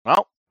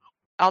 Well,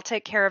 I'll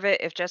take care of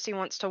it. If Jesse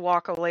wants to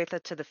walk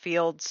Olathe to the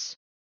fields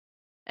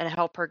and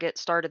help her get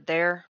started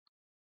there,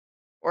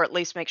 or at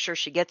least make sure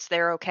she gets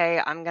there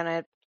okay, I'm going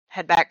to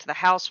head back to the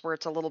house where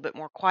it's a little bit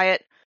more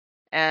quiet,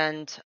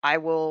 and I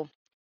will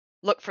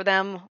look for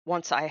them.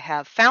 Once I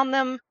have found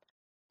them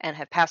and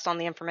have passed on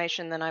the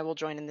information, then I will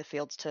join in the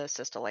fields to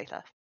assist Olathe.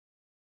 Does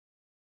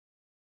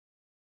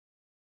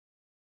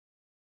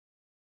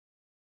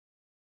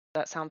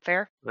that sound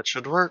fair? That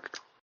should work.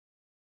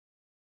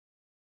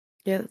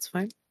 Yeah, that's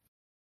fine.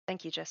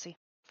 Thank you, Jesse.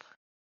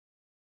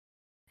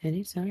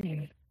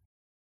 Anytime.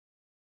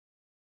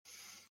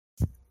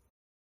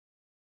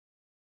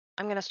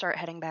 I'm going to start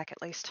heading back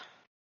at least.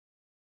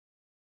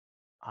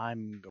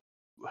 I'm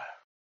going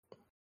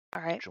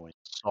All right. to join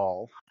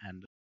Saul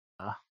and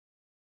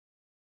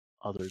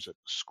others at the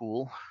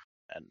school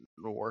and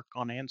work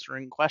on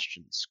answering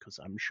questions, because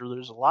I'm sure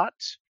there's a lot.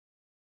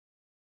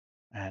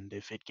 And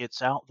if it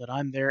gets out that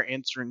I'm there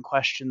answering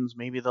questions,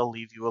 maybe they'll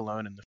leave you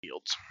alone in the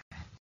fields.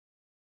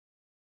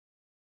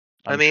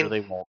 I'm sure they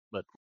won't,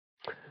 but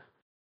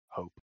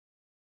hope.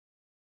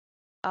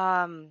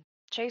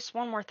 Chase,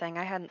 one more thing.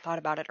 I hadn't thought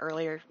about it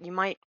earlier. You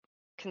might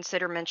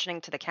consider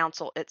mentioning to the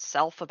council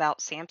itself about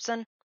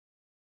Samson,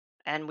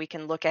 and we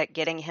can look at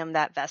getting him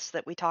that vest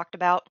that we talked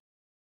about.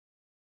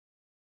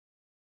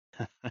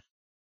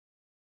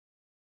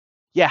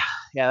 Yeah,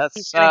 that's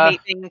He's gonna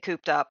hate being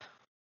cooped up.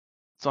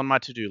 It's on my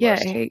to-do Yeah,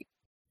 list. hey,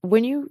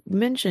 when you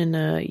mention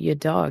your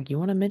dog, you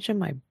want to mention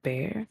my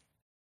bear?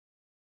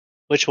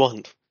 Which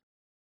one?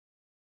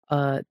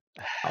 All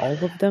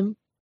of them?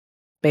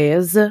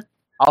 Bears?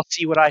 I'll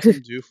see what I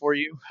can do for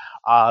you.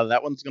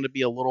 That one's going to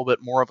be a little bit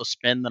more of a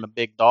spin than a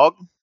big dog.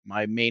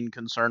 My main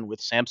concern with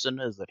Samson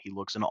is that he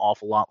looks an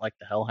awful lot like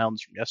the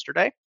Hellhounds from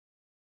yesterday.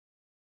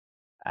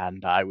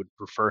 And I would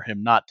prefer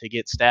him not to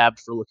get stabbed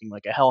for looking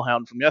like a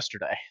Hellhound from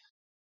yesterday.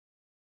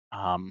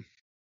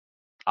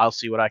 I'll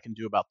see what I can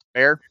do about the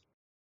bear.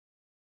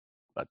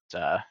 But,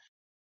 like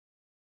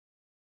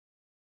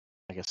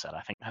I said,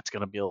 I think that's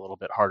going to be a little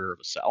bit harder of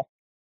a sell.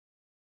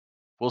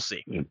 We'll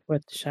see.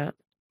 Worth the shot.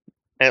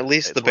 At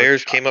least It's the worth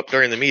Bears a shot. came up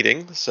during the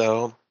meeting,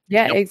 so...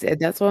 Yeah, Yep.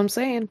 that's what I'm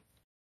saying.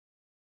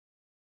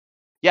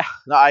 Yeah,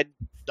 no, I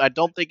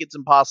don't think it's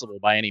impossible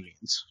by any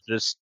means.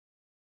 Just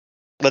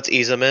Let's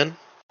ease them in.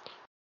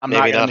 I'm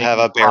Maybe not not have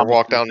a bear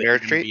walk down Mirror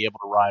Street. Street. Be able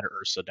to ride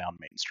Ursa down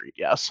Main Street.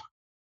 Yes.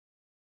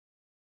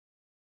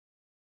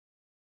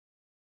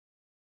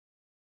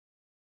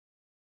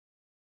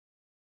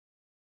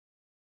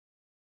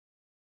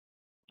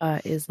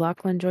 Is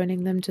Lachlan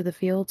joining them to the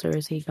fields, or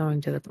is he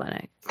going to the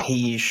clinic?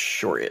 He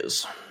sure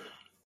is.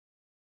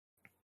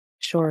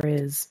 Sure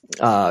is.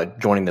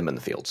 Joining them in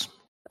the fields.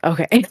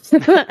 Okay.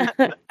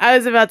 I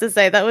was about to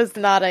say that was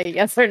not a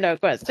yes or no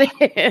question.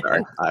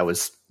 Sorry, I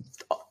was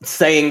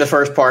saying the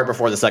first part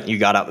before the second. You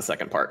got out the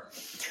second part.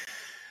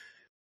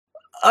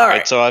 All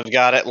right. So I've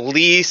got at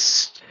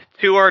least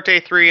 2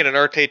 Arte 3 and an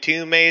Arte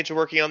 2 mage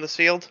working on this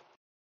field.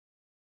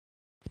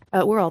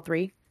 We're all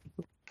three.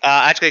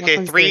 Actually, okay,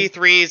 Lachlan's 3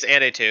 3s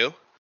and a 2.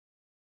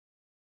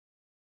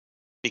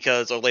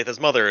 Because Olathe's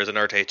mother is an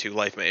Arte 2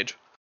 life mage.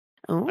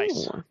 Oh.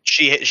 Nice.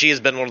 She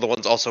has been one of the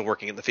ones also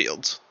working in the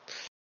fields.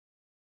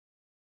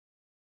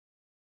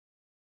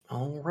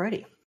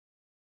 Alrighty.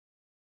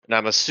 And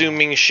I'm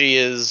assuming she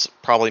is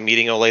probably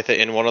meeting Olathe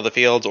in one of the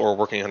fields or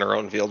working on her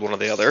own field, one or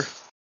the other.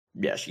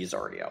 Yeah, she's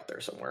already out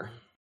there somewhere.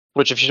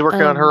 Which, if she's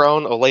working on her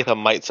own, Olathe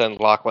might send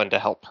Lachlan to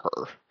help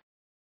her.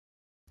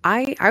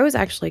 I was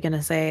actually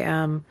gonna say,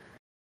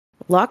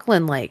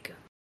 Lachlan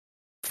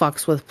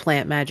fucks with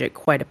plant magic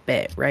quite a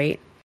bit, right?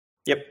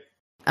 Yep.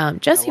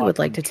 Jesse would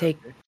like to take.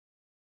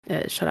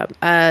 Shut up.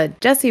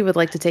 Jesse would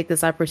like to take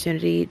this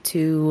opportunity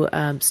to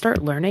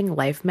start learning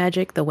life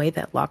magic the way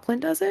that Lachlan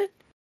does it.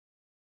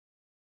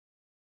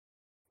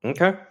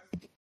 Okay.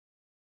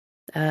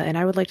 And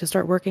I would like to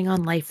start working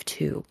on life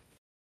too.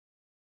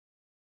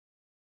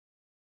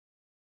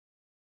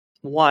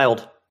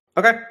 Wild.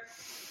 Okay.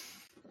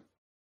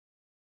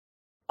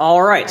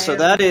 All right, so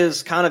that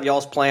is kind of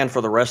y'all's plan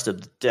for the rest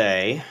of the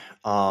day.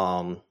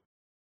 I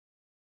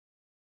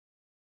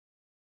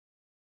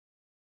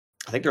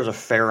think there's a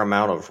fair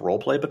amount of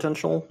roleplay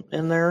potential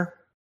in there,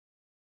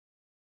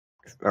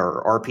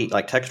 or RP,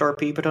 like text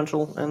RP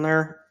potential in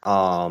there.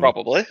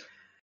 Probably.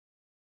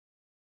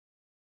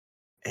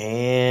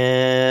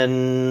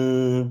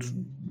 And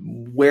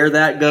where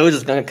that goes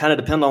is going to kind of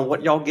depend on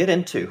what y'all get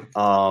into.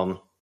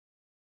 How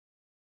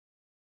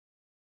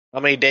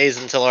many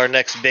days until our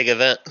next big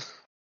event?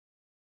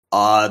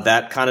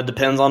 That kind of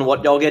depends on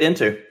what y'all get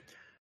into.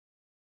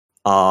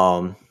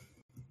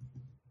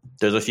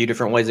 There's a few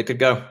different ways it could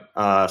go.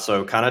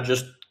 So kind of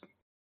just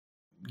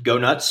go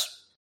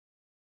nuts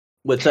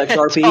with text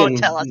RP and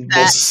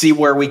we'll see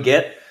where we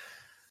get.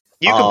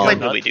 You can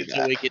probably do Until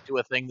that. we get to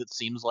a thing that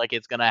seems like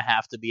it's going to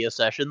have to be a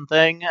session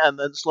thing, and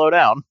then slow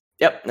down.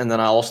 Yep, and then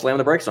I'll slam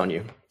the brakes on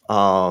you.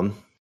 But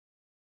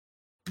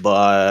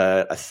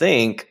I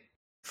think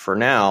for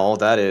now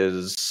that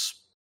is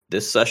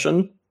this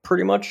session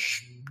pretty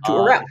much to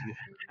a wrap. If you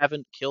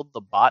haven't killed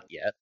the bot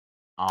yet,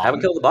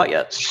 Haven't killed the bot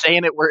yet.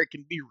 Saying it where it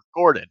can be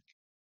recorded.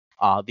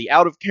 The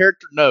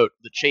out-of-character note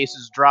that Chase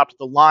has dropped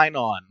the line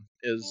on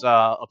is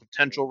a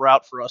potential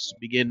route for us to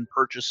begin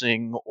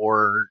purchasing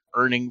or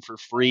earning for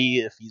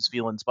free if he's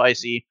feeling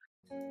spicy.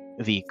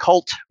 The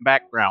cult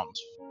background.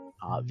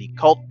 The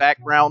cult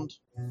background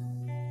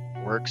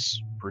works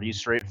pretty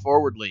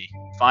straightforwardly.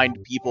 Find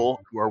people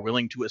who are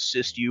willing to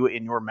assist you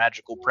in your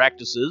magical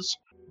practices,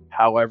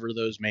 however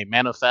those may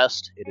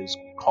manifest. It is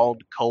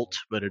called cult,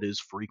 but it is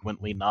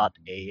frequently not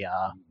a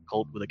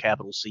cult with a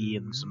capital C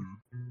and some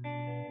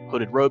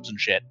hooded robes and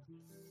shit.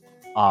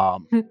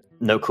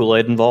 No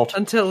Kool-Aid involved.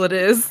 Until it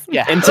is.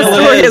 Yeah. Until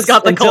Astoria it has is.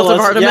 got the Until cult of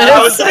it's- Artemis. Yeah,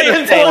 I was saying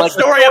until like,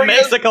 Astoria Astoria-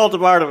 makes the cult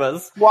of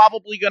Artemis.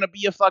 Probably going to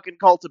be a fucking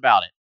cult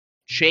about it.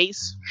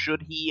 Chase,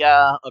 should he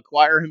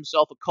acquire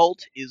himself a cult,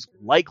 is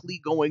likely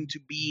going to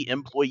be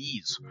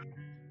employees.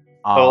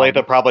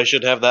 Olathe probably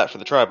should have that for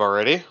the tribe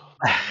already.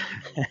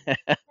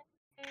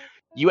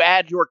 You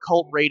add your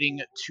cult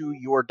rating to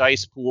your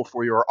dice pool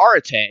for your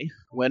arete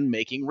when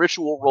making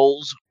ritual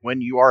rolls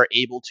when you are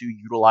able to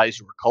utilize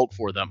your cult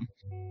for them.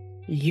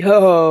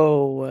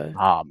 Yo,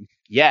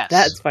 Yes.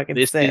 that's fucking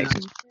this sick.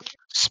 is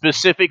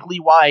specifically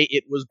why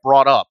it was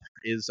brought up,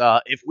 is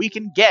if we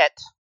can get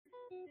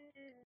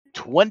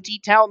 20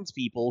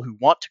 townspeople who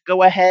want to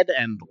go ahead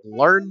and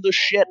learn the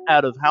shit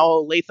out of how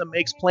Olathe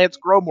makes plants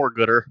grow more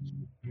gooder,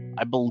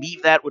 I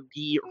believe that would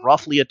be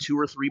roughly a 2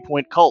 or 3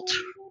 point cult.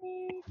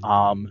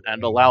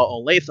 And allow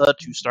Olathe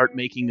to start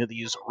making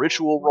these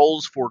ritual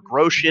rolls for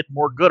grow shit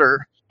more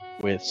gooder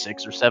with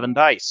 6 or 7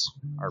 dice,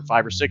 or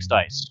 5 or 6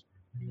 dice.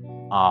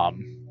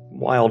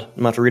 Wild. I'm going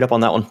to have to read up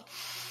on that one.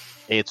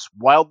 It's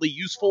wildly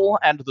useful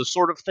and the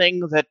sort of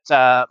thing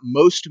that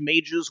most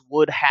mages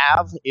would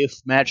have if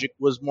magic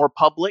was more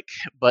public,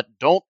 but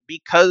don't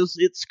because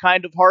it's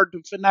kind of hard to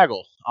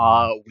finagle.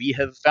 We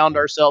have found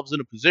ourselves in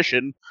a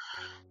position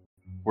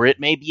where it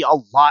may be a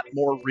lot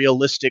more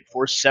realistic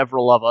for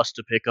several of us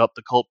to pick up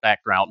the cult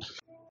background.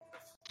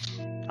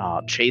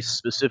 Chase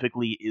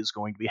specifically is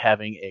going to be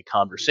having a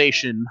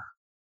conversation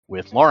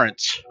with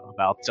Lawrence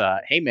about,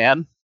 hey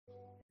man,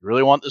 you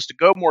really want this to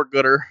go more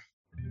gooder?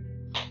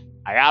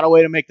 I got a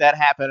way to make that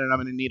happen, and I'm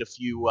going to need a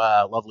few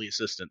lovely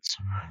assistants.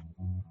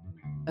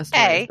 Astoria's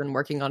Hey. been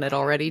working on it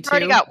already, too.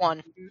 Already got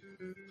one.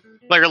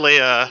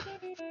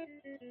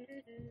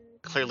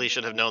 Clearly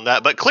should have known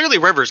that, but clearly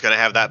River's going to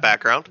have that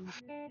background.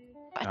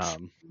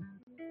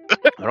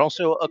 They're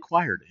also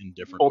acquired in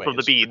different Both ways. of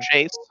the beads. For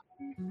Chase,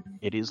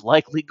 it is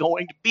likely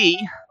going to be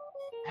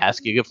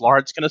asking if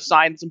Lawrence can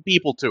assign some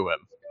people to him.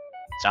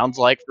 Sounds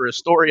like for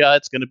Astoria,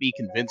 it's going to be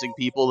convincing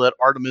people that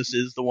Artemis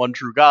is the one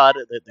true god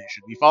that they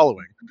should be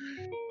following.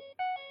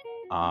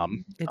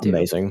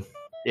 Amazing.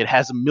 It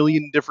has a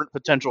million different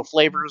potential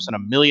flavors and a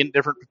million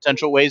different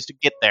potential ways to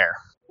get there.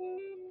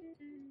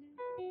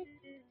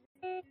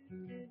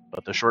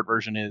 But the short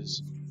version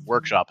is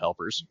workshop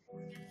helpers.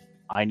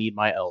 I need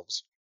my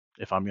elves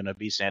if I'm going to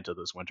be Santa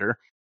this winter.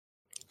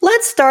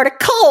 Let's start a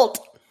cult!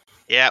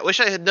 Yeah, I wish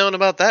I had known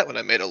about that when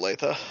I made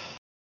Olathe.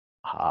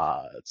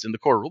 It's in the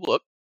core rulebook.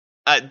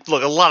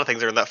 Look, a lot of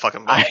things are in that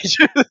fucking book.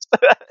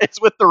 It's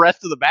with the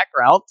rest of the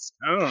backgrounds.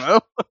 I don't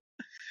know.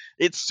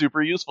 It's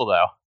super useful,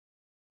 though.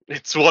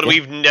 It's what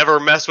we've never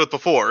messed with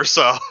before,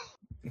 so...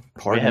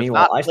 Pardon We me have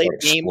while not I played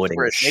start games exploiting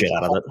where the it shit makes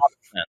out a of whole it. lot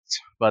of sense,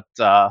 but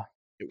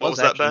it What was was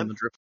that, actually in Ben? the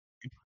drift.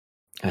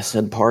 I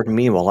said, pardon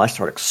me while I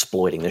start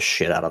exploiting the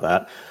shit out of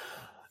that.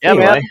 Yeah,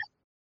 Anyway.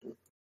 man.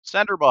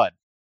 Sender Bud.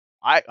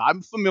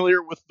 I'm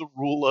familiar with the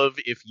rule of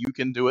if you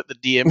can do it, the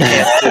DM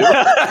can't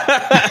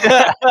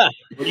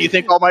do. Where do you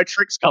think all my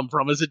tricks come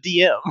from as a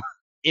DM?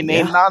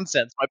 Inane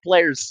nonsense, my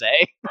players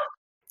say.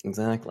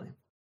 Exactly.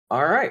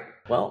 All right.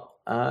 Well,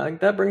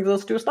 that brings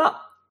us to a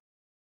stop.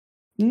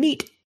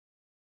 Neat.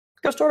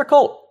 Go start a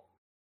cult.